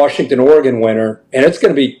 and the Washington-Oregon winner, and that's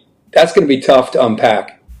going to be tough to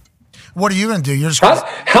unpack. What are you going to do? You're just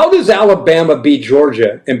how does Alabama beat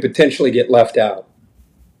Georgia and potentially get left out?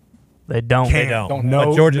 They don't. No,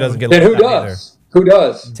 but Georgia doesn't get then left who out does? Who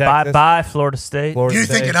does? Bye, Florida State. You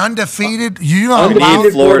think an undefeated? You not Undefeated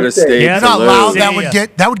allowed Florida State You're to not allowed. lose.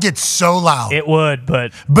 That would get so loud. It would,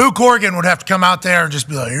 but Book Oregon would have to come out there and just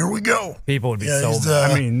be like, "Here we go." People would be he's,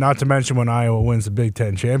 I mean, not to mention when Iowa wins the Big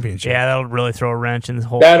Ten championship. Yeah, that'll really throw a wrench in the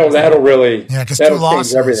whole. That'll really because that'll two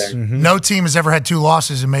change losses. everything. No team has ever had two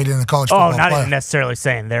losses and made it in the college football Oh, not playoff. even necessarily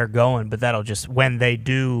saying they're going, but that'll just when they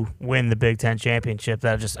do win the Big Ten championship.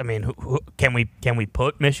 That'll just. I mean, who can we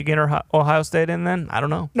put Michigan or Ohio State in then? I don't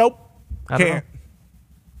know. Nope. I don't know.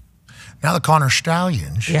 Now the Connor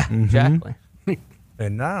Stallions. Yeah, exactly.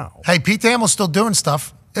 And now, Hey, Pete Thamel's still doing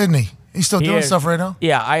stuff, isn't he? He's still doing is. stuff right now.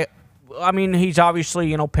 Yeah, I mean, he's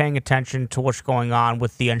obviously paying attention to what's going on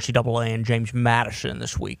with the NCAA and James Madison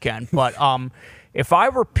this weekend. But if I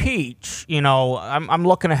were Pete, I'm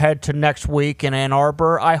looking ahead to next week in Ann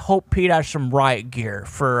Arbor. I hope Pete has some riot gear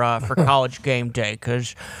for College game day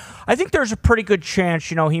because I think there's a pretty good chance,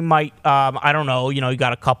 he might. I don't know. You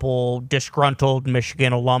got a couple disgruntled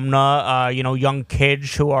Michigan alumna, young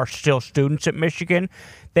kids who are still students at Michigan.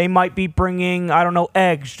 They might be bringing, I don't know,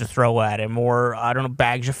 eggs to throw at him or, I don't know,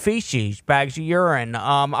 bags of feces, bags of urine.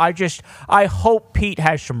 I hope Pete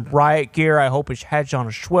has some riot gear. I hope his head's on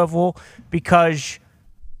a swivel because,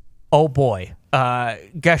 oh boy,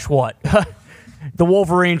 guess what? The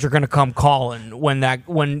Wolverines are going to come calling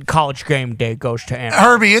when College game day goes to Ann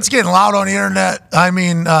Arbor. Herbie, it's getting loud on the internet. I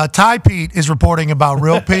mean, Ty Pete is reporting about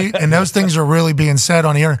Real Pete, and those things are really being said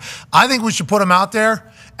on the internet. I think we should put him out there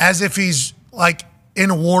as if he's like in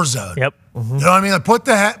a war zone. Yep. You know what I mean? Like put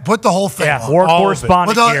the whole thing. Yeah, on. war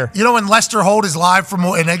correspondent here. You know when Lester Holt is live from,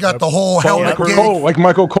 and they got the whole helmet gimmick. Like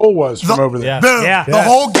Michael Cole was from over there. The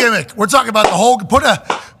whole gimmick. We're talking about the whole.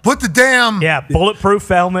 Put the damn bulletproof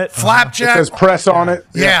helmet, flapjack. It says press on it.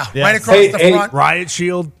 Yeah, right across the front. Riot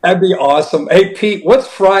shield. That'd be awesome. Hey, Pete, what's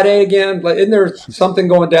Friday again? Like, isn't there something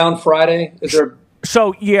going down Friday? Is there?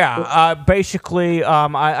 So basically,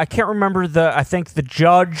 I can't remember I think the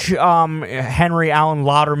judge, Henry Allen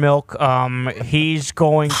Laudermilk, he's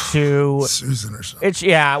going to Susan or something.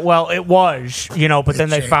 It was, but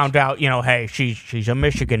then they found out, hey, she's a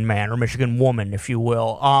Michigan man or Michigan woman, if you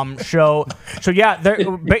will. Jim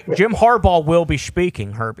Harbaugh will be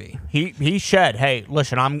speaking. Herbie, he said, hey,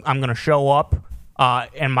 listen, I'm going to show up.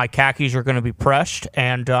 And my khakis are going to be pressed,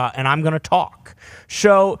 and I'm going to talk.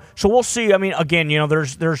 So we'll see. I mean, again,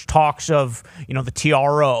 there's talks of the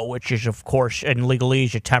TRO, which is of course in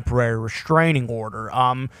legalese a temporary restraining order.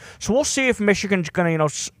 So we'll see if Michigan's going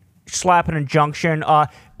to slap an injunction.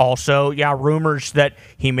 Also, rumors that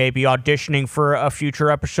he may be auditioning for a future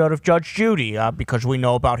episode of Judge Judy because we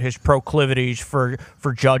know about his proclivities for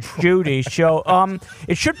Judge Judy. So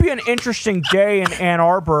it should be an interesting day in Ann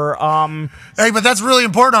Arbor. Hey, but that's really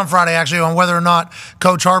important on Friday, actually, on whether or not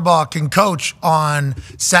Coach Harbaugh can coach on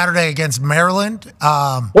Saturday against Maryland.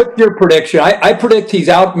 What's your prediction? I predict he's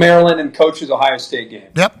out Maryland and coaches Ohio State game.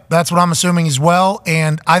 Yep, that's what I'm assuming as well.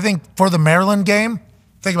 And I think for the Maryland game,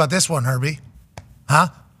 think about this one, Herbie.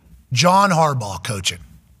 John Harbaugh coaching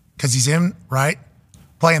because he's in, right?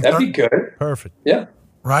 Playing. That'd be good. Perfect. Yeah.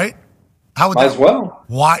 Right? How would Might that? As well.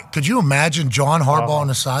 Why? Could you imagine John Harbaugh on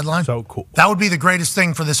the sideline? So cool. That would be the greatest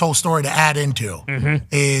thing for this whole story to add into. Mm-hmm.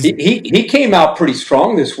 Is he came out pretty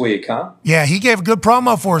strong this week, huh? Yeah, he gave a good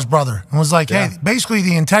promo for his brother and was like, "Hey, basically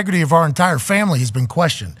the integrity of our entire family has been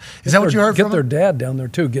questioned." Is that what you heard from him? Get their dad down there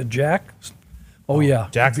too. Get Jack. Oh yeah,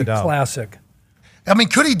 Jack's a dog. Classic. I mean,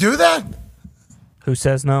 could he do that? Who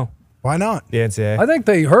says no? Why not? The NCAA. I think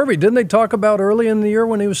didn't they talk about early in the year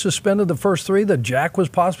when he was suspended the first three that Jack was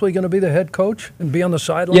possibly going to be the head coach and be on the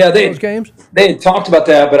sideline of those games? They had talked about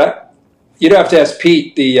that, but you'd have to ask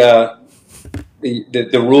Pete the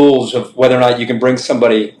rules of whether or not you can bring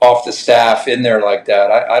somebody off the staff in there like that.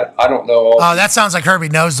 I don't know. Oh, that sounds like Herbie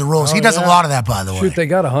knows the rules. He does a lot of that, by the way. Shoot, they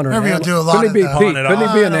got 100. Herbie will do a lot Couldn't of he be that. Pete? Couldn't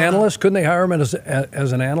he be an analyst? Couldn't they hire him as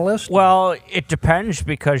an analyst? Well, it depends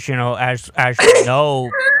because as you know,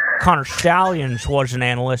 Connor Stallions was an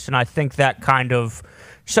analyst, and I think that kind of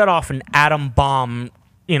set off an atom bomb,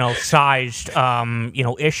 sized,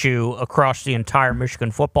 issue across the entire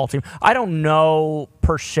Michigan football team. I don't know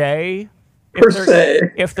per se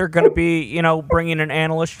if they're going to be, bringing an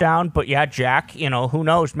analyst down, but yeah, Jack, who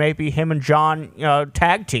knows? Maybe him and John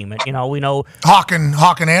tag team it. We know Hawk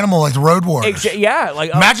and Animal like the Road Warriors.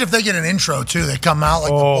 Imagine if they get an intro too. They come out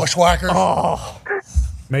like the Bushwhackers. Oh,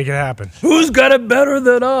 make it happen. Who's got it better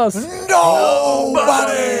than us? Nobody.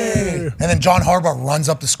 And then John Harbaugh runs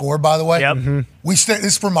up the score. By the way, Yep. This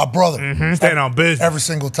is for my brother. Staying on business every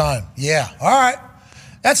single time. Yeah. All right.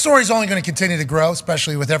 That story's only going to continue to grow,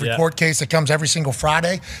 especially with every court case that comes every single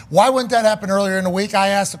Friday. Why wouldn't that happen earlier in the week? I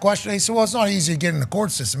asked the question. He said, well, it's not easy to get in the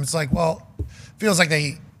court system. It's like, well, feels like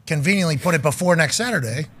they conveniently put it before next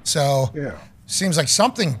Saturday. So seems like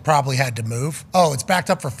something probably had to move. Oh, it's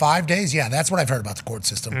backed up for 5 days? Yeah, that's what I've heard about the court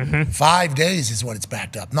system. 5 days is what it's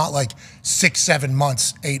backed up, not like 6, 7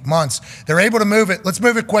 months, 8 months. They're able to move it. Let's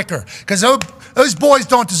move it quicker because those boys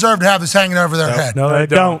don't deserve to have this hanging over their head. No, they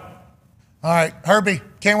don't. All right, Herbie,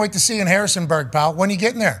 can't wait to see you in Harrisonburg, pal. When are you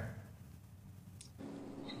getting there?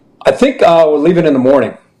 I think we're leaving in the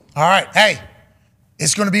morning. All right. Hey,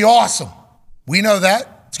 it's going to be awesome. We know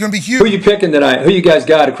that. It's going to be huge. Who are you picking tonight? Who you guys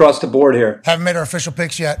got across the board here? Haven't made our official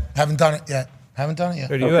picks yet. Haven't done it yet.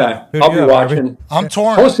 Okay. I'll be watching. I'm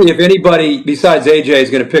torn. I want to see if anybody besides AJ is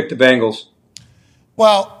going to pick the Bengals.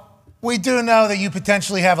 Well, we do know that you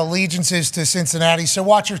potentially have allegiances to Cincinnati, so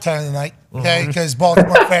watch your tone tonight, okay? Because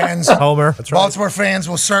Baltimore fans, Baltimore fans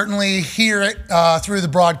will certainly hear it through the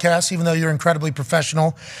broadcast, even though you're incredibly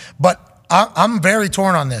professional. But I'm very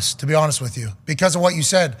torn on this, to be honest with you, because of what you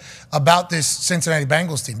said about this Cincinnati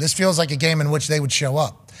Bengals team. This feels like a game in which they would show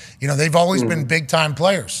up. They've always been big-time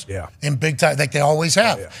players. Yeah. In big time, like they always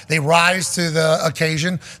have. Yeah. They rise to the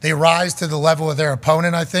occasion. They rise to the level of their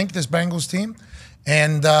opponent, I think, this Bengals team.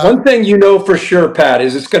 And one thing you know for sure, Pat,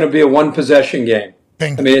 is it's going to be a one-possession game.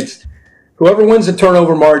 Bingo. I mean, it's whoever wins the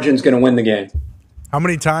turnover margin is going to win the game. How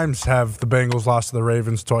many times have the Bengals lost to the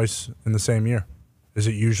Ravens twice in the same year? Is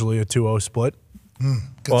it usually a 2-0 split?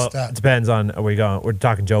 It depends on we're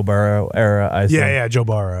talking Joe Burrow era. I assume. Yeah, Joe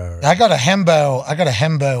Burrow. I got a Hembo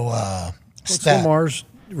What's stat. Lamar's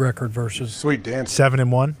record versus Sweet dance?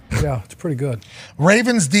 7-1. Yeah, it's pretty good.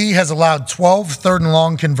 Ravens D has allowed 12 third and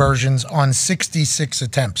long conversions on 66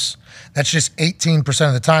 attempts. That's just 18%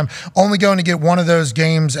 of the time. Only going to get one of those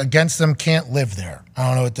games against them, can't live there. I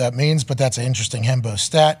don't know what that means, but that's an interesting Hembo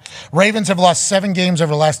stat. Ravens have lost 7 games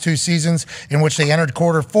over the last 2 seasons in which they entered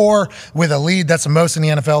quarter 4 with a lead. That's the most in the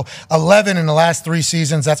NFL. 11 in the last 3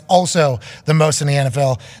 seasons. That's also the most in the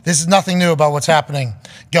NFL. This is nothing new about what's happening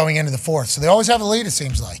going into the 4th. So they always have a lead, it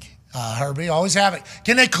seems like. Herbie, always have it.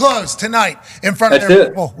 Can they close tonight in front of their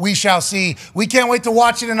people? We shall see. We can't wait to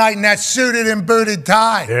watch it tonight in that suited and booted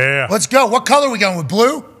tie. Yeah. Let's go. What color are we going with?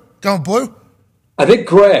 Blue? Going with blue? I think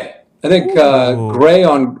gray. I think gray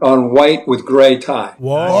on white with gray tie.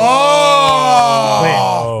 Whoa.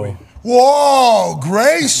 Whoa.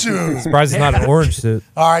 Gray suit. Surprised it's not an orange suit.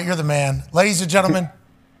 All right, you're the man. Ladies and gentlemen,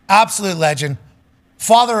 absolute legend,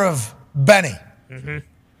 father of Benny.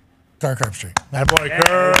 Kirk Herbstreit. That boy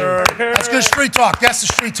Kirk. That's good street talk. That's the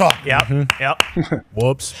street talk. Yep.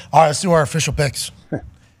 Whoops. All right, let's do our official picks.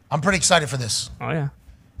 I'm pretty excited for this. Oh, yeah.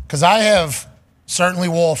 Because I have certainly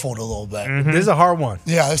waffled a little bit. This is a hard one.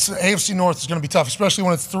 Yeah, this AFC North is going to be tough, especially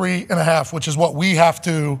when it's 3.5, which is what we have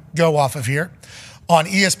to go off of here on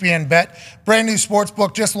ESPN Bet. Brand new sports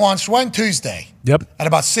book just launched when? Tuesday. Yep. At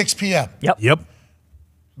about 6 p.m. Yep.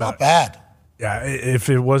 Not bad. Yeah, if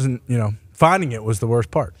it wasn't, finding it was the worst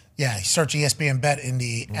part. Yeah, you search ESPN Bet in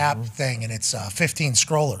the app thing, and it's 15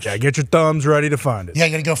 scrollers. Yeah, get your thumbs ready to find it. Yeah,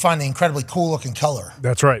 you got to go find the incredibly cool-looking color.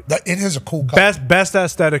 That's right. It is a cool color. Best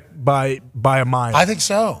aesthetic by a mile. I think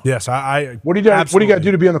so. Yes, I What do you got to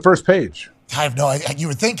do to be on the first page? I have no idea. You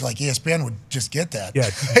would think like ESPN would just get that.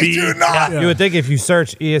 Yeah, they do not. You would think if you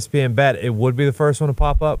search ESPN Bet, it would be the first one to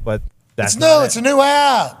pop up, but that's it's a new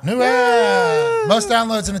app. Most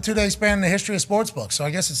downloads in a 2-day span in the history of sportsbooks. So I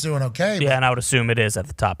guess it's doing okay. Yeah, and I would assume it is at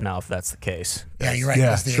the top now if that's the case. Yeah, you're right.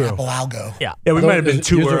 Yeah, It's the Apple algo. Yeah. Yeah, we might have been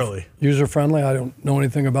too early. User friendly. I don't know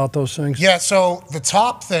anything about those things. Yeah, so the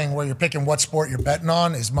top thing where you're picking what sport you're betting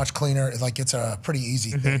on is much cleaner. Like it's a pretty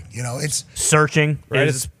easy thing. It's searching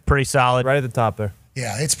is pretty solid. Right at the top there.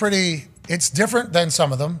 Yeah, it's different than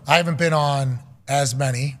some of them. I haven't been on as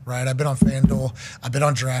many, right? I've been on FanDuel. I've been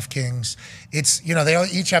on DraftKings. It's, they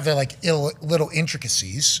each have their little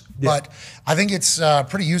intricacies, but I think it's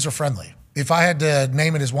pretty user-friendly. If I had to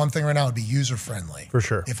name it as one thing right now, it would be user-friendly. For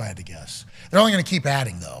sure. If I had to guess. They're only going to keep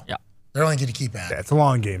adding, though. Yeah. They're only going to keep adding. Yeah, it's a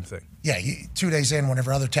long game thing. Yeah, 2 days in,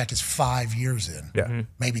 whenever other tech is 5 years in. Yeah.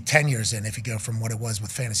 Maybe 10 years in if you go from what it was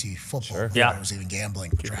with fantasy football. Before Yeah. it was even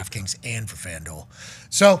gambling for DraftKings and for FanDuel.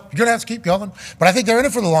 So you're going to have to keep going. But I think they're in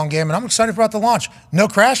it for the long game, and I'm excited about the launch. No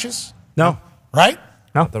crashes. No. Right?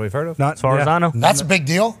 No. That we've heard of. Not As far as I know. That's a big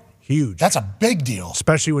deal. Huge. That's a big deal.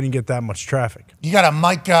 Especially when you get that much traffic. You got a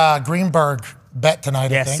Mike Greenberg bet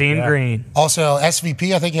tonight, Yeah, I think. seen green. Also,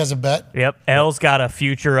 SVP, I think he has a bet. Yep. L's got a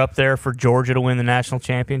future up there for Georgia to win the national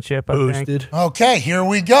championship, I think. Okay, here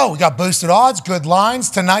we go. We got boosted odds, good lines.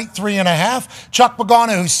 Tonight, 3.5. Chuck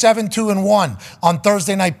Pagano, who's 7-2-1 on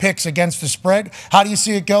Thursday night picks against the spread. How do you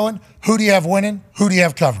see it going? Who do you have winning? Who do you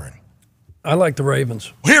have covering? I like the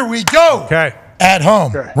Ravens. Here we go. Okay. At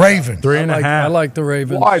home, Ravens. 3.5. I like the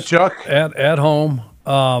Ravens. Why, Chuck? At home.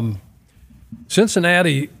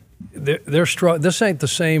 Cincinnati, they're this ain't the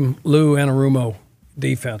same Lou Anarumo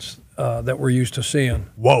defense that we're used to seeing.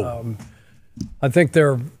 Whoa. I think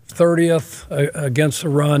they're 30th against the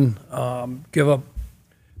run. Give up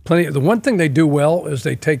plenty. The one thing they do well is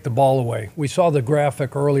they take the ball away. We saw the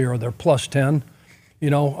graphic earlier. They're plus 10,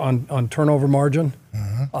 on turnover margin.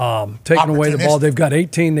 Taking away the ball. They've got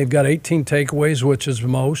 18 takeaways, which is the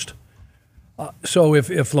most. So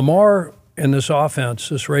if Lamar in this offense,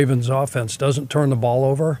 this Ravens offense, doesn't turn the ball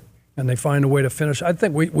over and they find a way to finish, I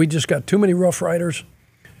think we just got too many Rough Riders.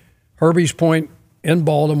 Herbie's Point in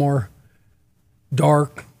Baltimore,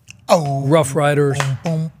 dark, Rough Riders.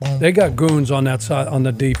 They got goons on that side on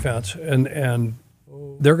the defense, and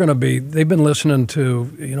they're going to be. They've been listening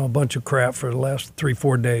to a bunch of crap for the last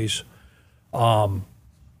 3-4 days. No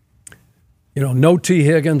T.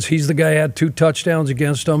 Higgins. He's the guy who had 2 touchdowns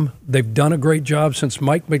against them. They've done a great job since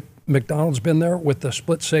Mike McDonald's been there with the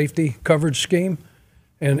split safety coverage scheme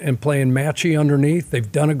and playing matchy underneath.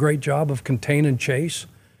 They've done a great job of containing Chase,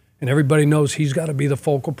 and everybody knows he's got to be the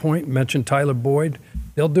focal point. Mentioned Tyler Boyd.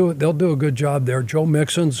 They'll do a good job there. Joe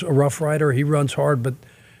Mixon's a Rough Rider. He runs hard, but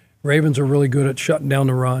Ravens are really good at shutting down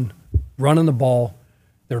the run, running the ball.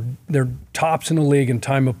 They're tops in the league in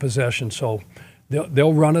time of possession, so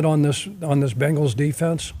they'll run it on this Bengals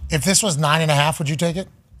defense. If this was 9.5, would you take it?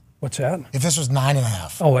 What's that? If this was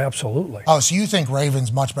 9.5. Oh, absolutely. Oh, so you think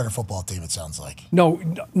Ravens much better football team? It sounds like. No.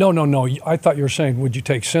 I thought you were saying, would you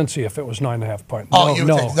take Cincy if it was 9.5 points? Oh,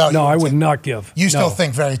 no, I would not give. You still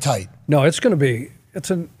think very tight? No, it's going to be.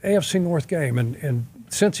 It's an AFC North game, and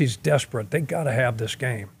Cincy's desperate. They got to have this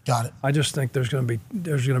game. Got it. I just think there's going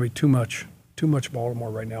to be too much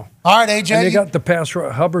Baltimore right now. All right, AJ. And they got the pass.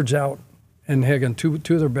 Hubbard's out. And Higgins, two of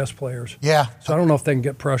their best players. Yeah. So I don't know if they can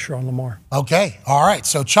get pressure on Lamar. Okay. All right.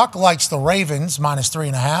 So Chuck likes the Ravens minus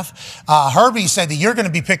 3.5. Herbie said that you're going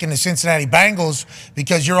to be picking the Cincinnati Bengals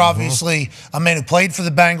because you're obviously a man who played for the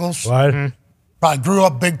Bengals. Wide. Probably grew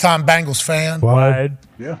up big time Bengals fan. Wide.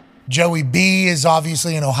 Yeah. Joey B is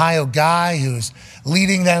obviously an Ohio guy who's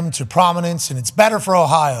leading them to prominence, and it's better for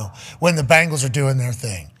Ohio when the Bengals are doing their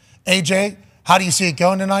thing. AJ, how do you see it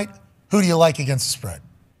going tonight? Who do you like against the spread?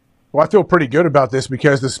 Well, I feel pretty good about this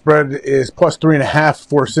because the spread is plus 3.5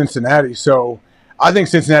 for Cincinnati. So I think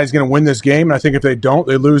Cincinnati's going to win this game. And I think if they don't,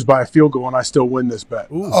 they lose by a field goal, and I still win this bet.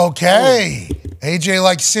 Ooh. Okay. AJ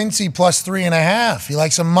likes Cincy plus 3.5. He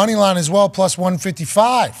likes a money line as well, plus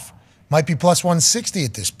 155. Might be plus 160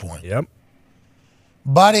 at this point. Yep.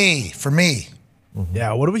 Buddy, for me.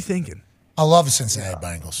 Yeah, what are we thinking? I love the Cincinnati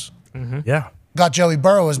Bengals. Yeah. Got Joey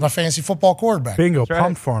Burrow as my fantasy football quarterback. Bingo.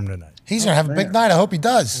 Pumped for him tonight. He's going to have a big night. I hope he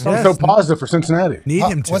does. You sound so positive for Cincinnati. Need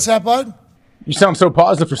him to. What's that, bud? You sound so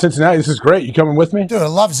positive for Cincinnati. This is great. You coming with me? Dude, I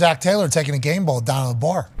love Zach Taylor taking a game ball down to the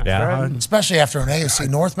bar. Yeah. Especially after an AFC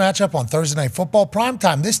North matchup on Thursday Night Football.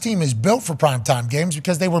 Primetime. This team is built for primetime games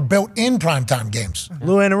because they were built in primetime games.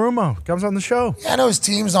 Lou Anarumo comes on the show. Yeah, I know his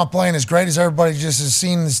team's not playing as great as everybody just has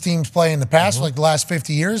seen his teams play in the past for like the last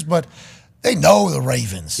 50 years, but they know the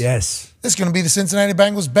Ravens. Yes. This is going to be the Cincinnati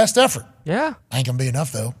Bengals' best effort. Yeah. Ain't going to be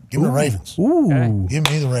enough, though. Give me the Ravens. Ooh. Give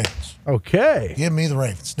me the Ravens. Okay. Give me the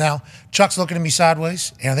Ravens. Now, Chuck's looking at me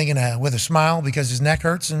sideways, and I'm thinking with a smile because his neck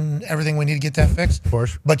hurts and everything. We need to get that fixed. Of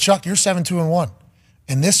course. But, Chuck, you're 7-2-1.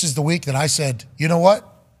 And this is the week that I said, you know what?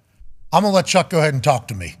 I'm going to let Chuck go ahead and talk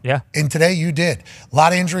to me. Yeah. And today you did. A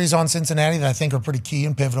lot of injuries on Cincinnati that I think are pretty key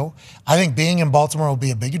and pivotal. I think being in Baltimore will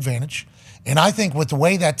be a big advantage. And I think with the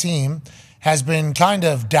way that team has been kind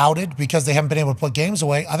of doubted because they haven't been able to put games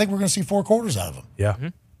away, I think we're going to see 4 quarters out of them. Yeah.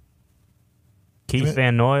 Keith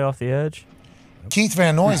Van Noy off the edge. Keith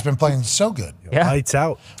Van Noy has been playing so good. Yeah. Lights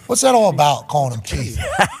out. What's that all about, calling him Keith?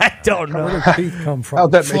 I don't know. Where did Keith come from?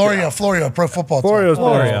 How'd that make it? Florio, Pro Football Talk. Florio's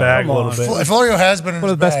been in his bag a little bit. Florio has been in One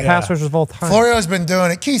his of the best bag. pass rushers of all time. Florio has been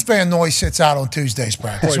doing it. Keith Van Noy sits out on Tuesday's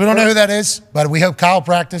practice. We don't know who that is, but we hope Kyle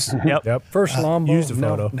practiced. Yep. First Lombo, used a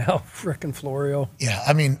photo. now frickin' Florio. Yeah,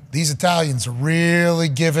 I mean, these Italians are really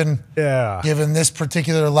giving this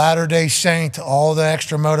particular Latter-day Saint all the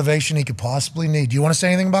extra motivation he could possibly need. Do you want to say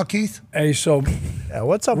anything about Keith? Hey, so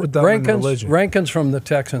what's up with Dahn religion? Rankins from the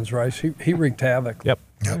Texans, right? He wreaked havoc. Yep.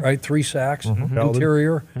 Right, 3 sacks, Mm-hmm.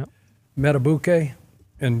 interior, Metabuke,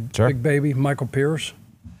 and Big Baby, Michael Pierce.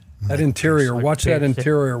 That interior, watch that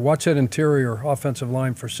interior offensive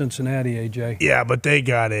line for Cincinnati, AJ. Yeah, but they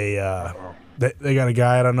got they got a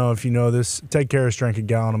guy, I don't know if you know this, Ted Karras drank a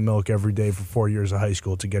gallon of milk every day for 4 years of high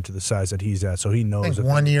school to get to the size that he's at, so he knows. I think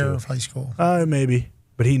 1 year of high school. Maybe,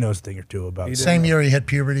 but he knows a thing or two about it. Same year he had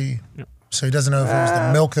puberty, so he doesn't know if it was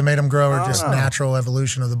the milk that made him grow or just natural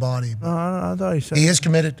evolution of the body. I thought he said he is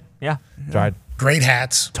committed. Yeah. Tried. Great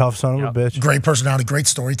hats. Tough son of a bitch. Great personality. Great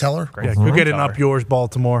storyteller. Yeah, go get an up yours,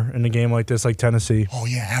 Baltimore, in a game like this, like Tennessee. Oh,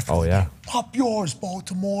 yeah. Up yours,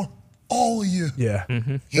 Baltimore. All of you. Yeah.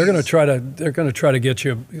 Mm-hmm. They're going to try to get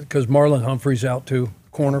you because Marlon Humphrey's out too,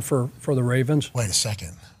 corner for the Ravens. Wait a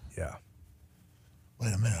second. Yeah.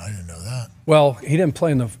 Wait a minute. I didn't know that. Well, he didn't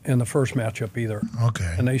play in the first matchup either.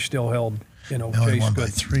 Okay. And they still held, They only Chase won good. by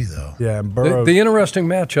 3, though. Yeah, and Burrow. The interesting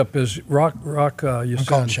matchup is Rock I'm calling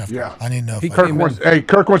Yassin. Schefter. Yeah. I need to know. He If came in-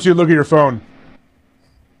 Kirk wants you to look at your phone.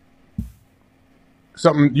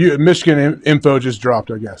 Michigan info just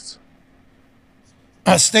dropped, I guess.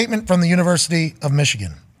 A statement from the University of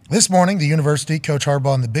Michigan. This morning, the university, Coach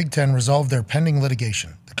Harbaugh, and the Big Ten resolved their pending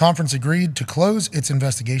litigation. The conference agreed to close its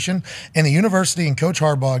investigation, and the university and Coach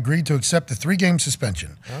Harbaugh agreed to accept the 3-game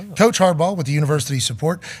suspension. Coach Harbaugh, with the university's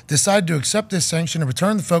support, decided to accept this sanction and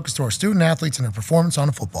return the focus to our student athletes and their performance on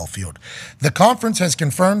a football field. The conference has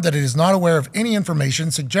confirmed that it is not aware of any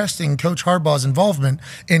information suggesting Coach Harbaugh's involvement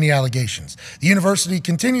in the allegations. The university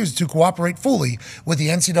continues to cooperate fully with the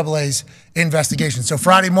NCAA's investigation. So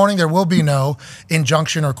Friday morning, there will be no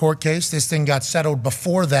injunction or court case. This thing got settled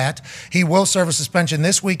before that. He will serve a suspension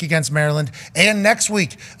this week against Maryland and next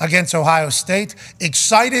week against Ohio State.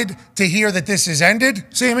 Excited to hear that this is ended,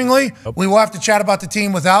 seemingly. We will have to chat about the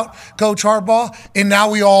team without Coach Harbaugh, and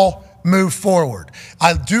now we all move forward.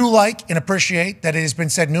 I do like and appreciate that it has been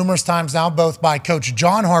said numerous times now, both by Coach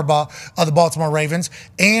John Harbaugh of the Baltimore Ravens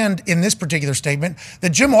and in this particular statement,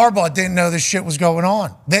 that Jim Harbaugh didn't know this shit was going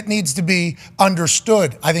on. That needs to be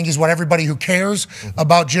understood, I think, is what everybody who cares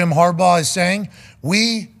about Jim Harbaugh is saying.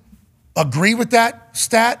 We agree with that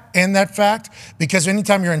stat and that fact, because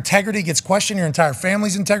anytime your integrity gets questioned, your entire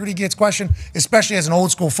family's integrity gets questioned, especially as an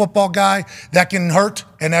old school football guy, that can hurt,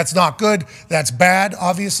 and that's not good. That's bad,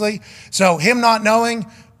 obviously. So him not knowing,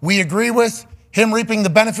 we agree with. Him reaping the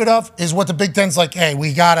benefit of is what the Big Ten's like, hey,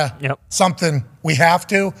 we gotta, something we have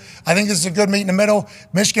to. I think this is a good meet in the middle.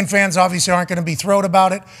 Michigan fans obviously aren't going to be thrilled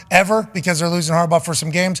about it ever because they're losing Harbaugh for some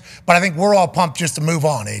games, but I think we're all pumped just to move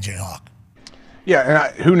on, AJ Hawk. Yeah,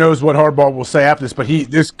 and who knows what Harbaugh will say after this, but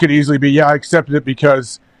this could easily be, I accepted it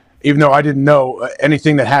because even though I didn't know,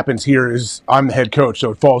 anything that happens here is I'm the head coach, so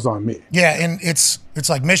it falls on me. Yeah, and it's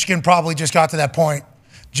like Michigan probably just got to that point.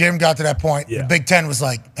 Jim got to that point. Yeah. The Big Ten was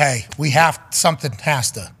like, hey, something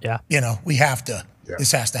has to. Yeah. We have to. Yeah.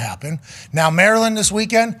 This has to happen. Now, Maryland this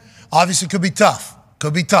weekend, obviously could be tough.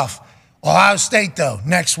 Ohio State, though,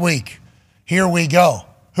 next week. Here we go.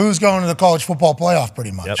 Who's going to the college football playoff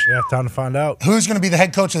pretty much? Yep. Yeah, time to find out. Who's going to be the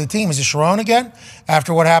head coach of the team? Is it Sharon again?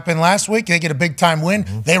 After what happened last week, they get a big-time win.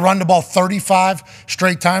 Mm-hmm. They run the ball 35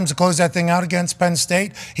 straight times to close that thing out against Penn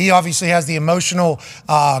State. He obviously has the emotional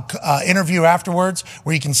interview afterwards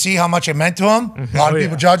where you can see how much it meant to him. Mm-hmm. A lot of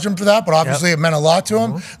people judge him for that, but obviously it meant a lot to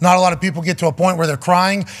him. Mm-hmm. Not a lot of people get to a point where they're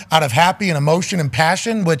crying out of happy and emotion and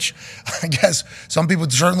passion, which I guess some people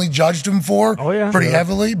certainly judged him for pretty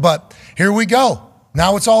heavily. But here we go.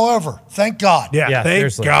 Now it's all over. Thank God. Yeah,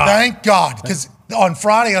 thank God. Thank God. Because on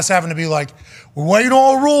Friday, us having to be like, we're waiting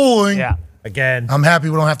on a ruling. Yeah. Again. I'm happy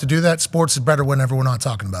we don't have to do that. Sports is better whenever we're not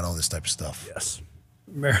talking about all this type of stuff. Yes.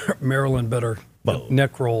 Maryland better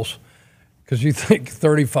neck rolls. Because you think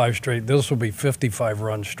 35 straight, this will be 55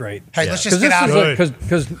 runs straight. Hey, let's just get out of it.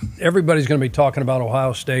 Because everybody's going to be talking about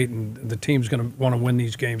Ohio State, and the team's going to want to win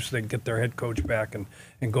these games so they can get their head coach back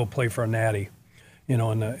and go play for a natty.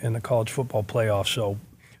 In the college football playoffs. So,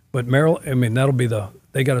 but Maryland, I mean, that'll be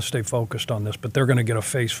they got to stay focused on this, but they're going to get a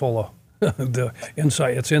face full of the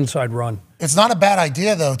inside. It's inside run. It's not a bad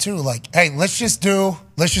idea though, too. Like, hey, let's just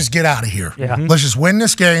get out of here. Yeah. Let's just win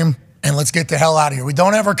this game and let's get the hell out of here. We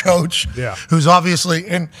don't have our coach, who's obviously,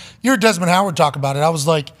 and you heard Desmond Howard talk about it. I was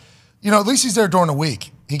like, at least he's there during the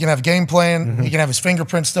week. He can have game plan. He can have his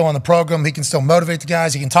fingerprints still on the program. He can still motivate the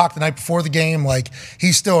guys. He can talk the night before the game. Like,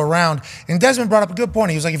 he's still around. And Desmond brought up a good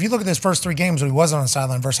point. He was like, if you look at his first 3 games when he was on the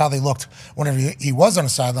sideline versus how they looked whenever he was on the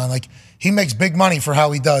sideline, like, he makes big money for how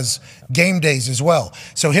he does game days as well.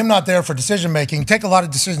 So him not there for decision making, take a lot of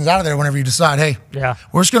decisions out of there whenever you decide, hey,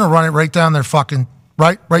 we're just going to run it right down their fucking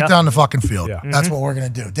right down the fucking field. That's what we're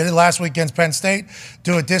going to do. Did it last week against Penn State.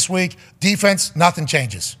 Do it this week. Defense, nothing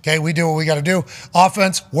changes. Okay, we do what we got to do.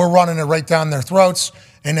 Offense, we're running it right down their throats.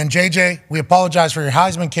 And then, JJ, we apologize for your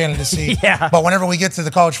Heisman candidacy. But whenever we get to the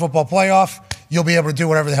college football playoff, you'll be able to do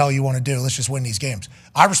whatever the hell you want to do. Let's just win these games.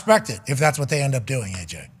 I respect it if that's what they end up doing,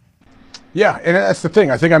 AJ. Yeah, and that's the thing.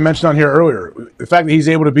 I think I mentioned on here earlier, the fact that he's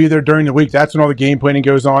able to be there during the week, that's when all the game planning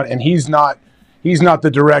goes on, and he's not the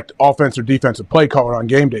direct offense or defensive play caller on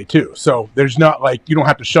game day, too. So there's not you don't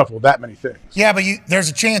have to shuffle that many things. Yeah, but there's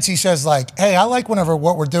a chance he says, hey, I like what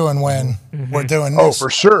we're doing when we're doing this. Oh, for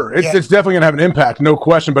sure. It's definitely going to have an impact, no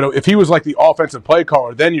question. But if he was like the offensive play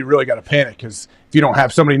caller, then you really got to panic because if you don't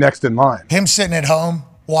have somebody next in line. Him sitting at home,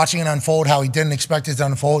 watching it unfold, how he didn't expect it to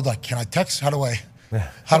unfold. Like, can I text? How do I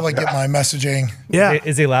get my messaging? Yeah.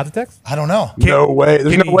 Is he allowed to text? I don't know. No way.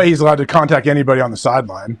 There's no way he's allowed to contact anybody on the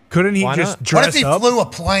sideline. Couldn't he just dress up? What if he flew a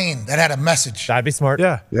plane that had a message? That'd be smart.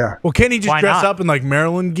 Yeah. Well, can't he just dress up in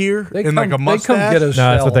Maryland gear and like a mustache? They come get his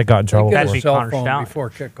that's what they got in trouble Get for. a cell phone before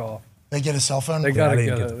kickoff. They get a cell phone? They got to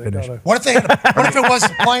get it. What if it was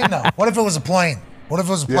a plane, though? What if it was a plane? What if it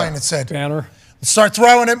was a plane that said, Banner. Start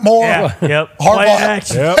throwing it more. Yep. Harbaugh.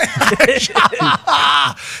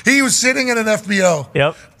 He was sitting in an FBO.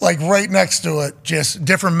 Yep. Like right next to it, just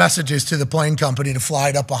different messages to the plane company to fly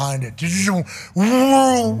it up behind it.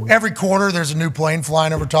 Every quarter, there's a new plane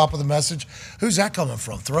flying over top of the message. Who's that coming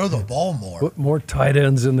from? Throw the ball more. Put more tight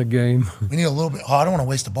ends in the game. We need a little bit. Oh, I don't want to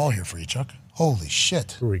waste the ball here for you, Chuck. Holy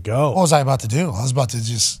shit. Here we go. What was I about to do? I was about to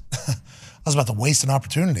just... I was about to waste an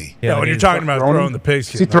opportunity. Yeah, when you're talking about throwing the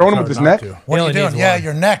pigs. Is he throwing him with his neck? What are you doing? Yeah,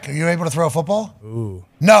 your neck. Are you able to throw a football? Ooh.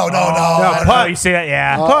 No. Oh, you see that?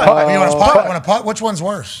 Yeah. You want to putt? You want to putt? Which one's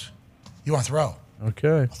worse? You want to throw?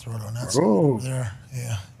 Okay. I'll throw it on that side over there.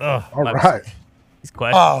 Yeah. All right. He's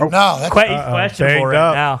questionable. Oh, no. That's He's questionable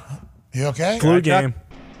right now. You okay? Flu game.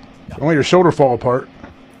 Don't let your shoulder fall apart.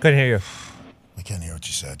 Couldn't hear you. I can't hear what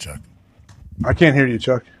you said, Chuck. I can't hear you,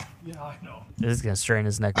 Chuck. Yeah, I know. This is going to strain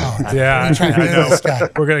his neck. Yeah, I know.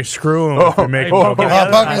 We're going to screw him if we make him poke him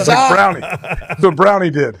in his eye. Brownie. That's what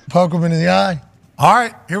Brownie did. Poke him in the eye. All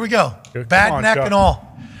right, here we go. Bad on, neck Chuck. and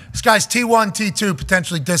all. This guy's T1, T2,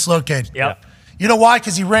 potentially dislocated. Yep. You know why?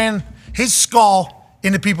 Because he ran his skull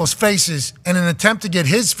into people's faces in an attempt to get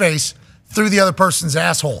his face through the other person's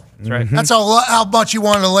asshole. That's right. That's how much you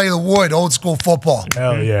wanted to lay the wood, old school football.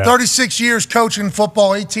 Hell yeah. 36 years coaching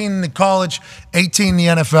football, 18 in the college, 18 in the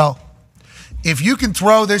NFL. If you can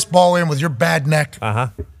throw this ball in with your bad neck,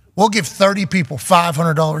 we'll give 30 people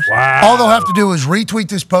 $500. Wow. All they'll have to do is retweet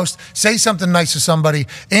this post, say something nice to somebody,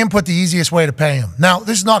 and put the easiest way to pay them. Now,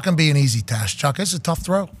 this is not going to be an easy task, Chuck. It's a tough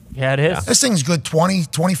throw. Yeah, it is. This thing's good 20,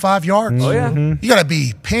 25 yards. Oh, yeah. You got to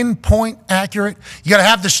be pinpoint accurate. You got to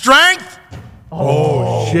have the strength.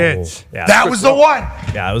 Oh, shit. Yeah, that was the one.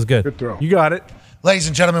 Yeah, it was good. Good throw. You got it. Ladies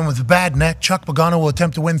and gentlemen, with a bad neck, Chuck Pagano will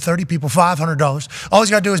attempt to win 30 people $500. All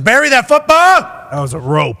he's got to do is bury that football. That was a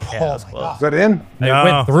rope. Oh, my God. Is that in? It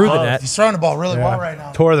went through the net. He's throwing the ball really well right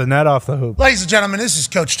now. Tore the net off the hoop. Ladies and gentlemen, this is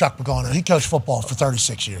Coach Chuck Pagano. He coached football for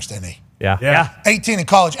 36 years, didn't he? Yeah. 18 in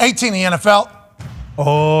college, 18 in the NFL.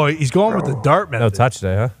 Oh, he's going with the dart method. No touch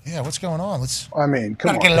today, huh? Yeah, what's going on? I mean,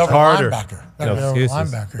 come Gotta on. get it over harder. the linebacker. No Gotta get it over the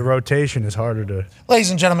excuses. linebacker. The rotation is harder to. Ladies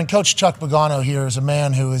and gentlemen, Coach Chuck Pagano here is a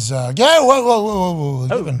man who is, whoa,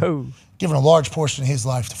 giving a large portion of his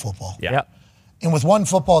life to football. Yeah. And with one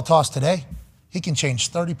football toss today, he can change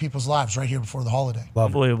 30 people's lives right here before the holiday.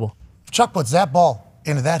 Unbelievable. If Chuck puts that ball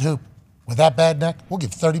into that hoop with that bad neck, we'll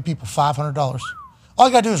give 30 people $500. All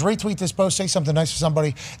you got to do is retweet this post, say something nice to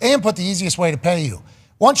somebody, and put the easiest way to pay you.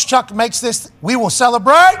 Once Chuck makes this, we will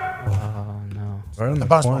celebrate. Right in the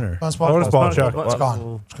bonus corner. ball. Bonus ball, Chuck. It's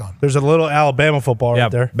gone. It's gone. There's a little Alabama football right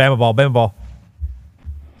there. Bama ball.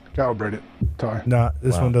 Calibrate it. Ty. No,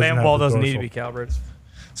 this one doesn't. Bama ball have the doesn't need to dorsal. be calibrated.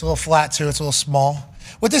 It's a little flat, too. It's a little small.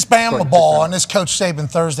 With this Bama ball on this Coach Saban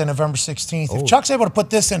Thursday, November 16th, if Chuck's able to put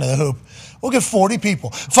this into the hoop, we'll give 40 people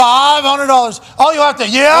 $500. All you have to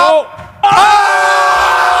yell.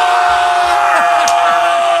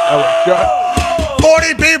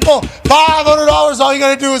 40 people, $500. All you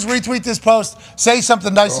got to do is retweet this post, say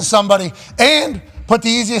something nice to somebody, and put the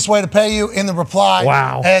easiest way to pay you in the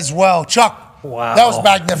reply as well. Chuck, Wow. That was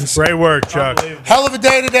magnificent. Great work, Chuck. Hell of a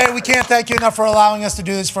day today. We can't thank you enough for allowing us to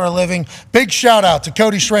do this for a living. Big shout out to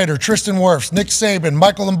Cody Schrader, Tristan Wirfs, Nick Saban,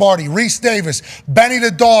 Michael Lombardi, Reese Davis, Benny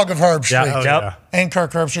the dog of Herb Street, and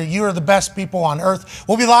Kirk Herbstreit. You are the best people on earth.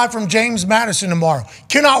 We'll be live from James Madison tomorrow.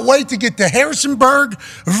 Cannot wait to get to Harrisonburg,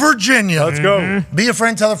 Virginia. Let's go. Be a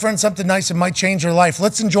friend, tell a friend something nice that might change your life.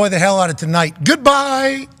 Let's enjoy the hell out of tonight.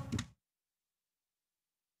 Goodbye.